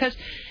out because,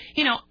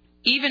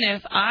 even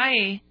if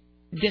I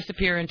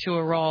disappear into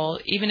a role,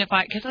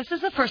 because this is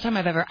the first time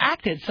I've ever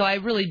acted, so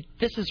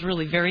this is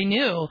really very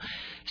new.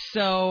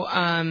 So,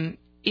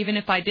 even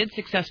if I did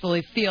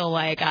successfully feel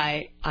like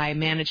I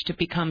managed to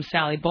become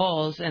Sally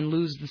Bowles and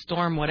lose the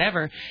storm,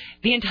 whatever,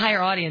 the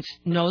entire audience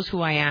knows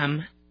who I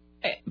am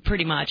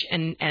pretty much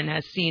and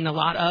has seen a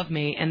lot of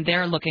me, and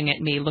they're looking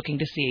at me looking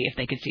to see if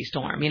they could see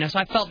Storm. So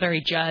I felt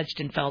very judged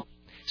and felt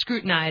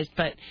scrutinized,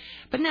 but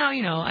now,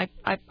 I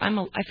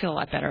feel a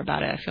lot better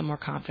about it. I feel more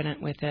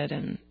confident with it,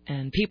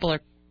 and people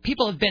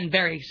have been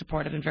very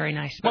supportive and very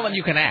nice about and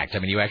you can act. I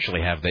mean, you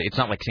actually have it's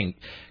not like seeing,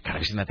 God,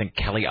 have you seen that thing,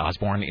 Kelly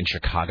Osbourne in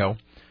Chicago?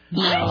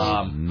 No.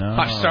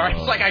 I'm sorry.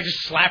 It's like I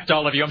just slapped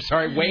all of you. I'm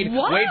sorry. Wade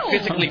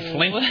physically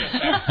flinched.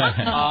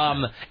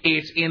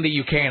 It's in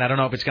the UK, and I don't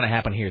know if it's going to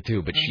happen here,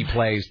 too, but she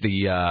plays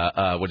the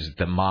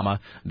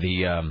Mama,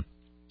 the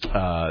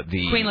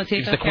Queen Latifah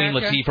it's the Queen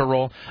character. Latifah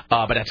role,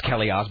 but that's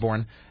Kelly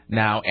Osbourne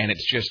now, and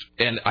it's just,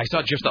 and I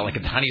saw just a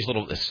tiniest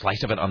little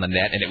slice of it on the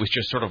net, and it was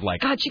just sort of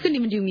God, she couldn't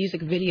even do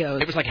music videos.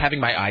 It was like having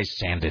my eyes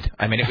sanded.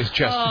 I mean, it was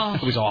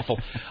just, It was awful.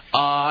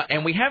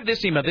 And we have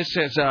this email. This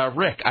says,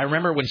 Rick, I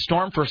remember when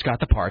Storm first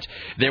got the part,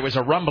 there was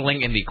a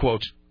rumbling in the,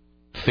 quote,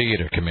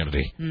 theater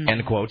community,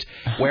 end quote,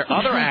 where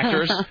other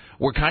actors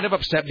were kind of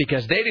upset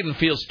because they didn't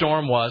feel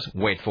Storm was,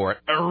 wait for it,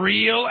 a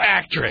real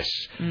actress,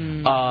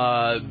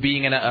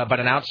 being but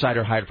an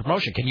outsider hired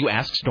promotion. Can you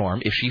ask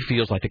Storm if she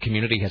feels like the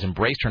community has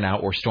embraced her now,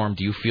 or Storm,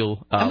 do you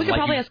feel and we could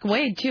probably ask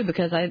Wade, too,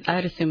 because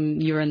I'd assume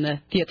you were in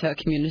the theater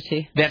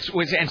community.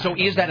 And so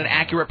is that an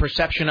accurate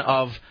perception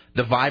of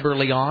the vibe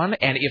early on?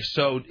 And if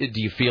so, do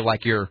you feel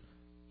like you're...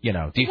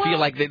 do you feel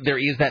like there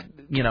is that,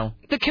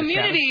 The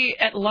community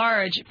at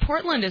large,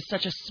 Portland is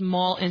such a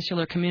small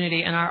insular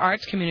community, and our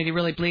arts community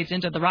really bleeds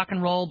into the rock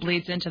and roll,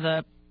 bleeds into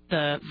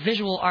the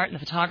visual art and the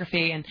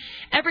photography, and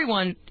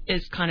everyone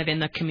is kind of in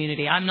the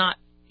community. I'm not,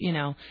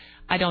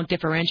 I don't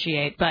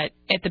differentiate, but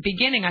at the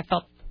beginning I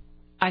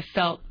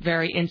felt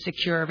very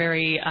insecure,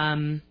 very,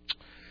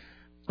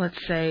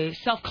 let's say,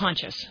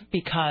 self-conscious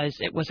because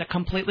it was a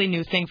completely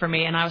new thing for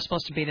me, and I was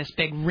supposed to be this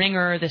big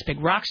ringer, this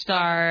big rock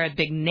star, a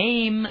big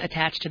name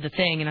attached to the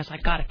thing, and I was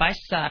like, God, if I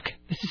suck,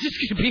 this is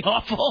just going to be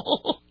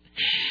awful.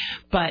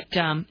 But,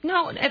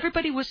 no,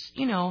 everybody was,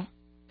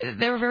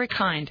 they were very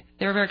kind.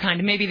 They were very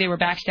kind. Maybe they were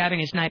backstabbing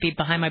and sniping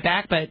behind my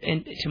back, but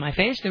to my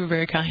face, they were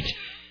very kind.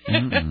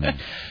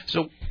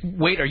 So,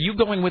 wait, are you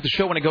going with the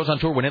show when it goes on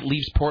tour? When it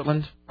leaves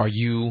Portland, are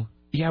you...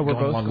 Yeah, we're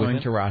both going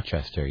to to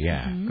Rochester.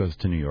 Yeah, goes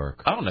to New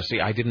York. Oh, no, see,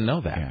 I didn't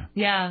know that.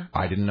 Yeah.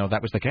 I didn't know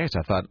that was the case.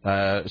 I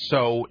thought,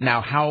 so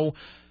now how,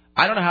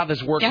 I don't know how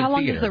this works in how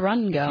long theater. does the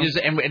run go? Does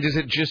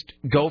it just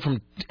go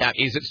from,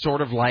 is it sort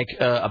of like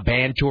a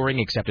band touring,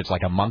 except it's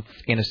like a month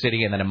in a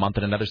city and then a month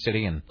in another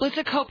city? And Well, it's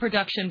a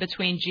co-production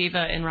between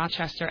Jiva in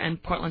Rochester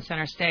and Portland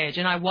Center Stage,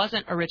 and I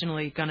wasn't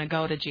originally going to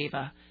go to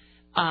Jiva.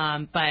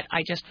 But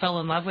I just fell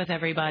in love with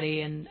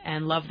everybody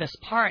and love this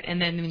part. And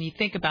then when you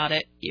think about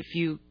it, if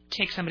you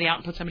take somebody out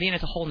and put somebody in,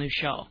 it's a whole new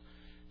show.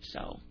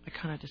 So I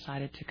kind of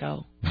decided to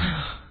go.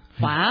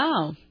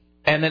 Wow.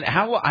 And then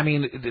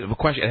the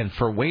question, and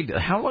for Wade,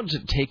 how long does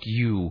it take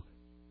you,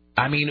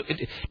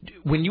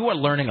 when you are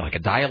learning like a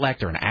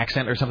dialect or an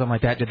accent or something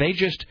like that, do they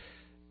just...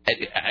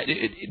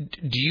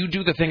 do you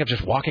do the thing of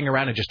just walking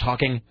around and just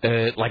talking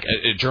like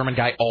a German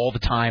guy all the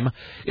time,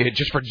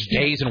 just for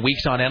days and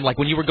weeks on end? Like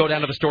when you would go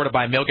down to the store to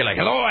buy milk, you're like,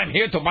 "Hello, I'm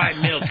here to buy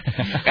milk,"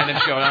 and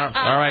then go,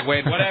 "All right,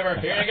 Wade, whatever,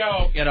 here you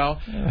go."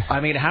 How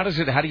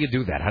do you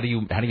do that? How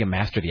do you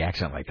master the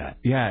accent like that?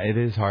 Yeah, it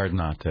is hard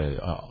not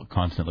to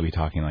constantly be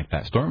talking like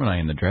that. Storm and I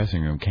in the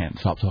dressing room can't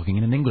stop talking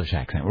in an English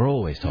accent. We're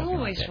always talking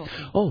like that.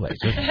 Always.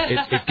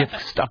 It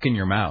gets stuck in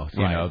your mouth.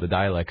 You know, the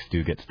dialects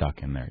do get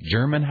stuck in there.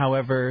 German,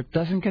 however,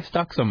 doesn't get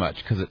stuck so much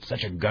because it's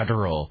such a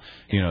guttural,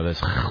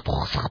 this like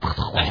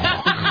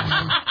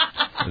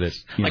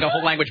a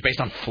whole language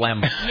based on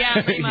phlegm.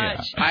 Yeah, pretty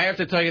much. I have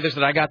to tell you this,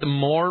 that I got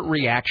more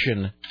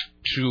reaction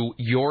to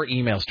your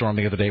email, Storm,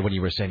 the other day when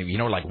you were saying,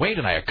 like Wade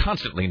and I are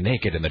constantly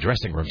naked in the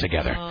dressing room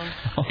together.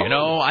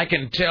 I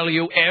can tell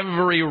you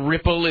every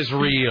ripple is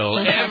real,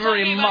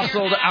 every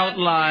muscled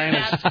outline.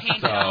 Abs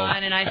painted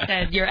on, and I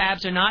said, your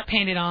abs are not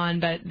painted on,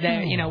 but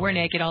we're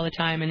naked all the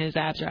time, and his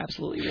abs are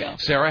absolutely real.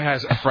 Sarah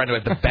has a friend who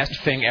had the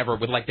best thing ever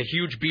with like the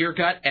huge beer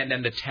gut and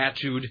then the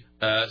tattooed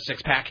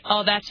six-pack.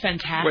 Oh, that's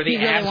fantastic. Where the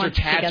abs are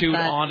tattooed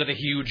onto the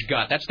huge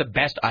gut. That's the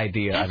best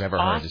idea I've ever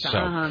heard.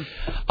 So,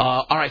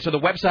 all right, so the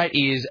website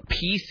is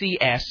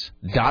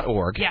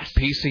PCS.org. Yes.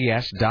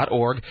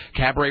 PCS.org.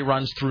 Cabaret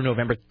runs through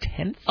November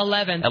 10th?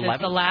 11th.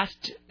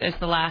 It's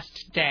the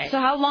last day. So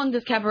how long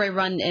does Cabaret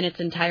run in its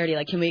entirety?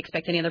 Like, can we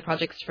expect any other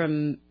projects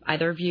from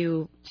either of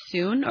you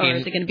soon, or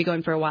is it going to be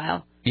going for a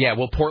while? Yeah,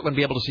 will Portland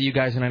be able to see you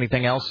guys in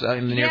anything else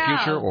in the near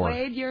future? Or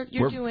Wade, you're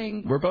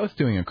doing... We're both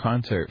doing a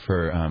concert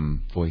for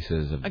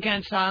Voices of...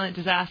 Against Silent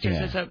Disasters.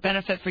 Yeah. It's a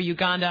benefit for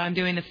Uganda. I'm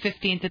doing the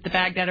 15th at the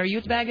Baghdad. Are you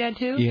at the Baghdad,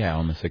 too? Yeah,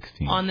 on the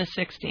 16th. On the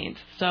 16th.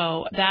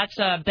 So that's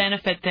a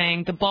benefit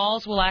thing. The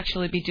Balls will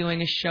actually be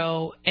doing a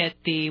show at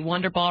the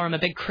Wonder Ballroom, a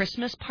big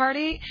Christmas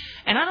party.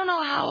 And I don't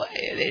know how...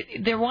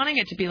 They're wanting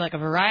it to be like a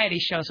variety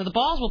show. So the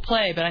Balls will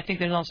play, but I think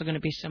there's also going to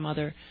be some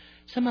other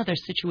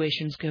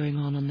situations going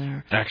on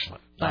there.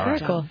 Excellent. Very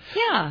cool.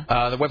 Yeah.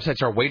 The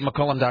websites are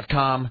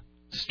WadeMcCullum.com,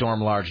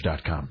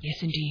 StormLarge.com.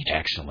 Yes, indeed.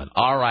 Excellent.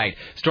 All right.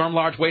 Storm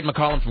Large, Wade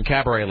McCullum from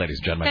Cabaret, ladies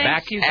and gentlemen.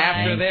 Thanks, Back you guys.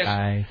 after this.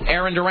 Bye.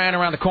 Aaron Duran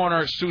around the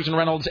corner, Susan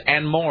Reynolds,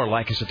 and more.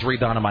 Like us at 3,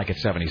 Donna Mike at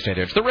 70. Stay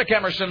there. It's the Rick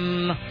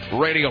Emerson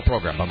radio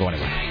program. Don't go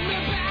anywhere.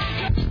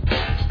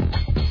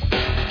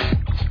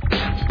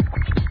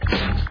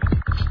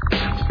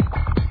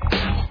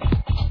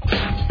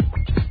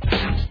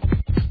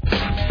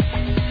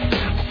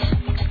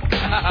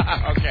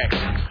 Okay.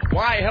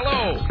 Why,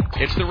 hello.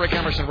 It's the Rick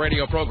Emerson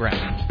radio program.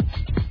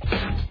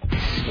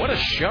 What a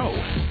show.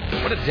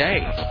 What a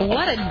day.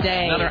 What a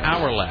day. Another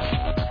hour left.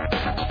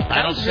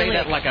 I don't say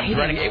that like I'm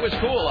dreading. It was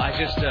cool. I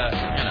just, All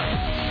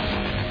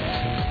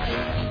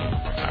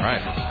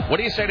right. What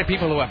do you say to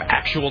people who have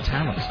actual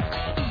talent?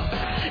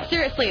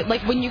 Seriously,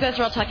 like when you guys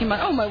are all talking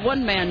about, my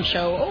one-man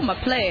show, my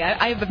play,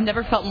 I have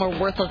never felt more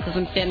worthless as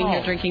I'm standing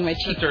here drinking my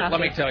cheap coffee. Let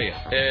me tell you,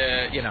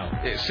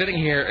 sitting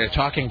here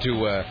talking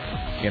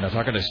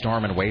to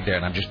Storm and Wade there,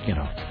 and I'm just,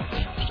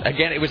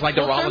 again, it was like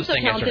the Rollins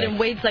thing yesterday. And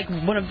Wade's like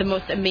one of the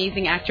most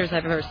amazing actors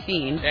I've ever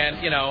seen. And,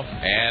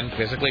 and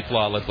physically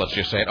flawless, let's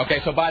just say it. Okay,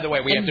 so by the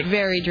way, we have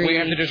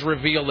to just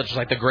reveal that's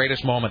like the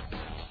greatest moment.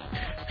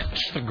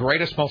 Just the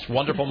greatest, most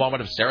wonderful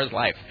moment of Sarah's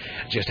life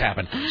just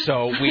happened.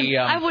 So we...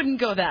 I wouldn't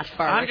go that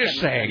far. I'm just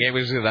saying, it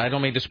was... I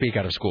don't mean to speak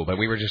out of school, but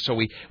we were just... So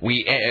we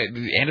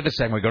ended the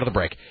segment, we go to the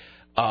break,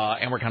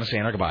 and we're kind of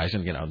saying our goodbyes,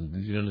 and,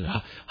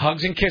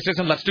 hugs and kisses,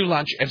 and let's do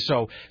lunch. And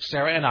so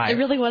Sarah and I... It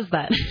really was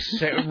that.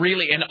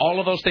 Really, and all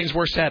of those things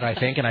were said, I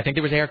think, and I think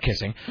there was air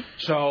kissing.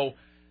 So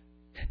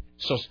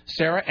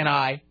Sarah and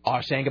I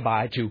are saying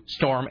goodbye to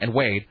Storm and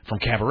Wade from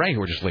Cabaret, who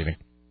were just leaving.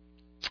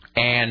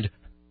 And...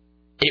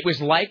 it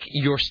was like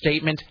your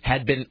statement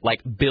had been,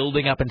 like,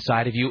 building up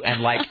inside of you,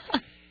 and, like,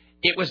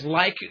 it was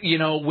like,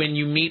 when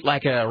you meet,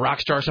 like, a rock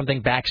star or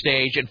something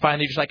backstage, and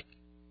finally you're just like,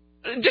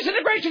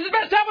 Disintegration is the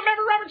best album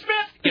ever, Robert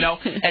Smith. You know,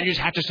 and you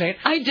just have to say it.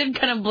 I did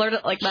kind of blurt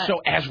it like that. So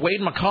as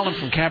Wade McCollum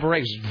from Cabaret,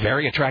 who's a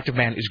very attractive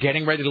man, is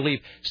getting ready to leave,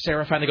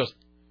 Sarah finally goes,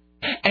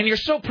 and you're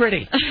so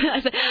pretty.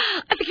 I said,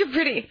 I think you're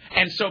pretty.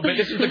 And so, but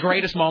this is the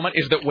greatest moment,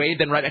 is that Wade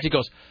then right after he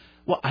goes,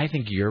 well, I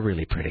think you're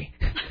really pretty.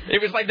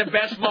 It was like the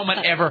best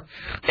moment ever.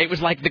 It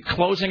was like the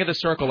closing of the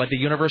circle, like the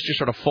universe just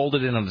sort of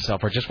folded in on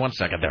itself for just 1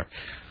 second there.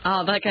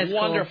 Oh, that guy's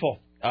wonderful.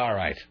 Cool. All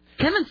right.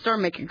 Him and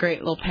Storm make a great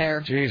little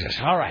pair. Jesus.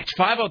 All right.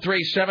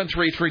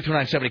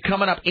 503-733-2970.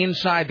 Coming up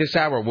inside this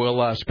hour,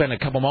 we'll spend a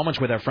couple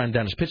moments with our friend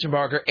Dennis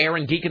Pitzenbarger.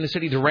 Aaron, Geek in the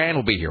City Duran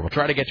will be here. We'll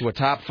try to get to a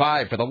top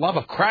 5. For the love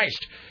of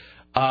Christ.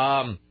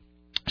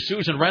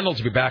 Susan Reynolds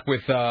will be back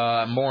with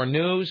more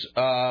news.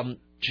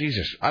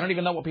 Jesus, I don't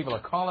even know what people are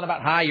calling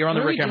about. Hi, you're on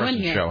the Rick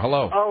Emerson Show.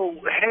 Hello. Oh,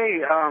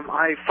 hey,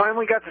 I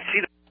finally got to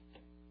see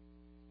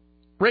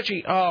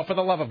Richie, oh, for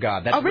the love of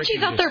God. That's Richie's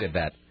Richie out just there. did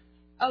that.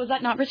 Oh, is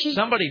that not Richie?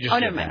 Somebody just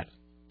did that.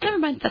 Never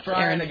mind, that's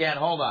Try Aaron. it again.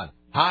 Hold on.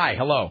 Hi,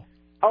 hello.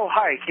 Oh,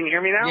 hi, can you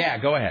hear me now? Yeah,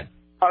 go ahead.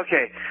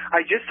 Okay,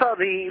 I just saw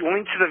the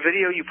link to the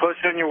video you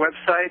posted on your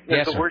website.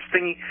 Yes, the sir. worst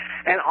thing,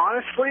 and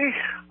honestly,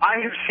 I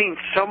have seen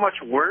so much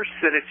worse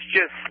that it's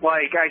just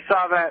like I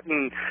saw that,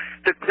 and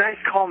the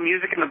nice calm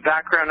music in the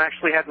background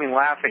actually had me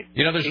laughing.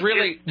 You know, there's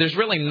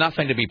really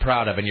nothing to be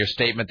proud of in your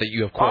statement that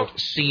you have, quote,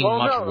 seen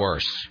much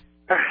worse.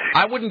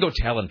 I wouldn't go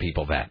telling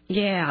people that.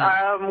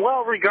 Yeah.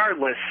 Well,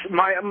 regardless,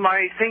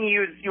 my thing,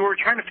 you were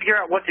trying to figure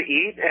out what to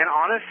eat, and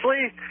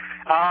honestly,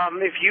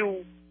 if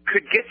you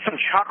could get some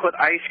chocolate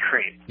ice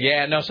cream.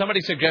 Yeah, no,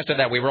 somebody suggested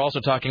that. We were also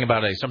talking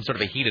about some sort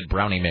of a heated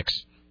brownie mix.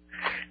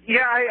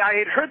 Yeah, I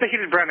had heard the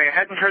heated brownie. I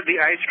hadn't heard the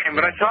ice cream,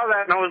 but I saw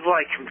that and I was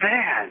like,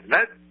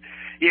 man,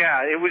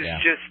 it was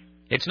just...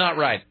 It's not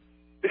right.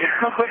 No,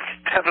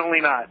 it's definitely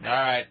not. All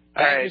right.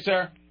 Thank you,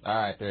 sir. All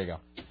right, there you go.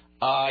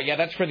 Yeah,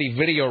 that's for the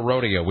video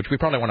rodeo, which we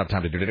probably won't have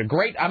time to do today.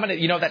 Great.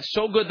 That's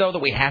so good, though,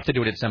 that we have to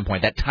do it at some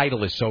point. That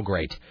title is so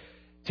great.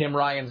 Tim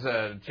Ryan's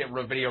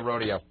video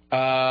rodeo.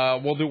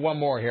 We'll do one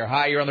more here.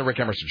 Hi, you're on the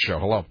Rick Emerson Show.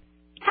 Hello.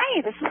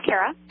 Hi, this is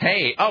Kara.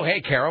 Hey. Oh, hey,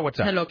 Kara. What's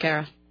up? Hello,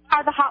 Kara.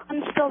 Are the hot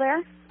ones still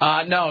there?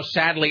 No,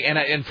 sadly,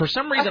 and for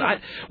some reason,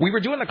 we were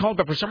doing the call,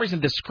 but for some reason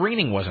the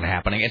screening wasn't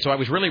happening, and so I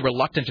was really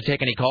reluctant to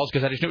take any calls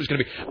because I just knew it was going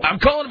to be, I'm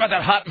calling about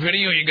that hot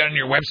video you got on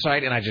your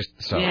website, and I just,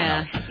 No,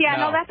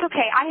 that's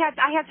okay.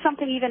 I had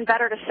something even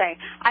better to say.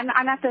 I'm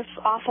at this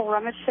awful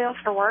rummage sale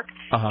for work,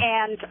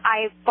 and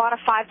I bought a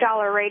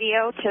 $5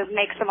 radio to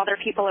make some other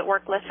people at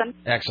work listen.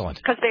 Excellent.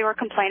 Because they were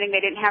complaining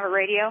they didn't have a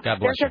radio. God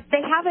bless you.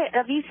 They have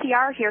a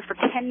VCR here for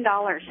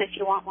 $10 if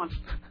you want one.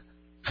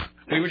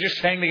 We were just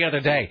saying the other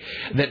day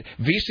that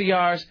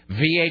VCRs,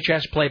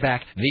 VHS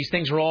playback, these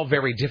things are all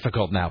very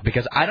difficult now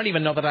because I don't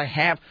even know that I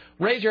have.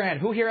 Raise your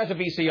hand. Who here has a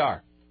VCR?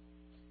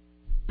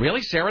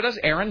 Really? Sarah does?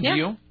 Aaron, do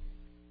you?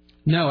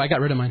 No, I got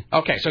rid of mine.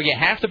 Okay, so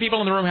half the people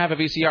in the room have a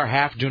VCR,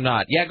 half do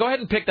not. Yeah, go ahead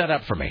and pick that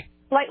up for me.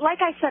 Like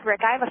I said,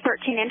 Rick, I have a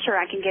 13-incher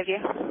I can give you.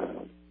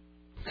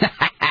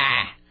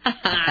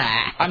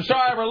 I'm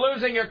sorry, we're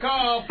losing your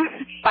call.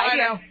 Bye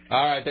now.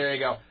 All right, there you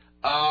go.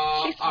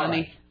 She's funny.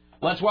 Right.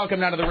 Let's welcome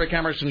now to the Rick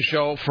Emerson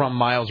Show from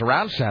Miles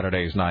Around,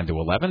 Saturdays 9 to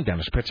 11,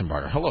 Dennis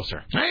Pitzenbarger. Hello,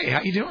 sir. Hey,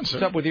 how you doing, sir?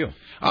 What's up with you?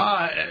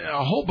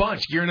 A whole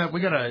bunch. Gearing up. We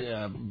got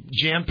a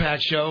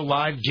jam-packed show,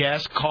 live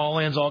guests,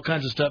 call-ins, all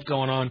kinds of stuff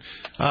going on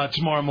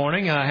tomorrow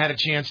morning. I had a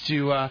chance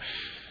to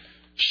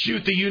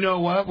shoot the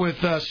you-know-what with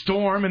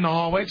Storm in the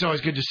hallway. It's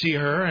always good to see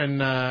her.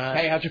 And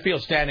hey, how'd you feel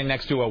standing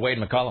next to Wade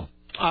McCollum?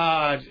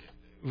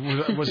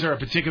 Was there a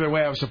particular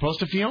way I was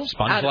supposed to feel?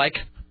 Sponge-like?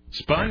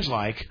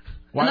 Sponge-like?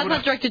 And that's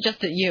not directed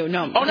just at you,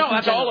 no. Oh, no,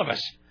 that's all of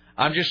us.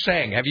 I'm just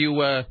saying, have you,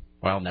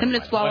 well, never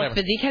mind. Suave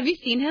physique. Have you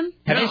seen him?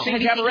 Have you seen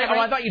Cabaret? Oh,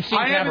 I thought you'd seen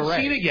Cabaret. I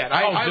haven't seen it yet.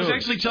 I was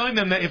actually telling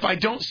them that if I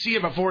don't see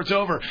it before it's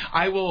over,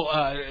 I will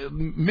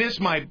miss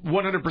my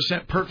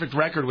 100% perfect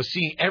record with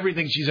seeing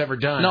everything she's ever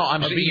done. No,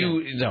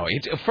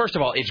 first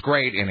of all, it's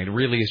great, and it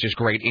really is just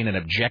great in an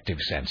objective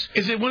sense.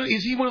 Is he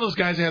one of those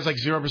guys that has like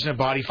 0%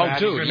 body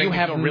fat? Oh, dude, you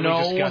have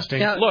really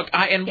disgusting. No, look,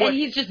 and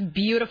he's just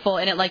beautiful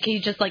in it. Like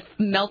he just like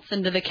melts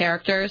into the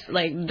characters,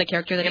 like the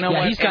character that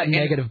he's got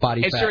negative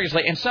body fat.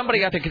 Seriously, and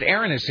somebody out there, because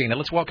Aaron has seen it.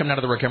 Let's welcome now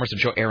to the Rick Emerson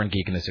Show, Aaron,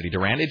 Geek in the City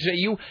Duran. It's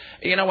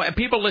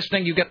people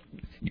listening.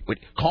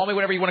 Call me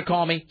whatever you want to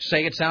call me.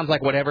 Say it sounds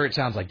like whatever it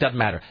sounds like. Doesn't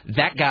matter.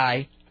 That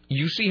guy,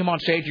 you see him on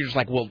stage, you're just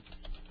like, well,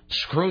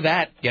 screw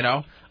that.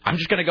 I'm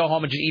just going to go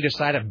home and just eat a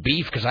side of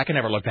beef because I can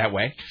never look that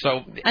way.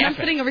 So I'm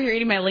sitting over here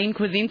eating my lean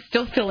cuisine,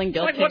 still feeling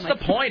guilty. What's the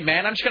point,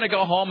 man? I'm just going to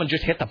go home and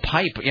just hit the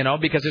pipe,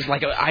 because it's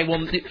like I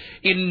will,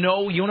 in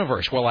no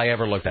universe will I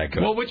ever look that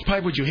good. Well, which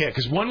pipe would you hit?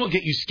 Because one will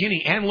get you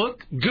skinny and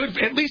look good,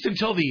 at least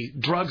until the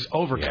drugs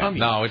overcome you.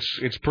 No,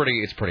 it's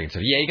pretty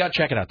insane. Yeah, you got to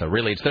check it out, though.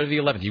 Really, it's Thursday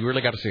the 11th. You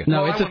really got to see it.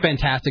 No, it's a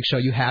fantastic show.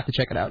 You have to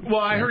check it out.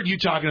 Well, I heard you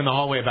talking in the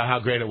hallway about how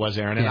great it was,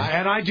 Aaron, and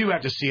I do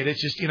have to see it.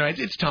 It's just,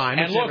 it's time.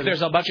 And look,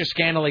 there's a bunch of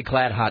scantily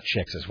clad hot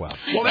chicks as well.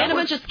 And a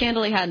bunch of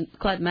scantily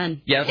clad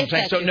men. Yeah, that's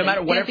what I'm saying. So no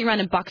matter what, dancing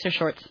around in boxer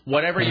shorts.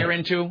 Whatever you're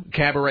into,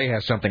 Cabaret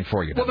has something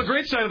for you. Well, the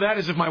great side of that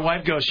is if my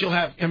wife goes, she'll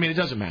have. I mean, it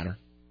doesn't matter.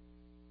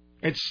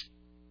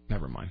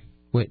 Never mind.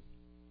 Wait.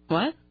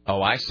 What? Oh,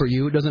 I see. For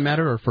you, it doesn't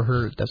matter, or for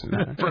her, it doesn't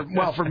matter.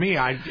 For me,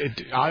 I'm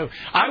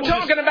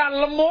talking about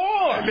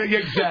L'Amour.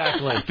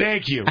 Exactly.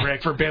 Thank you,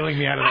 Rick, for bailing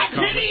me out of that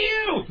comment.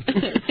 you.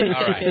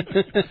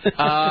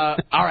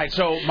 All right.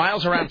 So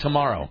Miles around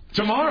tomorrow.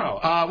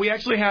 Tomorrow, we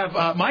actually have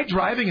my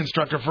driving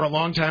instructor for a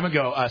long time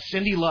ago,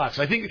 Cindy Lux.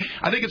 I think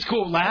it's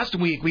cool. Last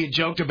week we had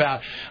joked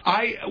about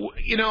I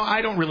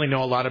don't really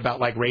know a lot about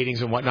like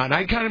ratings and whatnot. And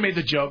I kind of made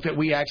the joke that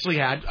we actually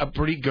had a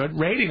pretty good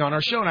rating on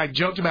our show, and I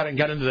joked about it and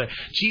got into the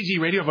cheesy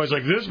radio voice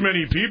like this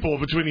many people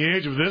between the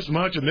age of this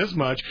much and this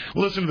much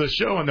listen to the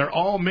show, and they're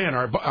all men.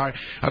 Our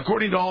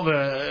according to all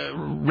the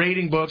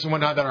rating books and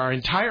whatnot, that our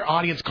entire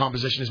audience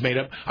composition is made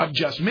up of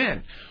just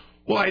men.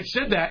 Well, I had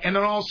said that, and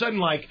then all of a sudden,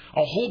 like,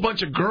 a whole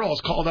bunch of girls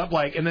called up,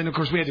 like, and then, of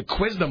course, we had to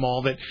quiz them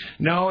all that,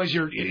 no, is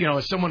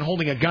someone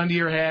holding a gun to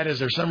your head? Is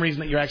there some reason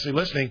that you're actually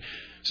listening?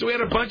 So we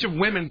had a bunch of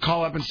women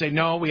call up and say,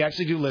 no, we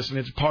actually do listen.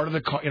 It's part of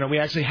the car. We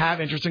actually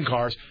have interest in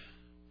cars.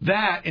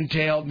 That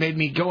made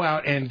me go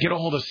out and get a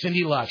hold of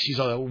Cindy Lux. She's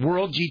a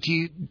world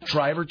GT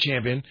driver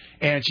champion,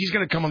 and she's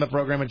going to come on the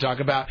program and talk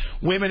about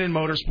women in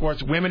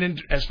motorsports, women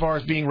as far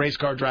as being race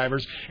car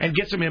drivers, and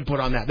get some input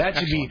on that. That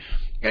should be.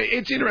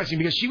 It's interesting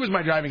because she was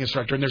my driving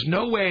instructor, and there's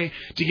no way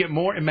to get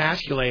more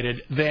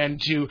emasculated than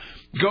to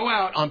go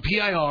out on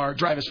PIR,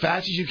 drive as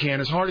fast as you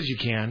can, as hard as you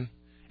can,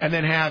 and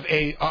then have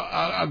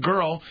a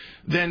girl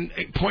then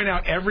point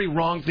out every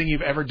wrong thing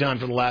you've ever done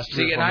for the last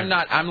 3 or 4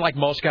 minutes. I'm like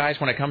most guys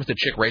when it comes to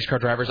chick race car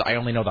drivers. I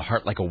only know the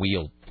heart like a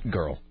wheel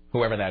girl,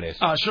 whoever that is.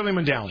 Shirley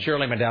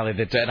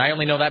Mandali. And I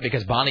only know that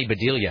because Bonnie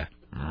Bedelia,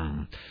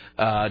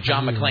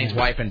 John McClane's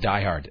wife in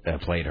Die Hard,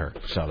 played her.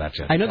 So that's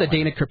it. I know the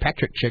Dana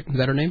Kirkpatrick chick. Is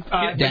that her name?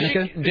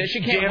 Danica?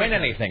 She can't win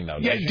anything, though.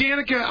 Yeah,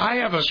 Danica, I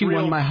have a She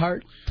won my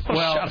heart.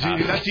 Well,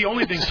 that's the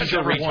only thing she's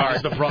ever won.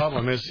 Is the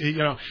problem is,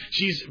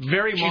 she's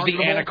very marketable. She's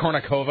the Anna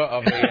Kournikova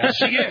of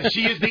the.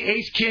 She is the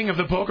ace king of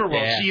the poker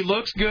world. Yeah. She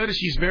looks good.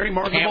 She's very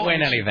marketable. Can't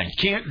win anything.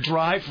 Can't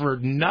drive for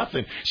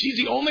nothing. She's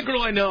the only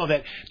girl I know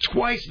that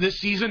twice this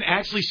season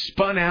actually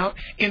spun out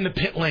in the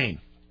pit lane.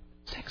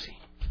 Sexy.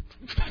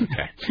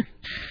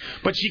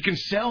 But she can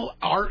sell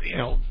art,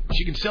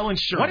 she can sell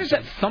insurance. What is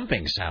that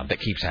thumping sound that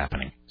keeps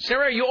happening?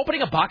 Sarah, are you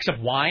opening a box of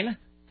wine?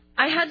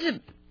 I had to.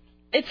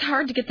 It's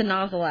hard to get the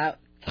nozzle out.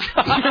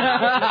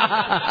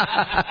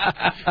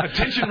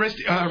 Attention,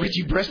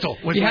 Richie Bristol.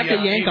 You have to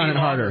yank on it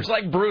harder. It's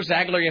like Bruce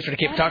Agler yesterday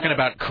kept talking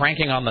about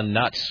cranking on the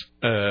nuts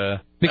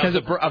because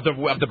of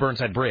the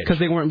Burnside Bridge. Because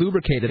they weren't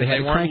lubricated.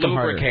 They weren't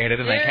lubricated,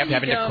 and they kept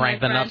having to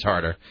crank the nuts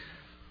harder.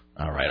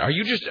 All right. Are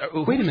you just...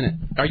 Wait a minute.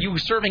 Are you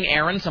serving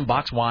Aaron some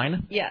box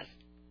wine? Yes.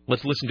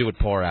 Let's listen to it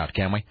pour out,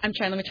 can we? I'm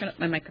trying. Let me turn up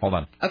my microphone.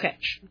 Hold on. Okay.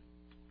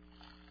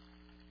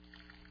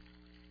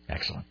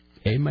 Excellent.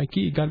 Hey,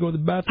 Mikey, you got to go to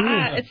the bathroom.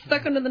 It's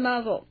stuck under the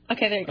nozzle.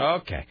 Okay, there you go.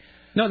 Okay.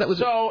 No, that was...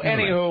 So,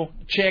 anywho,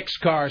 chicks,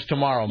 cars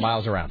tomorrow,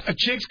 miles around.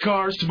 Chicks,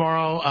 cars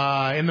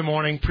tomorrow in the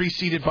morning,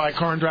 preceded by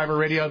Car and Driver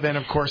Radio. Then,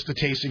 of course, the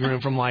Tasting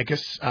Room from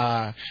Lycus.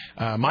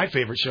 My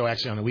favorite show,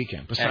 actually, on the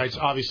weekend. Besides,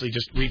 obviously,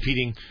 just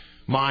repeating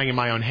mine in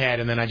my own head,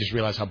 and then I just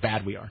realized how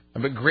bad we are.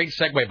 A great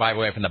segue, by the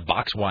way, from the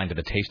box wine to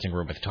the tasting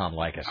room with Tom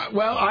Likas.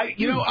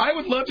 I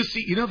would love to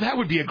see. That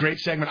would be a great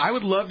segment. I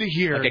would love to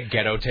hear like a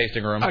ghetto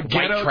tasting room,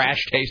 white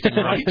trash tasting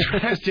room, white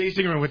trash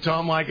tasting room with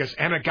Tom Likas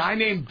and a guy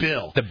named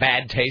Bill. The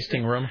bad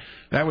tasting room.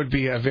 That would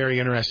be very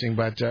interesting.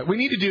 But we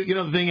need to do.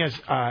 The thing is,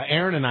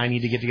 Aaron and I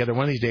need to get together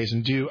one of these days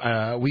and do.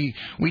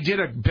 We did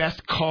a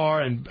best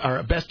car and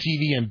or best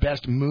TV and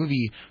best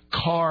movie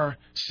car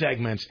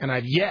segments, and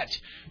I've yet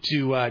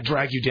to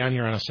drag you down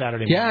here on a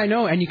Saturday morning. Yeah, I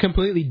know, and you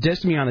completely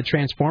dissed me on the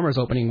Transformers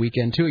opening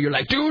weekend, too. You're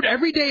like, dude,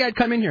 every day I'd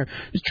come in here,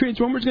 this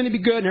Transformers going to be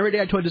good, and every day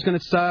I told you it's going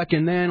to suck,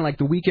 and then, like,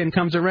 the weekend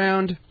comes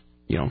around,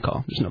 you don't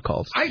call. There's no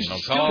calls.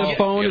 The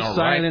phone is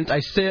silent. Right. I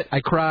sit,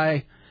 I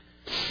cry.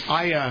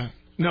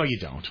 No, you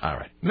don't. All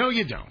right. No,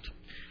 you don't.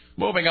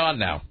 Moving on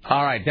now.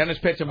 All right, Dennis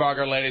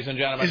Pitzenbarger, ladies and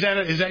gentlemen.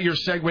 Is that your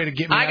segue to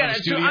get me out of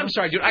the studio? I'm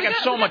sorry, dude. I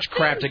got so much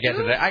crap to get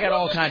today. I got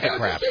all kinds of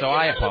crap, so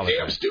I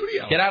apologize.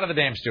 Get out of the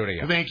damn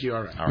studio. Thank you.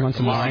 All right. You want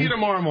some wine? See you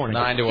tomorrow morning.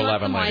 9 to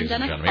 11, ladies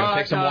and gentlemen. You want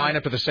to take some wine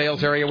up to the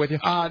sales area with you?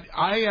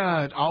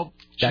 I'll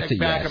check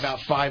back about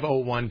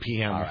 5:01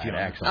 p.m. All right,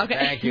 excellent. Okay.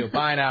 Thank you.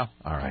 Bye now.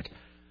 All right.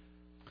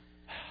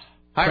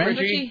 Hi,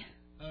 Richie.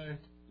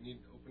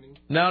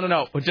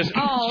 No. Just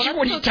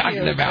what are you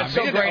talking about? That's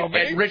so great.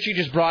 And Richie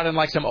just brought in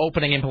like some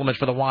opening implements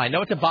for the wine.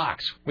 No, it's a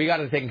box. We got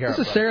to take care of it.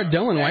 This is Sarah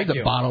Dillon. Why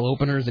the bottle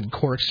openers and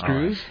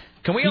corkscrews?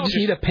 Right. Can we all just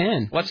need a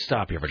pen? Let's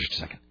stop here for just a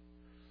second.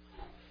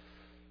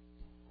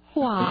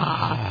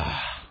 Wow.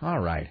 All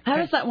right. How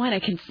does that wine? I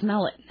can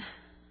smell it.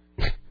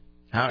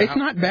 It's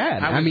not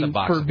bad. I mean,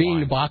 for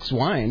being box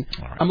wine,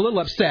 right. I'm a little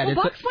upset. Well,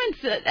 box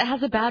wine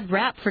has a bad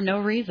rap for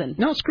no reason.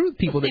 No, screw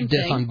people that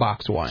diss on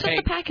box wine. It's just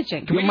the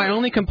packaging. My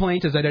only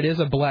complaint is that it is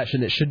a blush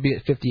and it should be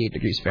at 58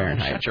 degrees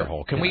Fahrenheit. Shut your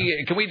hole. Can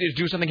we just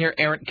do something here,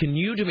 Aaron? Can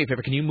you do me a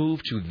favor? Can you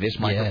move to this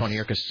microphone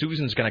here? Because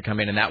Susan's going to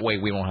come in, and that way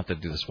we won't have to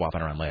do the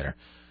swapping around later.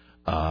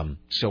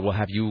 So we'll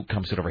have you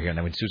come sit over here, and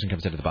then when Susan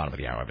comes in at the bottom of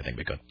the hour, everything will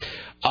be good.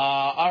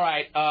 All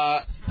right.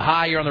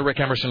 Hi, you're on the Rick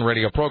Emerson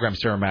radio program.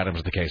 Sarah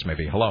Madams, the case may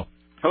be. Hello.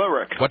 Hello,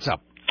 Rick. What's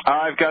up?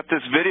 I've got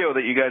this video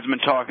that you guys have been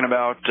talking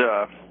about.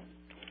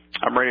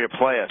 I'm ready to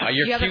play it.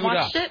 You're queued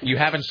up. You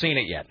haven't seen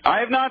it yet. I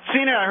have not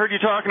seen it. I heard you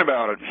talking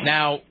about it.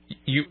 Now,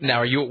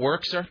 are you at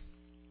work, sir?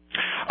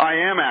 I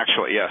am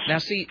actually, yes. Now,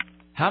 see,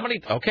 how many?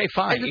 Okay,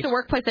 fine. Is this a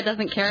workplace that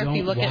doesn't care if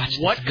you look at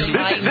what This is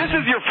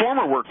your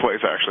former workplace,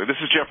 actually. This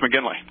is Jeff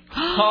McGinley.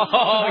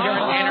 Oh,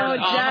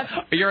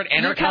 you're an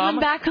intercom. You're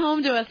coming back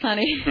home to us,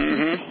 honey.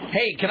 Mm-hmm.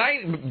 Hey, can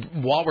I?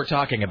 While we're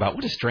talking about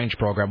what a strange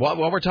program.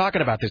 While we're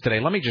talking about this today,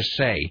 let me just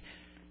say,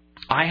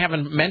 I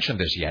haven't mentioned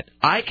this yet.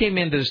 I came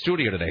into the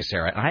studio today,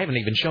 Sarah, and I haven't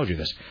even showed you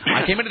this.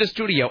 I came into the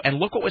studio, and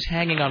look what was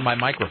hanging on my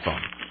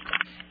microphone.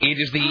 It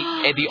is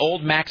the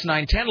old Max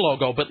 910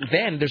 logo, but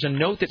then there's a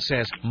note that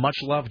says, "Much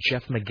love,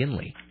 Jeff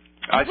McGinley."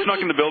 I snuck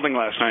in the building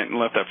last night and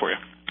left that for you.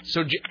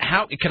 So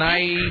how can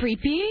I?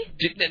 Creepy.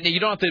 You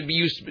don't have to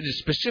use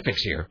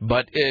specifics here,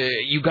 but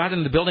you got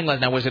in the building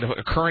last night. Was it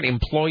a current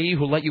employee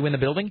who let you in the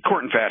building?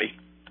 Court and Fatty.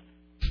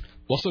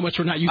 Well, so much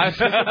for not using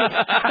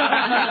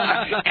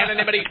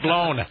anonymity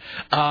blown.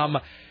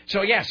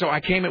 So I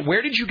came in.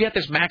 Where did you get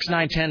this Max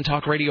 910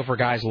 Talk Radio for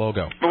Guys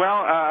logo? Well,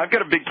 I've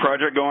got a big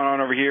project going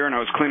on over here, and I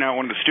was cleaning out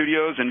one of the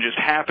studios and just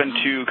happened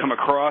to come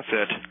across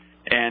it,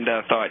 and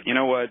thought, you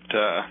know what,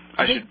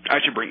 I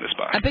should bring this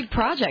by. A big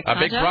project. A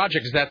big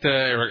project? Is that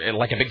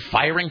like a big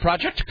firing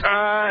project?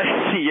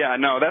 Yeah,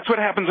 no, that's what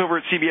happens over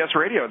at CBS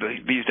Radio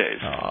these days.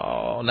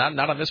 Oh, not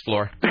on this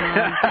floor.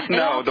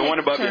 No, the one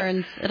above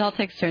you. It all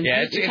takes turns.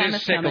 Yeah, it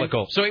is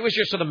cyclical. So it was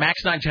just the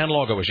Max 910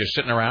 logo was just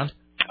sitting around.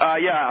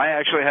 Yeah, I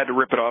actually had to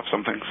rip it off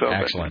something. So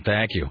excellent,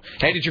 thank you.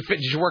 Hey, did you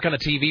work on the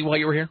TV while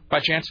you were here, by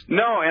chance?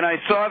 No, and I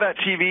saw that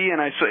TV,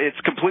 and it's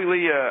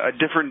completely a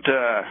different.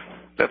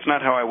 That's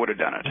not how I would have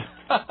done it.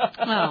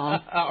 Oh.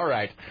 All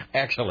right,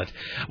 excellent.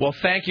 Well,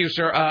 thank you,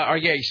 sir.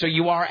 So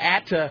you are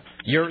at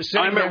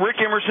I'm at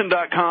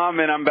rickemerson.com,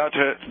 and I'm about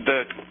to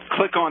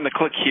click on the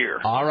click here.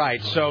 All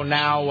right, so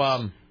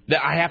now.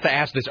 I have to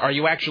ask this: are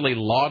you actually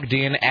logged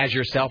in as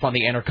yourself on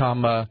the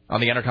intercom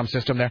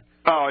system there?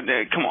 Oh,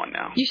 come on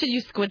now! You should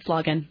use Squid's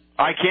login.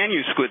 I can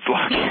use Squid's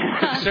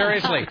login.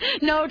 Seriously?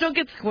 No, don't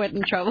get Squid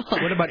in trouble.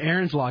 What about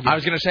Aaron's login? I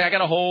was going to say I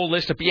got a whole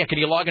list of. Yeah, can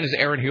you log in as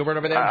Aaron Hubert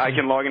over there? I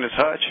can log in as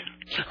Hutch.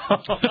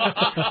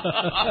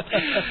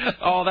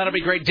 Oh, that'll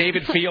be great.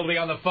 David Fielding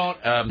on the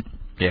phone.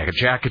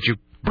 Jack, could you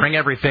bring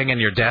everything in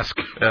your desk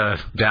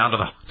down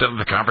to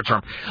the conference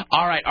room?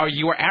 All right.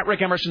 You are at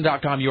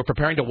rickemerson.com. You are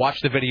preparing to watch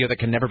the video that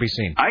can never be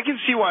seen. I can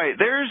see why.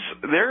 There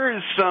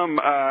is some.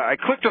 I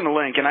clicked on the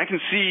link, and I can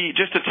see,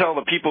 just to tell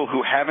the people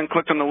who haven't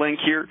clicked on the link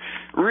here,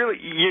 really,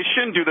 you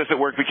shouldn't do this at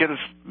work because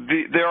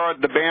there are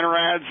the banner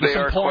ads. They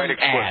are quite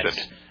explicit.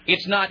 Ads.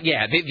 It's not.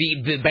 Yeah,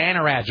 the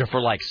banner ads are for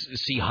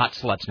see hot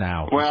sluts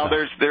now. Well,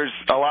 there's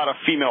a lot of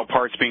female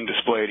parts being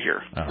displayed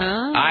here.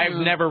 Oh. I've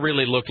never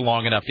really looked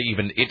long enough to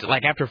even. It's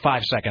like after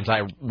 5 seconds,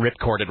 I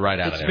ripcorded right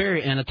out of there. It's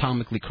very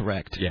anatomically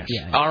correct. Yes.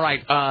 Yeah. All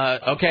right.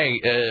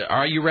 Okay.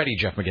 Are you ready,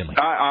 Jeff McGinley?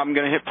 I'm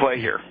going to hit play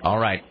here. All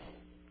right.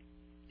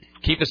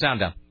 Keep the sound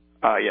down.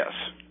 Yes.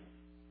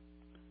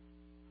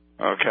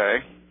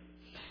 Okay.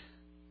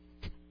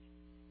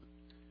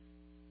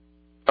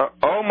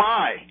 Oh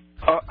my.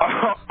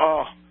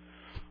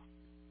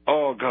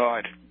 Oh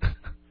God.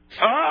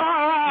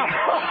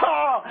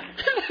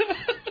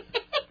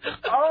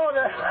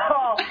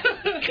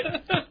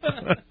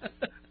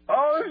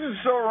 Oh, this is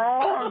so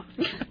wrong.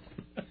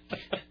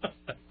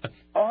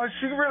 Oh, is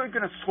she really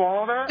going to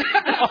swallow that?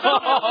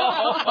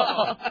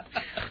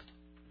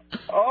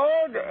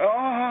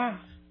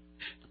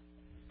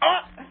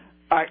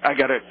 I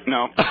got it.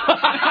 No.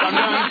 I'm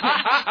done.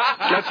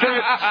 That's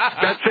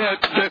it.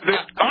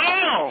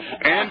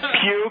 And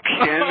puke,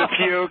 and the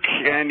puke,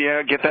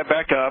 and get that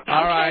back up.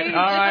 All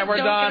right, we're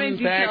done.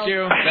 Thank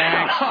you.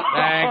 Thanks.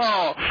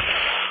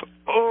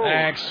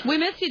 Thanks. We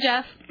miss you,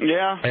 Jeff.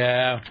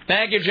 Yeah.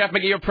 Thank you, Jeff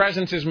McGinley. Your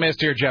presence is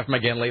missed here, Jeff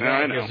McGinley.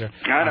 Thank you, sir.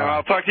 I know.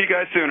 I'll talk to you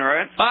guys soon, all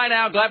right? Bye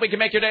now. Glad we can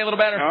make your day a little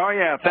better. Oh,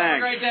 yeah. Thanks. Have a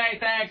great day.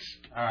 Thanks.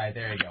 All right,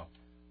 there you go.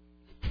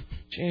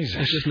 Jesus.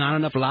 There's just not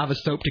enough lava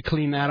soap to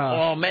clean that off.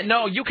 Oh, man.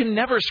 No, you can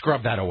never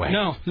scrub that away.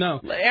 No.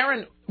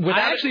 Aaron,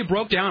 I actually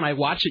broke down. I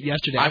watched it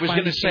yesterday. I was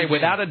going to say,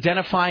 without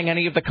identifying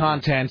any of the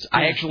contents,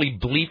 I actually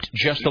bleeped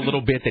just a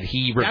little bit that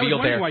he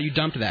revealed there. Why you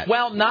dumped that?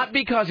 Well, not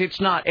because it's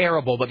not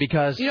airable, but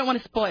because you don't want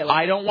to spoil it.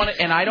 I don't want to,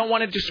 and I don't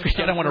want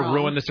to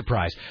ruin the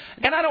surprise.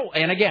 And I don't.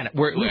 And again,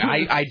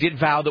 I did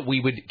vow that we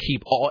would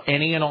keep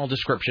any and all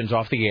descriptions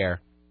off the air.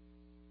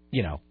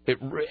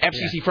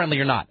 FCC friendly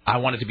or not, I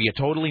want it to be a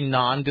totally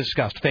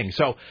non-discussed thing.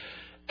 So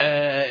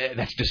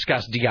that's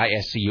discussed,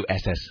 DISCUSS.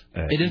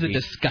 It is a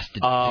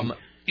disgusted thing.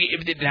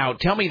 Now,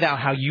 tell me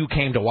how you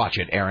came to watch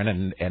it,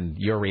 Aaron, and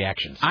your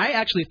reactions. I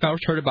actually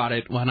first heard about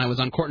it when I was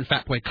on Court and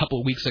Fat Boy a couple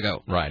of weeks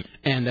ago. Right.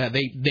 And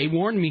they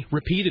warned me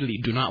repeatedly,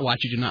 do not watch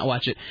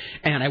it.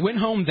 And I went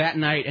home that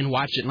night and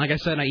watched it. And like I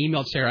said, I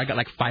emailed Sarah. I got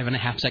like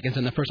 5.5 seconds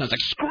in the first one. I was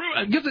like,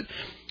 screw it. Gives it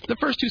the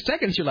first 2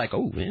 seconds. You're like,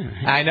 oh, yeah.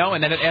 I know,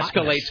 and then it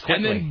escalates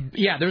quickly. And then,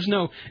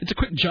 it's a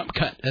quick jump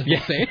cut, as they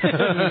say.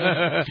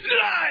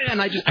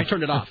 And I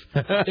turned it off.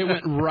 It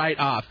went right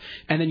off.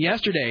 And then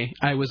yesterday,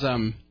 I was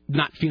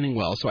not feeling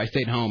well, so I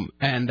stayed home.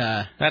 And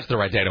that's the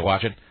right day to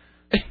watch it.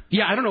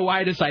 Yeah, I don't know why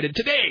I decided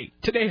today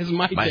is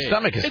my day. My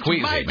stomach is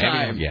queasy. My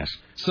time. Maybe, yes.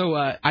 So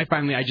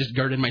I just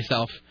girded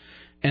myself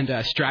and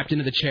strapped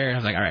into the chair. And I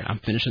was like, all right, I'm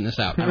finishing this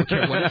out. I don't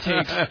care what it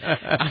takes.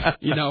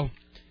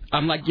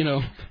 I'm like,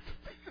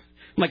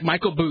 like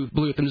Michael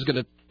Bluth. I'm just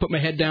going to put my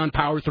head down,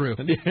 power through.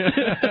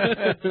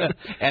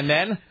 And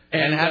then?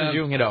 And how did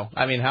you,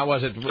 how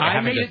was it?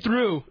 I made it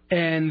through.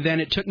 And then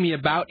it took me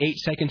about 8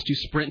 seconds to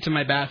sprint to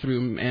my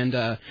bathroom and...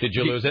 did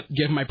you lose it?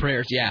 Give my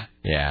prayers, yeah.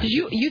 Yeah. Did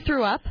you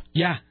threw up?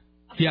 Yeah.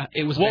 Yeah,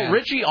 it was Well, bad.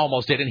 Richie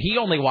almost did, and he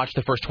only watched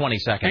the first 20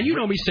 seconds. And you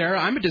know me, Sarah.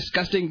 I'm a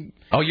disgusting...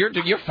 Oh,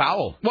 you're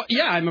foul. Well,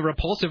 yeah, I'm a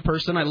repulsive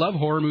person. I love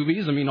horror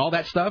movies. I mean, all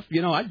that stuff. I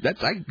go...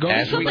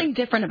 There's something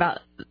different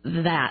about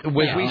that.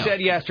 Which we said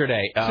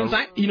yesterday. Since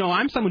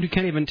I'm someone who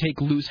can't even take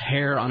loose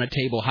hair on a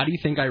table. How do you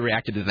think I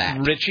reacted to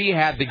that? Richie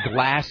had the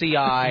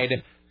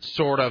glassy-eyed...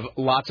 sort of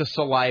lots of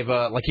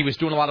saliva, like he was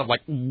doing a lot of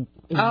like.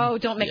 Oh,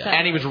 don't make that.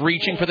 And he was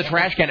reaching for the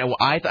trash can, and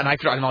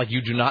I'm like,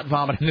 you do not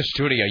vomit in the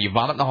studio, you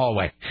vomit in the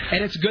hallway.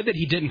 And it's good that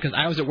he didn't, because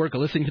I was at work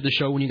listening to the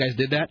show when you guys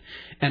did that,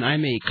 and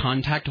I'm a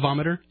contact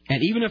vomiter,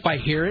 and even if I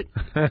hear it,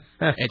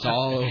 it's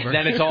all over.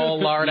 Then it's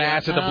all lard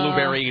ass at the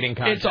blueberry eating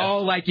contest. It's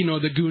all like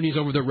the Goonies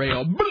over the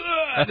rail.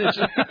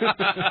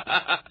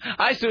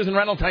 Hi, Susan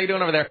Reynolds, how you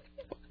doing over there?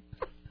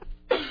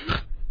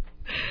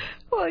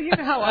 Well, you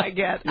know how I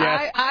get.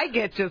 Yes. I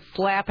get just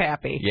slap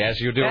happy. Yes,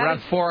 you do.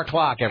 Around 4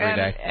 o'clock every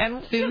day. And a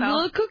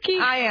little kooky.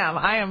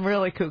 I am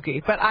really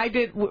kooky. But I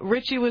did.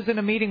 Richie was in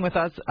a meeting with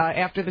us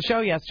after the show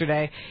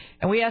yesterday,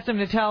 and we asked him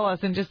to tell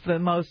us in just the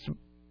most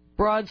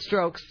broad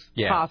strokes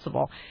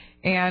possible.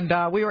 And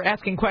we were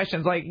asking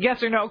questions like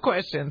yes or no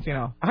questions,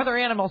 are there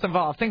animals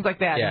involved, things like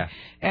that. Yeah.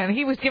 And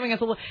he was giving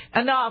us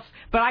enough,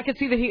 but I could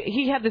see that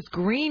he had this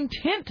green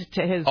tint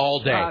to his all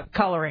day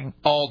coloring.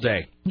 All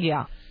day.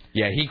 Yeah.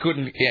 Yeah, he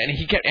couldn't, and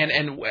he kept,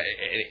 and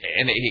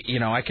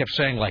I kept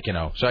saying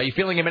so are you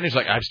feeling him? And he's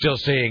like, I'm still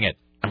seeing it.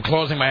 I'm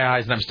closing my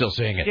eyes and I'm still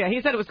seeing it. Yeah,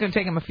 he said it was going to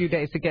take him a few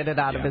days to get it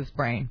out of his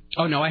brain.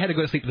 Oh, no, I had to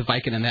go to sleep with the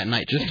Vicodin that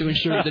night just to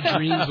ensure the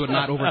dreams would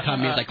not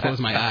overcome me as I closed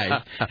my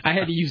eyes. I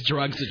had to use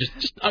drugs to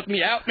just knock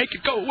me out, make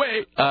it go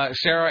away.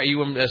 Sarah, are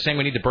you saying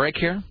we need to break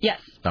here? Yes.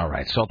 All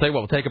right, so I'll tell you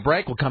what, we'll take a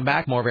break. We'll come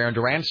back. More of Aaron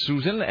Duran.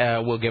 Susan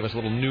will give us a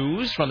little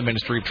news from the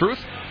Ministry of Truth.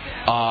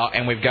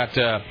 And we've got...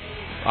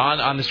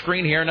 On the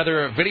screen here,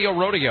 another video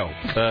rodeo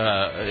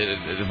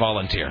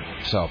volunteer.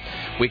 So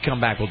we come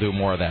back, we'll do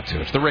more of that,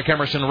 too. It's the Rick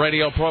Emerson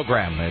radio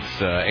program.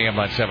 It's AM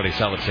 970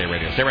 Solid State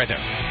Radio. Stay right there.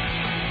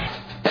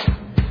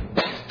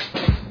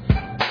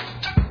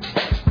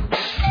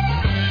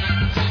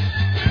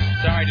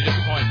 Sorry to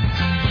disappoint.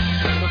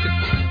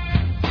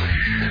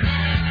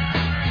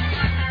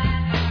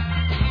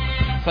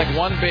 It's like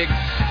one big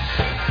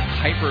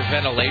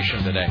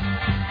hyperventilation today.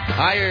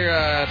 Hi,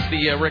 it's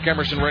the Rick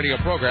Emerson radio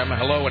program.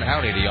 Hello and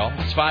howdy to y'all.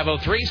 It's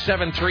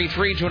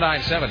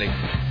 503-733-2970.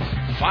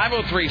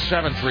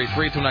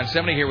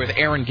 503-733-2970 here with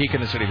Aaron Geek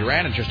in the City of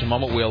Duran. In just a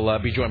moment, we'll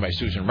be joined by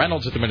Susan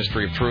Reynolds at the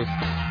Ministry of Truth.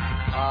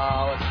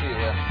 Let's see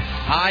here.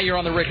 Hi, you're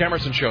on the Rick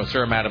Emerson Show.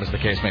 Sir, madam, as the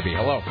case may be.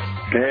 Hello.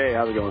 Hey,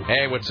 how's it going?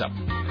 Hey, what's up?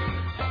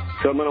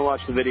 So I'm going to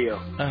watch the video.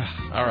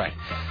 All right.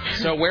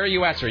 So where are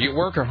you at, sir? You at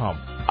work or home?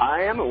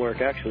 I am at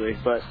work, actually,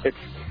 but it's...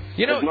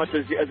 as much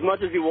as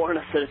you warn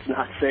us that it's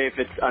not safe,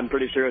 I'm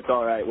pretty sure it's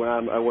all right when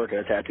I work at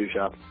a tattoo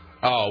shop.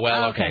 Oh,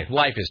 well, okay.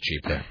 Life is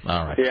cheap there.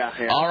 All right.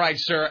 Yeah. All right,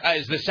 sir.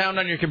 Is the sound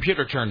on your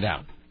computer turned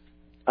down?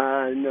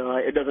 No,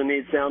 it doesn't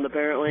need sound,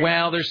 apparently.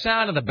 Well, there's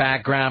sound in the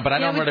background, but I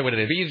don't know what it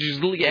is.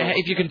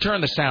 If you can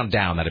turn the sound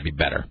down, that'd be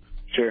better.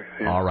 Sure.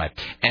 Yeah. All right.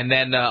 And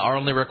then our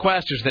only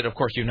request is that, of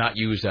course, you not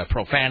use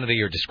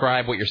profanity or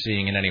describe what you're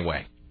seeing in any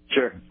way.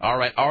 Sure. All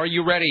right. Are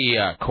you ready,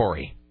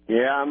 Corey?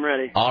 Yeah, I'm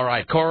ready. All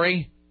right,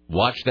 Corey.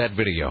 Watch that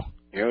video.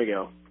 Here we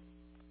go.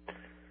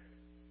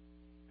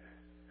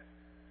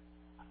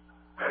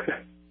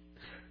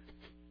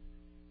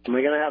 Am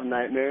I gonna have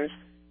nightmares?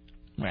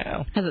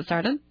 Well, has it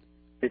started?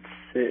 It's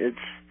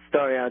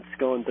starting out. It's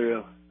going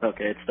through.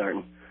 Okay, it's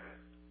starting.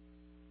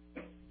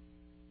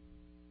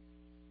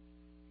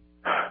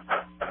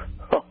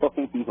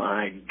 Oh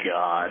my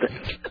God.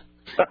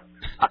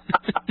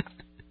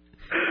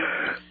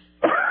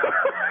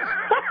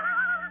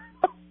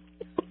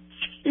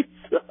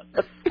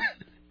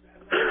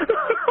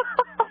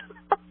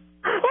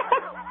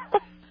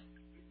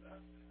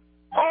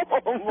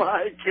 Oh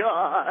my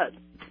God.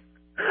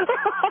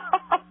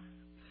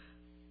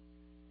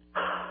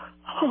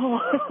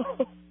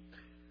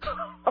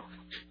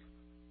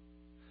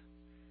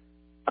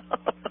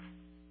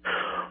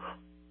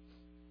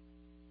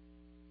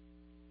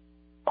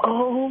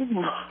 Oh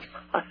my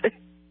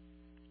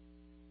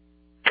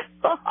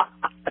God.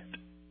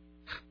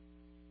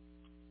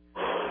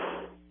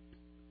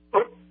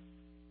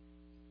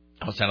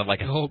 Oh, it sounded like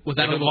a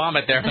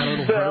vomit there. No,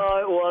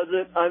 it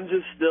wasn't. I'm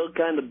just still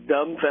kind of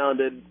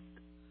dumbfounded.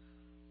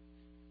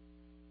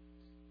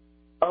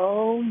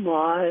 Oh,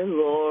 my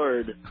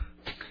Lord.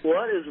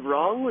 What is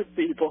wrong with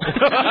people?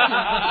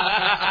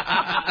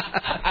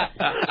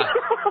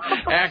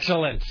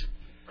 Excellent.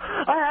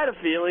 I had a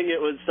feeling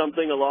it was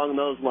something along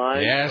those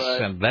lines. Yes,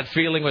 but... and that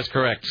feeling was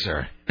correct,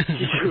 sir.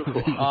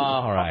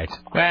 All right.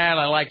 Well,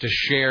 I like to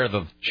share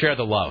the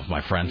love,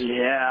 my friend.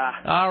 Yeah.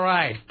 All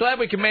right. Glad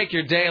we can make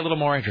your day a little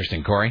more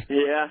interesting, Corey.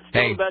 Yeah.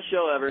 Still the best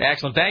show ever.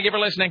 Excellent. Thank you for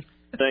listening.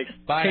 Thanks.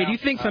 Bye. Hey, do you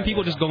think some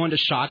people just go into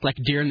shock, like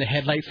deer in the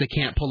headlights, they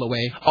can't pull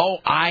away? Oh,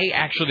 I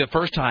actually, the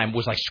first time,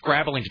 was like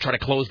scrabbling to try to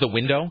close the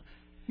window.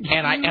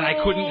 And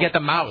I couldn't get the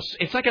mouse.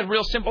 It's like a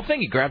real simple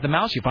thing. You grab the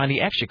mouse, you find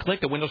the X, you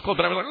click, the window's closed.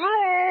 But I was like,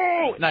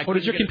 no!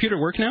 Does your computer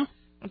work now? Why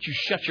don't you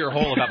shut your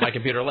hole about my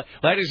computer?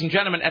 Ladies and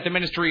gentlemen, at the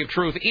Ministry of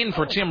Truth, in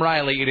for Tim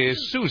Riley, it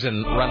is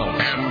Susan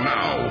Reynolds. And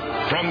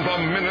now, from the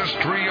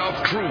Ministry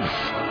of Truth,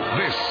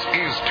 this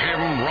is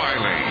Tim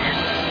Riley.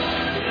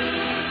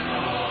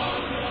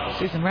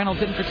 Susan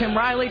Reynolds in for Tim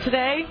Riley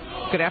today.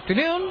 Good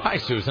afternoon. Hi,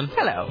 Susan.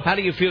 Hello. How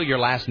do you feel your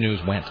last news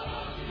went?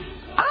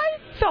 I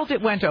felt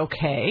it went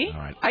okay. All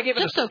right. I give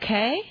it just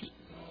okay.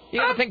 You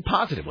got to think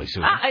positively,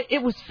 Susan.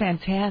 It was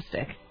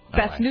fantastic.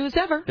 Best news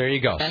ever. There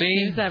you go. Best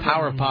See? news ever.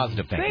 Power of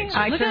positive thinking. See?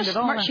 I Look how turned it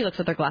all smart on. she looks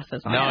with her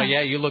glasses on. No,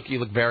 yeah, you look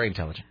very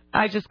intelligent.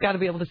 I just got to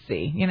be able to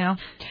see, you know.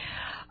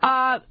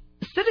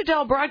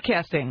 Citadel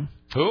Broadcasting.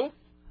 Who?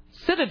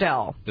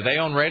 Citadel. Do they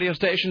own radio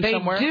stations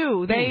somewhere? They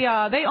do. They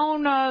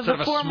own sort the of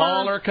a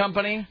smaller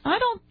company? I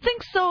don't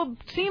think so.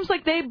 Seems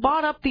like they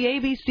bought up the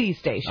ABC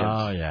stations.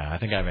 Oh, yeah. I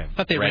think I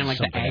thought they ran like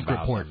the something Ag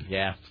about Report. them.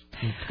 Yeah.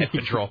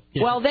 Control.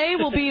 Yeah. Well, they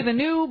will be the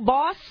new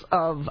boss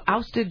of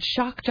ousted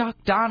shock jock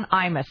Don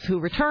Imus, who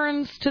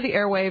returns to the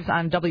airwaves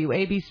on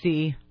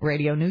WABC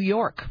Radio New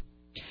York.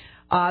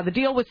 The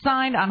deal was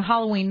signed on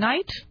Halloween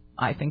night.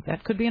 I think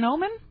that could be an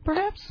omen,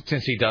 perhaps.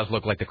 Since he does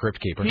look like the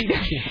Crypt Keeper.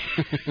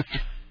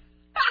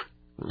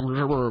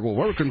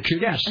 Welcome to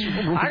yes.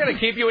 I'm going to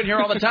keep you in here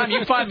all the time.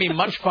 You find me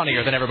much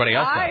funnier than everybody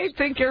else does. I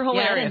think you're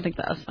hilarious. Yeah, I didn't think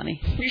that was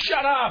funny. You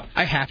shut up.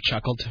 I half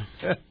chuckled.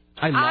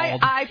 I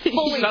lolled. I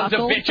fully Sons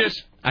yuckled. of bitches.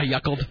 I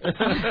yuckled.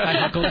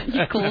 I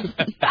yuckled.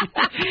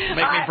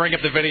 Make me bring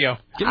up the video.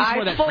 Give me some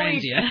of that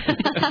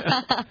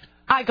Franzia.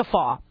 I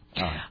guffaw.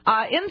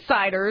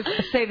 Insiders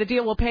say the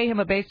deal will pay him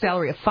a base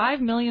salary of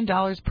 $5 million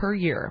per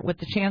year, with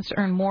the chance to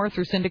earn more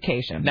through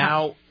syndication.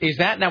 Now,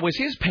 was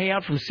his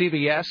payout from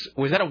CBS?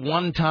 Was that a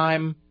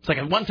one-time? It's like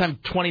a one-time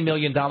 $20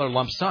 million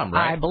lump sum,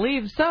 right? I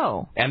believe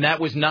so. And that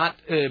was not,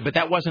 but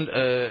that wasn't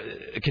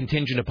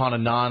contingent upon a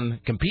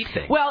non-compete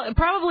thing. Well,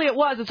 probably it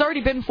was. It's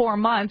already been 4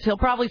 months. He'll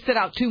probably sit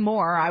out 2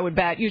 more, I would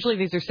bet. Usually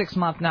these are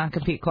 6-month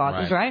non-compete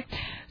clauses, right?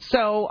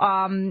 So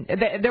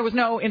there was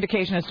no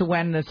indication as to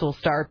when this will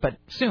start, but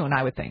soon,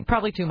 I would think.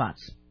 Probably 2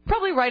 months.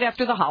 Probably right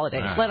after the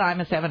holidays. Right. Let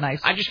Imus have a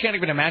nice... I just can't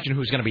even imagine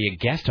who's going to be a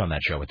guest on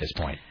that show at this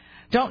point.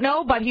 Don't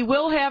know, but he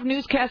will have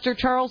newscaster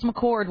Charles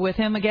McCord with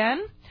him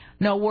again.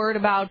 No word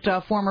about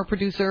former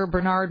producer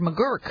Bernard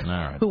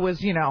McGurk, who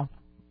was,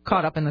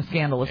 caught up in the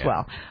scandal as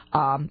well.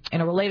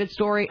 In a related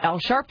story, Al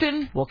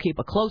Sharpton will keep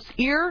a close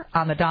ear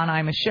on the Don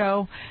Imus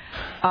show,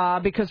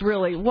 because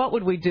really, what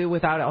would we do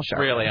without Al Sharpton?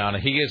 Really, Anna,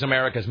 he is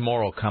America's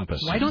moral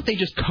compass. Why don't they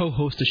just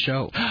co-host a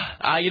show?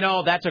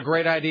 That's a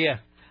great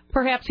idea.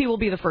 Perhaps he will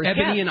be the first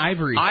Ebony guest. and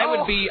Ivory. I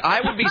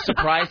would be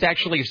surprised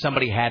actually if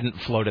somebody hadn't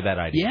floated that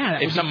idea. Yeah,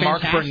 that if would some be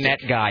Mark fantastic.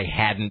 Burnett guy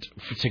hadn't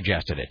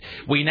suggested it.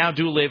 We now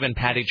do live in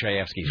Patty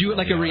Chayefsky's Do it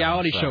like a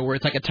reality so. show where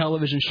it's like a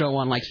television show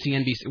on like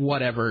CNBC,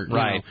 whatever.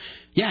 Right. You know.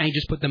 Yeah, and you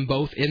just put them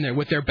both in there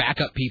with their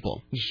backup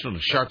people.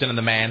 Sharpton and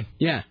the Man.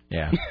 Yeah.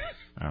 Yeah.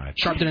 All right.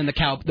 Sharpton and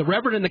the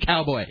Reverend and the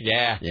Cowboy.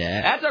 Yeah.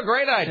 Yeah. That's a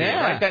great idea.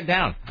 Yeah. Write that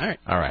down.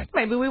 All right.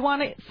 Maybe we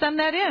want to send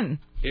that in.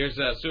 Here's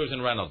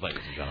Susan Reynolds, ladies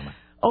and gentlemen.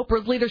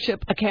 Oprah's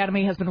Leadership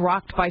Academy has been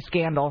rocked by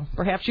scandal.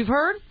 Perhaps you've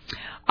heard.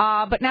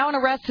 But now an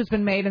arrest has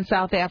been made in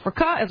South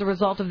Africa as a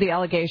result of the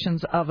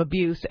allegations of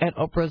abuse at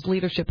Oprah's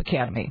Leadership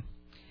Academy.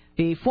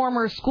 The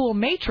former school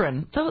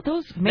matron, those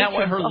matrons...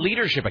 Now, her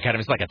leadership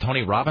academy is like a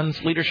Tony Robbins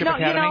leadership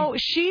academy?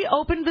 She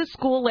opened the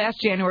school last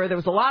January. There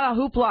was a lot of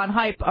hoopla and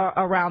hype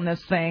around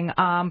this thing.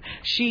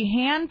 She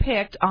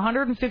handpicked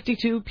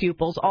 152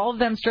 pupils, all of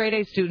them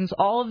straight-A students,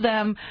 all of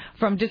them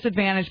from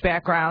disadvantaged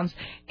backgrounds,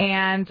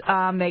 and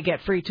they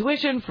get free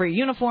tuition, free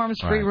uniforms,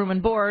 free room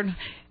and board,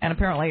 and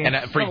apparently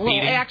free a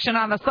little action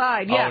on the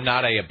side. Yeah. Oh,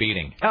 not a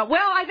beating. Well,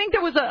 I think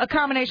there was a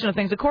combination of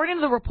things. According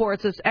to the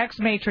reports, this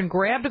ex-matron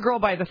grabbed a girl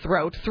by the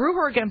throat, threw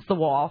her against the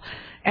wall,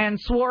 and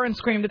swore and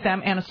screamed at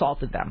them and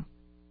assaulted them.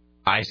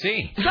 I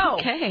see. So,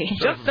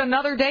 just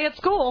another day at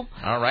school.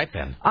 All right,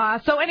 then.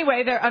 So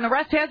anyway, an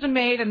arrest has been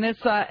made, and this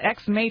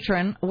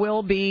ex-matron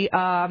will be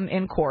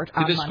in court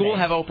on Did the school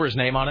Monday. have Oprah's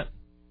name on it?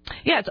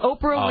 Yeah, it's Oprah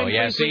Winfrey. Oh,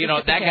 yeah. See,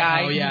 that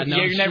guy,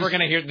 you're never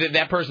going to hear,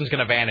 that person's going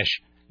to vanish.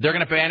 They're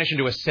going to vanish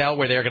into a cell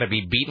where they're going to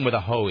be beaten with a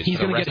hose. He's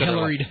going to get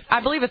Hillaried. I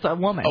believe it's a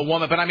woman. A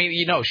woman, but I mean,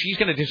 she's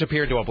going to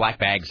disappear into a black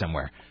bag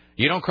somewhere.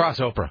 You don't cross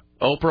Oprah.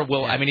 Oprah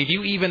will, I mean, if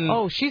you even...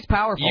 Oh, she's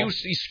powerful. You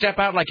step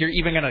out like you're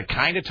even going to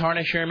kind of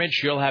tarnish her image,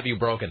 she'll have you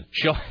broken.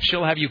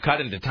 She'll have you cut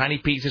into tiny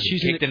pieces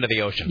and kicked into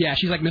the ocean. Yeah,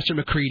 she's like Mr.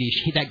 McCready.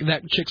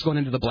 That chick's going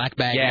into the black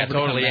bag. Yeah,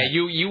 totally. Yeah,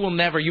 you will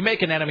never... You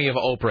make an enemy of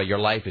Oprah, your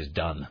life is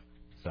done.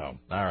 So, all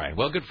right.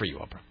 Well, good for you,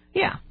 Oprah.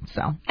 Yeah.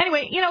 So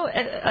anyway,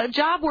 a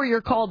job where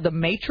you're called the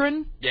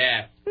matron.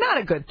 Yeah. Not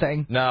a good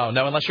thing. No,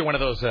 unless you're one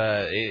of those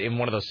in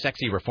one of those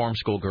sexy reform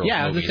school girls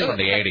movies from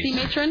the 80s. Sexy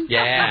matron?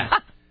 Yeah.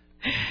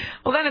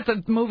 Well, then it's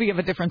a movie of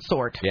a different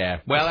sort. Yeah.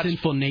 Well, the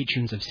Sinful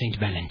Nations of Saint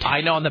Valentine. I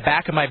know on the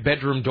back of my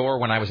bedroom door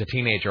when I was a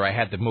teenager, I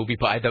had the movie.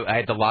 I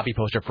had the lobby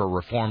poster for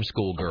Reform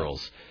School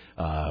Girls,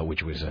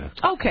 which was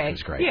okay. Which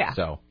was great. Yeah.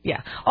 So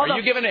yeah. Are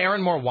you giving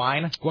Aaron more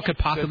wine? What could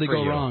possibly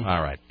go wrong?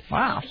 All right.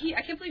 Wow.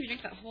 I can't believe you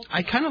drank that whole thing.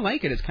 I kind of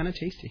like it. It's kind of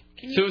tasty.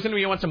 Susan,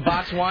 you want some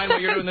box wine while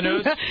you're doing the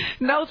news?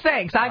 No,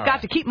 thanks. I've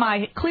got to keep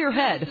my clear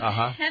head.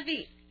 Uh-huh.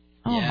 Heavy.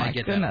 Oh, yeah, my I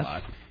get goodness.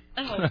 That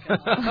a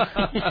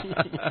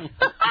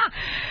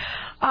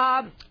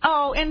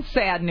lot. In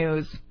sad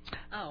news.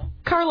 Oh.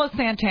 Carlos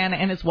Santana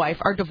and his wife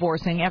are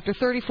divorcing after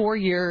 34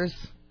 years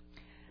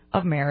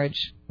of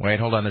marriage. Wait,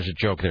 hold on. There's a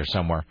joke there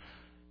somewhere.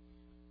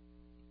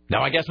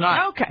 No, I guess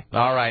not. Okay.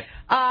 All right.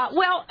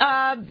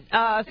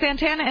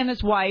 Santana and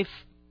his wife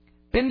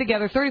been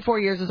together 34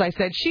 years, as I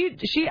said.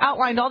 She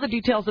outlined all the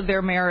details of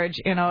their marriage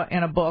in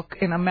a book,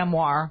 in a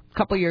memoir, a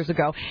couple years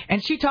ago,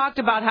 and she talked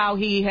about how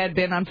he had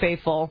been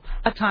unfaithful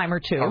a time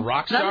or two. A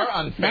rock star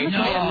unfaithful?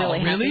 No,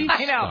 really?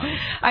 I know.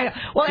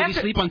 Well, did he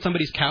sleep on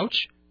somebody's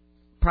couch?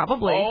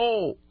 Probably.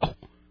 Oh.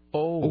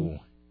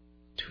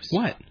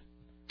 What?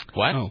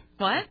 What? Oh.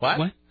 What?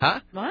 What?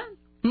 Huh? What?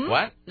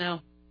 What? No.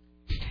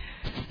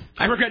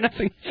 I regret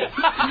nothing.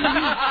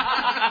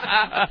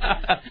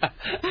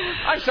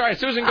 I'm sorry,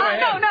 Susan, go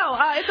ahead. No,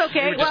 it's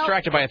okay. You were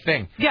distracted by a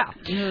thing. Yeah.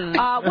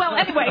 Well,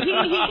 anyway,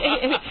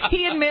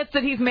 he admits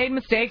that he's made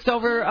mistakes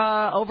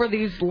over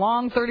these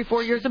long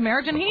 34 years of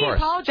marriage, and he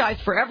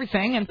apologized for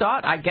everything and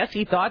I guess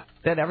he thought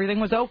that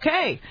everything was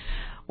okay.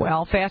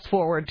 Well, fast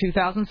forward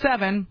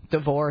 2007,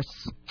 divorce.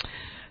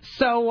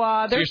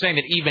 So you're saying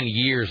that even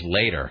years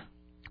later.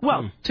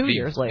 Well, 2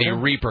 years later. The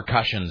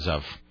repercussions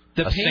of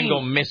the a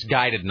single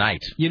misguided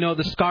night.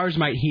 The scars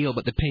might heal,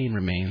 but the pain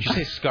remains. Did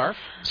you say scarf?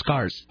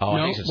 Scars. Oh,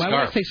 no, why would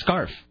I say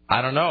scarf?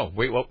 I don't know.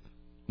 Wait, what?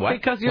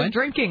 Because you're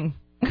drinking.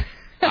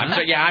 I'm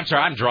sorry.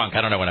 I'm drunk.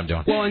 I don't know what I'm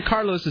doing. Well, in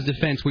Carlos's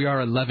defense, we are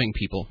a loving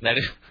people. That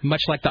is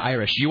much like the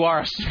Irish. You are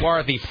a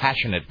swarthy,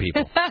 passionate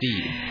people.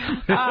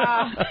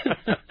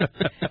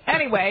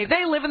 Anyway,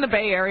 they live in the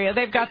Bay Area.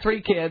 They've got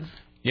 3 kids.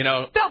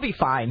 They'll be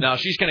fine. No,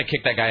 she's going to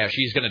kick that guy out.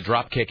 She's going to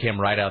drop kick him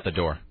right out the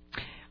door.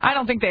 I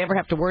don't think they ever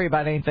have to worry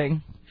about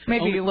anything.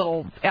 Maybe a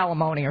little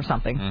alimony or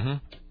something. Mm-hmm.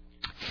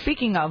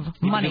 Speaking of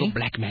money, a little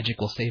black magic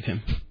will save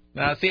him.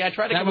 See, I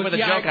tried to come up with a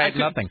joke. I had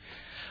nothing.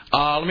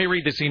 Let me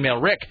read this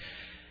email. Rick,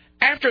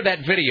 after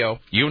that video,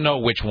 you know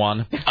which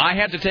one, I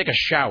had to take a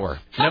shower.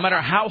 No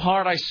matter how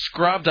hard I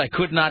scrubbed, I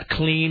could not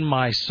clean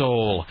my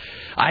soul.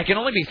 I can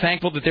only be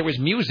thankful that there was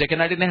music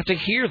and I didn't have to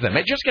hear them.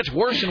 It just gets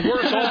worse and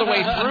worse all the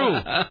way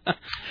through.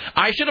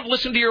 I should have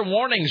listened to your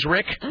warnings,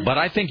 Rick, but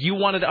I think you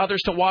wanted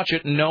others to watch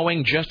it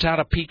knowing just how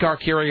to pique our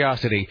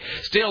curiosity.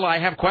 Still, I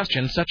have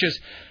questions such as,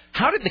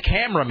 how did the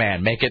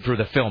cameraman make it through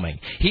the filming?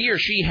 He or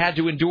she had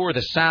to endure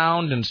the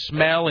sound and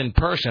smell in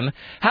person.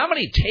 How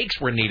many takes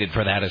were needed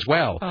for that as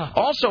well?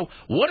 Also,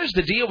 what is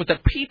the deal with the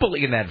people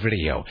in that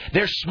video?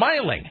 They're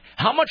smiling.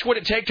 How much would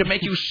it take to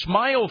make you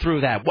smile through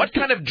that? What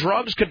kind of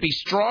drugs could be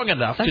strong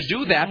enough to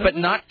do that but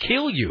not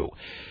kill you?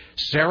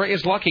 Sarah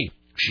is lucky.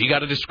 She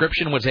got a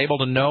description, was able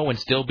to know and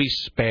still be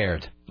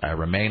spared. I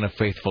remain a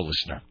faithful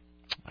listener.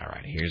 All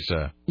right, here's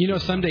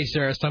someday,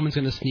 Sarah, someone's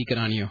going to sneak it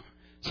on you.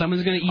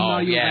 Someone's going to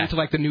email you into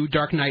like the new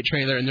Dark Knight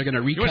trailer, and they're going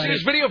to recut it. You want to see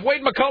this video of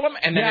Wade McCullum?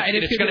 And then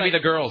it's going to be the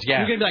girls. Yeah.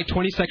 You're going to be like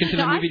 20 seconds in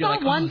the movie. I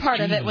saw one part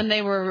of it when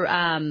they were.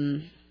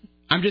 I'm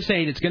just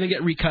saying it's going to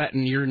get recut,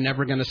 and you're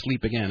never going to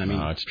sleep again. I mean,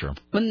 that's true.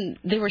 When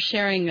they were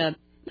sharing a.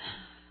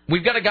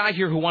 We've got a guy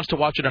here who wants to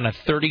watch it on a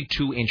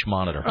 32-inch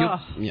monitor.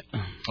 Yeah.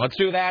 Let's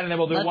do that, and then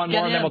we'll do one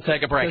more, and then we'll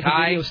take a break.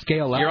 Hi,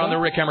 you're on the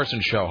Rick Emerson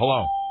Show.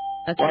 Hello.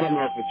 I don't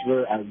know if it's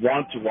really, I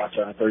want to watch it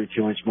on a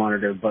 32-inch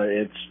monitor, but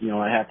it's,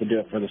 I have to do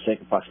it for the sake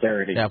of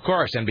posterity. Yeah, of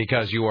course, and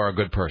because you are a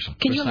good person.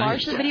 Can you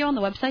enlarge the video on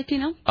the website, do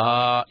you know?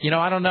 I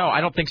don't know. I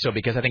don't think so,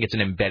 because I think it's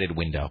an embedded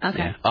window. Okay.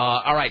 Yeah.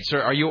 All right,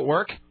 sir, are you at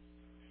work?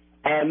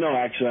 No,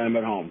 actually, I'm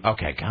at home.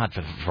 Okay, God,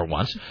 for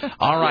once.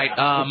 All right,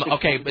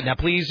 okay, now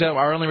please,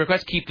 our only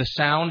request, keep the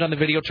sound on the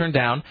video turned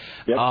down,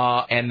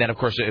 and then, of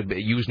course,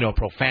 use no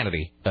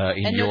profanity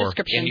in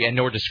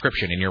your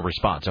description in your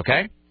response,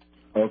 okay?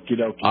 Okie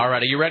dokie. All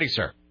right, are you ready,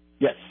 sir?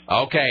 Yes.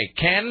 Okay,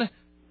 Ken,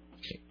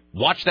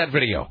 watch that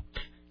video.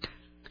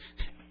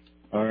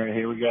 All right,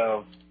 here we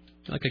go.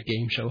 Like a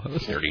game show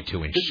host.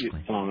 32-inch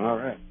screen. All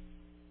right.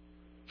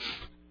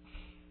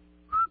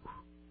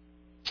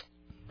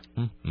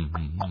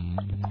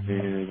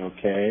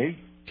 Okay.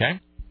 Okay.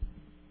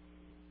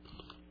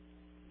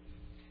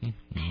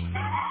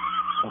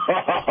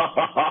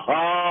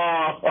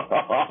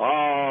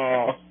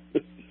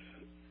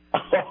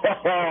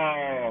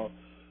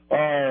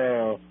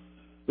 Oh,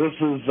 this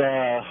is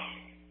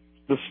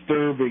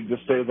disturbing to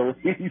say the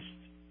least.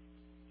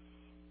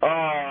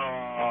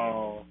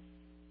 Oh.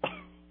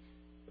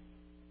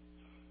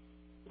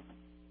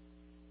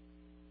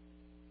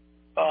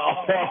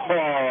 Oh.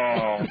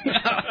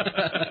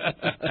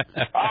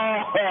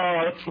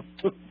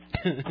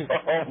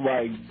 Oh,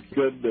 my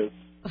goodness.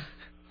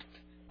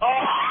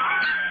 Oh.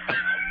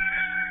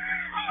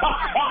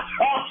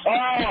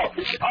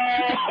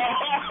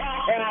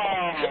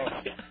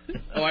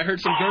 Oh, I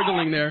heard some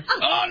gurgling there.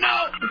 Oh,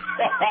 no.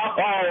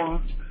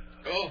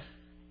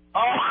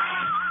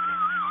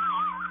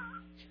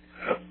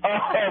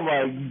 Oh,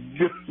 my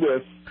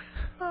goodness.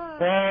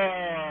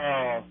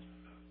 Oh.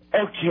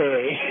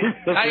 Okay.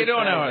 How you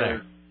doing over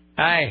there?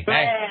 Hey.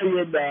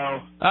 You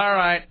know. All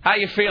right. How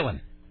you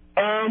feeling?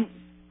 I'm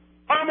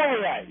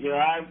all right. You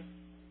know,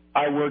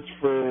 I worked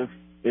for a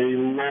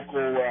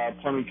local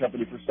plumbing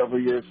company for several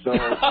years, so I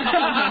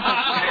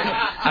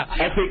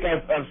think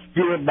I've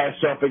steeled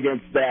myself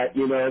against that.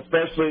 You know,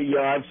 especially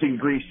I've seen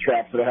grease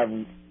traps that have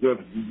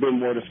been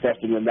more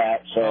disgusting than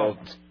that. So.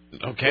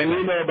 Okay.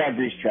 You know about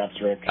grease traps,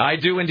 Rick. I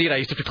do indeed. I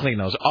used to have to clean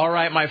those. All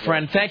right, my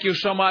friend. Thank you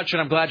so much,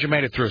 and I'm glad you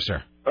made it through,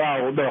 sir. Oh,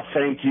 well, no,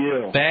 thank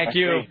you. Thank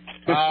you.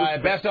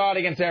 Best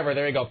audience ever.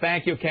 There you go.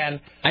 Thank you,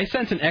 Ken. I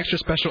sense an extra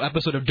special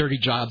episode of Dirty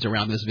Jobs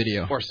around this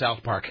video. Or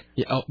South Park.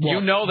 Yeah,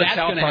 that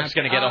South Park's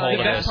going to get a hold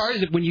of this. The best part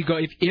is that when you go,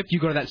 if you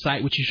go to that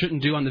site, which you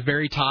shouldn't do, on the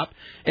very top,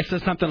 it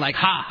says something like,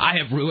 "Ha! I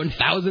have ruined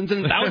thousands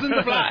and thousands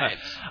of lives."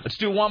 Let's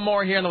do one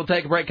more here, and then we'll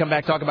take a break. Come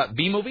back, talk about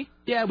B-movie.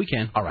 Yeah, we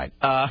can. All right.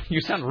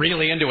 You sound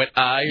really into it.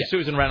 Here's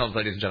Susan Reynolds,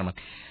 ladies and gentlemen.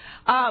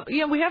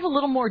 We have a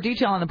little more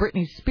detail on the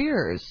Britney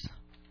Spears.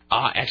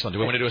 Excellent. Do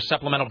we want to do a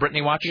supplemental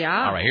Britney watch?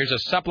 Yeah. All right, here's a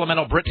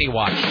supplemental Britney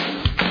watch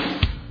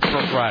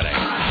for Friday.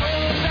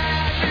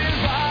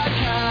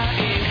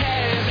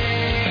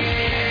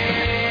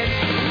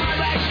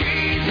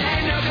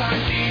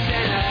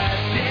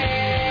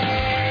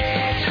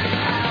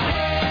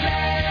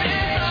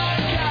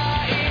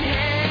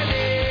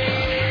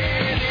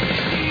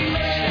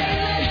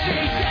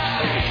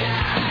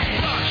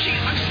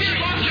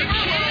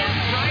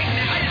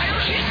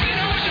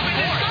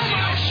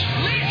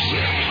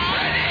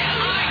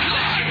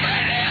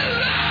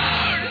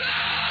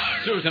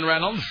 Susan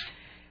Reynolds.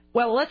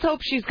 Well, let's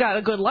hope she's got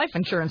a good life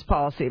insurance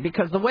policy,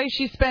 because the way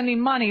she's spending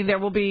money, there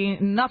will be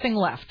nothing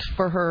left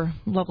for her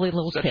lovely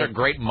little kid. Such a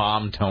great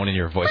mom tone in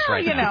your voice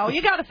right now.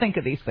 You got to think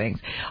of these things.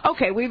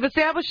 Okay, we've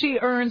established she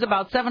earns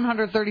about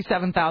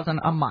 $737,000 $737,000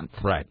 a month.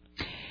 Right.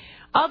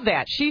 Of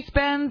that, she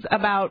spends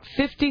about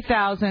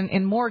 $50,000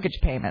 in mortgage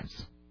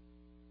payments.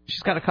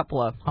 She's got a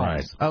couple of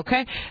homes. Right.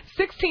 Okay,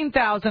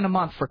 $16,000 a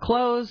month for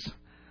clothes.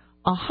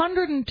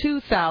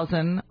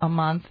 $102,000 a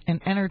month in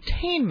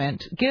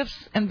entertainment, gifts,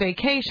 and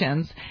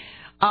vacations.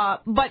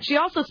 But she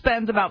also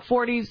spends about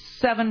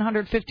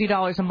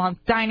 $4,750 a month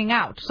dining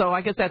out. So I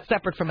guess that's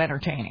separate from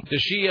entertaining.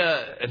 Does she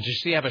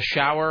have a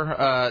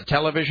shower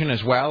television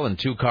as well and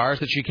 2 cars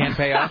that she can't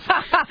pay off?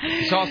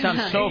 This all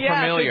sounds so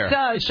familiar. It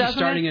does, Is she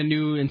starting a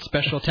new and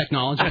special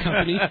technology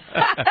company?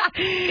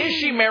 Is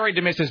she married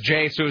to Mrs.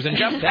 J, Susan?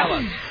 Just tell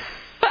us.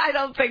 I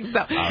don't think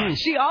so.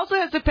 She also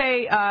has to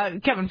pay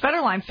Kevin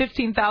Federline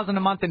 $15,000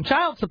 a month in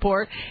child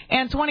support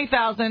and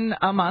 $20,000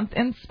 a month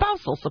in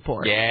spousal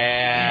support.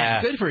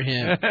 Yeah. Good for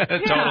him.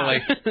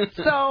 Totally.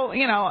 So,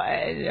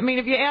 I mean,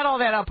 if you add all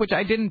that up, which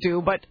I didn't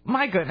do, but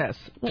my goodness,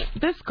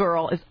 this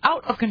girl is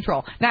out of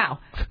control. Now,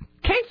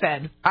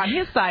 K-Fed, on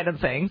his side of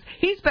things,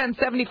 he spends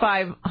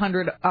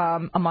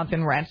 $7,500 a month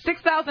in rent,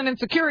 $6,000 in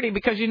security,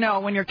 because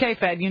when you're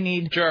K-Fed, you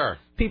need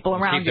people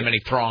around keep the many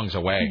throngs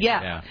away.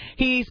 Yeah.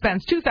 He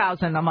spends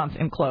 $2,000 a month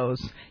in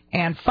clothes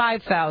and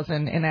 $5,000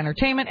 in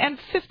entertainment and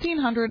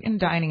 $1,500 in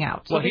dining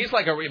out. So well, he's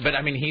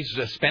he's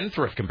a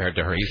spendthrift compared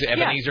to her. He's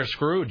Ebenezer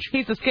Scrooge.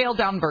 He's a scaled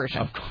down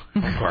version. Of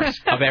course.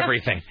 Of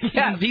everything.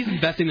 Yeah. He's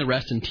investing the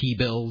rest in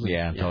T-bills.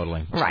 Yeah,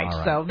 totally. Right.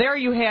 So there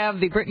you have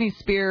the Britney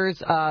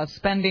Spears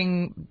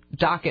spending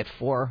docket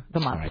for the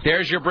month. Right.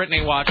 There's your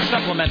Britney Watch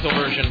supplemental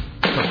version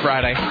for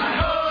Friday.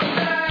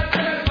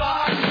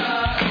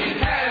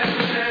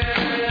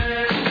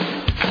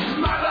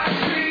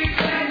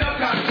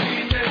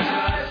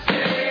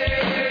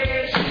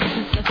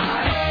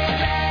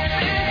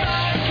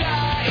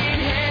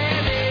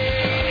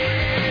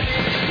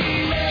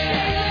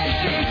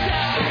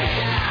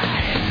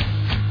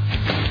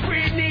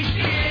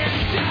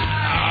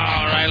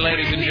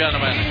 Ladies and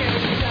gentlemen.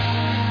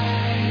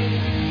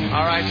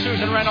 All right,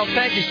 Susan Reynolds,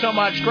 thank you so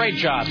much. Great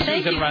job.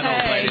 Thank Susan you,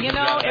 Reynolds, Kay. ladies and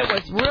gentlemen. It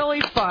was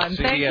really fun.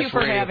 Thank you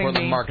for having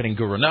me. Marketing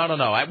guru. No.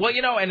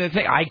 And the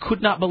thing, I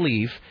could not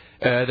believe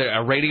that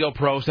a radio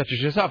pro such as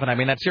yourself, and I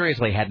mean that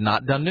seriously, had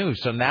not done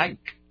news. So now,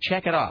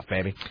 check it off,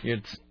 baby.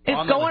 It's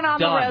going on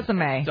the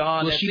resume.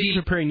 Will she be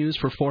preparing news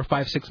for 4,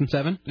 5, 6, and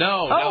 7?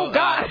 No. Oh,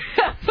 God.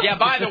 Yeah,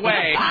 by the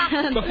way,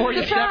 before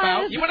you step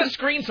out, you want to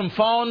screen some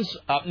phones?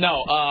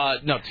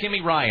 No.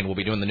 Timmy Ryan will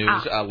be doing the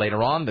news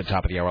later on, the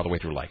top of the hour, all the way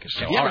through Lycus.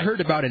 So, you ever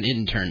heard about an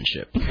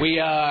internship?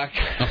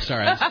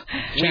 Sorry. I was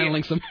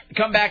channeling some.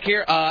 Come back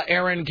here.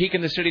 Aaron, Geek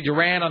in the City,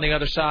 Duran on the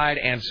other side,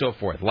 and so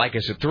forth.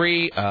 Lycus at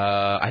 3.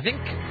 I think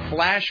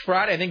Flash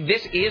Friday. I think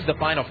this is the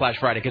final Flash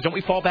Friday, because don't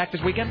we fall back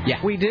this weekend?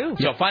 Yeah, we do.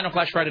 So final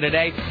Flash Friday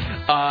today.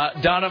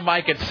 Donna,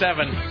 Mike at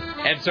 7.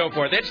 and so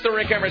forth. It's the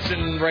Rick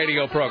Emerson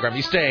radio program.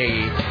 You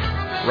stay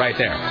right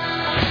there.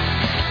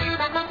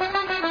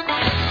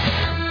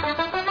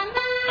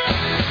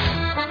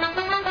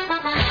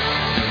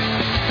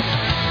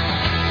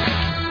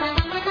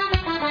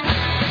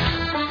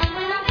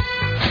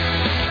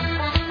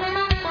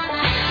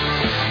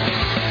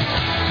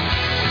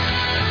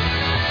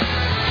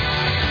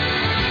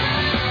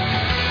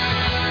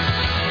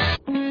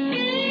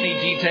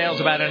 Details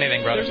about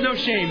anything, brother. There's no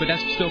shame, but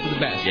that's still for the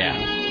best. Yeah.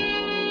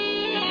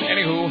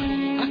 Anywho,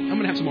 I'm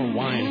going to have some more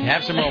wine.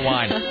 Have some more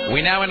wine.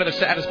 We now enter the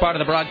saddest part of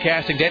the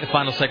broadcasting day, the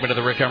final segment of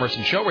the Rick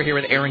Emerson Show. We're here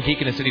with Aaron Geek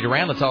in the City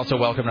Duran. Let's also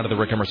welcome out of the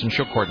Rick Emerson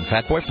Show, Court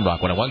Fatboy from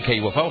Rock 101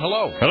 KUFO.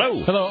 Hello.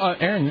 Hello,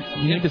 Aaron.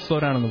 You need to slow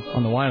down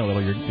on the wine a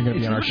little. You're going to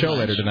be on our show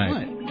later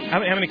tonight. How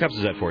many cups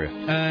is that for you?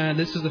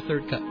 This is the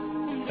third cup.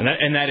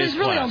 And that is He's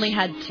really class. only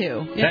had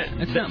 2.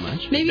 That's not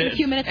much. Maybe in a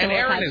few minutes and he'll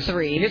Aaron have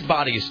 3. His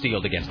body is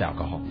steeled against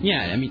alcohol.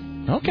 Yeah, I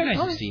mean, okay. You guys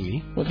have seen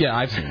me. Well, yeah,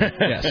 I've seen it.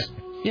 Yes.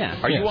 Yeah.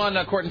 Are you on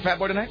Court and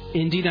Fatboy tonight?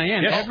 Indeed, I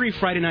am. Yes. Every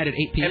Friday night at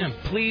 8 p.m. And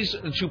please,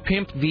 to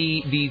pimp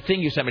the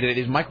thing you sent me today,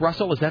 is Mike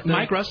Russell? Is that the...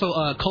 Mike Russell,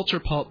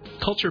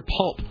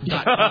 culturepulp.com.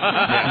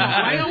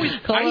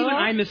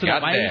 I miss it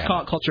up. I always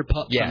call it Culture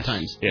Pulp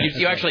sometimes. Yes.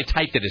 You actually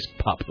typed it as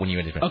pup when you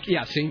entered it. Okay,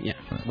 yeah, see? Yeah.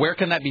 Where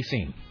can that be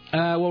seen?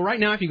 Well, right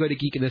now, if you go to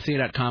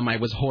geekinthecity.com, I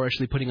was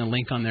whorishly putting a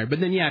link on there. But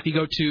then, if you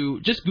go to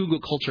just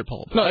Google Culture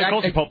Pulp. No,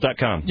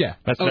 culturepulp.com. Yeah,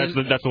 that's the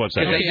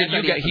website.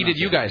 Okay, he did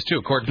you guys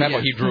too. Court and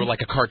Fatboy. He drew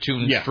like a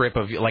cartoon strip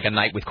of like a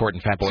night with Court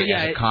and Fatboy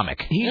as a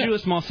comic. He drew a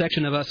small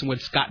section of us, and when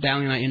Scott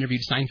Dowling and I interviewed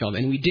Seinfeld,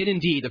 and we did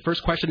indeed. The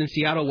first question in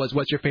Seattle was,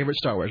 "What's your favorite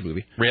Star Wars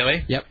movie?"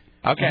 Really? Yep.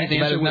 Okay. The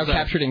that answer is was now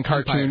captured in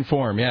cartoon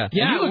form. Yeah.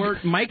 Yeah. Or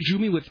Mike drew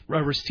me with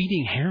a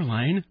receding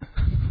hairline.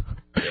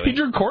 Really? He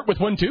drew Court with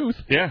one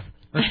tooth. Yeah.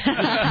 Well,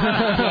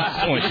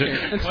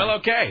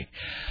 okay.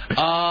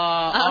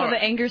 The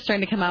anger's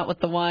starting to come out with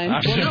the wine. I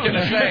was just going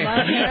to say.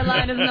 My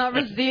hairline is not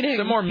receding.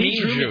 Some more mean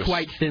He's really juice.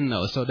 quite thin,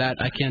 though, so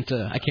that I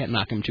can't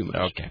knock him too much.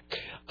 Okay.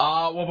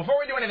 Well, before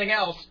we do anything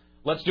else,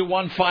 let's do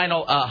one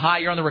final. Hi,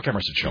 you're on the Rick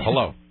Emerson Show.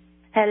 Hello.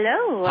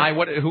 Hello. Hi.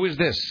 Who is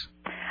this?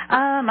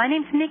 My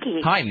name's Nikki.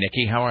 Hi,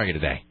 Nikki. How are you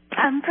today?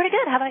 I'm pretty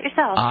good. How about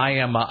yourself? I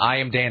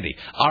am dandy.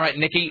 All right,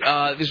 Nikki.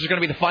 This is going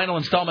to be the final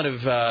installment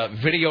of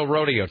Video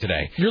Rodeo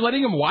today. You're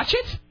letting him watch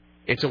it?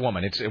 It's a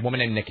woman. It's a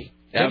woman named Nikki.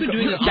 They've been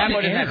doing it on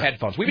Fatboy didn't air. have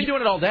headphones. We've been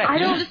doing it all day. I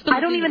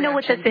don't even know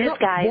what this is,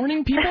 guys.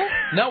 Warning people?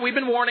 No, we've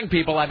been warning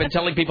people. I've been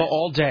telling people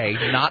all day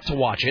not to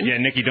watch it. Yeah,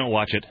 Nikki, don't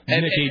watch it.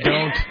 And Nikki,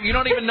 don't. You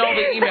don't even know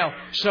the email.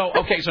 So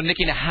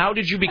Nikki, now how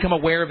did you become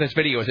aware of this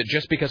video? Is it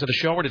just because of the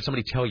show, or did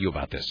somebody tell you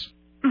about this?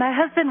 My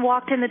husband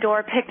walked in the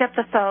door, picked up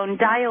the phone,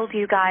 dialed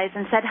you guys,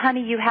 and said,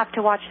 "Honey, you have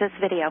to watch this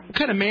video." What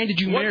kind of man did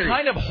you marry? What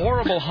kind of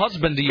horrible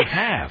husband do you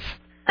have?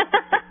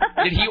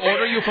 Did he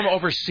order you from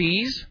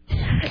overseas?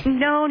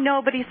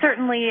 No, but he's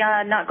certainly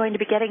not going to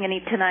be getting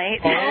any tonight.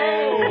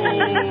 Oh.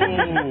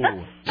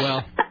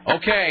 Well,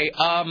 okay.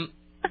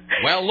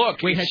 Well,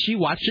 look. Wait, has she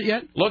watched it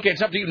yet? Look,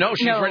 it's up to you. No,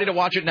 she's ready to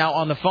watch it now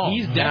on the phone.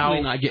 He's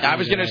definitely not getting I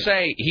was going to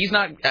say, he's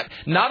not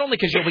only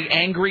because you'll be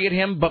angry at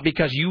him, but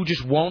because you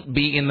just won't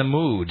be in the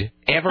mood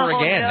ever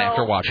again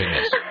after watching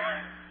this.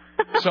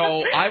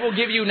 So I will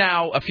give you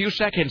now a few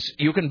seconds.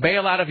 You can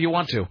bail out if you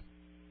want to.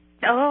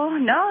 Oh,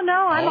 no,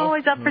 I'm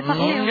always up for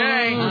something new.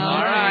 Okay, all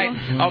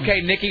right.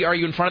 Okay, Nikki, are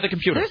you in front of the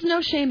computer? There's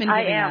no shame in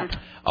I giving am. up.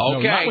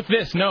 Okay. No, not with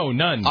this. No,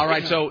 none. All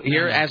right, so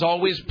here, as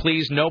always,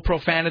 please, no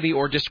profanity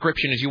or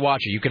description as you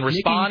watch it. You can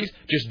respond,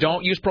 just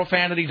don't use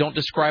profanity, don't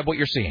describe what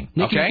you're seeing.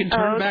 Nikki, okay? you can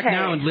turn back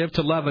now and live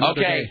to love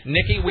another day.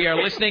 Nikki, we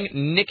are listening.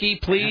 Nikki,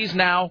 please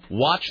now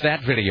watch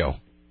that video.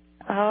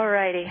 All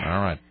righty.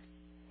 All right.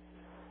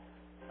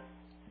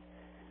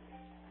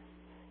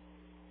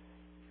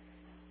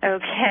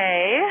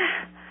 Okay.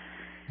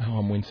 Oh,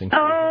 I'm wincing.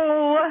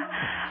 Oh,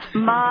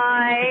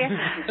 my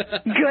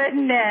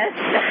goodness.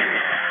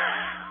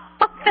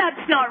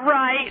 That's not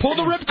right. Pull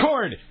the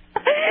ripcord.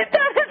 That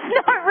is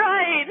not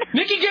right.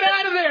 Nikki, get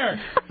out of there.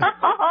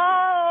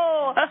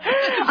 Oh,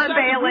 I'm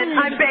bailing.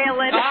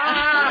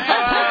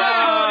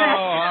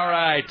 All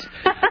right.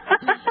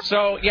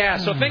 So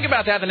think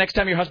about that the next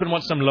time your husband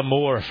wants some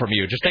l'amour from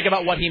you. Just think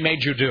about what he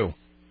made you do.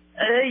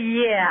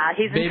 Yeah,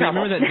 he's in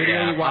trouble. Remember that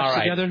video we watched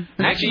together?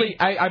 Actually,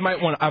 I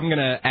might want. I'm going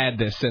to add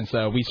this since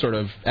we sort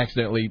of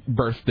accidentally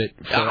birthed it.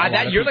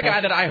 You're the guy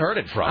that I heard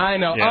it from. I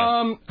know.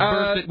 Yeah.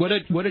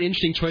 What an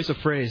interesting choice of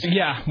phrase.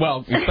 Yeah.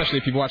 Well, especially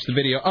if you've watched the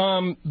video.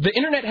 The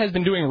internet has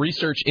been doing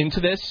research into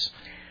this,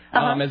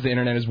 as the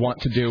internet is wont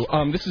to do.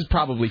 This is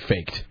probably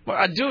faked.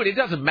 Well, dude, it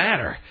doesn't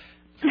matter.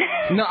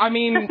 No, I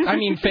mean,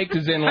 faked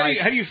as in like.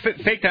 How do you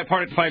fake that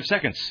part at 5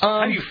 seconds?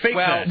 How do you fake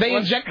that? They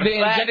injected.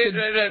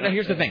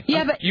 Here's the thing.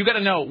 Yeah, but you got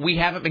to know we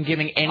haven't been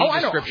giving any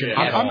description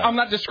at all. I'm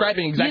not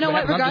describing exactly. You know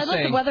what? I'm Regardless just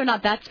saying. of whether or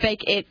not that's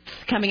fake, it's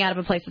coming out of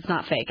a place that's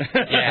not fake.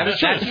 Yeah, that's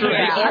true.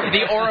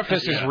 The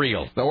orifice is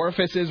real. The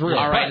orifice is real.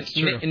 All right,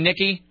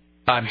 Nikki,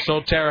 I'm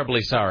so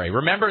terribly sorry.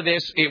 Remember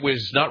this. It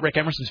was not Rick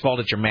Emerson's fault.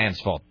 It's your man's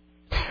fault.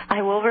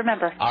 I will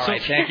remember. All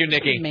right, thank you,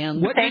 Nikki.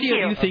 What video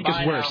do you think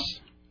is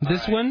worse?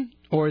 This one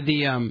or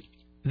the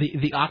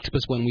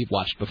octopus one we've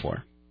watched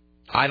before?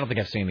 I don't think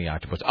I've seen The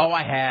Octopus. Oh,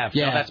 I have.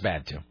 Yeah. No, that's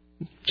bad, too.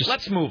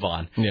 Let's move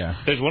on. Yeah.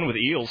 There's one with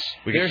eels.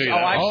 We can see that.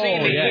 I've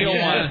seen the eel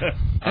one.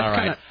 All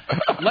right.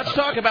 Let's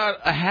talk about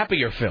a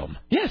happier film.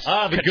 Yes.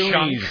 The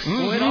Goonies.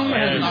 It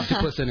has an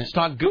octopus in it.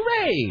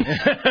 Hooray!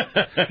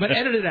 But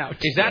edit it out.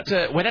 Is that,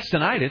 that's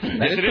tonight, isn't it?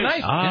 Yes, it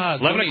is.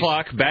 11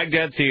 o'clock,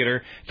 Baghdad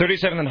Theater,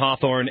 37th and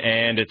Hawthorne,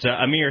 and it's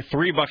a mere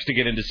 $3 to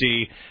get in to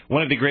see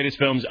one of the greatest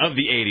films of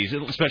the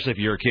 80s, especially if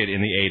you're a kid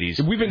in the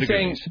 80s. We've been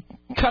saying,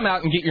 come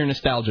out and get your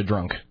nostalgia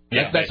drunk.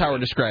 That's how we're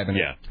describing it.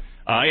 Yeah.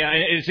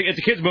 It's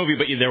a kids' movie,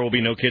 but there will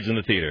be no kids in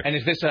the theater. And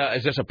is this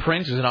a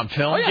print? Is it on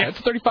film? Oh, yeah, it's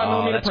a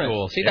 35mm that's print.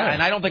 Cool. See,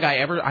 and I don't think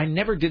I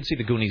never did see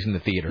the Goonies in the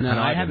theater. No,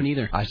 I haven't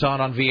either. I saw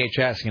it on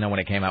VHS, when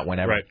it came out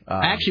whenever. Right.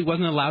 I actually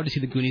wasn't allowed to see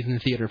the Goonies in the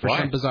theater for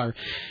some bizarre.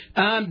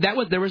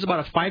 There was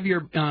about a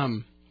 5-year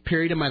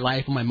period in my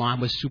life when my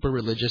mom was super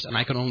religious, and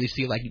I could only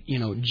see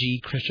G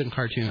Christian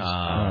cartoons.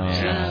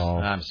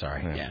 I'm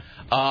sorry.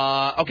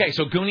 Yeah. Okay,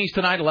 so Goonies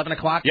tonight, 11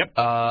 o'clock. Yep.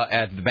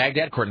 At the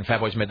Baghdad, Court and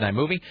Fat Boys Midnight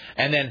Movie,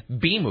 and then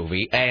B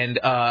Movie and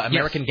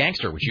American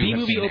Gangster, which you have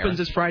seen. B Movie opens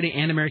this Friday,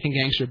 and American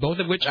Gangster, both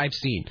of which I've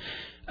seen.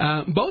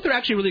 Both are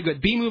actually really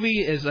good. B Movie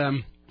is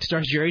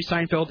stars Jerry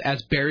Seinfeld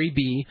as Barry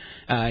B.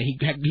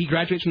 He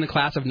graduates from the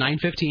class of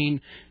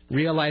 915.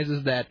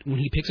 Realizes that when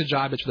he picks a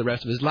job, it's for the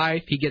rest of his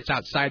life. He gets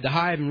outside the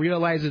hive and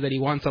realizes that he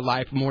wants a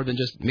life more than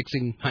just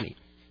mixing honey.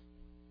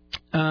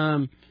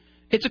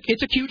 It's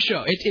a cute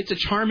show. It's a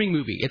charming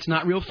movie. It's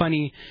not real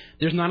funny.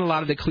 There's not a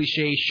lot of the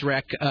cliche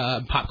Shrek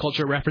pop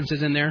culture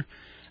references in there.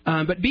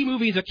 But B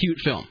Movie is a cute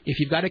film. If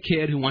you've got a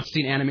kid who wants to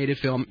see an animated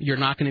film, you're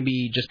not going to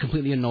be just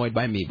completely annoyed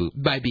by B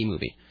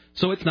Movie.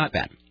 So it's not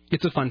bad.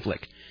 It's a fun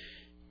flick.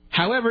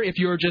 However, if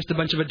you're just a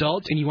bunch of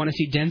adults and you want to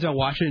see Denzel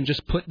Washington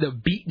just put the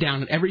beat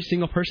down on every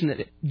single person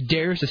that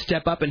dares to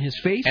step up in his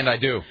face, and I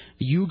do,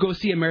 you go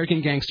see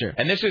American Gangster.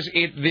 And this is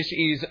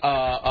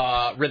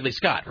Ridley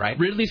Scott, right?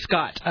 Ridley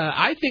Scott.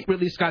 I think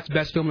Ridley Scott's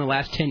best film in the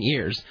last 10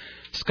 years.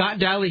 Scott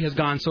Dowley has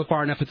gone so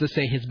far enough as to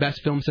say his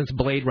best film since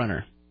Blade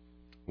Runner.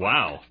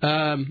 Wow.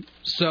 I'm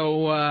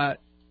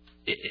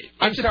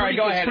sorry,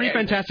 go ahead. It's a pretty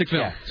fantastic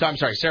film. Yeah. So I'm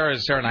sorry, Sarah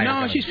and I.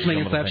 No, she's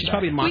playing with that. She's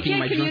probably mocking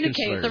my drunken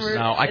slurs.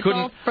 No, I couldn't.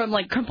 All from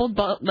crumpled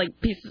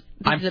pieces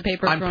of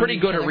paper. I'm pretty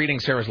good at reading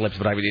Sarah's lips,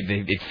 but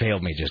it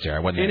failed me just there.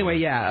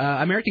 Anyway,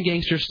 American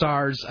Gangster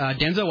stars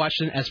Denzel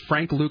Washington as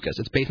Frank Lucas.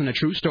 It's based on a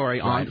true story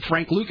on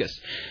Frank Lucas,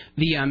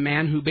 the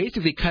man who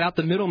basically cut out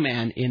the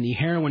middleman in the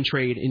heroin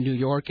trade in New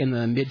York in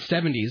the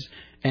mid-'70s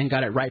and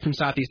got it right from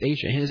Southeast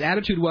Asia. His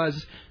attitude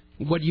was,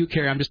 what do you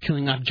care? I'm just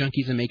killing off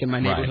junkies and making my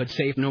neighborhood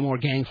safe. No more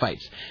gang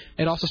fights.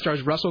 It also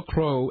stars Russell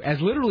Crowe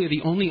as literally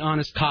the only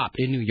honest cop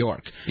in New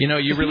York. You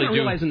really do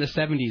realize in the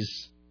 70s.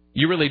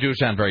 You really do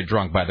sound very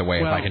drunk, by the way,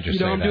 if I can just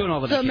say I'm that. Doing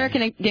all so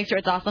American Gangster,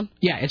 it's awesome?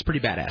 Yeah, it's pretty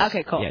badass.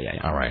 Okay, cool. Yeah.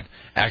 All right.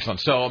 Excellent.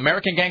 So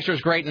American Gangster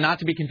is great, not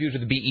to be confused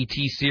with the BET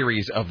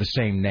series of the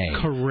same name.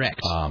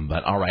 Correct.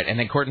 But all right. And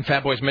then Court and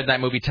Fat Boys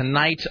Midnight Movie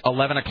tonight,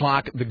 11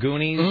 o'clock, The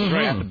Goonies,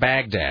 at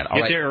Baghdad.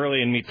 Get there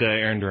early and meet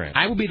Aaron Duran.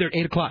 I will be there at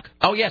 8 o'clock.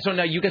 Oh, yeah. So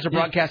now you guys are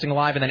broadcasting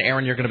live, and then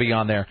Aaron, you're going to be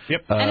on there.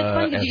 Yep. And it's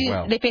fun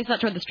because they face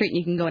out toward the street and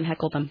you can go and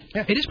heckle them.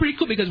 Yeah. It is pretty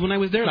cool because when I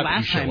was there the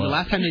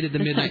last time they did the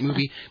Midnight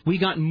Movie, we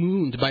got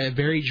mooned by a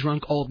very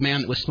drunk old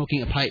man that was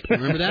smoking a pipe.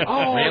 Remember that?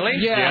 Oh, really?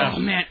 Yeah. Oh,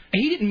 man.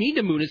 He didn't mean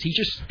to moon us. He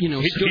just, stood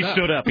up. He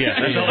stood up, yeah.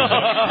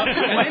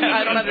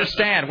 I don't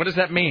understand. What does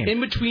that mean? In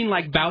between,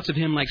 bouts of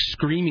him,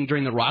 screaming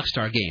during the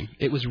Rockstar game.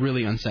 It was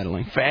really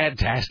unsettling.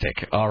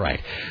 Fantastic. All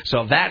right.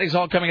 So that is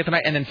all coming up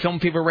tonight. And then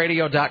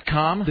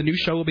filmfeverradio.com. The new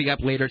show will be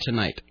up later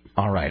tonight.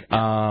 All right.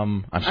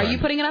 I'm sorry. Are you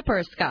putting it up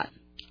or Scott?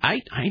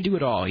 I do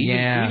it all.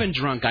 Even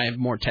drunk, I am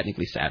more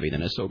technically savvy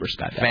than a sober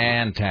Scott.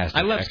 Fantastic.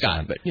 I love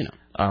Scott, but,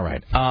 All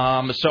right.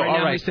 Now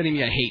he's sending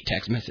me a hate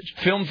text message.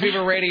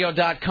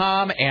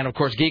 FilmFeverRadio.com and, of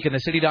course,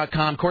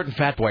 GeekInTheCity.com. Court and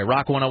Fat Boy,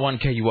 Rock 101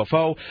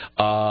 KUFO.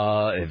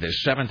 The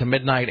 7 to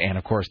midnight, and,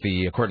 of course,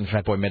 the Court and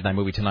Fat Boy Midnight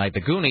Movie tonight.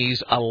 The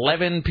Goonies,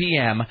 11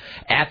 p.m.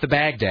 at the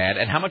Baghdad.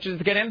 And how much is it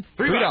to get in?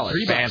 $3.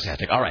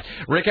 Fantastic. All right.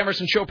 Rick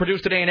Emerson Show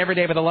produced today and every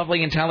day by the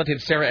lovely and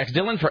talented Sarah X.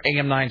 Dillon for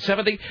AM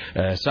 970.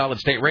 Solid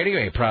State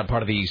Radio, a proud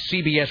part of the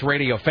CBS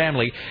radio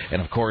family. And,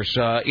 of course,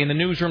 in the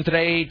newsroom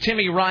today,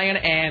 Timmy Ryan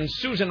and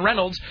Susan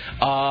Reynolds.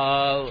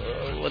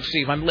 Let's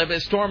see.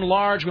 Storm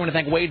Large. We want to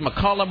thank Wade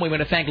McCollum. We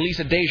want to thank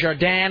Lisa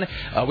Desjardins.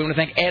 We want to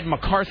thank Ed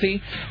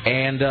McCarthy.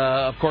 And,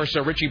 of course,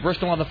 Richie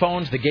Bristol on the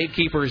phones. The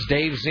Gatekeepers,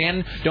 Dave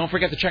Zinn. Don't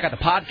forget to check out the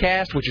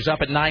podcast, which is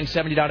up at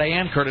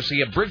 970.am,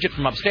 courtesy of Bridget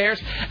from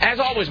upstairs. As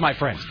always, my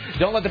friends,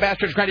 don't let the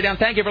bastards grind you down.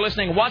 Thank you for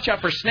listening. Watch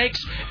out for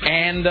snakes.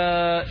 And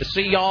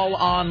see y'all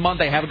on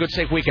Monday. Have a good,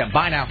 safe weekend.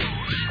 Bye now.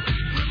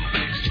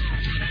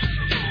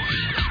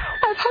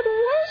 I've had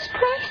worse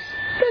press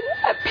than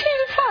a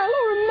paedophile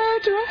or a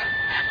murderer,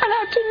 and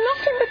I've done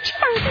nothing but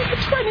charity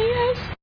for 20 years.